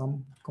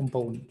some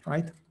component,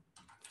 right?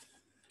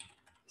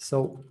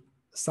 So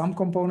some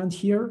component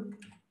here,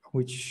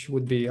 which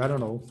would be, I don't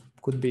know,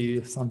 could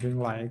be something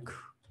like,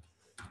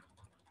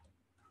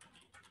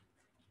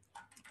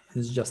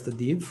 it's just a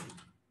div.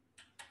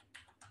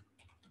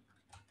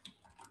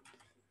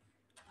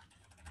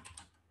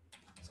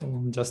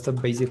 So just a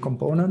basic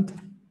component.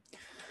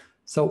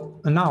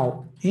 So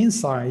now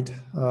inside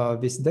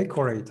this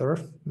decorator,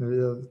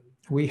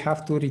 we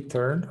have to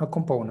return a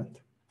component.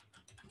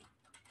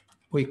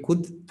 we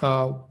could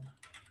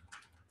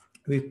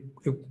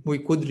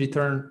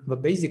return the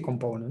basic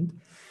component,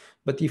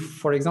 but if,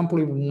 for example,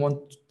 we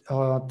want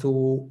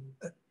to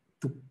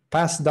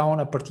pass down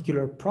a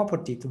particular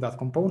property to that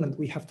component,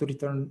 we have to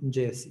return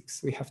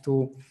JSX. We have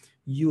to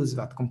use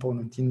that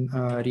component in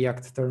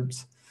React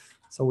terms.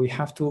 So we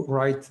have to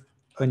write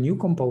a new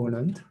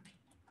component,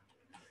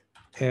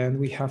 and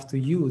we have to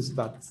use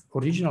that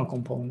original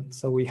component.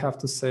 So we have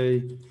to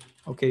say,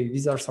 okay,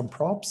 these are some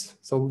props.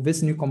 So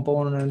this new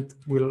component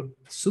will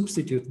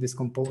substitute this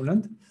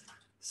component.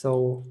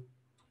 So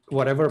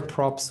whatever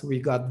props we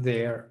got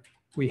there,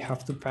 we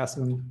have to pass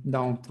them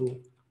down to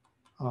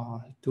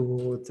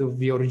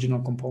the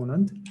original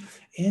component.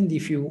 And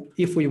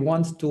if we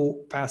want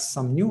to pass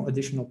some new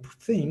additional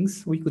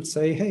things, we could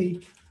say,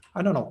 hey,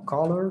 I don't know,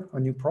 color, a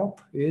new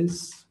prop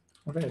is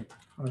red,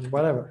 or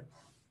whatever,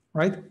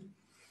 right?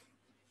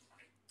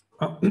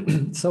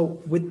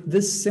 So with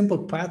this simple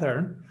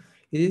pattern,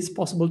 it is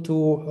possible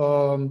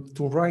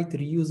to write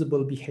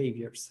reusable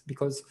behaviors,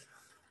 because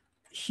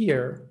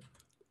here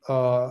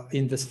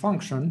in this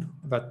function,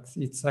 that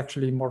it's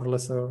actually more or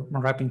less a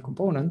wrapping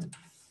component,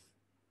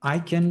 I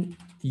can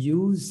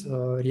use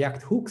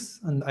React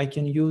hooks, and I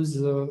can use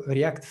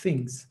React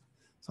things.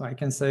 So I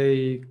can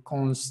say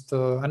const,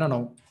 I don't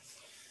know,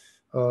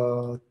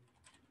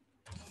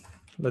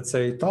 let's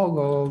say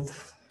toggle,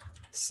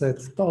 set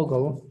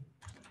toggle,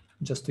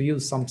 just to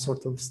use some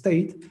sort of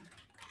state,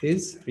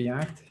 is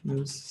React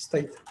use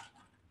state.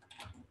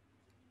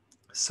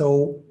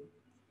 So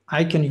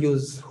I can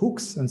use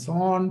hooks and so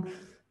on.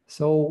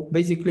 So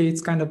basically,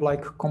 it's kind of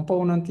like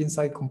component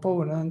inside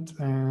component,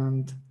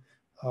 and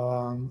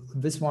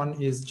this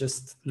one is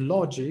just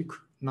logic,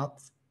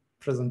 not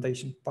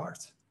presentation part.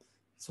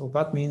 So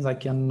that means I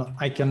can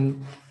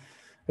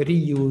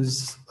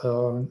reuse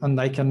and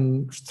I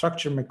can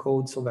structure my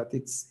code so that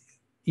it's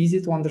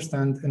easy to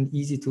understand and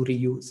easy to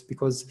reuse,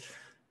 because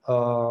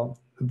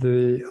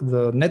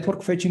the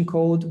network fetching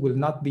code will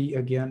not be,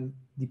 again,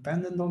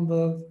 dependent on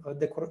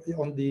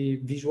the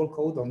visual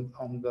code,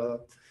 on the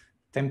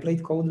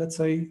template code, let's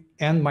say,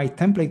 and my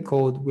template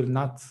code will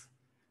not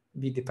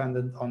be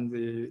dependent on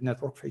the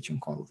network fetching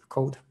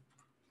code.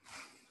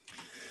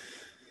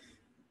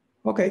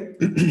 Okay,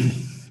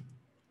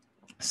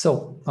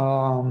 so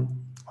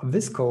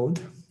this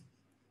code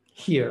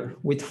here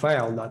with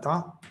file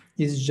data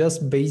is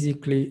just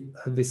basically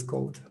this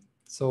code.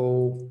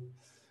 So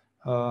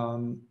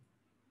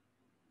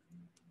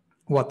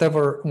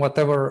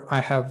whatever I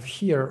have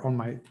here on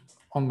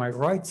my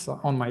right side,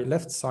 on my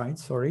left side,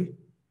 sorry.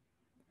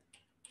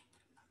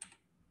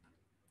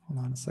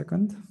 Hold on a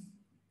second.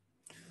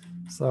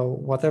 So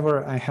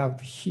whatever I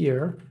have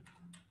here,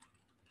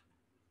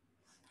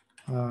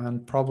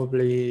 and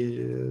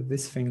probably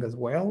this thing as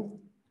well,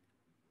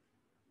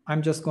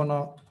 I'm just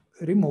gonna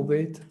remove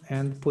it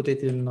and put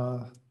it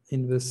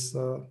in this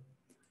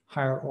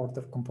higher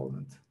order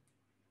component.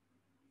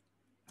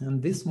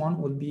 And this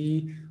one will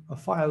be a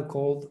file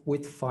called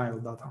with file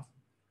data.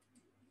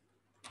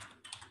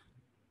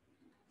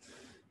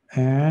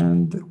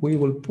 And we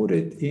will put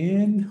it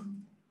in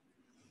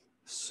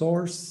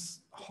source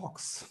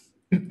hooks.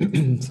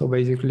 So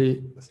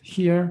basically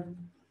here,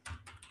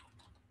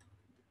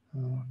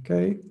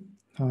 okay,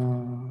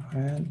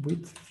 and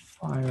with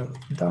file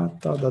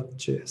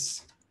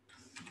data.js.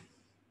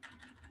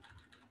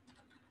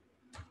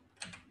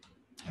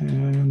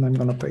 And I'm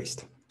gonna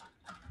paste.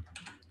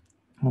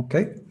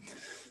 Okay,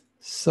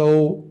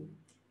 so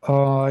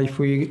if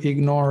we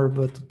ignore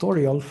the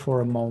tutorial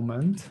for a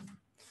moment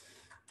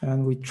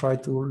and we try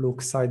to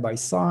look side by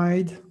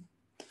side,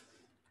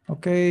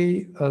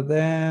 okay,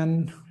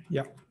 then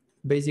yeah,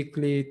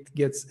 basically it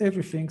gets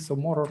everything. So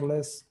more or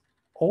less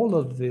all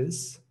of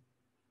this,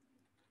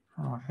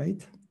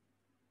 right,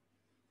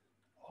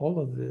 all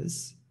of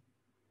this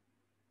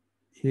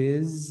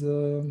is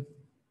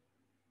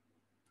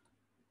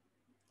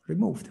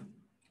removed.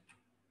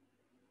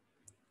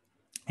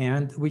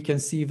 And we can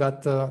see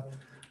that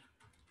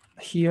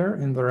here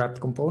in the wrapped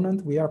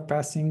component, we are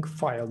passing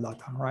file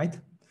data, right?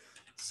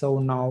 So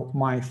now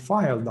my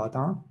file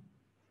data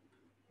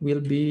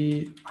will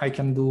be, I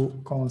can do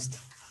const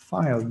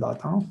file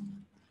data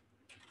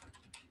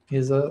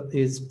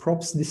is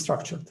props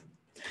destructured.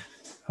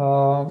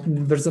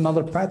 There's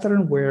another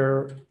pattern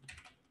where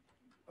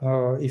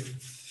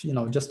if, you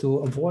know, just to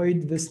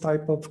avoid this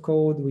type of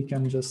code, we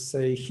can just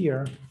say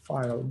here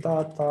file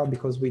data,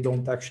 because we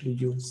don't actually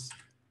use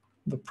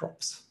the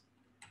props.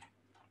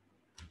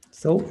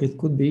 So it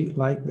could be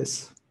like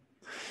this.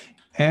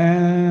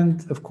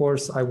 And of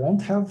course, I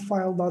won't have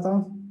file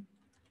data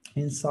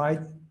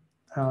inside.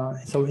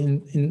 So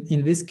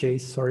in this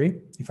case,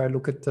 sorry, if I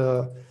look at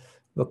the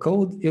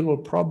code, it will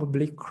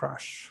probably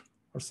crash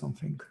or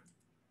something.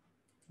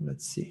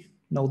 Let's see,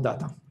 no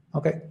data.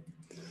 Okay.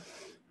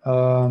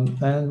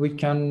 And we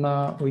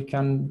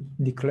can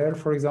declare,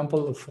 for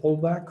example, a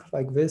fallback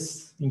like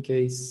this in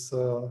case,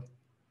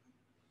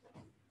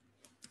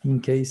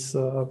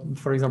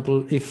 for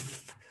example,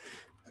 if,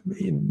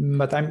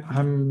 but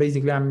I'm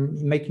basically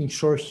making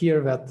sure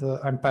here that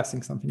I'm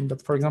passing something.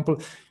 But for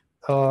example,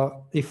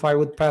 if I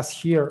would pass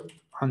here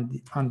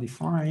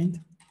undefined,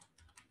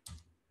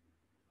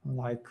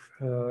 like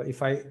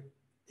if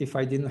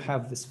I didn't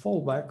have this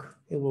fallback,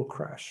 it will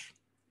crash.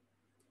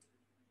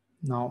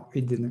 Now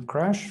it didn't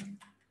crash.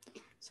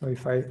 So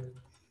if I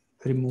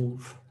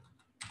remove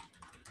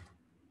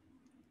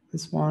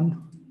this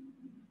one,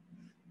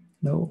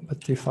 no,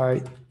 but if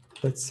I,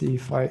 let's see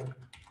if I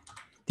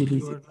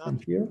delete it from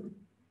here.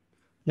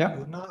 Yeah.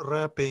 You're not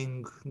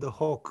wrapping the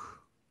hook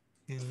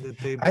in the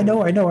table. I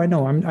know.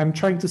 I'm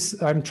trying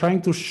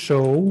to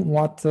show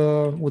what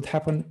would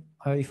happen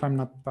if I'm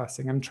not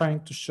passing. I'm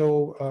trying to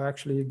show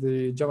actually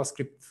the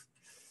JavaScript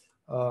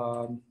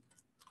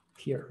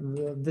here,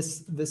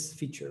 this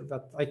feature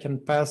that I can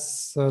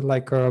pass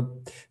like a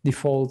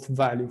default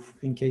value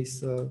in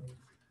case the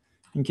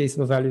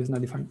value is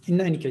not defined.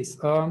 In any case,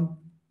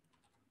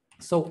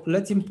 so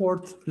let's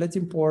import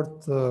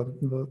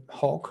the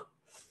hawk.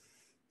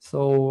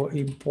 So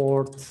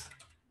import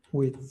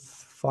with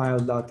file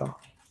data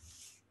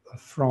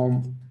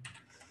from,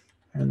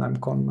 and I'm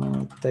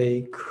gonna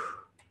take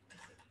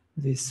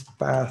this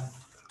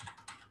path,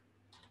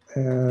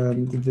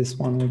 and this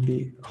one will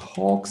be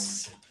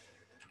hawks,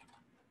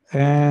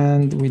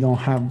 and we don't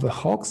have the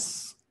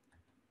hawks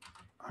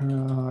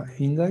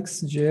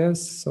index.js,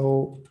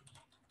 so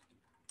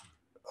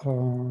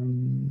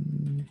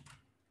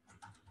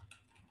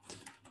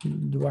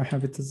do I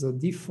have it as a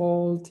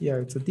default? Yeah,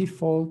 it's a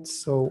default,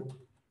 so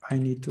I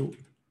need to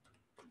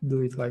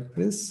do it like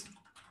this.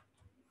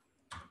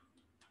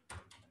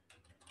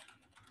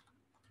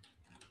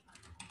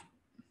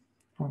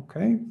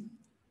 Okay.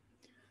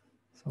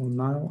 So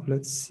now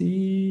let's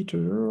see.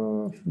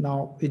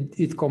 Now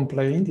it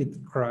complained,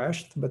 it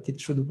crashed, but it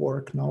should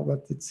work now.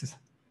 But it's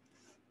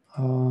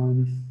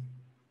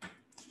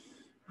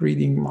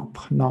reading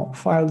map. Now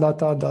file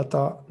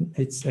data,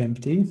 it's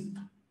empty.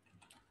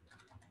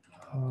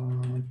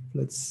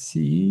 Let's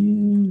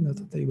see,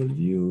 data table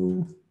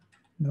view.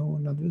 No,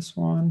 not this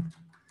one.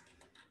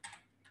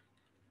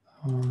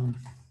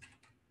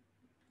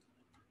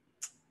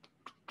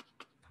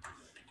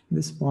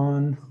 This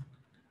one.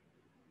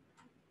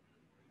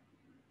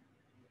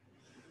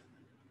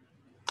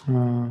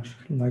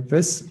 Like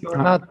this. You're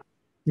not.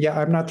 Yeah,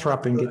 I'm not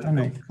wrapping it.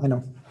 I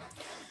know.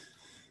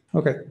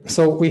 Okay,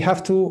 so we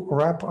have to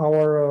wrap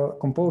our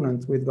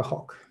component with the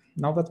hawk.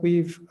 Now that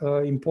we've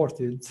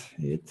imported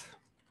it,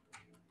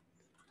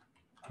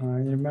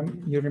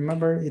 you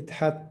remember it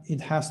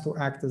has to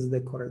act as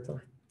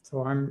decorator.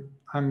 So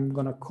I'm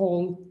gonna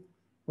call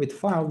with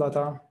file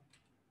data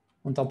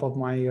on top of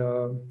my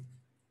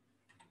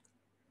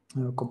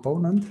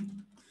component,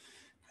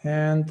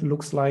 and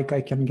looks like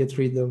I can get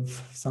rid of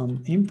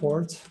some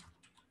imports.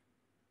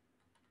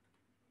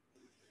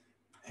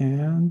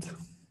 And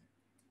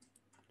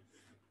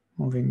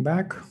moving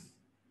back,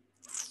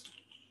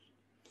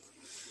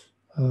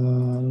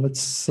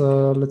 let's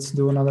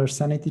do another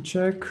sanity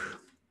check.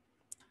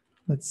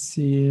 Let's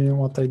see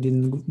what I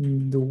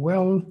didn't do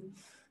well.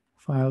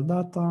 File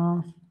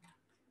data.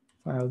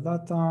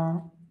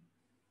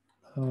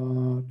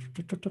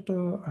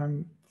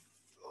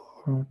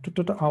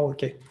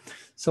 Okay.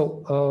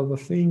 So the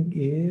thing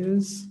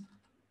is,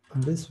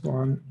 this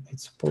one,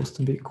 it's supposed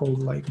to be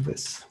called like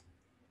this,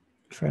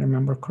 if I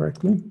remember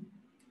correctly.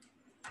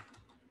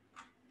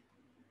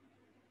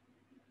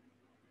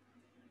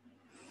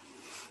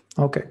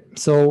 Okay,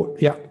 so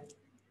yeah.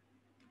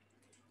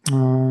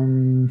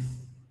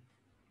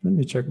 Let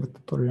me check the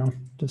tutorial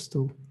just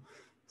to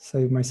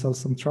save myself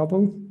some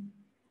trouble.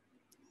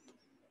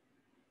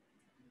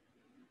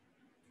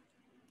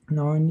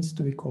 No, it needs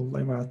to be called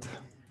like that.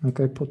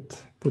 Okay,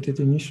 put it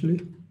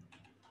initially.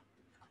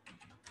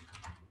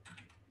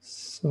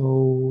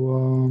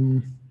 So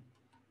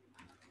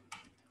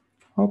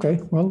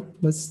okay, well,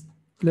 let's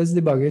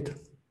debug it.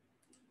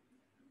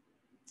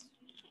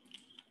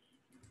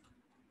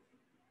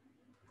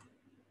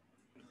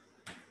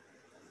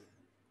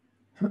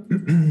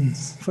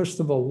 First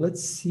of all,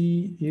 let's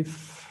see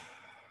if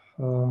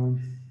the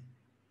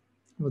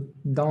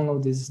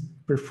download is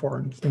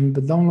performed, and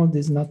the download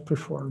is not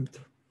performed.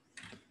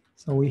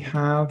 So we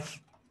have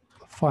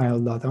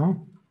file data,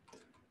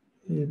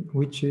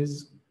 which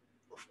is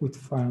with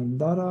file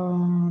data.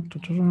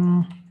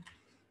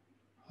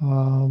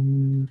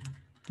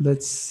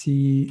 Let's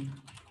see.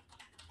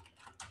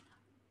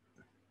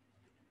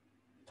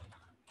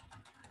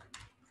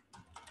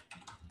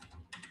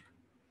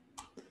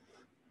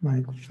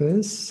 Like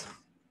this.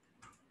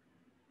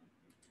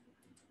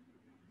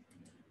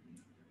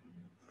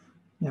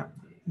 Yeah,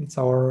 it's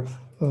our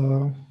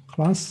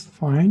class,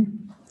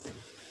 fine.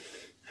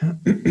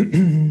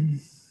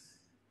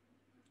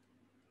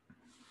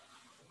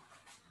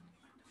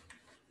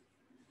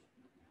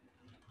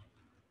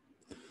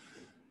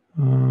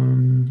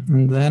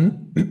 And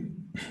then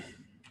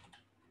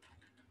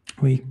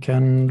we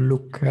can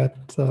look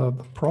at the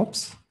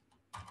props.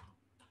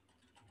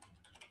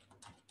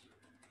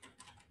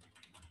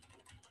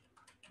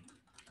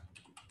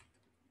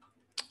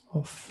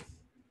 Of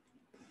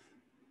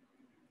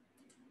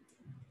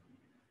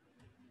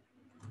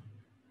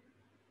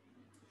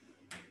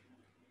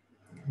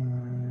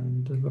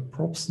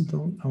props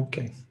don't,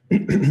 okay.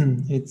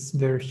 It's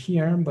they're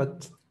here,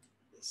 but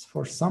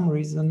for some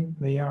reason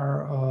they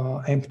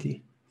are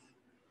empty.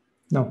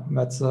 No,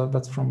 that's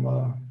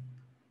from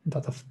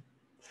data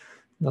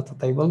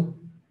table.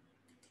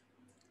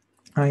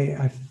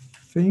 I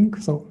think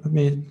so. Let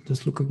me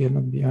just look again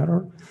at the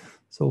error.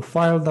 So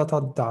file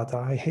data.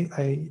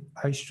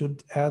 I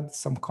should add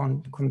some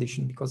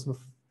condition because the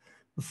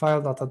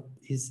file data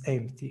is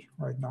empty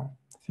right now.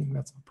 I think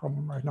that's the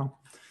problem right now.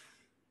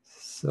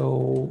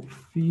 So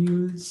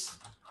fields,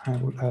 I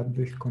will add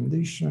the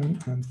condition,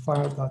 and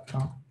file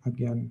data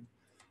again,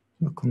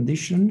 the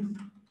condition.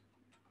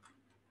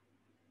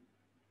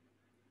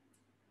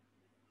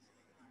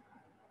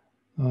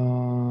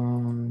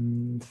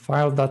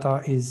 File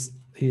data is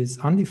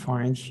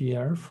undefined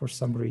here for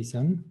some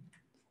reason.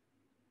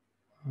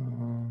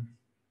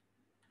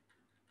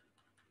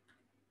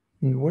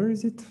 And where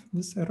is it,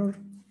 this error?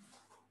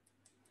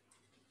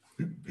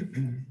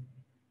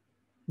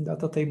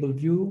 Data table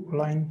view,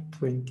 line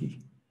 20.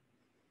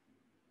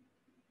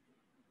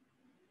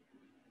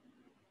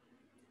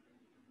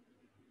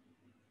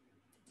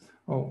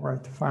 Oh,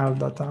 right, file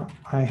data.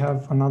 I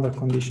have another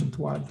condition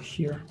to add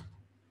here.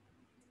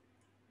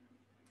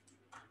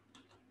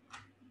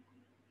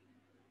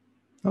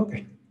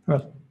 Okay,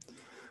 well,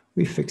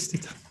 we fixed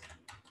it.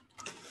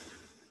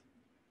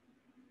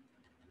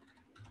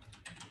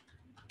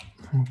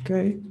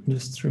 Okay,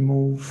 just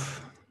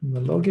remove the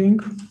logging.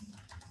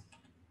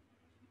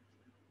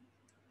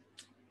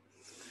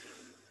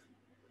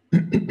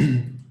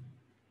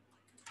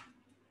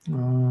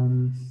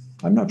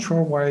 I'm not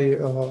sure why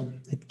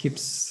it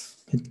keeps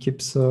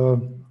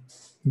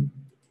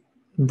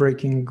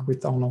breaking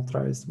with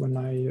unauthorized when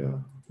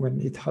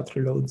it hot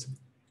reloads,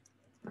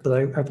 but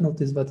I've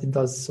noticed that it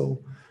does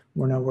so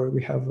whenever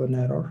we have an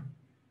error.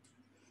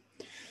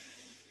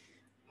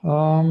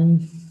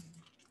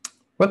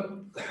 But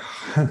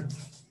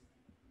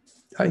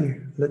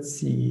let's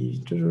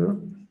see.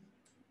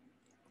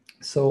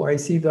 So I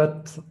see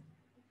that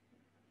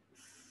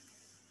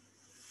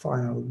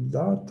file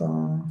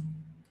data.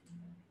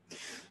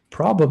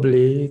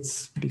 Probably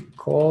it's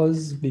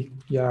because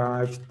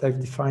I've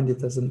defined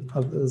it as a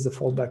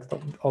fallback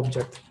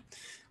object.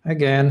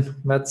 Again,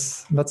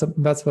 that's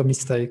a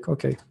mistake.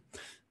 Okay,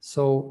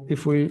 so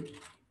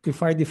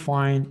if I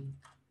define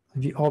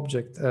the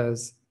object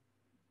as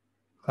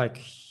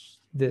like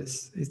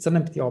this, it's an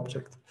empty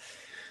object,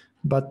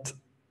 but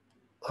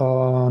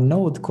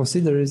Node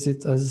considers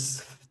it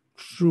as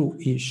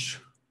true-ish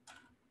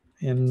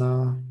in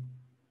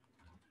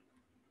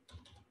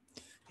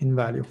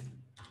value.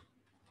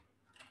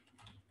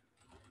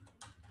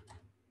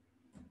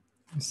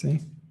 You see,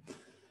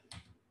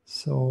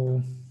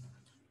 so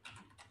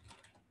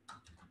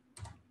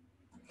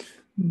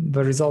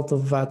the result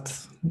of that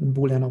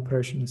Boolean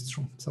operation is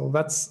true. So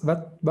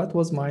that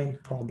was my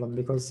problem,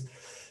 because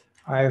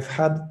I've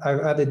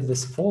added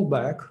this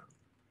fallback,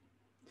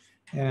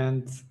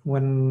 and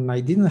when I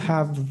didn't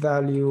have the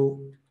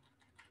value,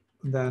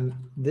 then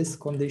this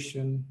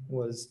condition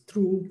was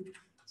true,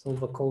 so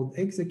the code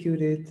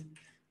executed.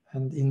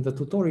 And in the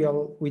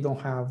tutorial, we don't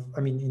have, I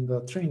mean, in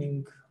the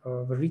training,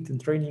 the written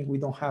training, we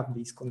don't have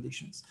these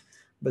conditions,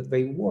 but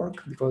they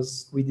work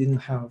because we didn't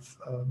have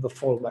the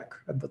fallback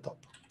at the top.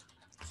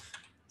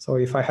 So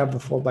if I have the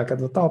fallback at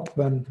the top,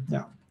 then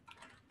yeah,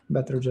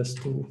 better just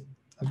to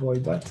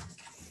avoid that.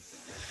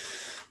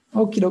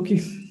 Okie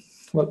dokie.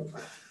 Well,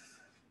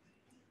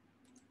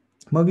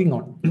 moving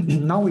on.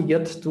 Now we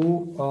get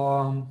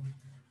to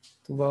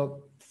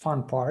the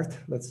fun part,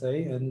 let's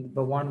say, and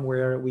the one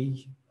where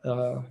we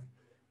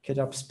catch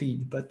up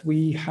speed. But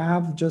we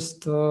have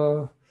just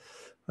a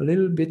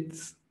little bit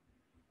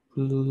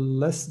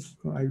less,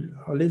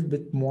 a little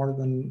bit more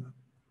than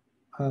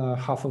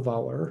half an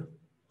hour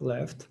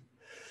left.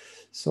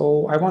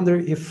 So I wonder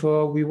if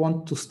we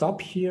want to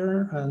stop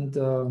here and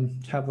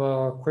have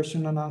a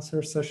question and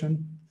answer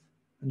session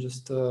and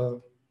just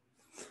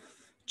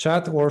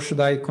chat, or should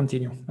I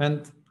continue?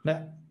 And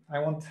I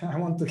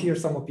want to hear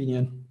some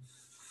opinion.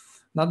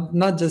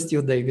 Not just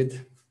you,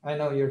 David. I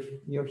know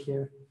you're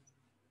here.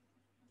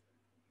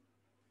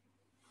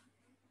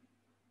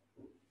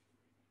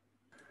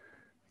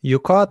 You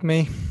caught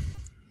me.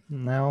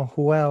 Now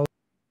who else?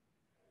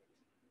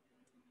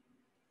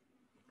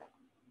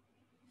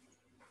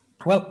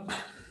 Well,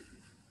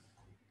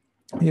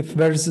 if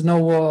there's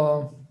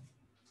no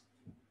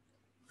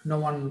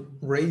one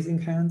raising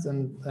hands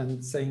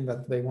and saying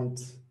that they want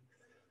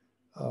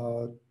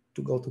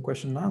to go to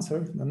question and answer,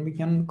 then we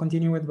can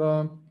continue with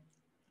the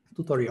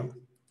tutorial.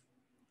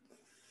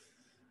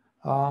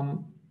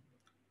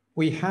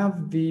 We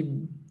have the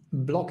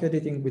block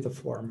editing with a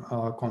form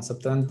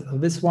concept, and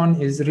this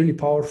one is really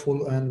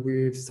powerful, and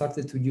we've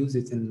started to use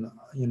it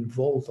in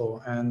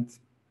Volto, and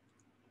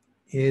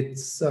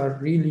it's a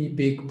really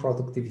big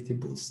productivity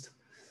boost.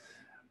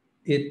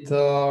 It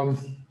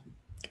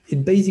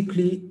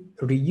basically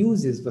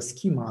reuses the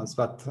schemas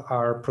that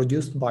are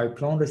produced by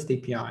Plone REST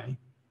API,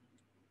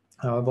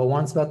 the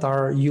ones that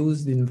are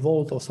used in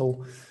Volto.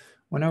 So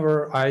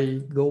whenever I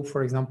go,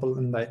 for example,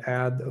 and I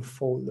add a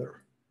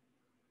folder.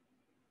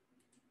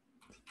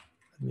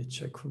 Let me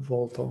check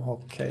Volto.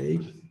 Okay,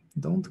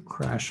 don't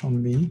crash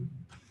on me.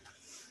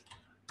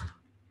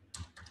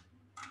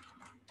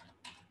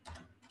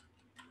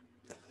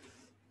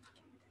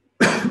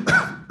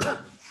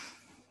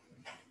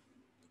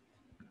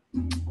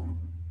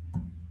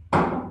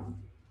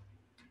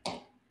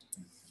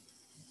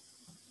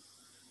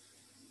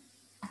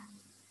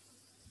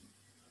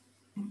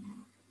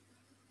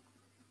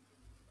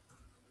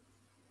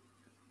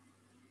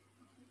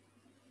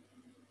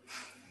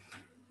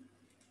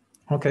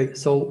 Okay,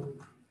 so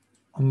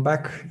I'm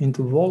back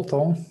into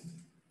Volto.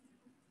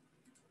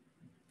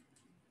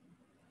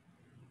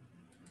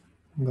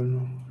 I'm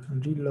gonna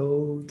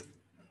reload,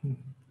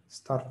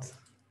 start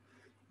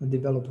the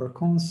developer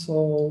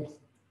console,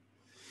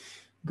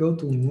 go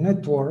to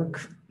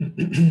network,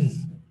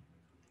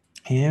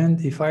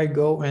 and if I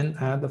go and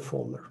add a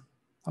folder,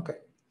 okay.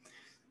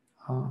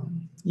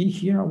 In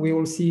here, we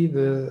will see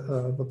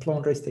the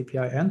Plone REST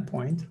API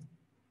endpoint,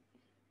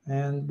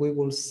 and we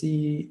will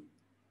see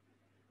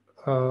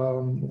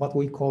what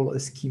we call a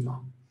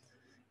schema.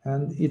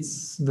 And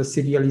it's the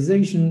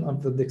serialization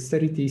of the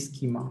dexterity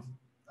schema.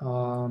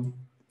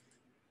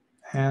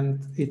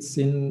 And it's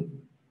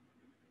in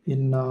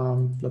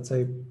let's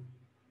say,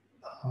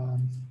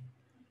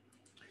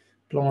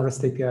 Plone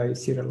REST API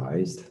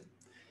serialized.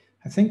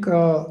 I think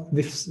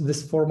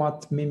this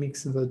format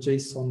mimics the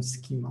JSON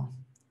schema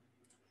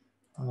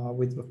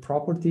with the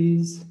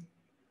properties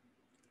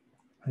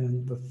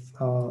and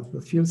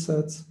the field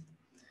sets.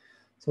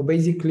 So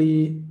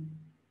basically,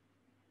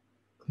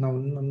 no,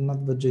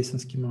 not the JSON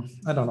schema.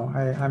 I don't know.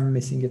 I'm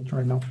missing it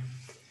right now.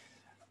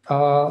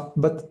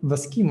 But the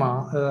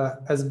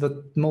schema, as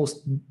the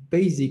most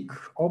basic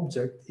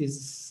object,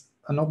 is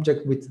an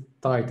object with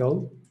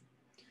title,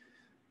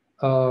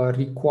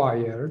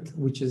 required,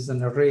 which is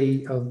an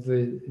array of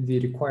the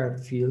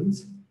required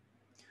fields,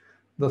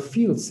 the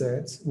field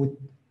sets,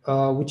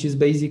 which is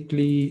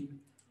basically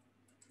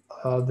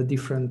the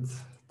different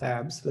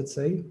tabs, let's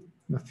say,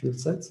 the field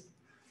sets.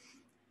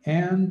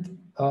 And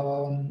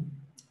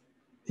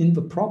in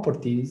the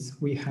properties,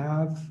 we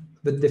have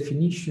the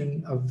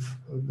definition of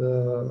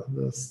the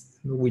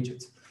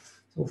widgets.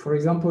 So for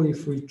example,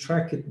 if we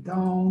track it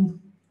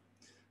down,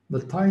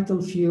 the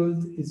title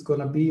field is going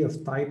to be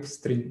of type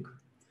string.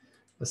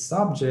 The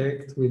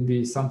subject will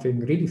be something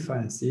really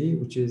fancy,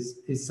 which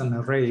is an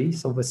array.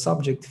 So the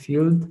subject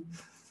field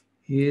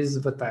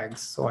is the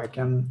tags. So I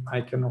can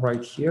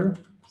write here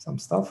some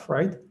stuff,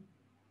 right?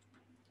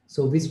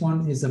 So this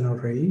one is an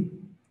array.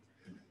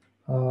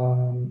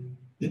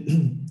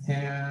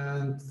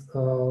 And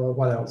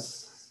what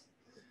else?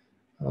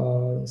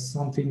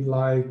 Something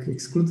like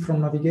exclude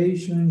from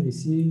navigation, you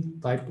see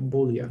type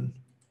Boolean.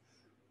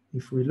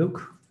 If we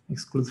look,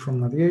 exclude from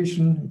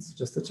navigation, it's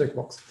just a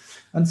checkbox,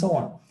 and so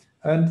on.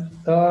 And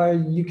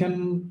you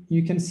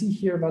can see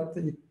here that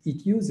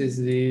it uses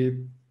the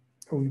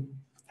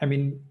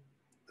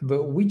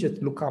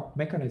widget lookup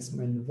mechanism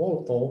in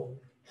Volto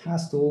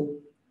has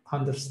to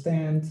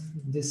understand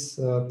this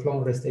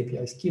Plone REST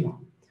API schema.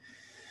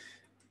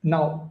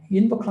 Now,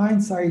 in the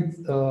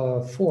client-side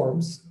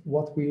forms,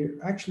 what we're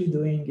actually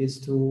doing is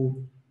to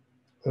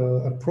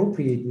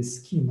appropriate this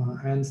schema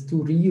and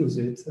to reuse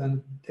it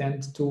and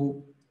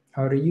to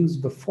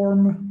reuse the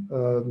form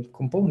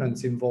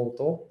components in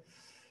Volto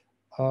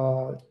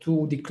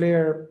to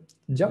declare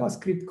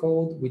JavaScript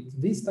code with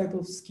this type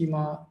of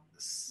schema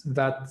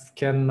that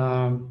can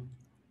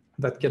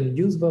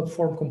use the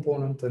form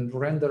component and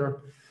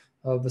render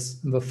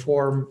the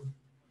form,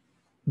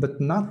 but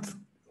not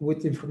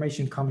with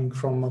information coming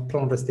from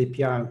Plone REST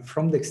API,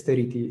 from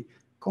dexterity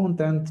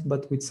content,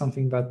 but with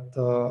something that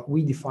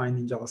we define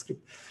in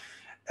JavaScript.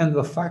 And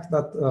the fact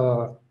that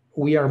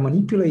we are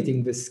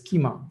manipulating the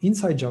schema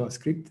inside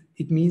JavaScript,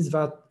 it means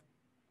that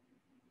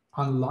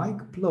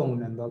unlike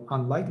Plone and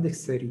unlike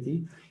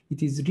dexterity,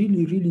 it is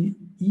really, really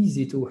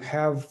easy to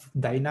have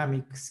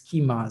dynamic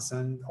schemas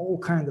and all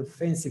kinds of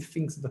fancy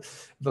things,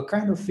 the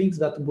kind of things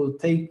that will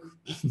take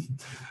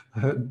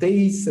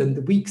days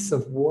and weeks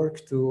of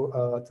work to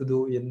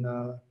do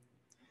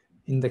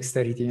in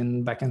dexterity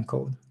and backend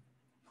code.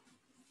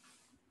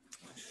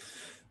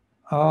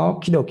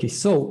 Okie dokie.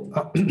 So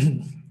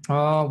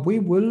we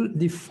will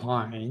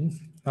define,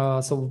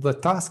 so the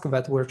task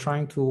that we're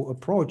trying to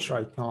approach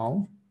right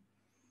now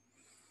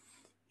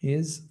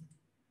is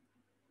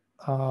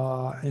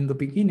in the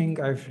beginning,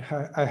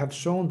 I have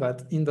shown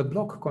that in the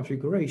block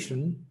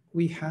configuration,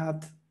 we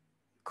had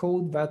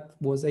code that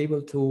was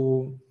able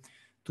to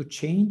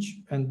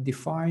change and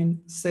define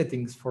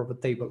settings for the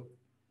table,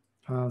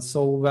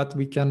 so that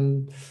we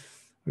can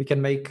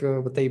make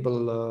the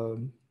table.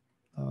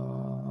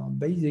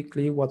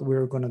 Basically, what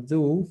we're going to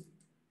do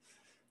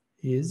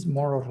is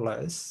more or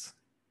less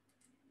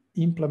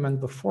implement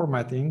the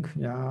formatting.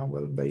 Yeah,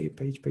 well,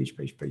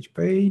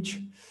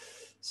 page.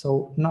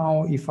 So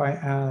now if I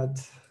add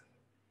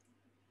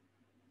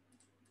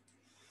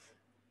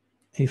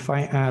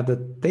a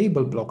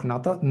table block,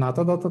 not a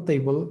data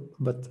table,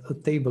 but a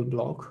table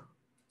block,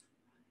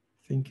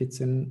 think it's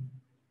in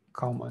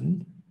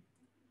common.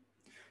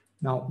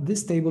 Now,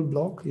 this table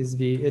block is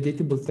the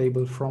editable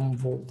table from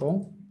Volto.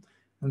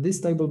 And this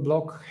table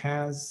block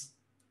has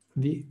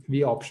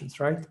the options,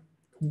 right?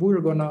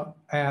 We're gonna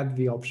add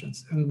the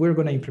options and we're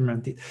gonna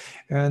implement it.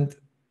 And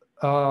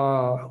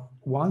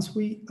once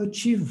we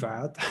achieve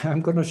that,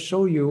 I'm gonna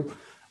show you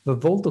the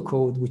Volto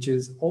code, which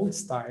is old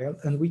style,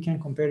 and we can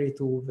compare it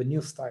to the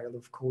new style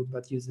of code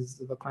that uses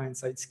the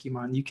client-side schema.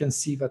 And you can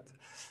see that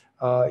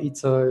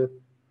it's a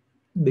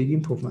big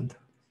improvement.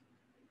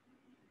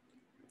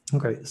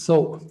 Okay, so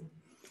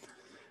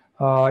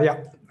yeah,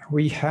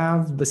 we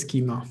have the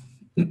schema.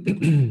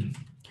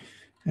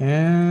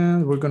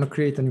 And we're going to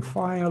create a new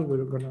file.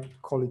 We're going to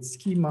call it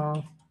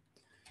schema.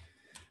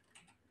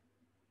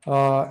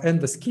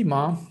 And the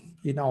schema,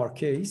 in our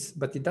case,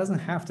 but it doesn't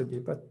have to be,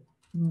 but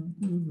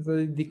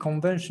the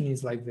convention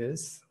is like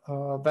this,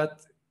 that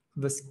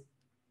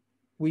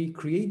we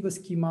create the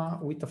schema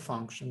with a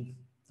function.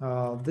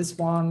 This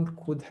one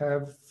could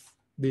have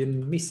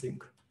been missing.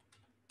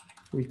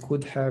 We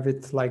could have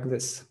it like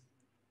this.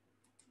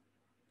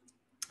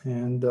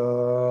 And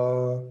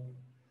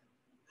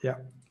yeah.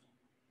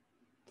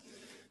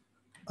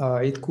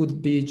 It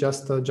could be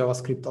just a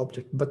JavaScript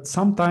object, but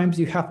sometimes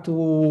you have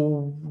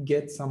to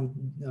get some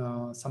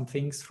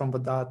things from the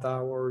data,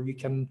 or you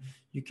can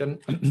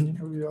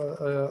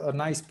a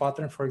nice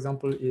pattern, for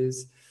example,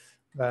 is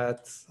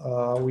that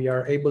we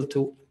are able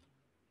to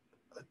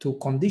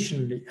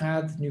conditionally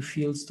add new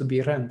fields to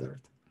be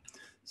rendered.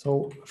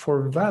 So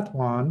for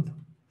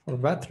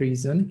that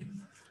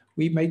reason,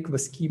 we make the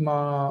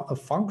schema a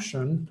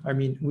function. I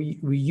mean,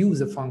 we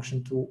use a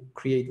function to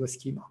create the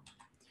schema.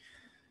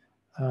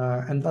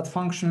 And that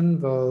function,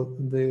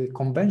 the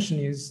convention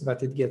is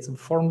that it gets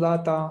form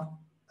data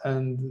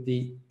and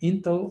the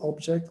Intel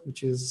object,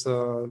 which is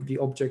the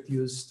object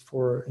used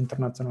for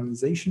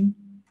internationalization,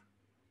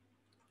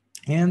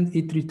 and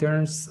it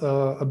returns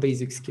a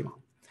basic schema.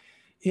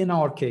 In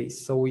our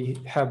case, so we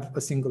have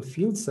a single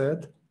field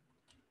set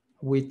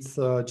with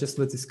just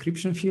the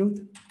description field,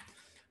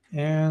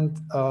 and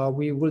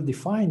we will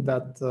define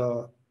that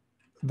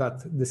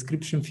that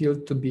description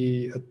field to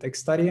be a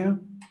text area,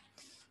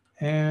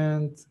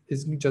 and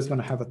it's just going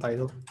to have a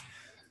title.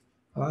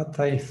 But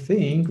I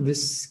think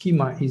this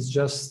schema is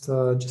just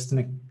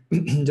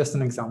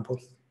an example,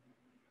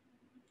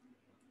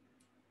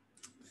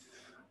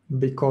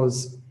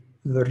 because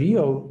the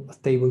real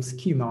table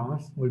schema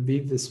will be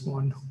this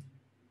one,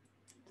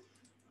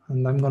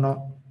 and I'm going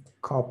to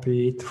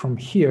copy it from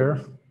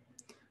here,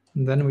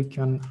 and then we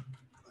can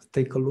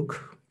take a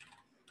look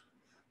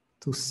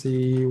to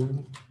see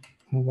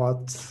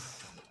what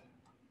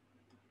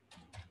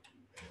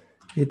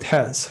it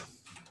has.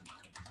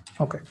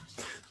 Okay,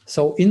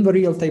 so in the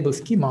real table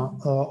schema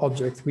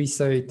object, we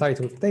say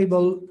title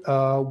table.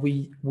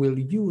 We will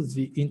use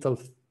the Intel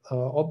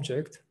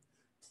object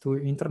to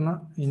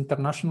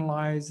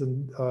internationalize,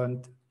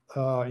 and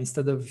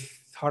instead of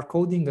hard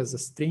coding as a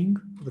string,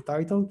 the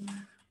title,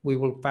 we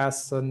will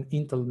pass an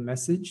Intel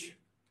message.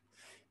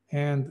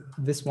 And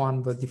this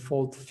one, the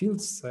default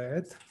field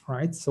set,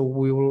 right? So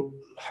we will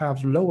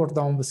have lower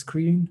down the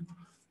screen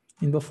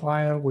in the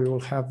file, we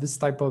will have this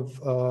type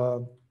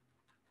of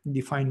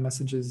define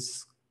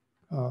messages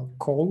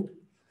call.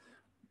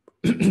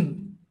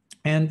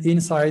 And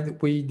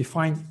inside we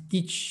define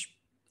each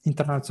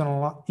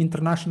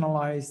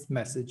internationalized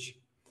message,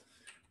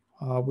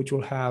 which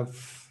will have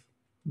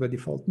the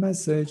default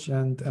message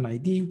and an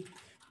ID,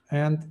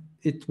 and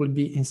it will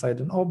be inside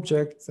an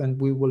object,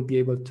 and we will be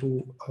able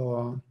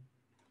to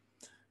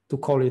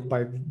call it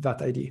by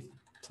that ID.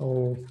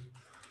 So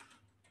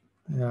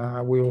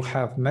we will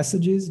have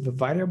messages, the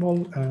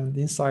variable, and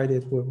inside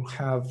it we will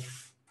have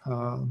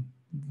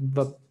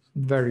the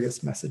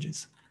various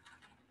messages.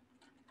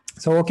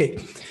 So okay,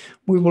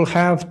 we will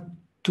have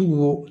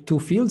two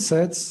field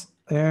sets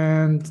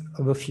and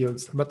the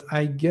fields, but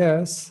I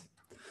guess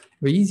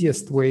the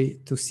easiest way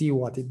to see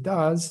what it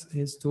does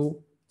is to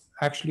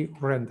actually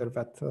render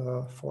that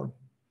form.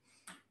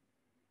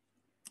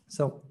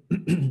 So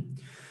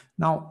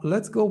now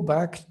let's go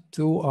back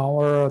to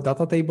our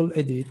data table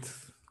edit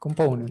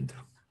component.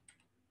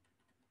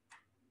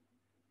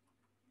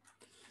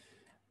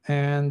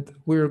 And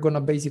we're going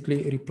to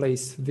basically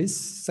replace this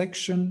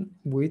section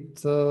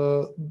with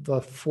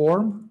the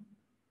form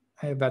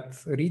that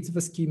reads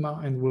the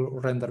schema and will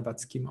render that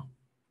schema.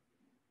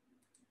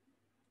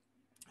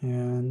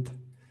 And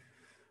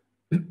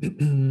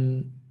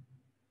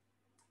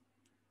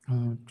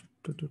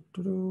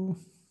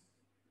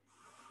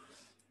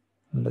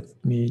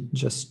let me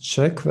just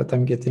check that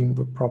I'm getting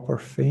the proper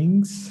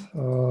things.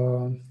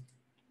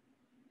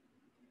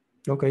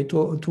 Okay,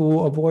 to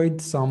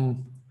avoid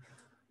some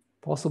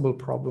possible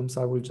problems,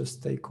 I will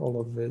just take all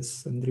of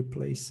this and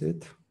replace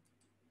it.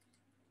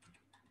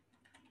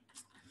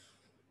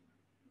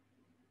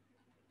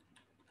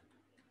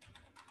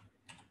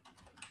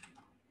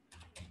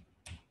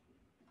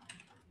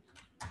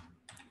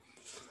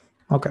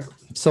 Okay,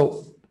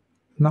 so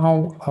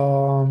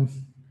now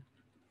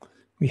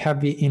we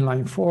have the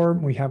inline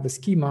form, we have the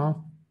schema,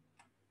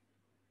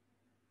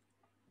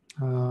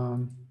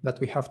 that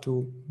we have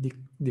to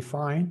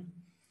define.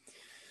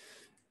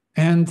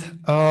 And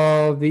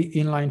the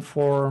inline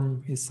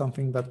form is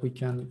something that we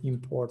can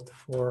import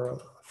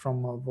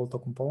from Volto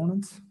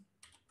components.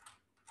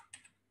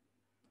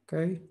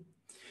 Okay.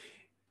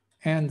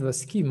 And the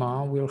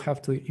schema, we'll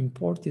have to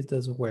import it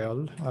as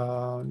well.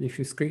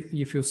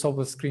 If you saw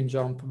the screen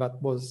jump,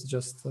 that was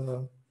just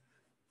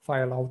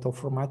file auto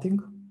formatting.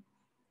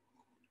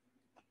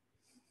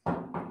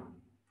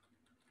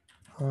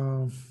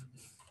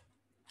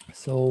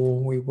 So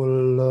we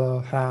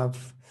will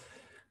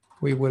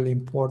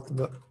import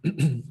the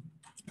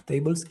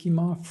table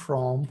schema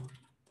from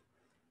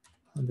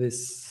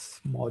this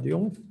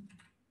module,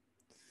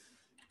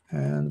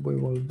 and we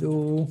will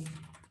do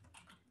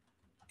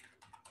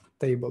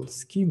table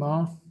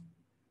schema,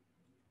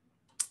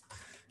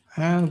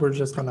 and we're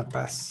just gonna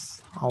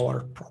pass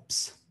our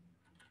props.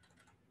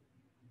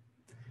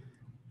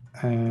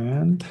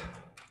 And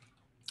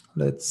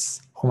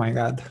let's, oh my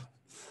God,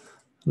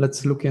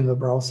 let's look in the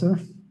browser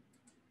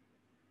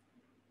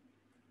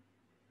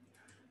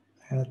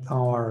at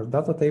our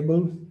data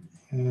table,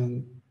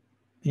 and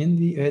in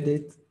the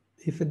edit,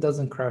 if it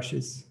doesn't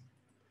crashes,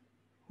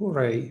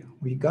 hooray,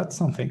 we got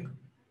something.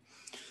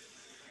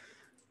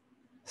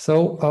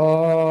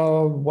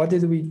 So what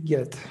did we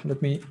get?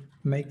 Let me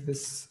make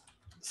this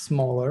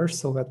smaller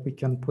so that we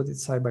can put it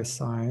side by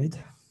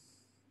side.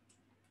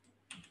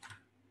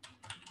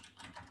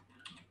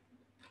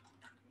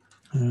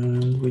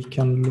 And we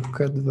can look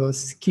at the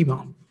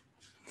schema.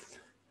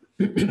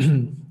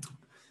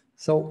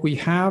 So we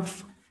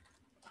have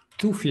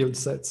two field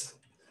sets.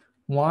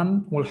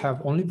 One will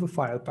have only the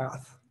file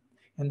path,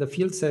 and the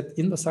field set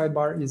in the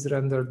sidebar is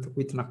rendered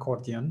with an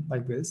accordion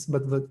like this,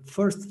 but the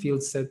first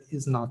field set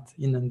is not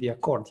in the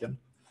accordion.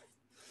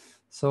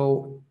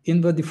 So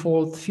in the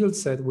default field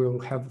set, we will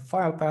have a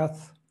file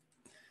path,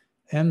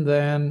 and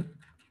then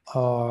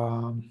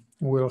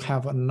we'll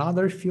have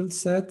another field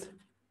set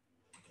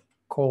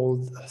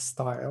called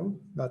style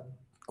that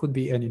could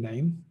be any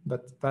name,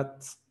 but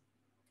that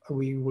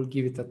we will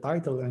give it a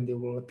title and it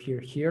will appear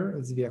here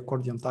as the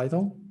accordion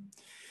title.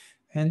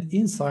 And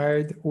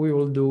inside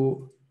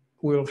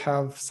we'll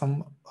have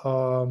some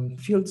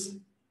fields,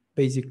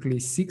 basically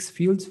 6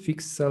 fields,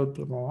 fixed cell,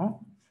 blah, blah,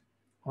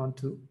 blah.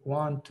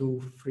 1,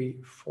 2,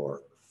 3,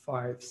 4,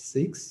 5,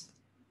 6.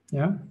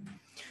 Yeah.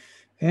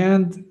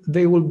 And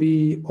they will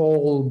be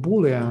all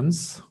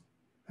Booleans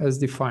as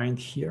defined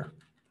here,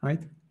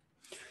 right?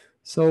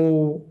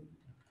 So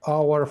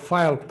our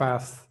file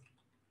path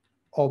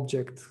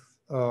object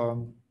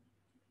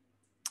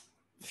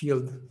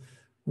field,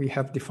 we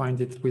have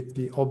defined it with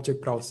the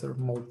object browser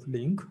mode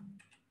link,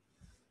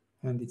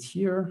 and it's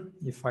here.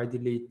 If I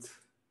delete,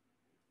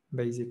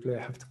 basically I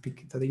have to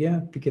pick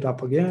it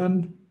up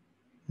again.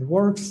 It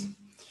works,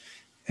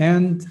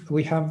 and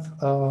we have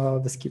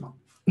the schema.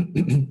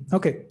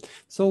 Okay,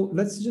 so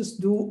let's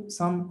just do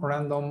some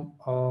random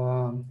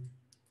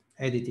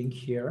editing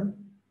here.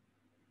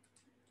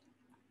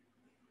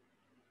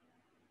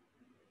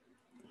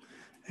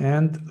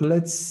 And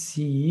let's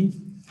see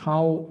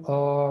how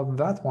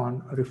that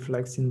one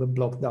reflects in the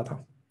block data.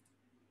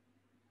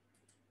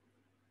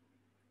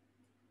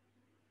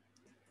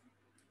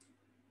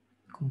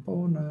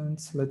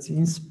 Components, let's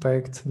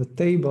inspect the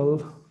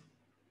table.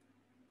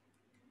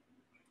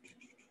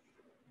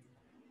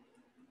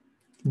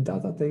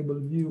 Data table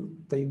view,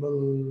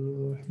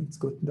 it's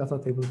good, data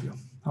table view.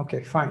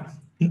 Okay, fine.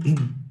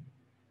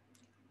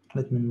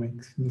 Let me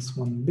make this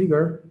one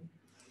bigger.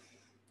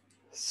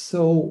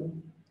 So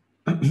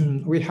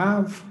we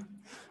have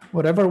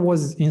whatever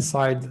was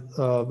inside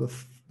the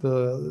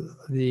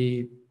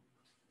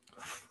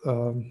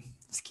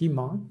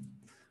schema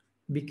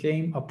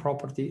became a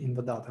property in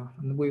the data,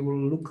 and we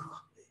will look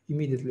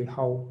immediately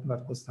how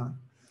that was done.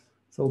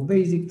 So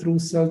basic, true,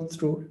 cell,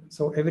 true.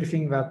 So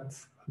everything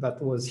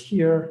that was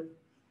here,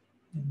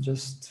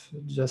 just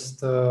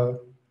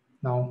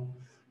now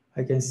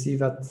I can see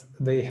that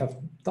they have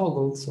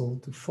toggled. So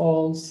to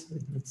false,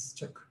 let's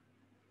check.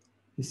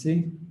 You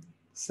see,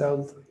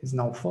 cell is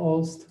now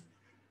false.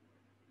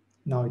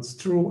 Now it's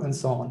true, and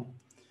so on.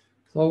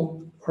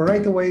 So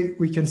right away,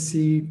 we can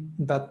see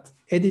that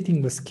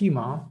editing the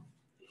schema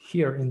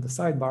here in the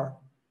sidebar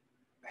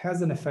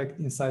has an effect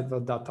inside the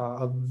data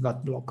of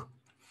that block.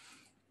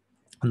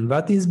 And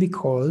that is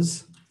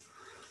because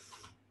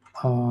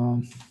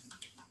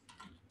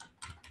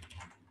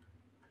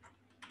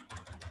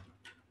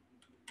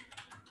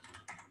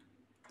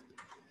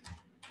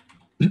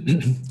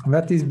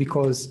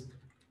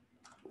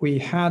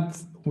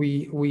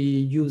we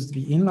used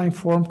the inline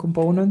form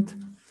component,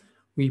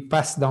 we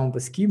passed down the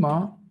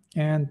schema,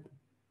 and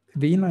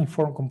the inline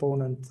form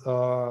component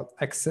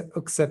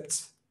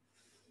accepts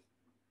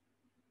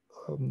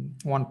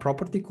one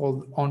property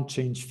called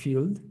onChange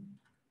field.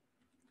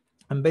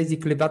 And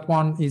basically that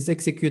one is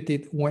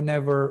executed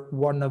whenever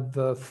one of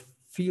the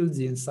fields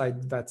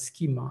inside that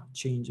schema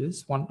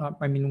changes. One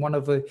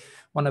of the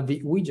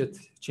widget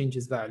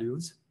changes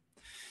values.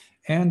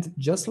 And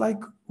just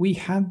like we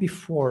had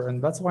before,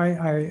 and that's why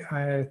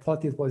I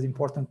thought it was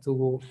important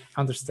to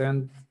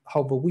understand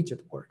how the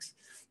widget works.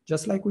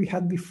 Just like we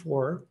had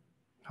before,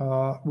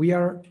 we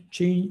are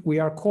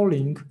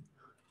calling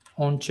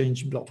on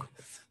change block.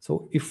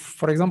 So if,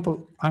 for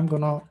example, I'm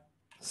gonna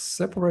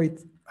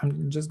separate,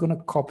 I'm just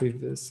gonna copy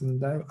this,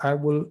 and I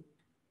will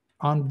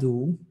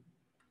undo.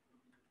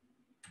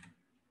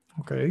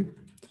 Okay,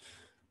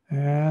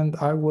 and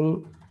I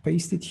will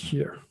paste it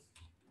here.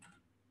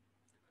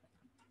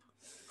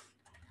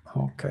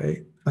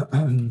 Okay,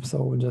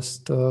 so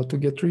just to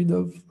get rid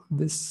of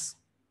this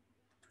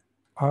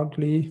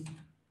ugly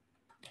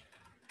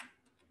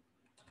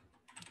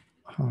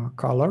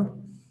color.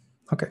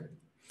 Okay,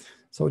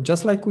 so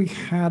just like we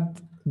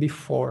had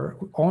before,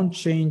 on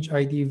change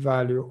ID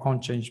value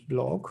on change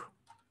block,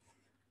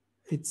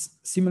 it's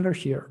similar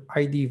here,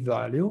 ID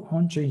value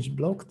on change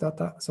block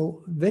data.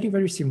 So very,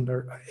 very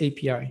similar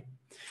API.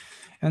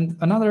 And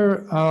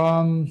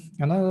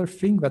another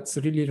thing that's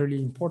really,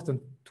 really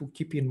important to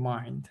keep in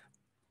mind,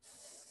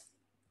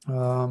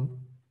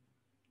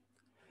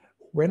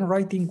 when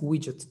writing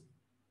widget,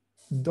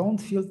 don't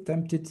feel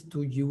tempted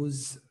to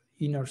use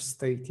inner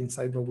state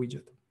inside the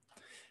widget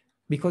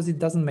because it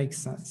doesn't make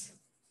sense.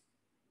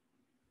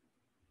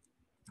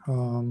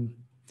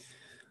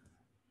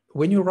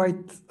 When you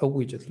write a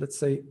widget, let's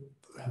say,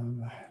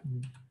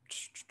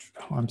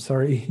 I'm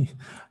sorry,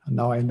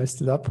 now I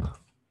messed it up.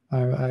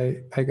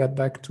 I got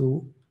back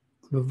to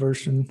the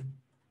version.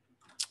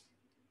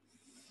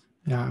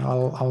 Yeah,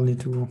 I'll need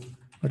to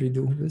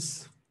redo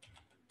this.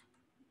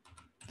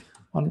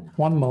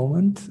 One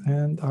moment,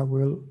 and I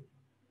will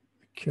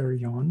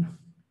carry on.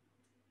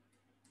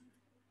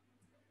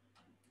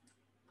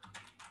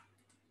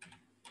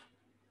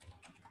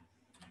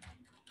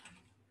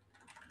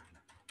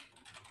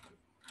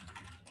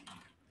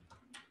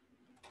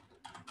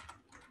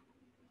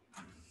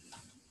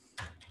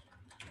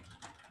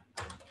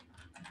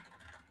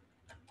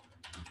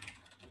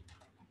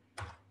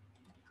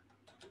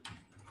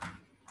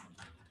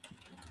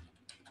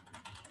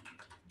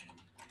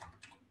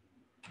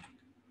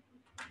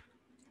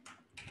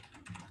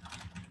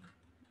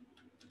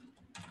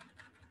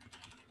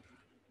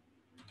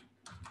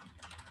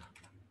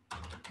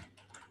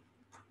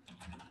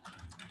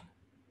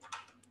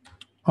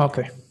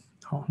 Okay,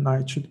 oh, now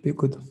it should be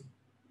good.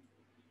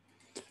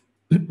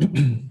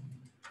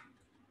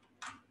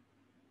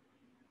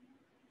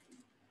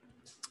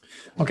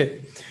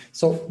 Okay,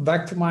 so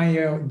back to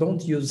my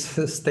don't use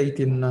state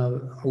in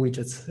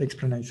widgets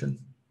explanation.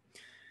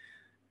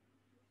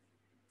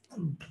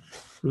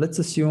 Let's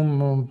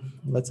assume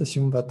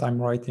that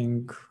I'm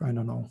writing, I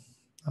don't know,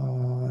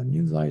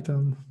 news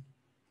item.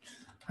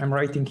 I'm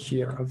writing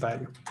here a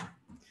value,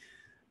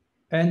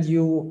 and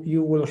you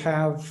will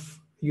have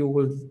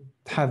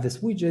this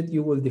widget.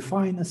 You will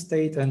define a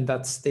state, and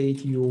that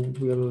state you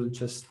will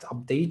just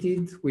update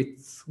it with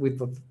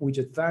the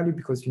widget value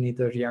because you need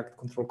a React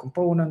control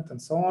component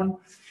and so on.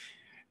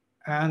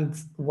 And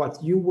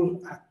what you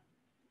will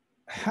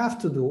have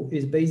to do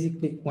is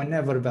basically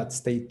whenever that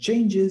state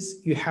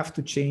changes, you have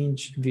to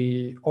change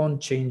the on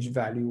change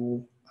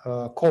value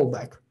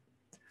callback.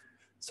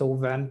 So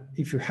then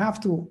if you have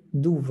to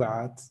do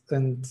that,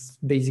 and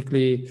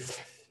basically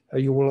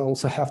you will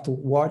also have to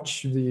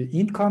watch the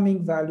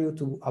incoming value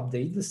to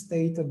update the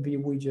state of the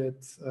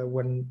widget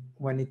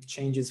when it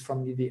changes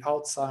from the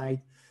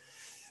outside.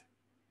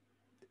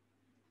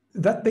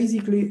 That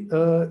basically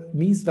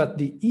means that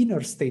the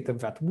inner state of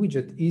that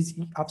widget is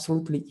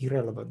absolutely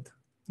irrelevant,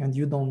 and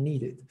you don't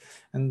need it.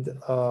 And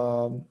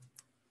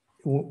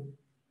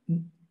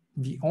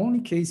the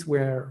only case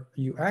where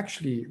you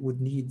actually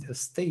would need a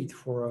state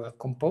for a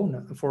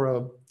component, for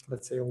a,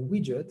 let's say, a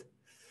widget,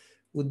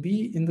 would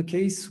be in the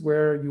case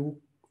where you,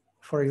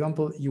 for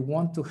example, you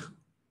want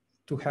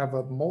to have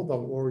a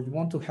modal, or you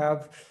want to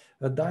have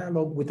a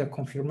dialogue with a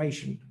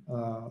confirmation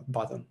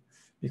button.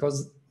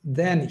 Because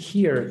then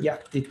here, yeah,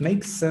 it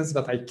makes sense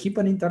that I keep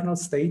an internal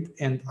state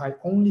and I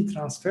only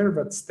transfer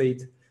that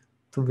state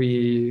to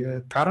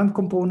the parent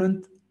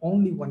component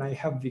only when I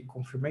have the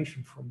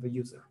confirmation from the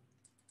user.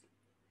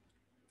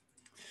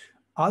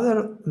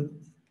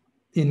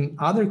 In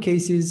other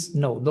cases,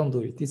 no, don't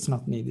do it. It's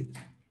not needed.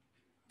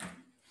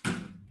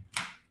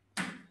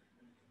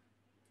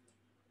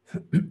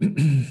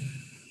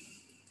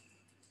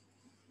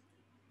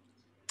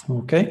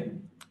 Okay,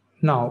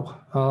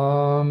 now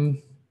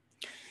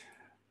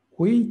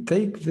we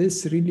take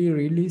this really,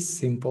 really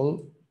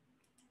simple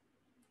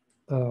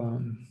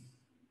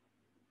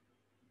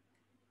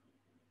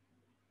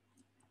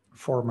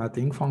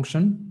formatting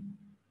function,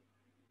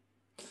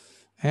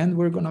 and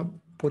we're gonna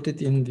put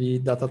it in the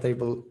data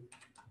table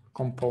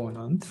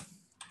component.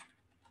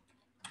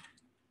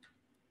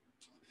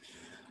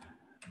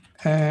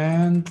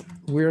 And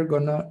we're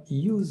gonna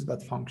use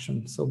that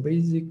function. So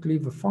basically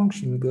the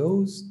function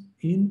goes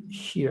in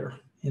here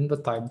in the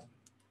type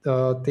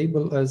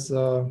table as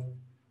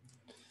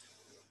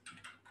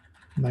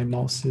my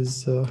mouse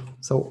is,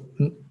 so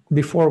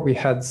before we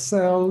had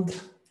celled,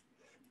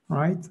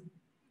 right?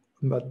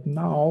 But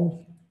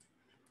now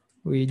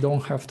we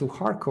don't have to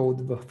hard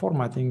code the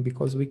formatting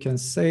because we can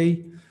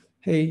say,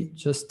 hey,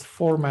 just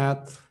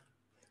format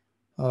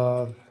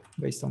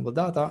based on the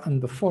data,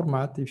 and the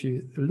format, if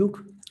you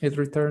look, it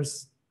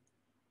returns,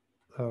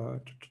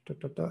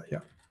 yeah,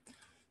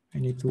 I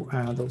need to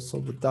add also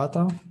the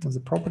data as a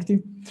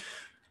property.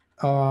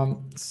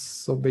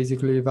 So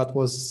basically that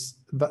was,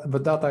 the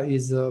data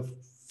is a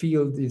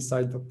field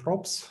inside the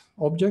props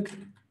object.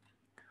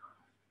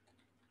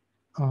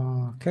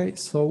 Okay,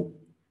 so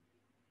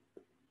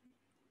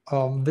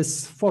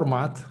this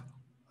format,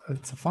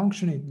 it's a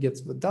function, it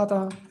gets the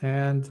data,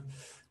 and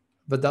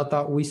the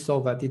data, we saw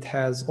that it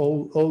has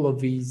all of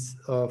these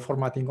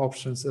formatting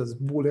options as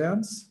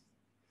booleans,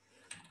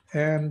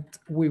 and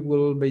we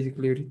will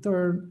basically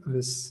return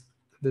this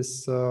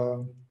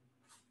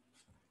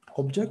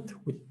object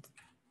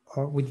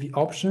with the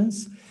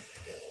options,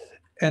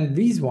 and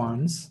these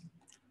ones,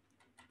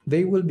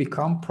 they will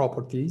become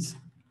properties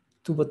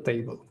to the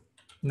table.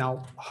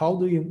 Now, how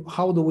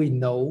do we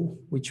know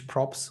which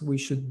props we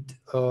should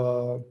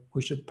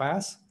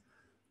pass?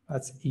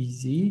 That's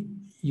easy.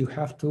 You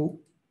have to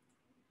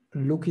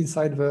look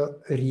inside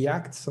the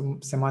React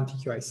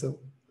semantic UI. So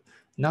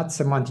not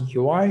semantic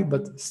UI,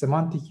 but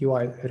semantic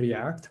UI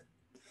React.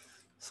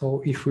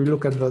 So if we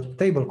look at the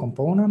table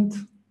component,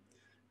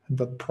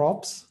 the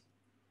props,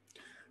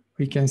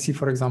 we can see,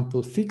 for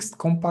example, fixed,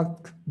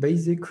 compact,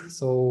 basic.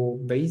 So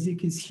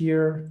basic is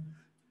here,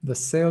 the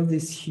cell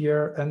is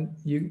here, and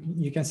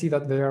you can see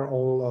that they are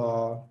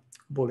all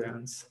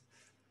booleans.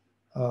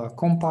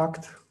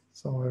 Compact,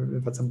 so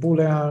that's a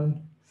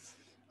boolean.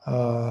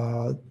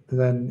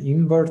 Then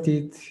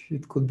inverted,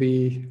 it could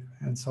be,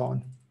 and so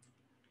on.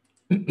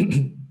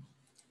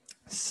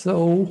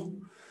 So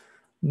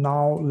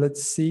now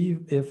let's see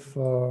if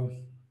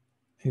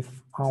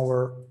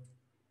our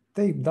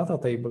data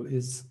table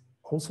is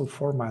also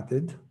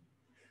formatted.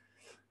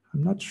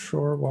 I'm not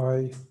sure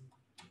why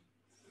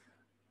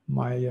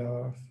my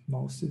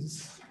mouse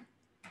is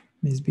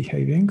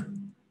misbehaving.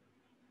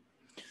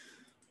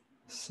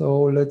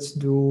 So let's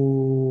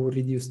do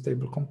reduce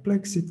table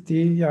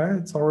complexity. Yeah,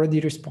 it's already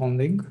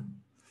responding.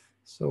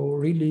 So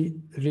really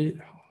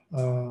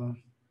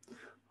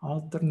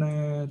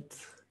alternate,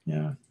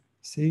 yeah,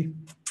 see?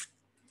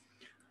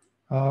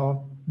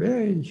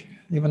 Hey,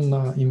 even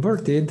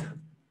inverted.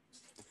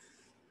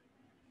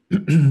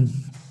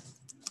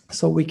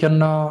 So we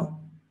can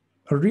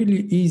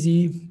really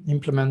easy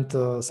implement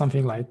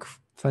something like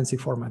fancy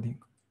formatting.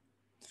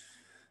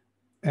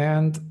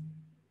 And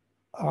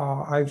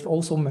I've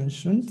also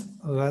mentioned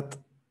that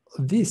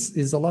this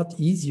is a lot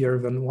easier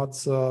than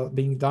what's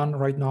being done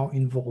right now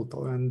in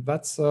Volto, and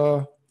that's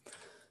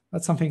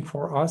something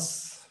for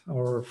us,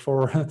 or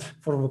for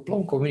the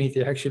Plone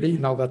community actually.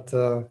 Now that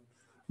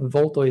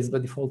Volto is the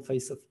default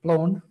face of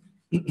Plone,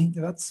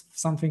 that's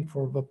something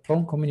for the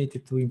Plone community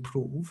to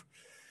improve.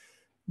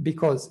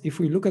 Because if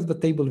we look at the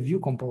table view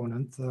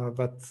component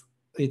that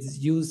is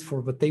used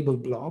for the table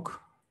blocks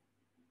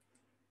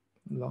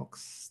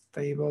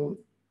table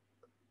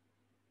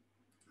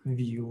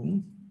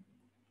view,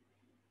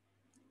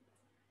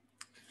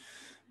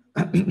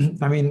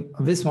 I mean,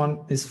 this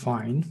one is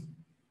fine.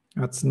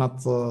 That's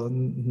not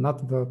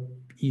the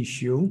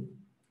issue.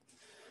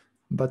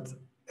 But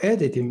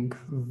editing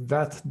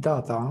that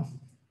data,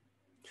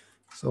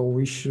 so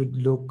we should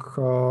look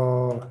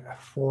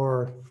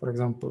for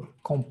example,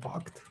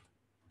 compact,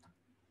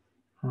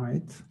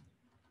 right?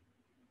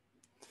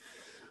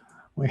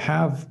 We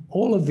have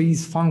all of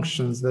these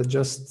functions that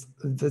just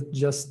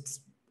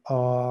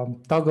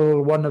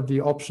toggle one of the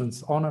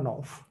options on and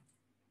off,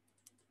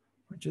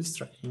 which is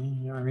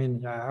strange. I mean,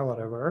 yeah,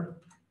 whatever.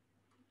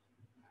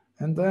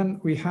 And then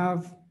we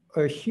have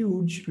a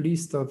huge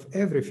list of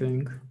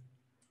everything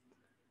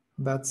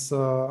that's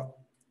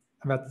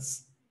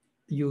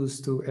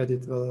used to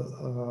edit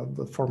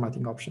the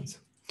formatting options.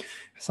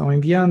 So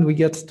in the end, we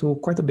get to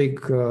quite a big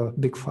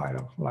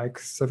file, like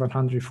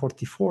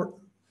 744.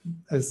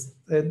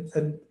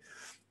 And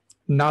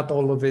not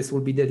all of this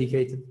will be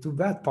dedicated to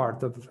that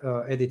part of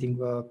editing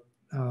the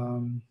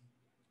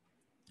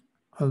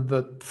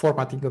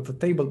formatting of the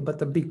table,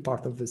 but a big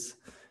part of this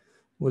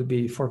will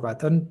be for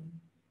that. And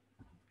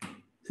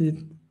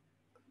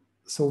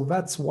so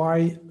that's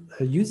why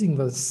using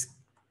the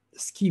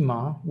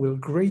schema will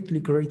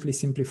greatly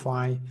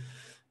simplify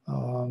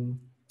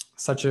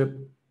such a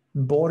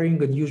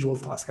boring, unusual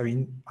task. I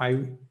mean,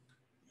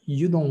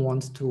 you don't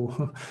want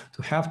to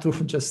have to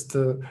just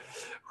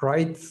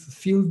write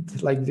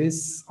field like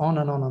this on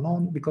and on and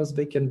on, because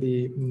they can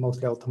be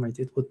mostly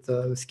automated with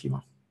the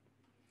schema.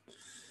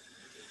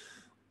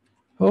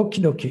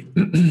 Okie dokie.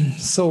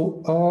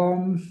 So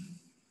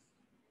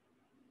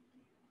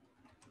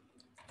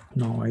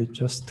no, I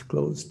just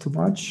closed too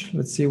much.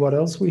 Let's see what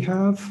else we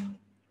have.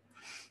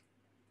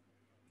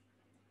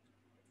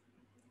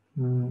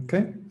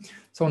 Okay,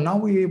 so now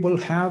we will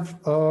have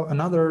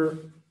another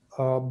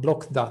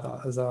block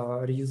data as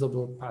a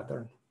reusable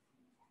pattern.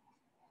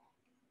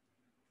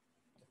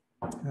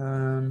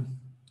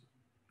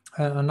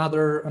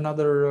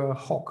 Another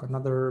hawk,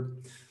 another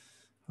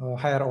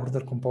higher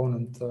order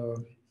component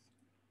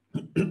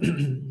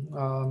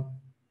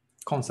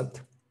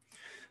concept,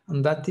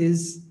 and that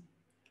is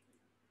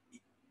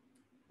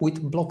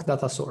with block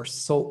data source.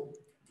 So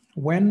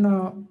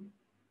when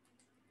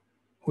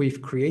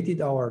we've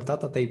created our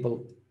data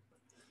table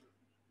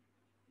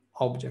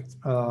object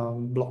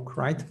block,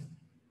 right?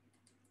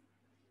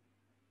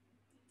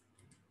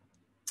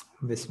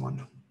 This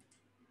one.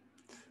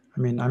 I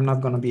mean, I'm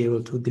not going to be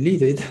able to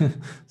delete it,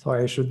 so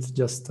I should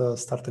just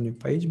start a new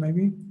page,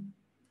 maybe.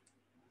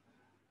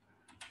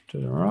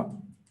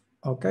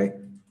 Okay,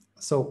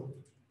 so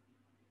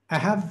I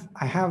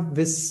have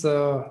this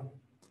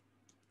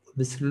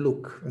this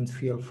look and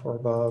feel for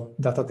the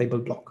data table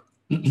block.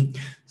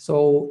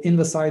 So in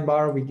the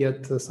sidebar, we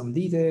get some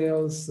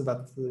details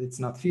that it's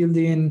not filled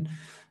in.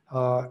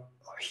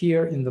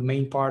 Here in the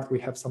main part, we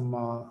have some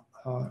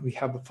we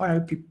have a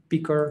file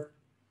picker.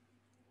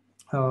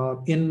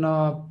 In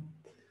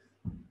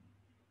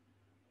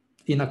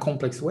a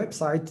complex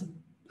website,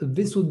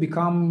 this would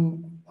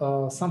become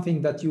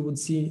something that you would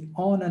see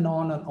on and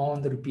on and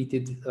on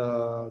repeated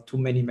to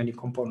many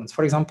components.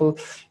 For example,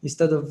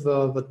 instead of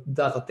the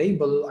data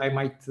table, I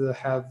might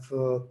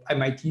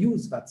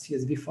use that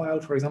CSV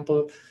file, for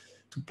example,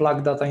 to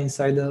plug data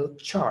inside a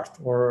chart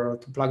or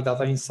to plug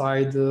data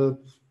inside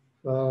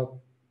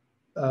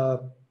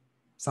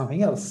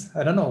something else.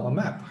 I don't know, a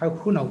map.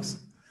 Who knows?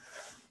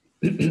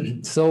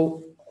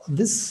 So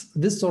this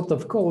sort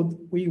of code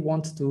we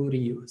want to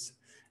reuse.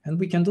 And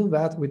we can do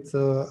that with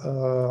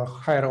a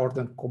higher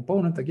order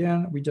component.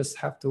 Again, we just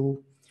have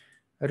to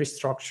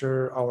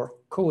restructure our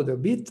code a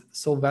bit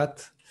so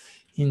that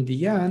in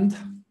the end,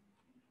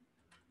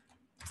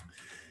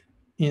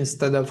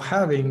 instead of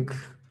having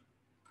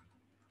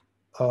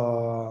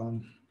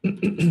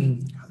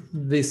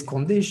these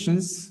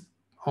conditions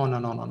on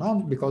and on and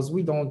on, because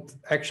we don't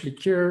actually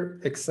care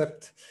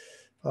except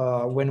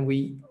when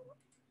we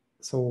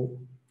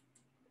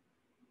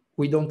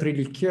don't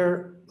really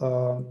care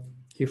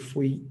if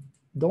we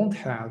don't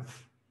have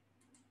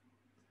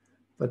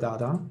the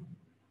data.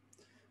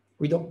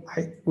 We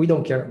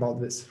don't care about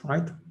this,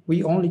 right?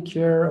 We only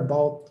care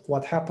about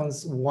what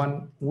happens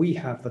when we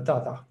have the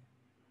data.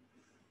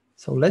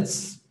 So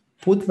let's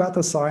put that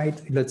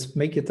aside. Let's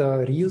make it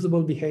a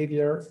reusable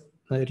behavior,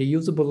 a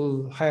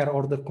reusable higher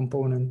order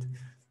component,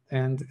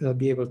 and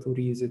be able to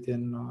reuse it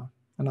in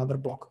another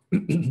block.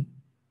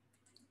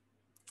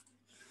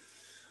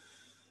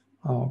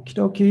 Okie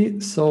dokie.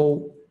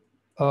 So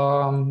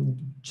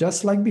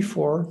just like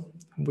before,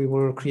 we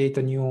will create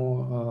a new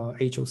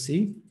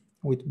HOC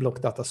with block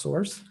data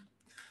source.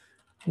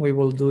 We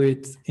will do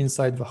it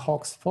inside the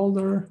Hawks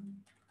folder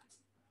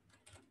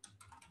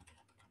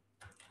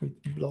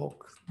with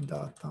block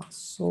data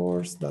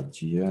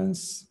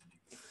source.js.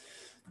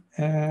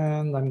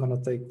 And I'm going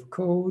to take the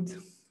code.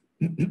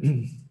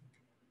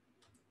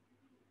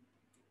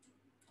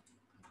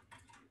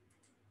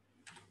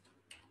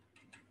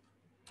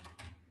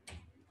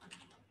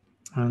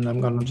 And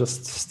I'm going to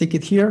just stick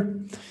it here.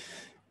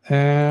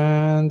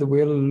 And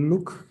we'll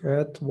look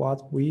at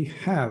what we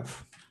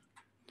have.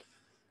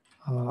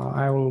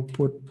 I will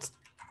put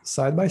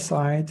side by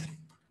side.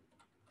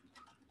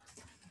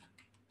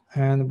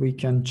 And we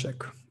can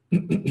check.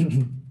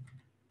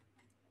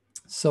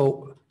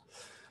 So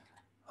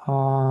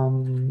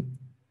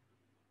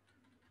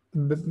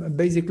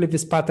basically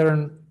this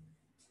pattern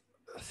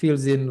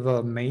fills in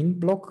the main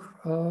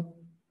block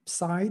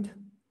side,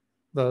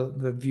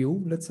 the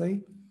view, let's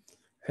say,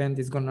 and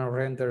it's going to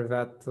render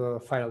that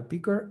file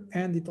picker,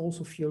 and it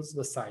also fills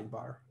the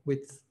sidebar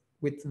with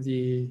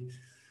the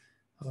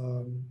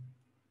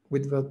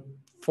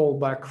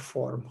fallback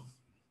form,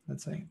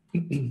 let's say.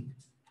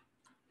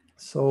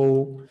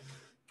 So,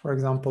 for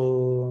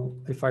example,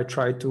 if I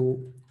try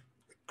to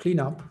clean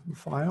up the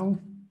file,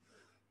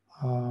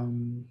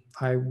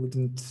 I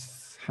wouldn't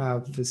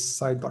have this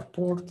sidebar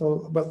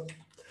portal, but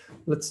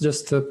let's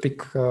just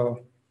pick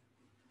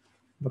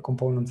the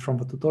component from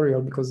the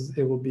tutorial because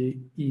it will be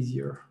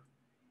easier.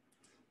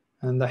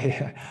 And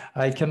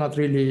I cannot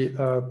really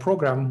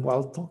program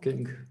while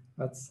talking.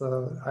 That's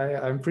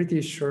I'm pretty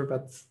sure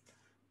that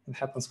it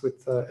happens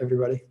with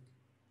everybody.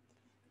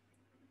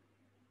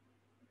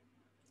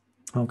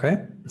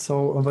 Okay,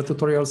 so the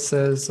tutorial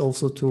says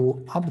also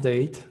to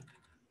update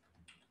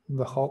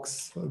the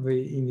hawks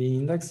in the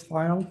index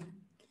file.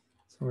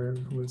 So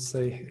we'll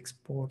say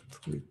export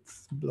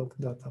with block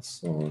data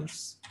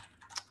source.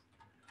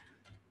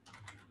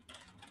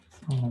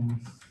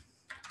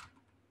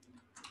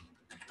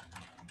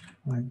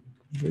 Like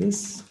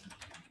this.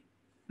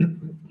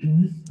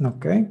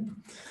 Okay.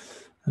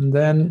 And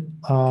then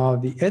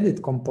the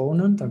edit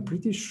component, I'm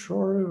pretty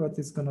sure that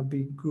it's going to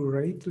be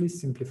greatly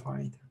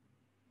simplified.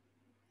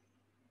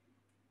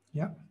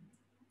 Yeah.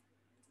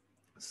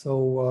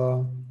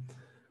 So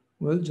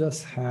we'll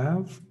just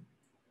have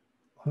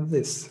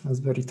this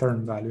as the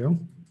return value.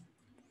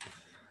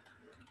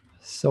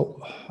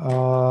 So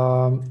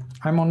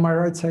I'm on my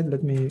right side.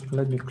 Let me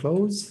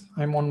close.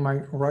 I'm on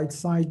my right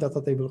side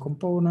data table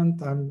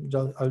component.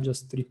 I'll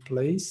just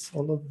replace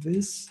all of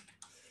this,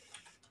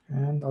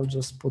 and I'll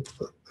just put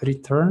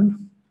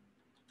return.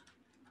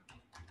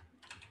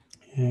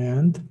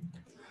 And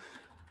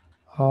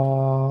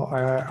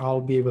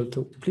I'll be able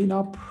to clean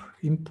up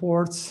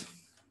imports.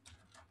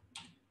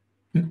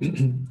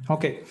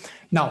 Okay,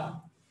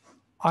 now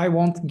I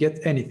won't get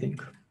anything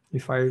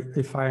if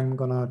I'm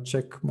gonna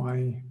check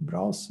my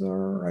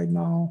browser right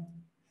now.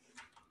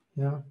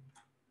 Yeah,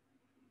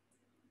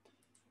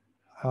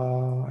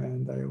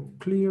 and I will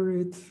clear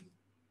it.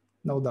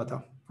 No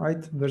data,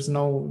 right? There's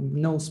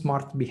no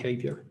smart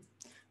behavior,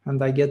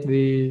 and I get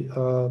the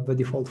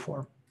default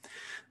form.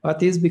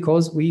 That is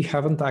because we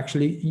haven't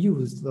actually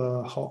used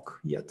the hawk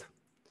yet.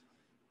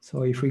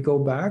 So if we go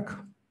back,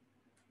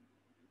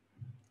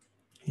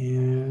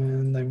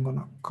 and I'm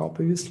gonna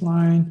copy this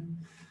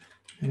line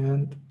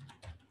and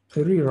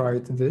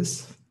rewrite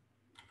this.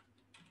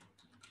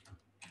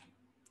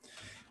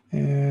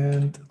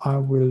 And I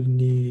will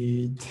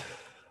need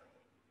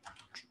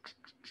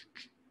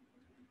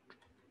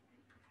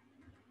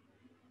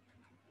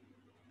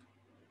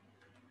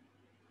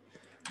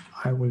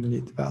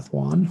that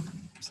one.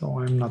 So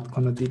I'm not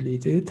gonna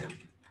delete it.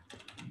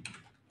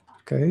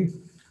 Okay.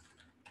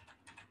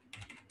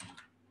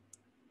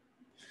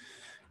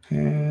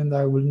 And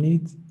I will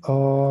need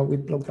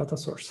with block data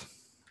source.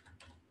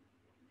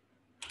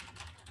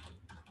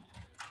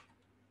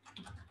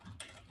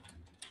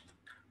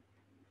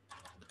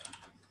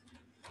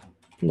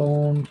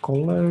 Plone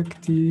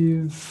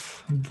collective,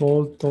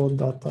 Volto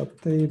data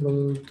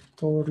table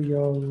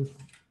tutorial,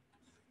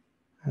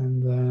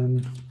 and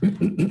then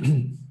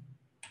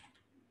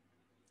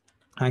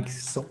like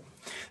so.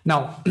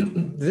 Now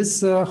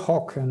this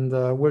hawk, and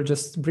we'll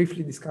just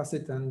briefly discuss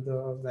it, and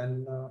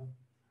then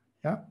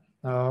yeah,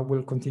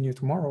 we'll continue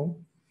tomorrow.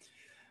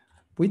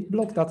 With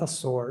block data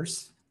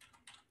source,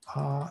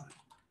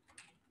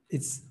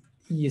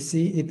 you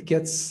see it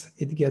gets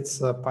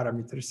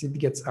parameters, it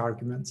gets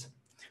arguments.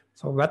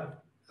 So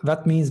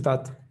that means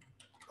that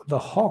the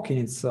hawk in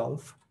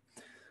itself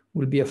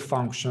will be a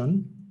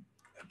function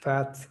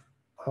that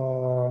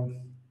hold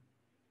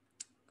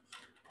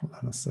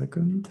on a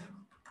second.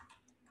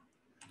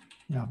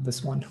 Yeah,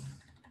 this one.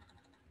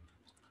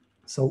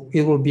 So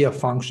it will be a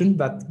function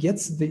that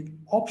gets the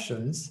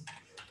options,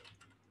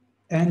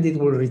 and it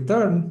will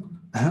return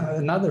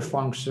another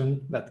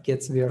function that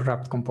gets the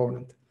wrapped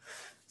component.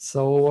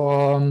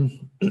 So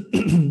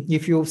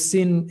if you've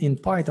seen in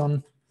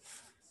Python,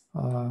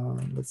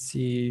 let's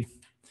see,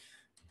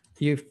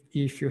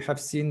 if you have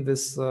seen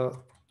this,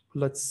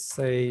 let's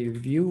say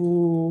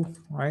view,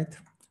 right?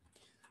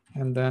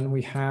 And then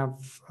we have,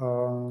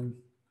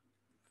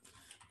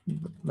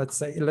 let's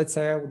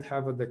say I would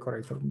have a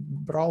decorator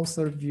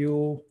browser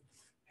view,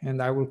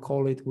 and I will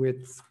call it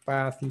with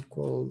path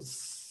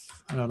equals,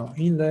 I don't know,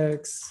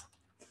 index,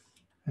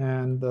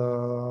 and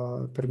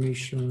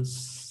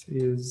permissions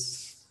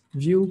is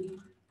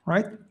view,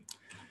 right?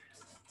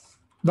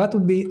 That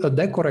would be a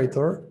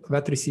decorator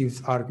that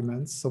receives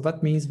arguments. So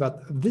that means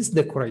that this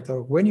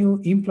decorator, when you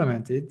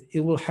implement it,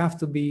 it will have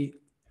to be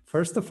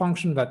first a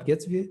function that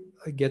gets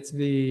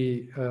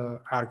the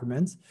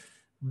arguments,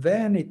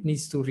 then it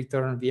needs to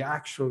return the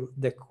actual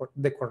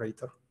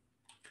decorator.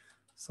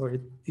 So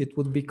it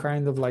would be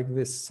kind of like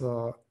this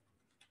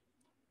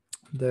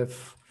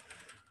def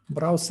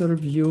browser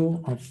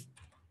view of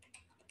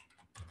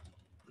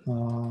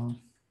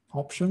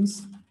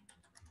options.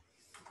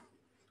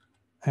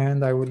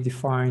 And I would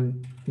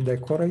define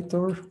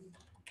decorator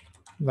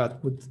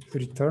that would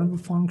return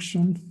the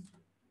function,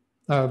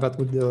 that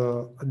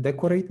would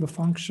decorate the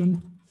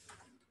function,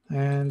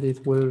 and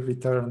it will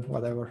return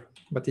whatever,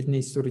 but it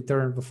needs to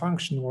return the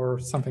function or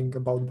something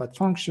about that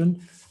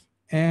function.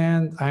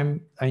 And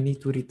I need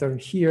to return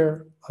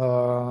here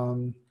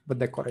the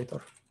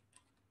decorator,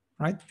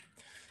 right?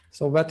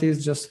 So that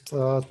is just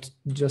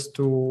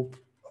to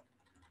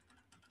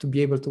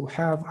be able to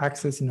have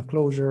access in a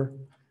closure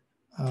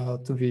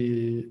to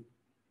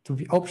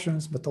the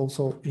options, but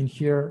also in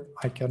here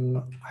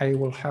I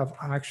will have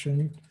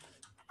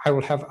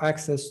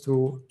access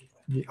to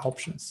the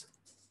options.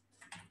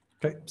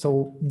 Okay,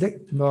 so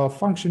the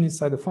function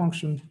inside the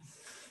function,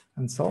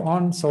 and so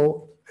on.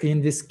 So in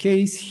this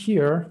case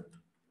here,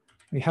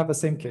 we have the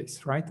same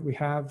case, right? We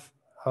have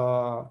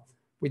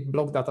with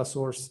block data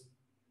source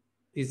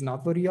is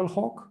not the real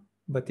hawk,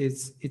 but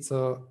it's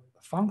a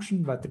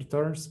function that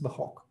returns the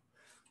hawk.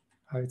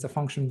 It's a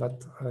function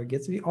that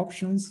gets the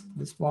options,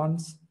 these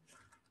ones,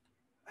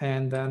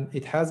 and then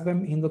it has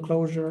them in the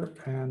closure,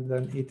 and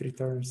then it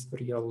returns the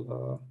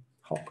real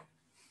hawk.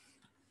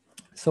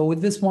 So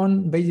with this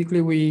one,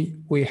 basically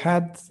we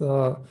had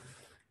the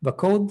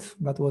code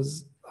that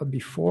was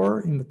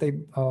before in the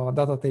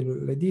data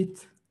table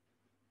edit,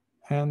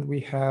 and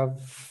we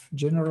have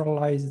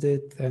generalized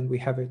it, and we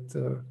have it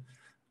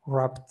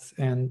wrapped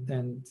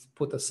and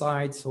put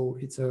aside, so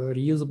it's a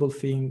reusable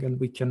thing, and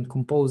we can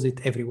compose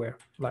it everywhere,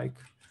 like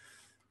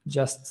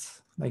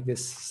just like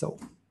this. So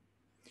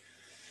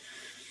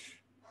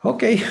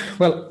okay,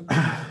 well,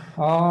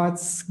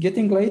 it's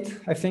getting late.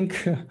 I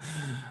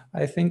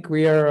think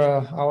we are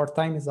our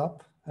time is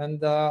up,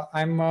 and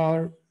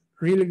I'm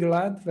really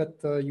glad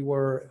that you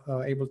were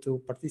able to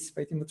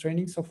participate in the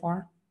training so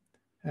far.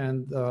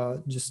 and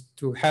just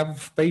to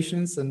have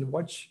patience and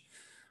watch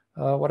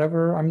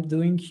whatever I'm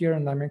doing here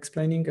and I'm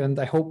explaining. And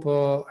I hope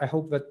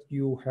that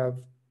you have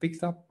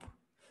picked up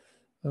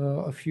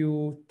a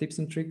few tips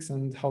and tricks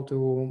and how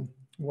to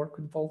work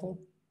with Volto.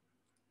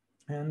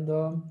 And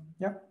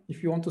yeah,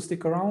 if you want to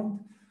stick around,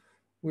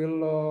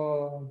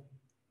 we'll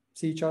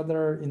see each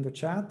other in the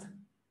chat.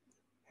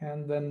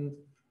 And then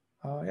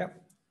yeah,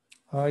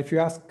 if you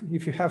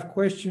have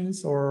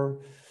questions or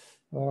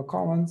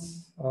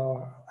comments,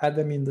 add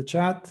them in the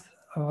chat.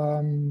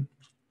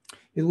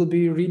 It would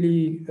be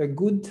really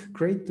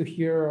great to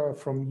hear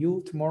from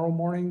you tomorrow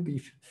morning.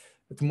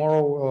 If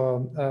tomorrow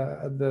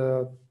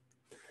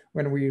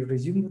when we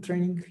resume the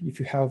training, if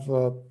you have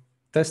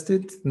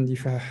tested and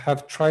if you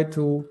have tried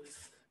to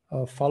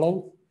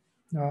follow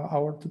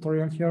our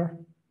tutorial here.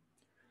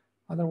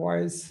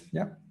 Otherwise,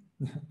 yeah.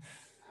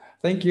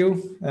 Thank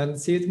you and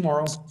see you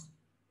tomorrow.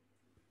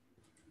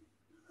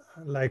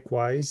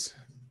 Likewise.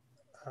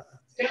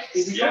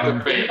 Thanks,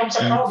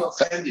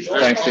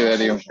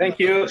 Tiberiu. Thank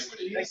you.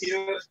 Thank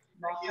you.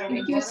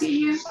 Thank you. See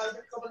you.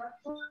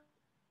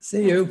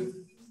 See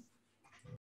you.